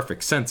makes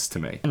perfect sense to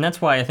me. And that's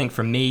why I think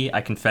for me,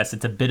 I confess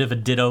it's a bit of a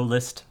ditto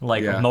list.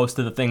 Like most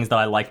of the things that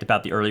I liked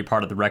about the early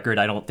part of the record,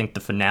 I don't think the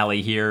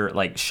finale here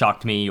like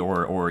shocked me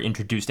or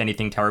introduced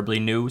anything terribly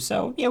new.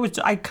 So yeah,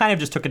 I kind of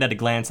just took it at a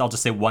glance. I'll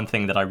just say one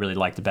thing that I really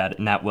liked about it,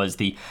 and that was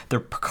the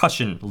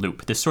percussion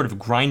loop, this sort of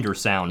grinder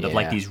sound of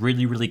like these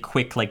really, really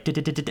quick, like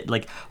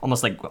like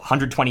almost like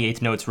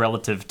 128th notes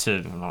relative to,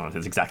 I don't know if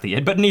that's exactly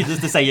it, but needless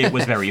to say, it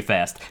was very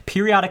fast.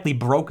 Periodically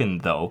broken,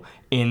 though,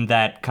 in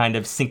that kind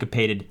of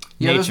syncopated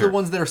nature. Those are the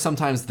ones that are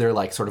sometimes they're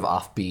like sort of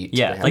offbeat.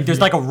 Yeah, like there's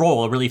like a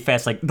roll, a really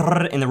fast like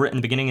in the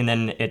beginning, and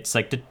then it's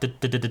like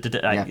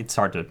it's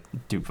hard to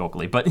do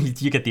vocally,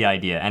 but you get the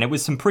idea. And it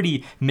was some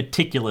pretty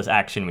meticulous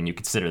action when you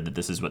consider that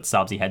this is what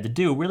Sabzi had to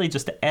do, really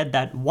just to add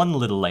that one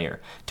little layer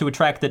to a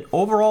track that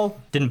overall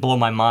didn't blow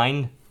my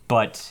mind,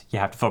 but you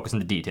have to focus on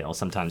the details.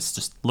 Sometimes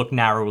just look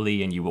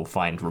narrowly and you will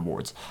find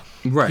rewards.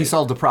 Right. He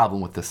solved a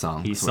problem with this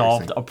song. He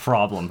solved a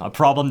problem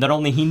that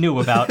only he knew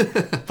about,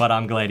 but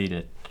I'm glad he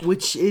did.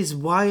 Which is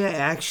why I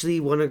actually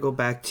want to go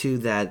back to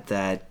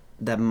that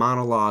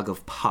monologue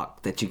of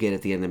Puck that you get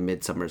at the end of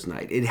Midsummer's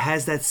Night. It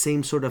has that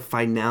same sort of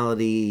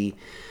finality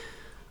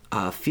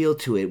feel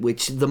to it,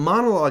 which the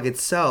monologue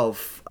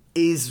itself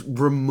is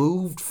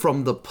removed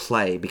from the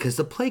play because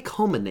the play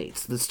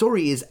culminates. The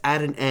story is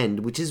at an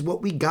end, which is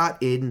what we got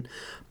in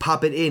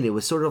Pop It In. It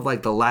was sort of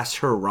like the last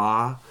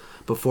hurrah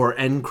before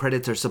end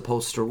credits are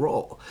supposed to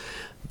roll.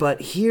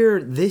 But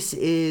here, this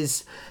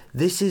is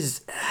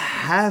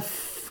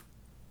half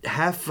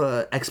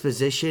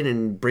exposition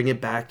and bring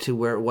it back to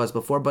where it was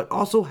before, but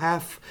also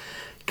half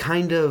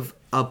kind of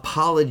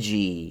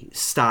apology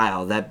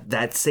style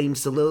that same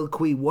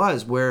soliloquy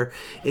was, where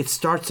it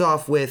starts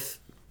off with,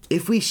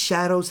 "If we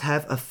shadows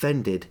have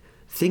offended,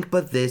 think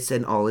but this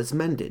and all is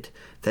mended,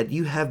 that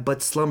you have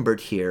but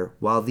slumbered here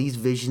while these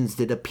visions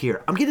did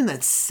appear." I'm getting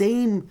that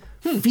same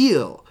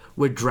feel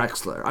with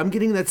Drexler. I'm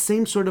getting that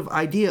same sort of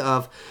idea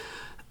of,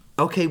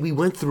 okay, we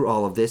went through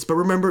all of this, but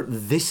remember,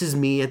 this is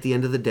me at the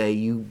end of the day.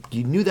 You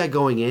knew that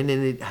going in,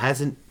 and it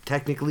hasn't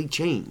technically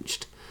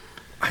changed.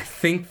 I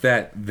think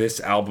that this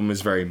album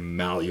is very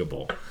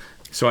malleable.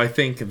 So I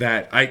think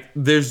that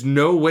there's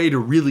no way to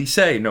really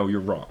say, no, you're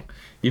wrong.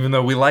 Even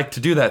though we like to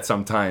do that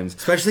sometimes.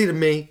 Especially to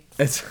me.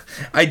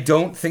 I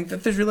don't think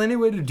that there's really any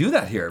way to do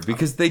that here,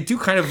 because they do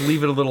kind of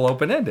leave it a little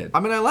open-ended.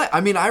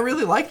 I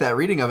really like that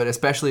reading of it,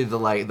 especially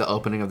the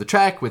opening of the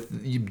track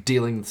with you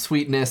dealing with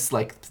sweetness,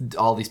 like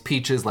all these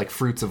peaches, like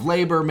fruits of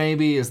labor.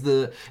 Maybe is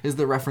the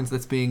reference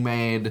that's being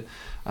made.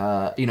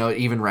 It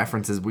even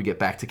references we get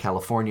back to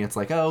California. It's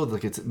like, oh,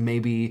 look, it's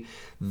maybe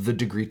the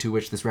degree to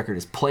which this record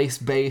is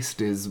place-based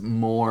is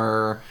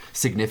more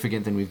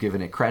significant than we've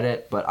given it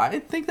credit. But I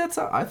think that's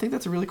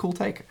a really cool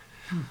take.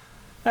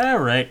 All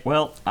right,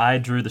 well, I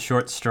drew the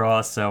short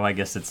straw, so I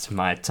guess it's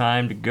my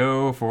time to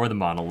go for the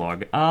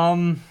monologue.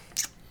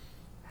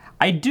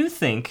 I do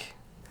think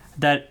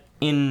that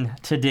in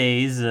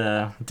today's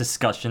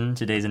discussion,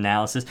 today's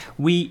analysis,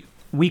 we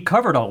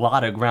covered a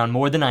lot of ground,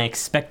 more than I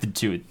expected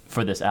to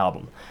for this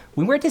album.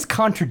 We weren't as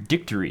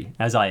contradictory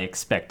as I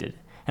expected.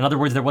 In other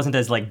words, there wasn't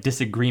as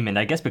disagreement,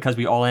 I guess, because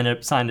we all ended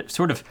up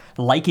sort of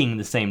liking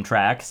the same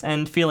tracks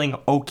and feeling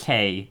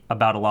okay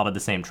about a lot of the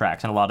same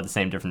tracks and a lot of the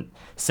same different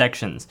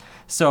sections.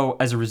 So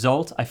as a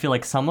result, I feel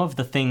like some of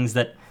the things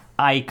that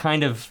I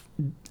kind of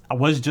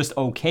was just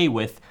okay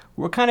with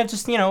were kind of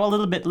just, a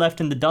little bit left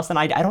in the dust. And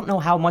I don't know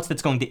how much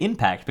that's going to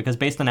impact, because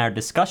based on our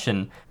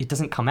discussion, it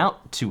doesn't come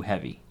out too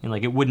heavy.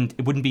 It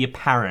wouldn't be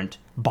apparent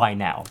by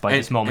now, by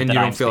this moment that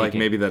I'm And you don't feel speaking.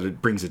 like maybe that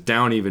it brings it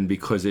down even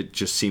because it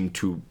just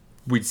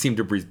we'd seem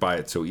to breeze by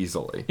it so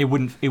easily. It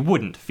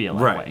wouldn't feel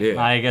that Right, way.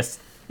 yeah. I guess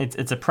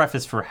it's a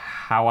preface for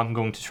how I'm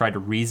going to try to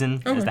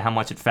reason as to how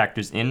much it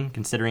factors in,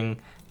 considering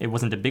it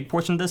wasn't a big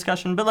portion of the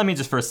discussion. But let me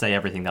just first say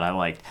everything that I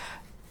liked.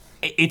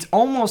 It's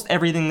almost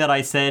everything that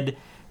I said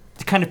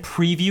kind of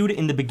previewed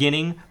in the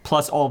beginning,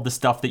 plus all of the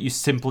stuff that you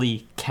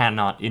simply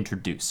cannot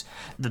introduce.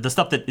 The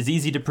stuff that is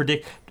easy to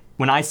predict.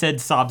 When I said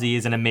Sabzi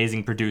is an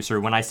amazing producer,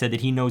 when I said that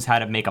he knows how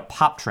to make a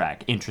pop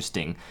track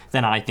interesting,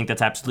 then I think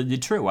that's absolutely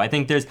true. I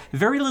think there's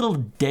very little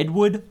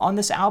deadwood on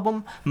this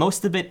album.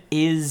 Most of it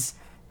is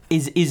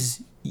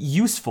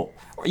useful.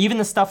 Or even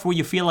the stuff where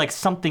you feel like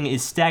something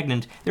is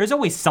stagnant, there's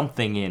always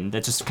something in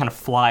that just kind of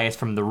flies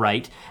from the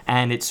right,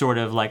 and it's sort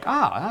of like,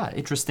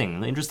 interesting.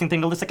 The interesting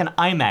thing, it looks like an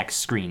IMAX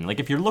screen. Like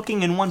if you're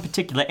looking in one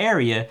particular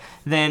area,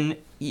 then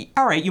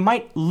all right, you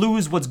might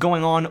lose what's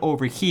going on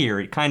over here.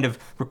 It kind of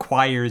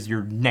requires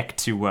your neck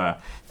to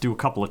do a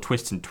couple of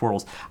twists and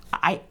twirls.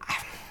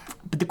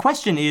 But the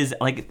question is,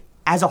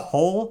 as a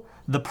whole,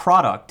 the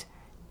product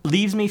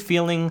leaves me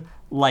feeling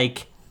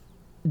like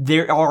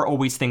there are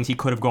always things he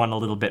could have gone a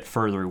little bit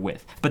further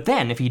with. But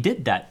then, if he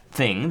did that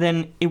thing,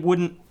 then it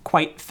wouldn't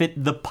quite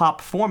fit the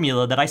pop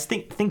formula that I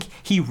think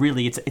he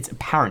really, it's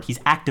apparent, he's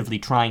actively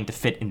trying to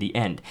fit in the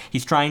end.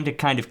 He's trying to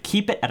kind of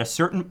keep it at a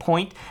certain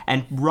point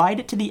and ride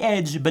it to the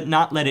edge, but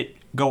not let it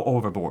go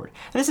overboard.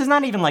 And this is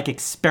not even like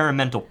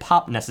experimental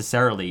pop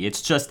necessarily.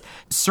 It's just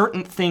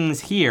certain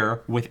things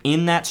here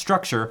within that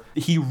structure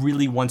he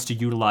really wants to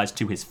utilize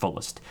to his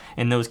fullest.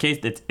 In those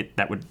cases,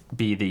 that would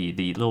be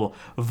the little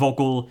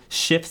vocal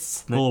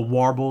shifts, the little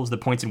warbles, the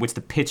points in which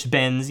the pitch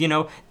bends.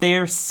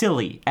 They're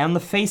silly. On the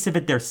face of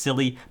it, they're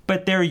silly,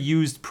 but they're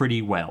used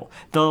pretty well.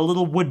 The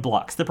little wood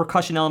blocks, the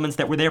percussion elements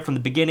that were there from the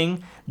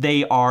beginning,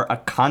 they are a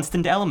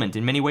constant element.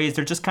 In many ways,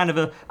 they're just kind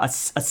of a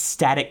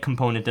static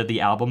component of the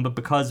album, but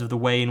because of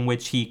the way in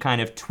which he kind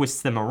of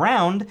twists them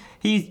around,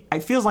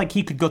 it feels like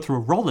he could go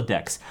through a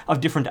Rolodex of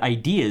different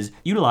ideas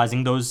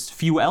utilizing those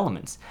few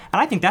elements.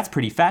 And I think that's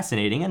pretty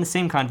fascinating, and the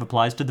same kind of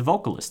applies to the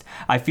vocalist.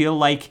 I feel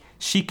like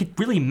she could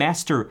really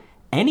master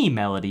any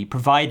melody,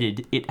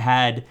 provided it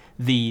had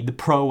the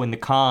pro and the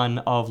con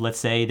of, let's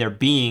say, there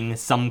being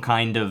some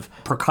kind of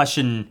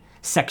percussion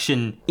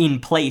section in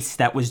place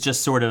that was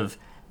just sort of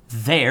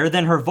there.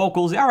 Then her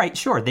vocals, all right,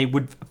 sure, they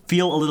would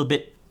feel a little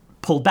bit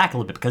pulled back a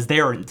little bit because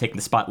they're taking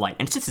the spotlight.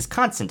 And it's just this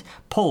constant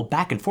pull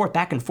back and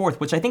forth,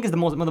 which I think is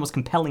one of the most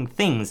compelling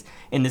things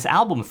in this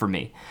album for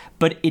me.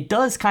 But it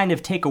does kind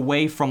of take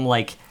away from,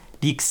 like,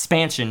 the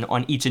expansion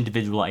on each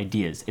individual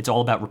ideas. It's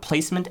all about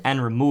replacement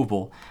and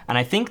removal, and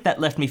I think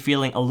that left me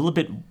feeling a little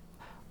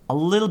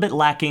bit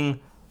lacking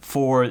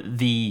for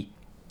the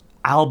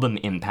album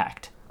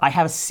impact. I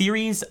have a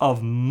series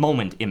of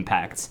moment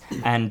impacts,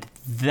 and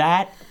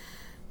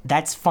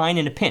that's fine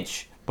in a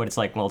pinch. But it's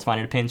like, well, it's fine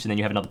in a pinch, and then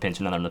you have another pinch,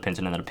 another pinch,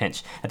 another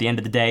pinch. At the end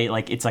of the day,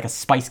 like, it's like a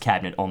spice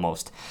cabinet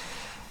almost.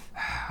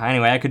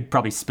 Anyway, I could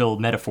probably spill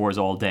metaphors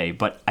all day,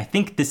 but I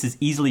think this is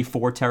easily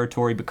 4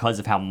 territory because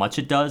of how much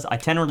it does. I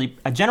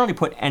generally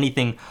put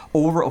anything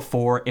over a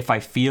 4 if I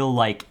feel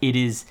like it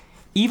is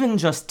even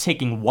just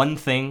taking one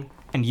thing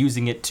and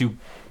using it to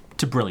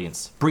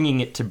brilliance, bringing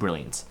it to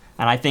brilliance.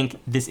 And I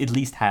think this at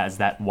least has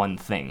that one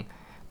thing.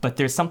 But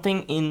there's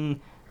something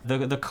in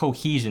the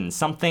cohesion,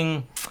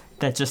 something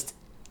that just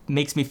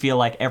makes me feel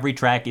like every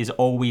track is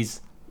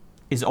always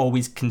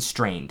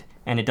constrained,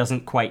 and it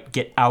doesn't quite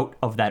get out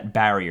of that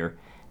barrier.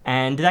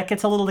 And that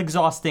gets a little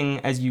exhausting,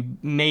 as you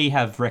may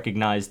have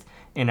recognized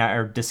in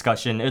our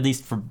discussion, at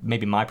least from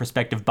maybe my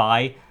perspective,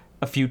 by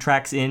a few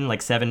tracks in,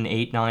 like 7,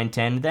 8, 9,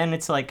 10. Then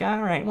it's like,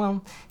 all right,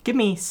 well, give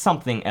me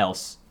something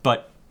else.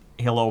 But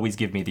he'll always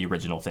give me the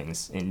original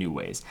things in new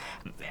ways.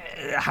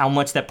 How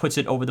much that puts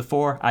it over the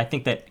 4, I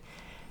think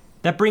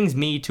that brings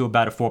me to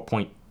about a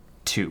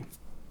 4.2.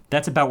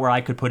 That's about where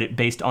I could put it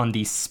based on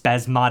the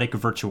spasmodic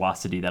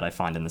virtuosity that I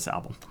find in this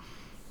album.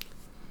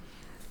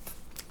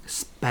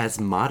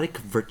 Spasmodic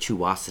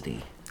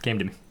virtuosity. Came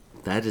to me.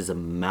 That is a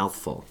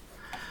mouthful.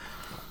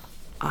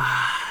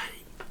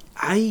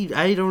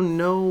 I don't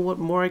know what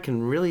more I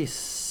can really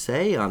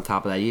say on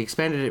top of that. You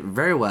expanded it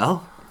very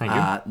well. Thank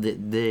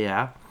you.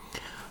 Yeah.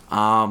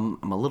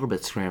 I'm a little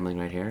bit scrambling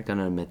right here.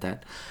 Gonna admit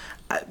that.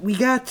 We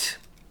got...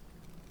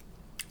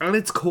 On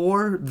its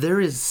core,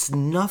 there is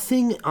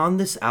nothing on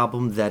this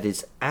album that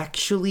is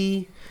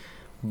actually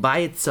by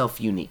itself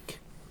unique.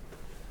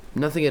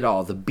 Nothing at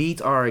all. The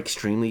beats are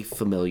extremely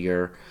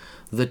familiar.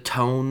 The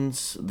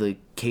tones, the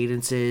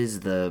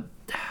cadences, a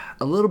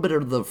little bit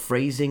of the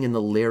phrasing and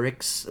the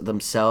lyrics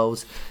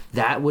themselves,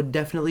 that would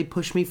definitely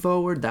push me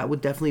forward. That would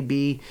definitely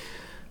be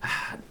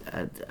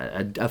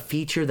a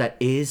feature that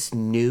is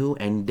new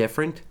and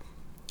different.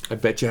 I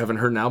bet you haven't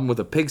heard an album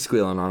with a pig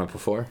squealing on it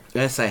before.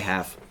 Yes, I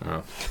have.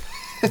 Oh.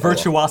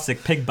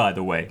 Virtuosic pig, by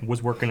the way,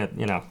 was working at,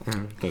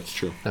 That's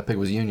true. That pig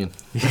was Union.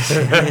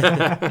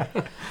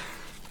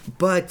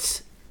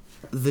 But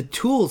the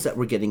tools that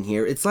we're getting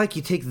here, it's like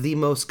you take the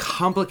most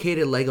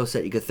complicated Lego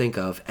set you could think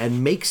of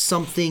and make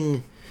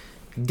something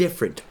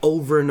different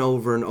over and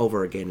over and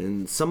over again.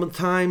 And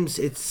sometimes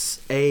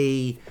it's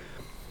a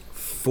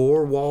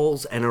 4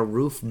 walls and a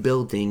roof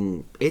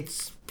building.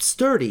 It's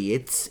sturdy.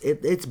 It's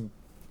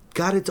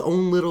got its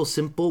own little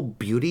simple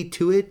beauty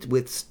to it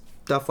with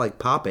stuff like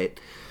Pop It.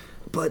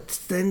 But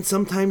then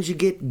sometimes you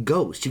get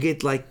ghosts. You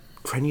get like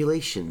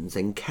crenulations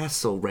and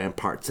castle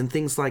ramparts and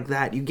things like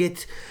that. You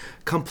get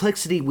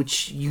complexity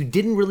which you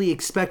didn't really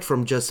expect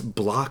from just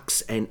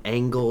blocks and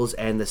angles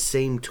and the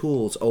same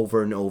tools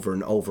over and over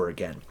and over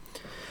again.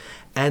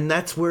 And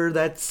that's where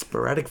that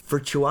sporadic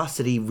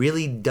virtuosity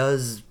really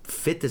does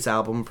fit this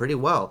album pretty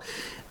well.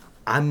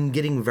 I'm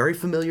getting very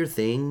familiar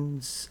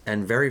things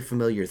and very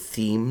familiar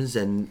themes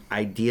and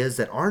ideas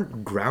that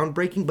aren't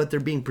groundbreaking, but they're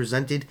being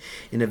presented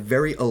in a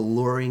very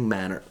alluring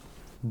manner.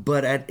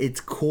 But at its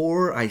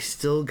core, I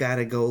still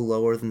gotta go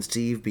lower than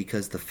Steve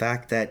because the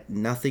fact that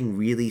nothing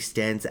really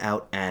stands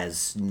out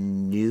as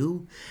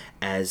new,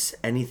 as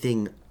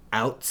anything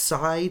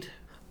outside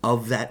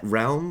of that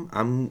realm,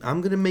 I'm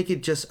gonna make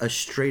it just a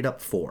straight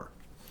up 4.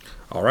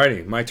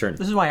 Alrighty, my turn.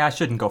 This is why I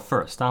shouldn't go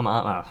first. I'm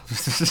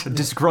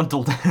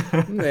disgruntled.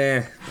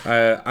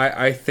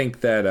 I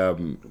think that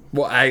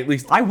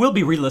I will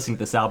be re-listening to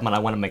this album, and I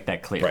want to make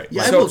that clear. Right.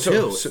 Yeah, I will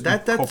too.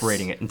 That's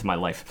Incorporating it into my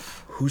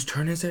life. Whose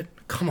turn is it?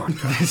 Come on,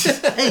 guys.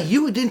 Hey,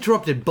 you had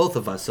interrupted both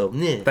of us, so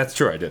nah. That's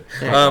true, I did.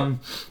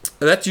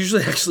 That's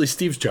usually actually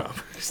Steve's job.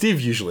 Steve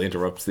usually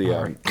interrupts the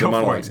Go for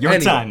monologues. it. Your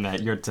Anyway, time,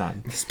 Matt. Your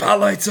time.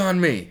 Spotlight's on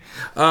me.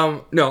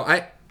 No,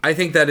 I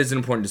think that is an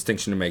important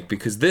distinction to make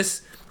because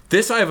this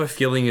I have a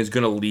feeling is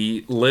going to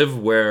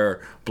live where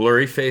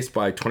Blurry Face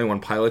by 21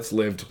 Pilots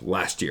lived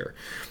last year.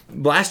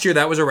 Last year,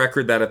 that was a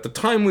record that at the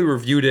time we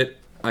reviewed it,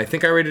 I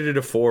think I rated it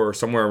a 4 or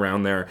somewhere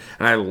around there,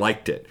 and I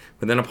liked it.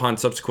 But then upon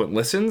subsequent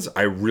listens,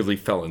 I really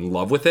fell in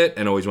love with it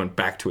and always went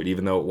back to it,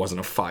 even though it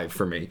wasn't a 5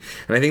 for me.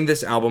 And I think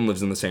this album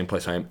lives in the same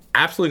place. I am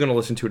absolutely going to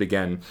listen to it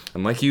again.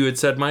 And like you had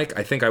said, Mike,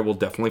 I think I will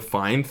definitely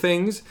find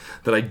things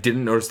that I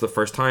didn't notice the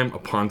first time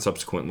upon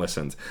subsequent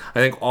listens.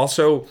 I think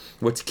also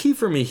what's key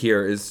for me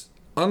here is,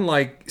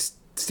 unlike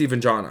Steve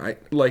and John, I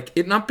like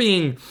it not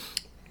being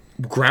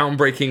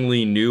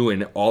groundbreakingly new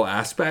in all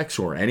aspects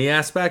or any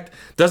aspect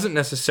doesn't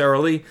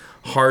necessarily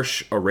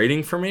harsh a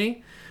rating for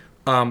me.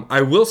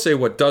 I will say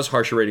what does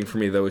harsh a rating for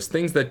me though is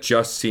things that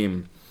just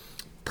seem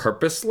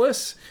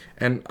purposeless,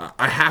 and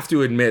I have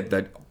to admit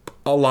that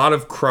a lot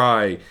of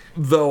Cry,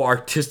 though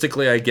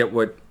artistically I get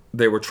what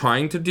they were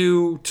trying to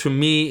do, to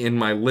me in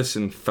my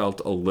listen felt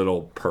a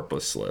little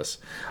purposeless.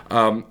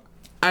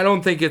 I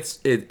don't think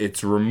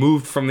it's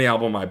removed from the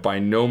album. I by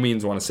no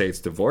means want to say it's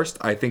divorced.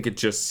 I think it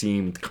just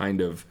seemed kind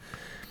of,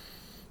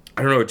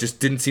 I don't know, it just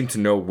didn't seem to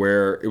know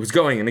where it was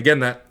going. And again,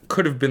 that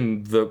could have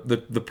been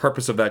the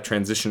purpose of that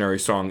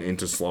transitionary song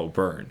into Slow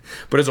Burn.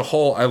 But as a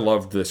whole, I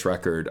loved this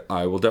record.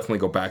 I will definitely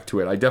go back to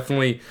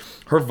it.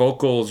 Her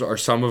vocals are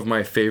some of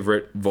my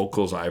favorite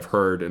vocals I've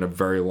heard in a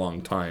very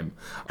long time.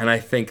 And I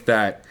think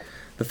that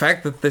the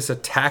fact that this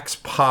attacks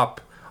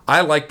pop,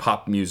 I like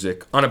pop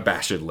music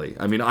unabashedly.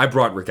 I mean, I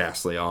brought Rick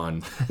Astley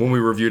on when we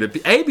reviewed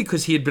it. A,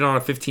 because he had been on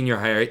a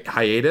 15-year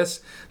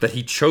hiatus that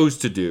he chose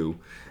to do.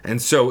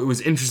 And so it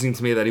was interesting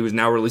to me that he was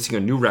now releasing a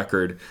new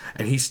record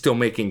and he's still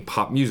making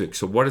pop music.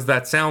 So what does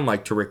that sound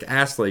like to Rick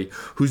Astley,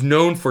 who's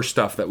known for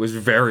stuff that was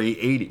very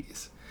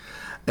 80s?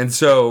 And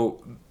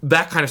so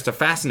that kind of stuff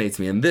fascinates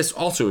me. And this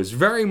also is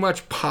very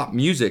much pop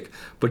music,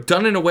 but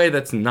done in a way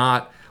that's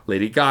not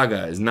Lady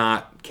Gaga, is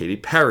not Katy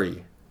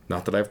Perry.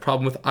 Not that I have a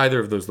problem with either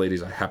of those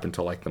ladies. I happen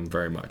to like them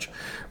very much.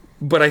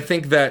 But I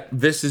think that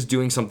this is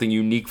doing something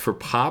unique for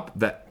pop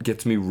that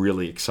gets me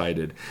really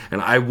excited.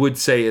 And I would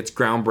say it's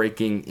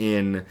groundbreaking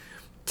in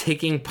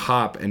taking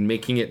pop and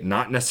making it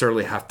not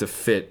necessarily have to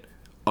fit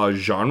a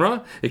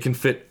genre. It can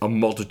fit a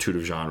multitude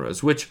of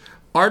genres, which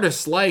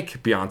artists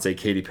like Beyonce,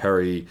 Katy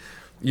Perry,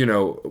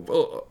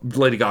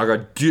 Lady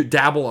Gaga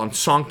dabble on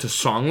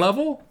song-to-song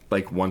level.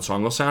 Like one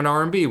song will sound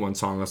R&B, one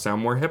song will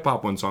sound more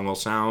hip-hop, one song will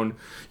sound,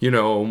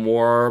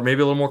 more,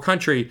 maybe a little more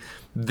country.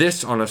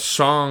 This on a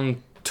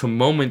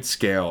song-to-moment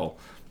scale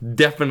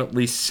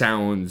definitely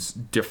sounds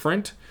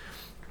different,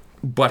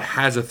 but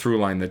has a through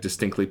line that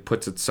distinctly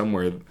puts it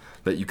somewhere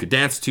that you could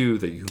dance to,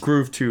 that you could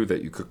groove to,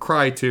 that you could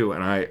cry to,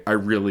 and I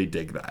really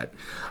dig that.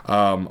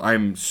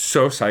 I'm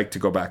so psyched to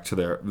go back to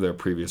their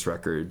previous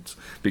records,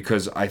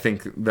 because I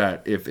think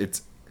that if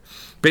it's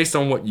based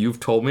on what you've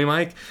told me,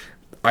 Mike,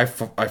 I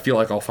feel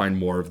like I'll find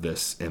more of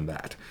this in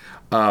that.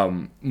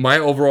 My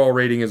overall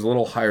rating is a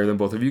little higher than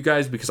both of you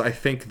guys, because I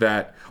think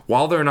that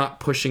while they're not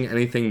pushing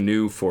anything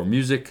new for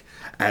music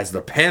as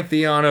the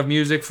pantheon of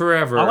music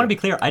forever... I want to be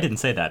clear, I didn't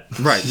say that.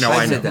 Right, no,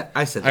 I know.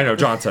 I said that. I know,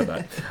 John said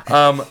that.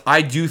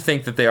 I do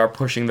think that they are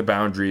pushing the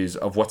boundaries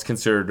of what's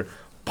considered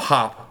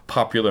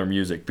popular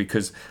music,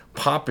 because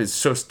pop is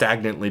so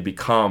stagnantly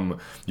become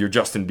your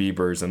Justin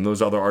Biebers and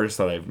those other artists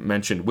that I've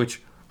mentioned,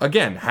 which...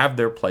 again, have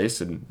their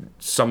place, and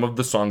some of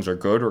the songs are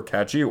good or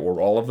catchy, or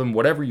all of them,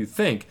 whatever you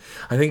think.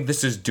 I think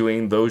this is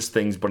doing those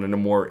things, but in a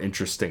more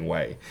interesting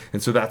way.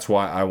 And so that's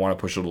why I want to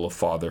push it a little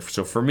farther.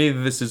 So for me,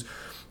 this is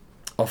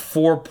a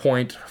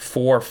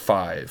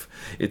 4.45.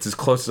 It's as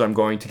close as I'm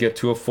going to get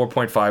to a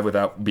 4.5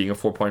 without being a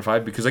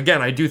 4.5, because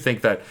again, I do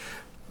think that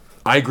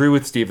I agree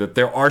with Steve that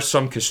there are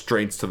some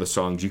constraints to the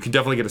songs. You can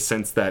definitely get a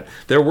sense that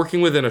they're working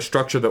within a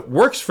structure that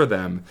works for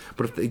them,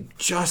 but if they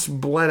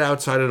just bled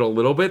outside it a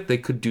little bit, they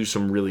could do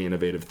some really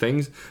innovative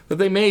things that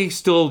they may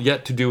still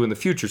yet to do in the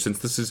future, since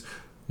this is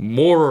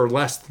more or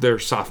less their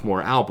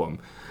sophomore album.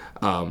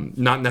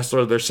 Not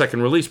necessarily their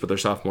second release, but their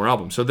sophomore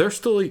album. So they're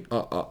still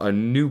a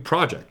new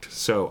project.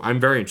 So I'm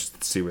very interested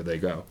to see where they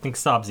go. I think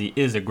Sabzi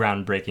is a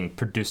groundbreaking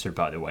producer,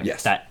 by the way.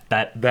 Yes. That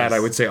I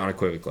would say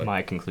unequivocally.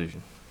 My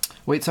conclusion.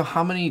 Wait, so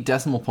how many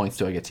decimal points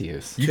do I get to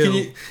use?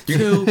 Two.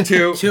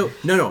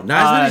 No, not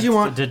as many as you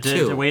want.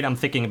 Two. Wait, I'm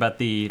thinking about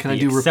the. Can the I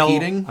do Excel,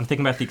 repeating? I'm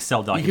thinking about the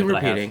Excel document. You can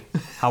that I have. repeating.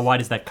 How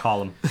wide is that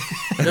column?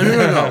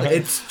 No.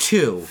 It's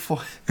 2.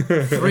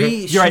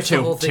 3. You're right. shoots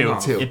the whole thing Two.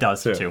 off. It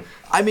does. Two.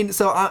 I mean,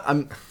 so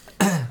I'm.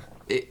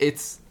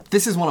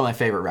 This is one of my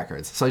favorite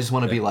records, so I just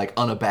want to be like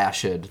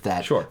unabashed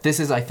that Sure. This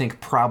is, I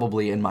think,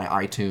 probably in my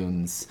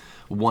iTunes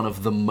one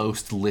of the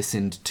most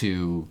listened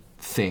to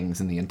things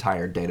in the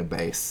entire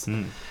database.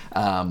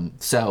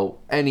 So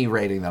any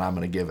rating that I'm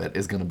going to give it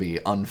is going to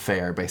be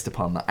unfair based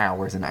upon the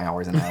hours and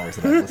hours and hours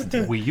that I've listened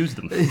to. We use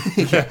them.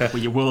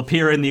 We will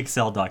appear in the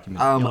Excel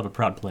document. You'll have a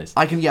proud place.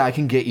 I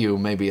can get you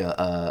maybe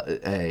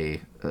a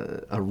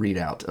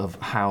readout of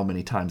how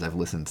many times I've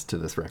listened to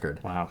this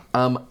record. Wow.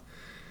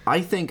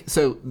 I think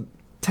so.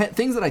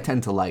 Things that I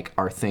tend to like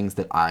are things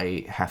that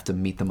I have to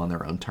meet them on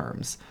their own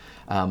terms.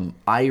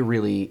 I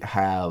really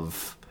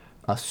have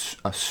a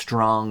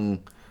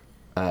strong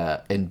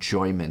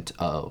enjoyment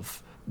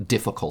of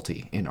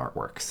difficulty in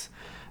artworks.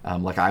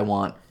 Like I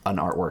want an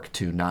artwork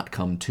to not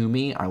come to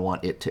me. I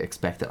want it to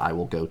expect that I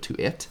will go to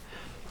it.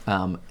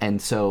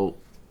 And so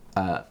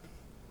what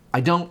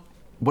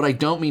I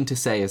don't mean to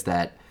say is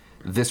that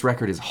this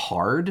record is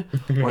hard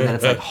or that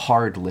it's like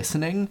hard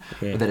listening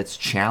or that it's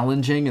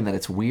challenging and that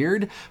it's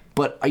weird.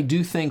 But I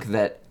do think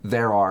that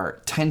there are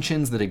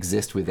tensions that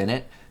exist within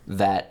it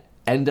that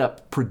end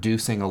up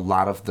producing a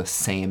lot of the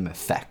same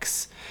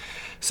effects.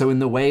 So in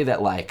the way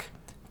that like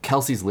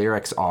Kelsey's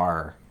lyrics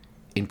are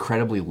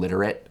incredibly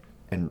literate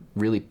and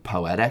really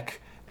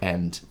poetic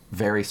and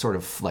very sort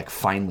of like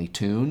finely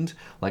tuned,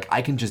 like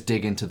I can just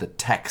dig into the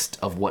text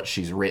of what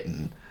she's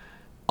written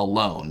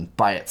alone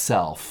by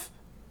itself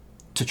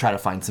to try to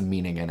find some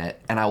meaning in it,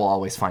 and I will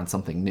always find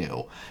something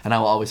new, and I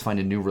will always find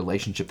a new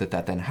relationship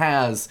that then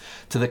has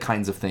to the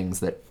kinds of things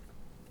that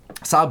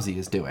Sabzi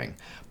is doing,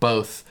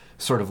 both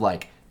sort of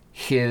like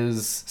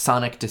his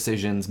sonic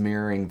decisions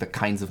mirroring the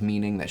kinds of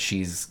meaning that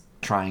she's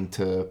trying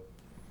to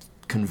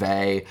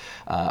convey,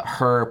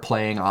 her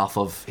playing off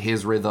of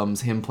his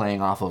rhythms, him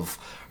playing off of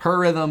her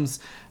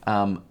rhythms,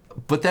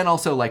 but then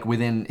also like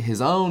within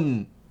his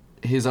own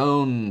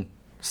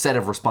set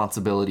of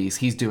responsibilities,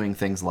 he's doing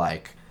things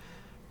like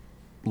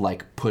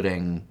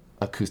putting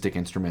acoustic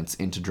instruments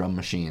into drum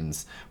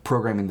machines,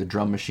 programming the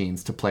drum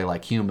machines to play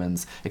like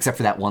humans, except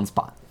for that one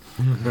spot.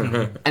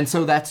 And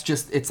so that's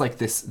just, it's like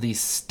these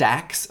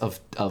stacks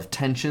of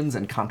tensions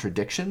and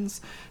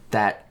contradictions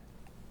that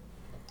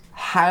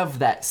have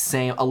that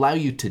same, allow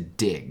you to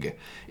dig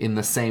in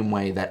the same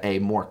way that a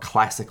more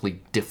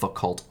classically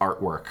difficult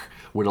artwork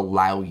would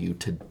allow you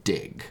to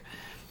dig.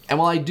 And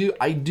while I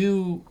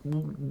do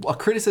a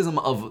criticism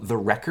of the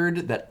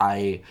record that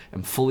I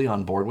am fully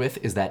on board with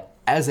is that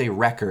as a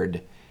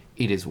record,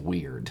 it is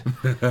weird.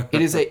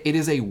 It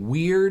is a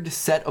weird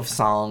set of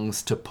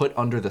songs to put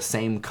under the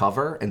same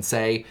cover and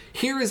say,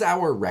 here is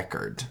our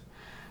record.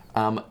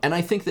 And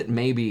I think that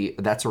maybe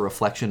that's a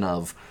reflection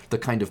of the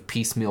kind of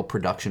piecemeal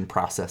production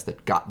process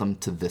that got them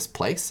to this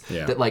place.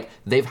 Yeah. That like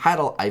they've had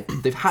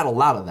a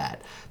lot of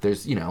that.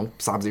 There's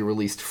Sabzi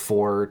released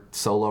 4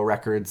 solo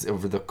records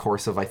over the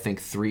course of I think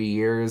 3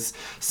 years,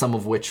 some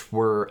of which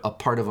were a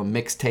part of a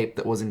mixtape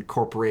that was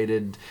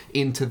incorporated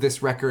into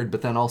this record,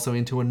 but then also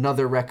into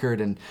another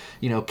record. And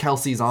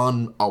Kelsey's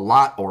on a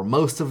lot or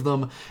most of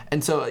them,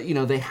 and so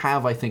they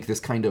have I think this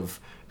kind of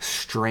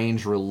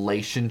strange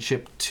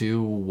relationship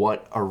to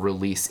what a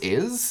release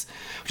is,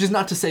 which is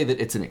not to say that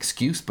it's an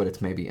excuse, but it's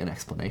maybe an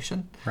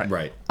explanation.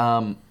 Right.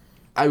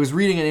 I was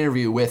reading an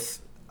interview with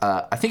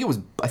I think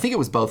it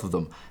was both of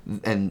them,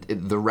 and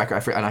the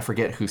record, and I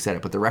forget who said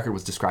it, but the record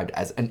was described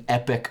as an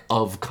epic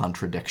of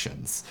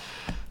contradictions.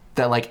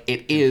 That like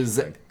it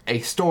is a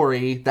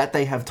story that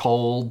they have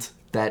told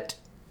that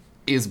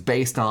is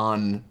based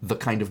on the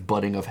kind of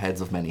butting of heads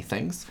of many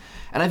things,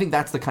 and I think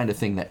that's the kind of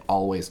thing that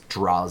always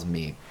draws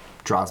me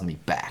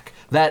back.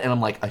 That, and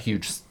I'm like a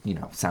huge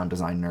sound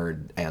design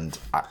nerd, and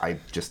I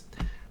just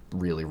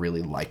really,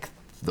 really like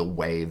the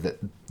way that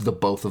the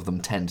both of them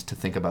tend to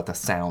think about the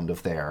sound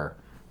of their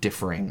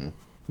differing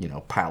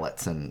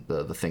palettes and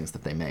the things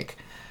that they make.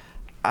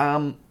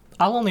 I'll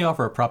only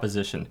offer a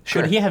proposition.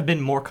 Sure. Could he have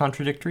been more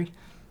contradictory?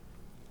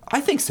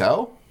 I think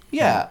so.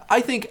 Yeah.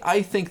 I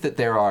think that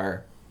there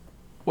are,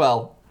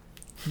 well,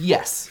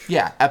 yes.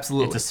 Yeah,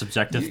 absolutely. It's a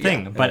subjective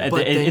thing, but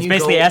But then it's you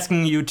basically go-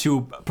 asking you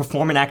to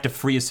perform an act of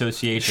free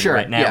association Sure,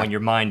 right now yeah. in your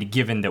mind,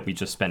 given that we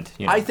just spent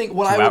I think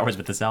what 2 I would- hours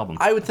with this album.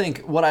 I would think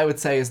what I would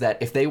say is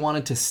that if they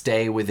wanted to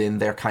stay within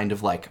their kind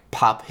of like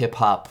pop hip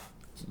hop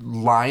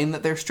line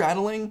that they're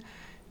straddling,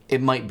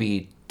 it might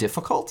be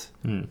difficult.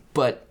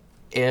 But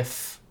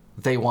if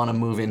they would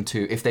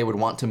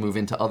want to move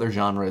into other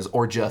genres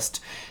or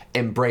just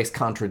embrace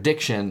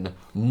contradiction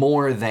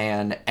more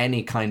than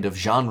any kind of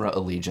genre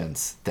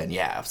allegiance, then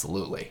yeah,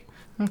 absolutely.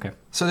 Okay.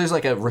 So there's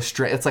like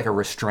it's like a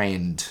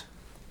restrained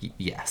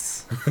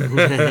yes.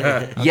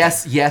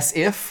 yes,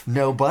 if,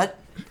 no, but.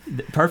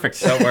 Perfect.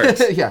 That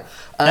works. Yeah.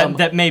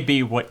 That may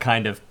be what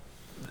kind of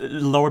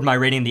lowered my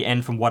rating in the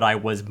end from what I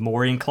was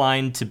more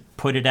inclined to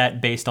put it at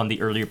based on the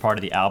earlier part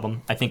of the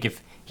album. I think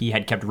if he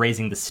had kept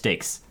raising the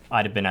stakes,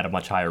 I'd have been at a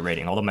much higher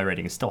rating, although my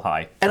rating is still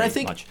high. And I pretty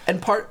think, much.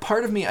 and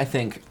part of me, I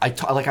think, I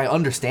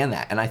understand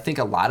that, and I think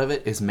a lot of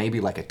it is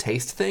maybe like a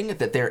taste thing,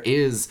 that there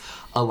is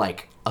a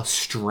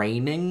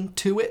straining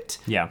to it,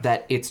 Yeah.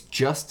 that it's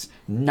just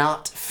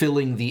not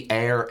filling the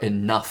air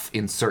enough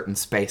in certain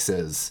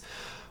spaces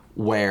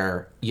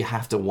where you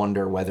have to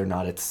wonder whether or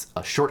not it's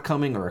a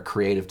shortcoming or a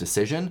creative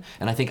decision,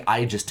 and I think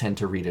I just tend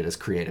to read it as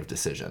creative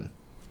decision.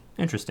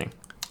 Interesting.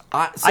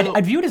 So,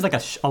 I'd view it as like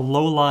a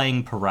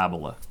low-lying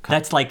parabola.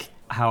 That's like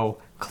how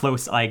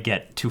close I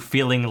get to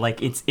feeling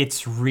like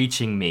it's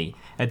reaching me,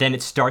 and then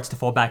it starts to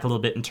fall back a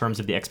little bit in terms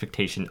of the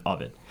expectation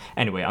of it.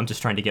 Anyway, I'm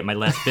just trying to get my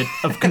last bit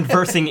of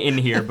conversing in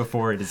here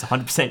before it is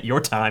 100%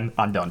 your time.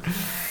 I'm done.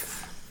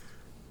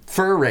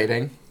 for a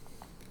rating,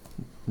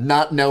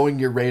 not knowing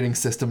your rating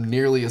system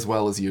nearly as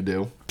well as you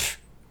do,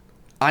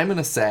 I'm going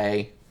to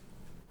say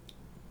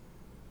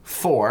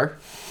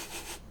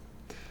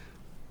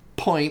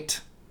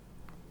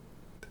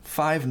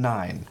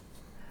 4.59.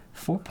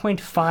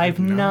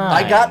 4.59.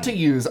 I got to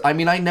use. I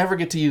mean, I never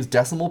get to use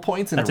decimal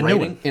points in That's a a new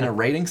rating one. in a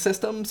rating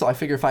system. So I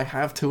figure if I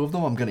have two of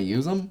them, I'm going to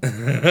use them.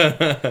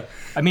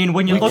 I mean,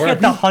 when you look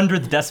at the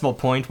 100th decimal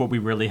point, what we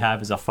really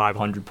have is a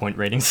 500-point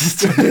rating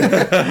system. We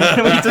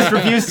just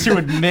refuse to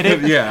admit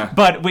it. Yeah.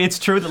 But it's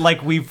true that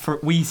like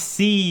we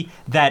see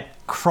that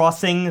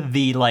crossing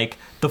the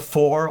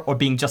 4 or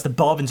being just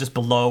above and just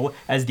below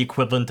as the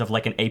equivalent of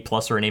like an A+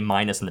 or an A-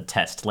 in the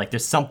test. Like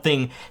there's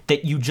something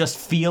that you just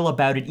feel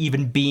about it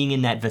even being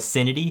in that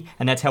vicinity,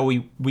 and that's how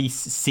we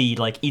see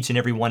like each and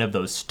every one of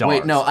those stars.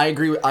 Wait, no, I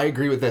agree. I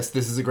agree with this.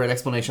 This is a great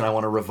explanation. I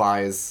want to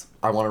revise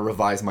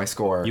You my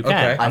score. can.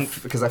 Okay.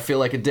 Because I feel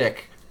like a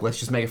dick. Let's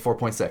just make it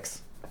 4.6.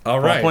 All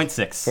right.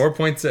 4.6.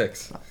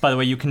 4.6. By the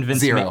way, you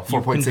convinced Zero, me. You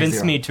 4.60.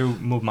 convinced me to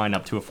move mine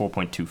up to a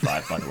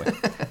 4.25. By the way,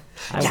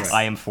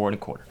 I am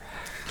 4.25.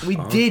 We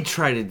did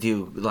try to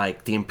do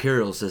like the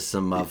imperial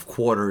system of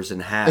quarters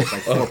and halves,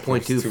 like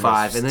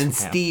 4.25, and then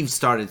Steve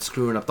started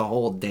screwing up the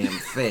whole damn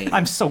thing.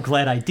 I'm so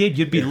glad I did.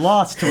 You'd be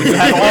lost when you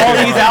have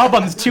all these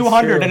albums,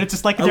 200, and it's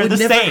just like I they're would the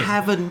never same.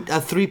 have a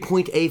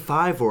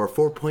 3.85 or a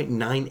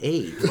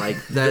 4.98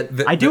 like that.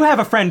 I do have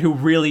a friend who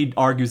really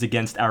argues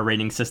against our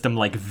rating system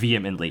like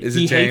vehemently. Is it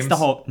he hates the James?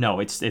 whole. No,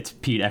 it's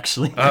Pete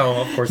actually.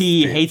 Oh, of course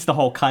He it's Pete. hates the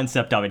whole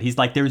concept of it. He's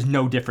like, there's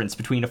no difference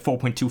between a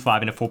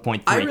 4.25 and a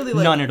 4.3. I really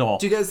like. None at all.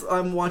 Do you guys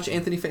watch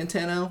Anthony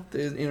Fantano,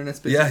 the internet's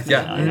big? Yeah,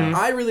 yeah.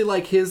 I really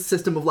like his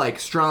system of like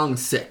strong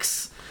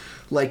 6.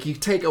 Like you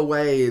take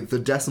away the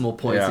decimal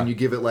points Yeah. and you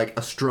give it like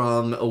a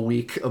strong, a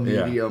weak, a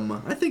medium.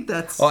 I think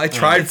that's. Well, I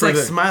tried It's for like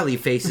the... smiley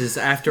faces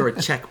after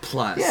a check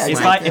plus. Yeah,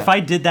 If like if I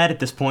did that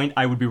at this point,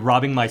 I would be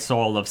robbing my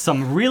soul of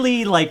some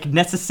really like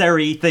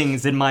necessary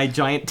things in my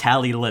giant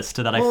tally list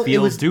that I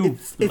feel do.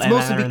 It's matter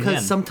mostly in the because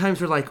end.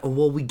 sometimes we're like, oh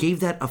well, we gave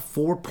that a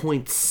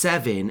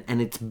 4.7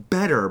 and it's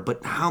better,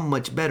 but how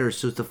much better?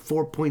 So it's a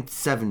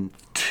 4.72.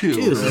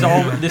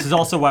 This is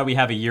also why we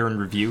have a year in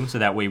review, so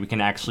that way we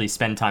can actually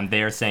spend time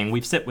there saying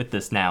we've sit with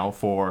this now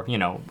for,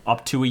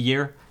 up to a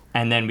year,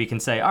 and then we can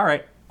say, all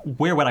right,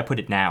 where would I put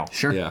it now?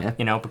 Sure. Yeah.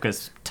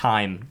 Because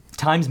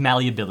time's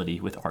malleability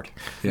with art.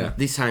 Yeah,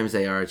 These times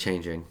they are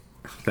changing.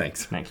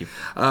 thanks. Thank you.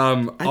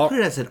 I put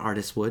it as an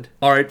artist would.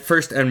 All right,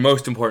 first and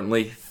most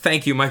importantly,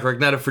 thank you, Mike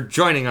Ragnetta, for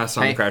joining us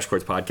on Hey. the Crash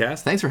Course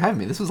podcast. Thanks for having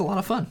me. This was a lot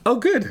of fun. Oh,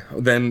 good.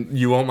 Then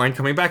you won't mind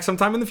coming back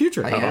sometime in the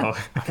future. Yeah.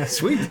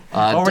 Sweet.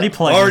 Already d-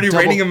 playing. Already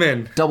double- rating him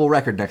in. Double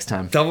record next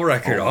time. Double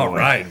record. All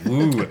right.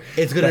 Woo.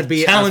 It's gonna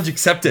be Challenge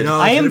accepted. No.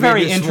 I it's am gonna be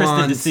very the interested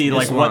to Swans. see The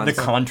like what the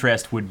Swans.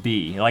 contrast would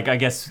be. Like, I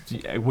guess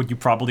would you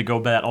probably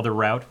go that other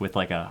route with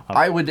like a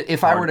I would,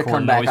 if I were to hardcore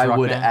come back, noise I rock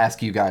would band?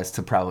 ask you guys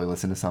to probably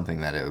listen to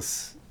something that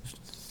is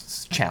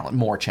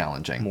more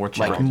challenging, More like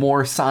challenging.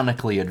 more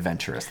sonically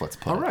adventurous. Let's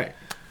put All it. right.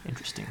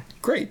 Interesting.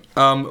 Great.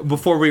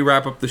 Before we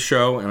wrap up the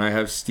show, and I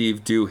have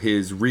Steve do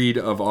his read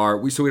of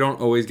so we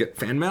don't always get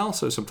fan mail,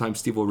 so sometimes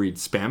Steve will read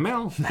spam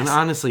mail. And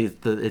honestly,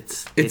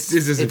 this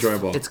is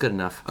enjoyable. It's good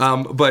enough.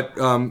 But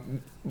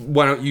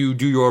why don't you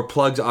do your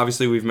plugs?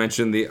 Obviously, we've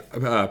mentioned the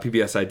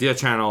PBS Idea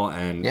channel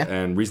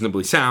and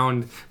Reasonably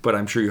Sound, but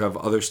I'm sure you have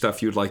other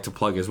stuff you'd like to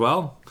plug as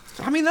well.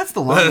 I mean, that's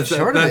the long and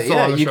short of That's it. the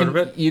Yeah, long and you short can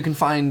of it. you can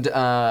find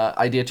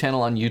Idea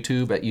Channel on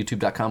YouTube at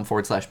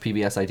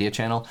youtube.com/PBS Idea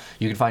Channel.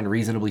 You can find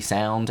Reasonably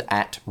Sound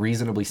at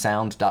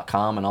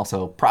reasonablysound.com, and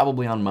also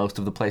probably on most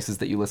of the places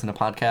that you listen to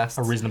podcasts.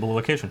 A reasonable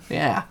location.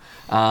 Yeah.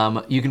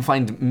 You can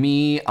find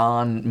me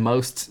on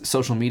most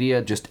social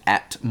media just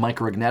at Mike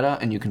Ragnetta,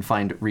 and you can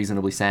find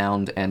Reasonably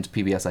Sound and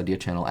PBS Idea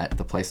Channel at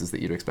the places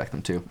that you'd expect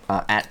them to.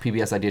 At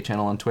PBS Idea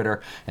Channel on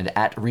Twitter, and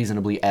at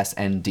Reasonably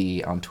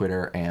SND on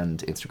Twitter and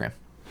Instagram.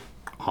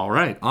 All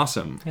right.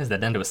 Awesome. He has that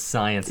down to a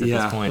science at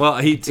this point.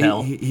 Well,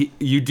 Tell.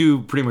 you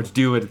do pretty much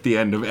do it at the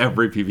end of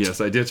every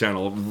PBS Idea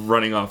channel,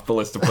 running off the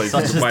list of places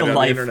Such to is find the on the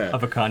life internet.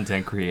 of a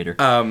content creator.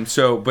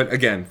 But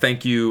again,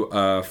 thank you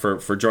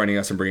for joining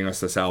us and bringing us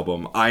this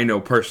album. I know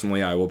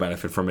personally I will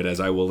benefit from it,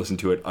 as I will listen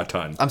to it a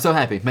ton. I'm so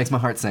happy. Makes my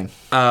heart sing.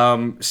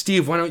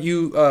 Steve, why don't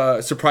you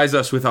surprise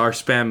us with our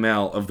spam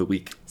mail of the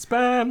week?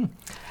 Spam.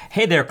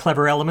 Hey there,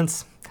 clever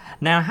elements.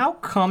 Now, how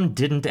come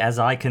didn't as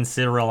I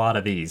consider a lot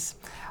of these?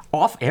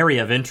 Off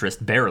area of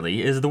interest,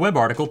 barely, is the web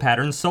article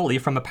patterned solely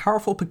from a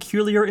powerful,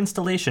 peculiar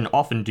installation.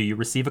 Often do you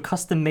receive a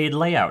custom-made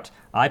layout.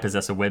 I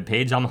possess a web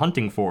page I'm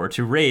hunting for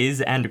to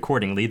raise, and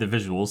accordingly, the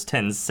visuals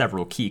tends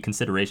several key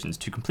considerations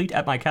to complete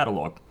at my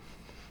catalog.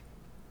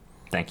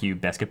 Thank you,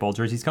 Basketball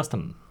Jerseys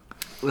Custom.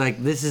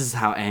 Like, this is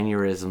how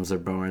aneurysms are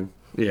born.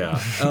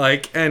 Yeah,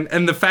 like,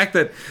 and the fact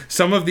that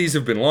some of these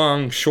have been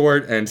long,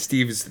 short, and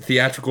Steve's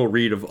theatrical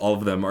read of all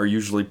of them are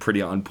usually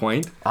pretty on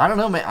point. I don't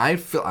know, man. I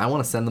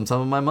want to send them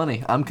some of my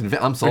money. I'm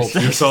convinced. I'm sold.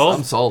 You're sold?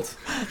 I'm sold.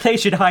 They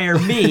should hire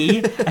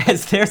me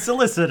as their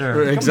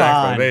solicitor. Come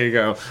Exactly. on. There you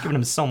go. Giving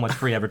them so much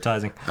free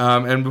advertising.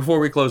 And before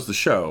we close the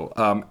show,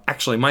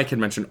 actually, Mike had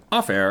mentioned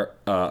off air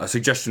a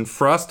suggestion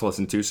for us to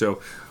listen to, so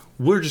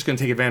we're just going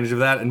to take advantage of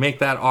that and make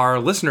that our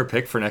listener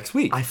pick for next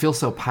week. I feel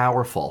so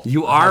powerful.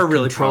 You I are have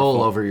really control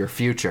powerful. over your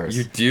futures.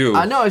 You do.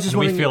 I know. I was just We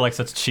wondering, feel like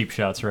such cheap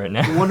shots right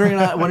now. wondering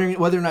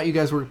whether or not you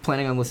guys were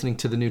planning on listening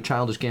to the new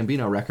Childish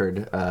Gambino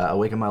record,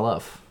 "Awaken My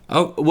Love."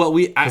 Oh well,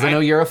 Because I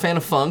know you're a fan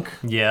of funk,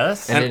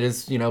 Yes. and it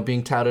is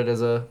being touted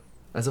as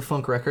a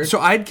funk record. So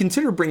I'd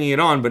consider bringing it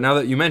on, but now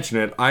that you mention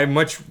it, I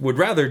much would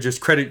rather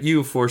just credit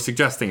you for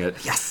suggesting it.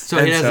 Yes. So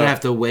And he doesn't have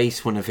to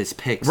waste one of his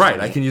picks. Right,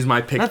 on I it. can use my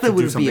pick Not to that do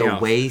would be something a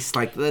else. waste.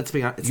 Like, let's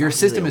be honest. it's Your not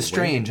system really is a waste.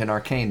 strange and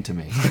arcane to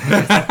me.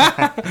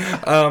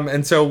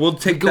 And so we'll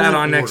take Go that in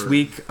on next order.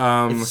 week. It's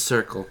a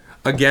circle.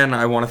 Again,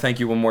 I want to thank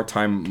you one more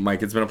time,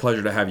 Mike. It's been a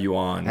pleasure to have you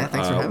on. Yeah,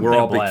 thanks for having me. We're Been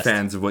a all big blast.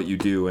 fans of what you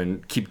do,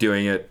 and keep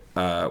doing it.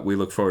 We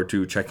look forward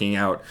to checking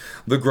out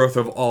the growth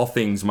of all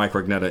things Mike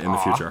Rugnetta in the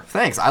future.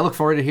 Thanks. I look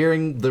forward to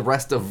hearing the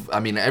rest of,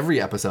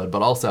 every episode,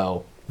 but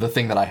also the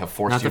thing that I have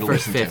forced Not you the to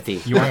first listen 50.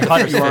 to. You are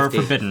cut. You are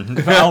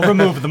forbidden. I'll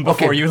remove them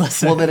before you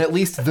listen. Well, then at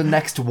least the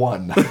next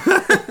one.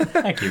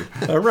 Thank you.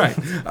 All right.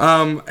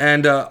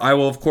 And I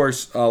will, of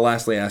course,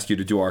 lastly ask you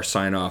to do our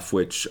sign off,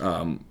 which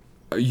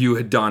you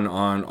had done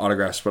on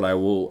Autographs, but I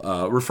will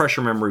refresh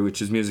your memory,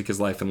 which is music is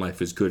life and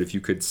life is good. If you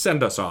could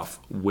send us off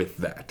with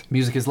that.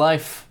 Music is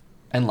life,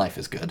 and life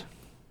is good.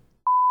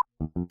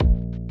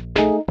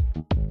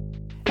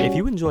 If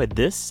you enjoyed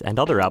this and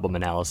other album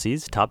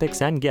analyses,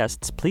 topics, and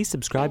guests, please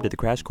subscribe to the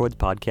Crash Chords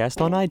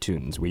podcast on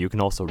iTunes, where you can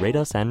also rate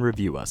us and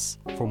review us.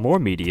 For more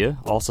media,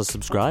 also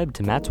subscribe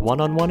to Matt's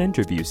one-on-one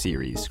interview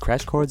series,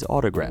 Crash Chords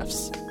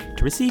Autographs.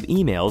 To receive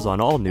emails on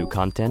all new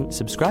content,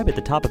 subscribe at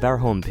the top of our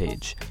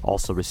homepage.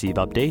 Also receive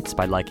updates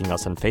by liking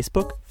us on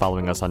Facebook,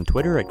 following us on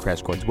Twitter at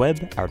Crash Chords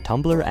Web, our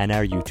Tumblr, and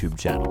our YouTube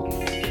channel.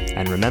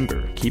 And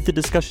remember, keep the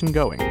discussion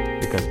going,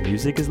 because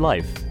music is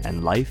life,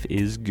 and life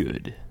is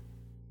good.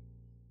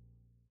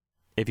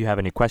 If you have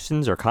any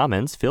questions or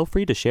comments, feel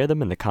free to share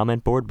them in the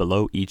comment board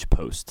below each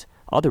post.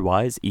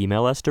 Otherwise,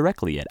 email us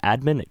directly at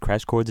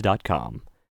admin@crashchords.com.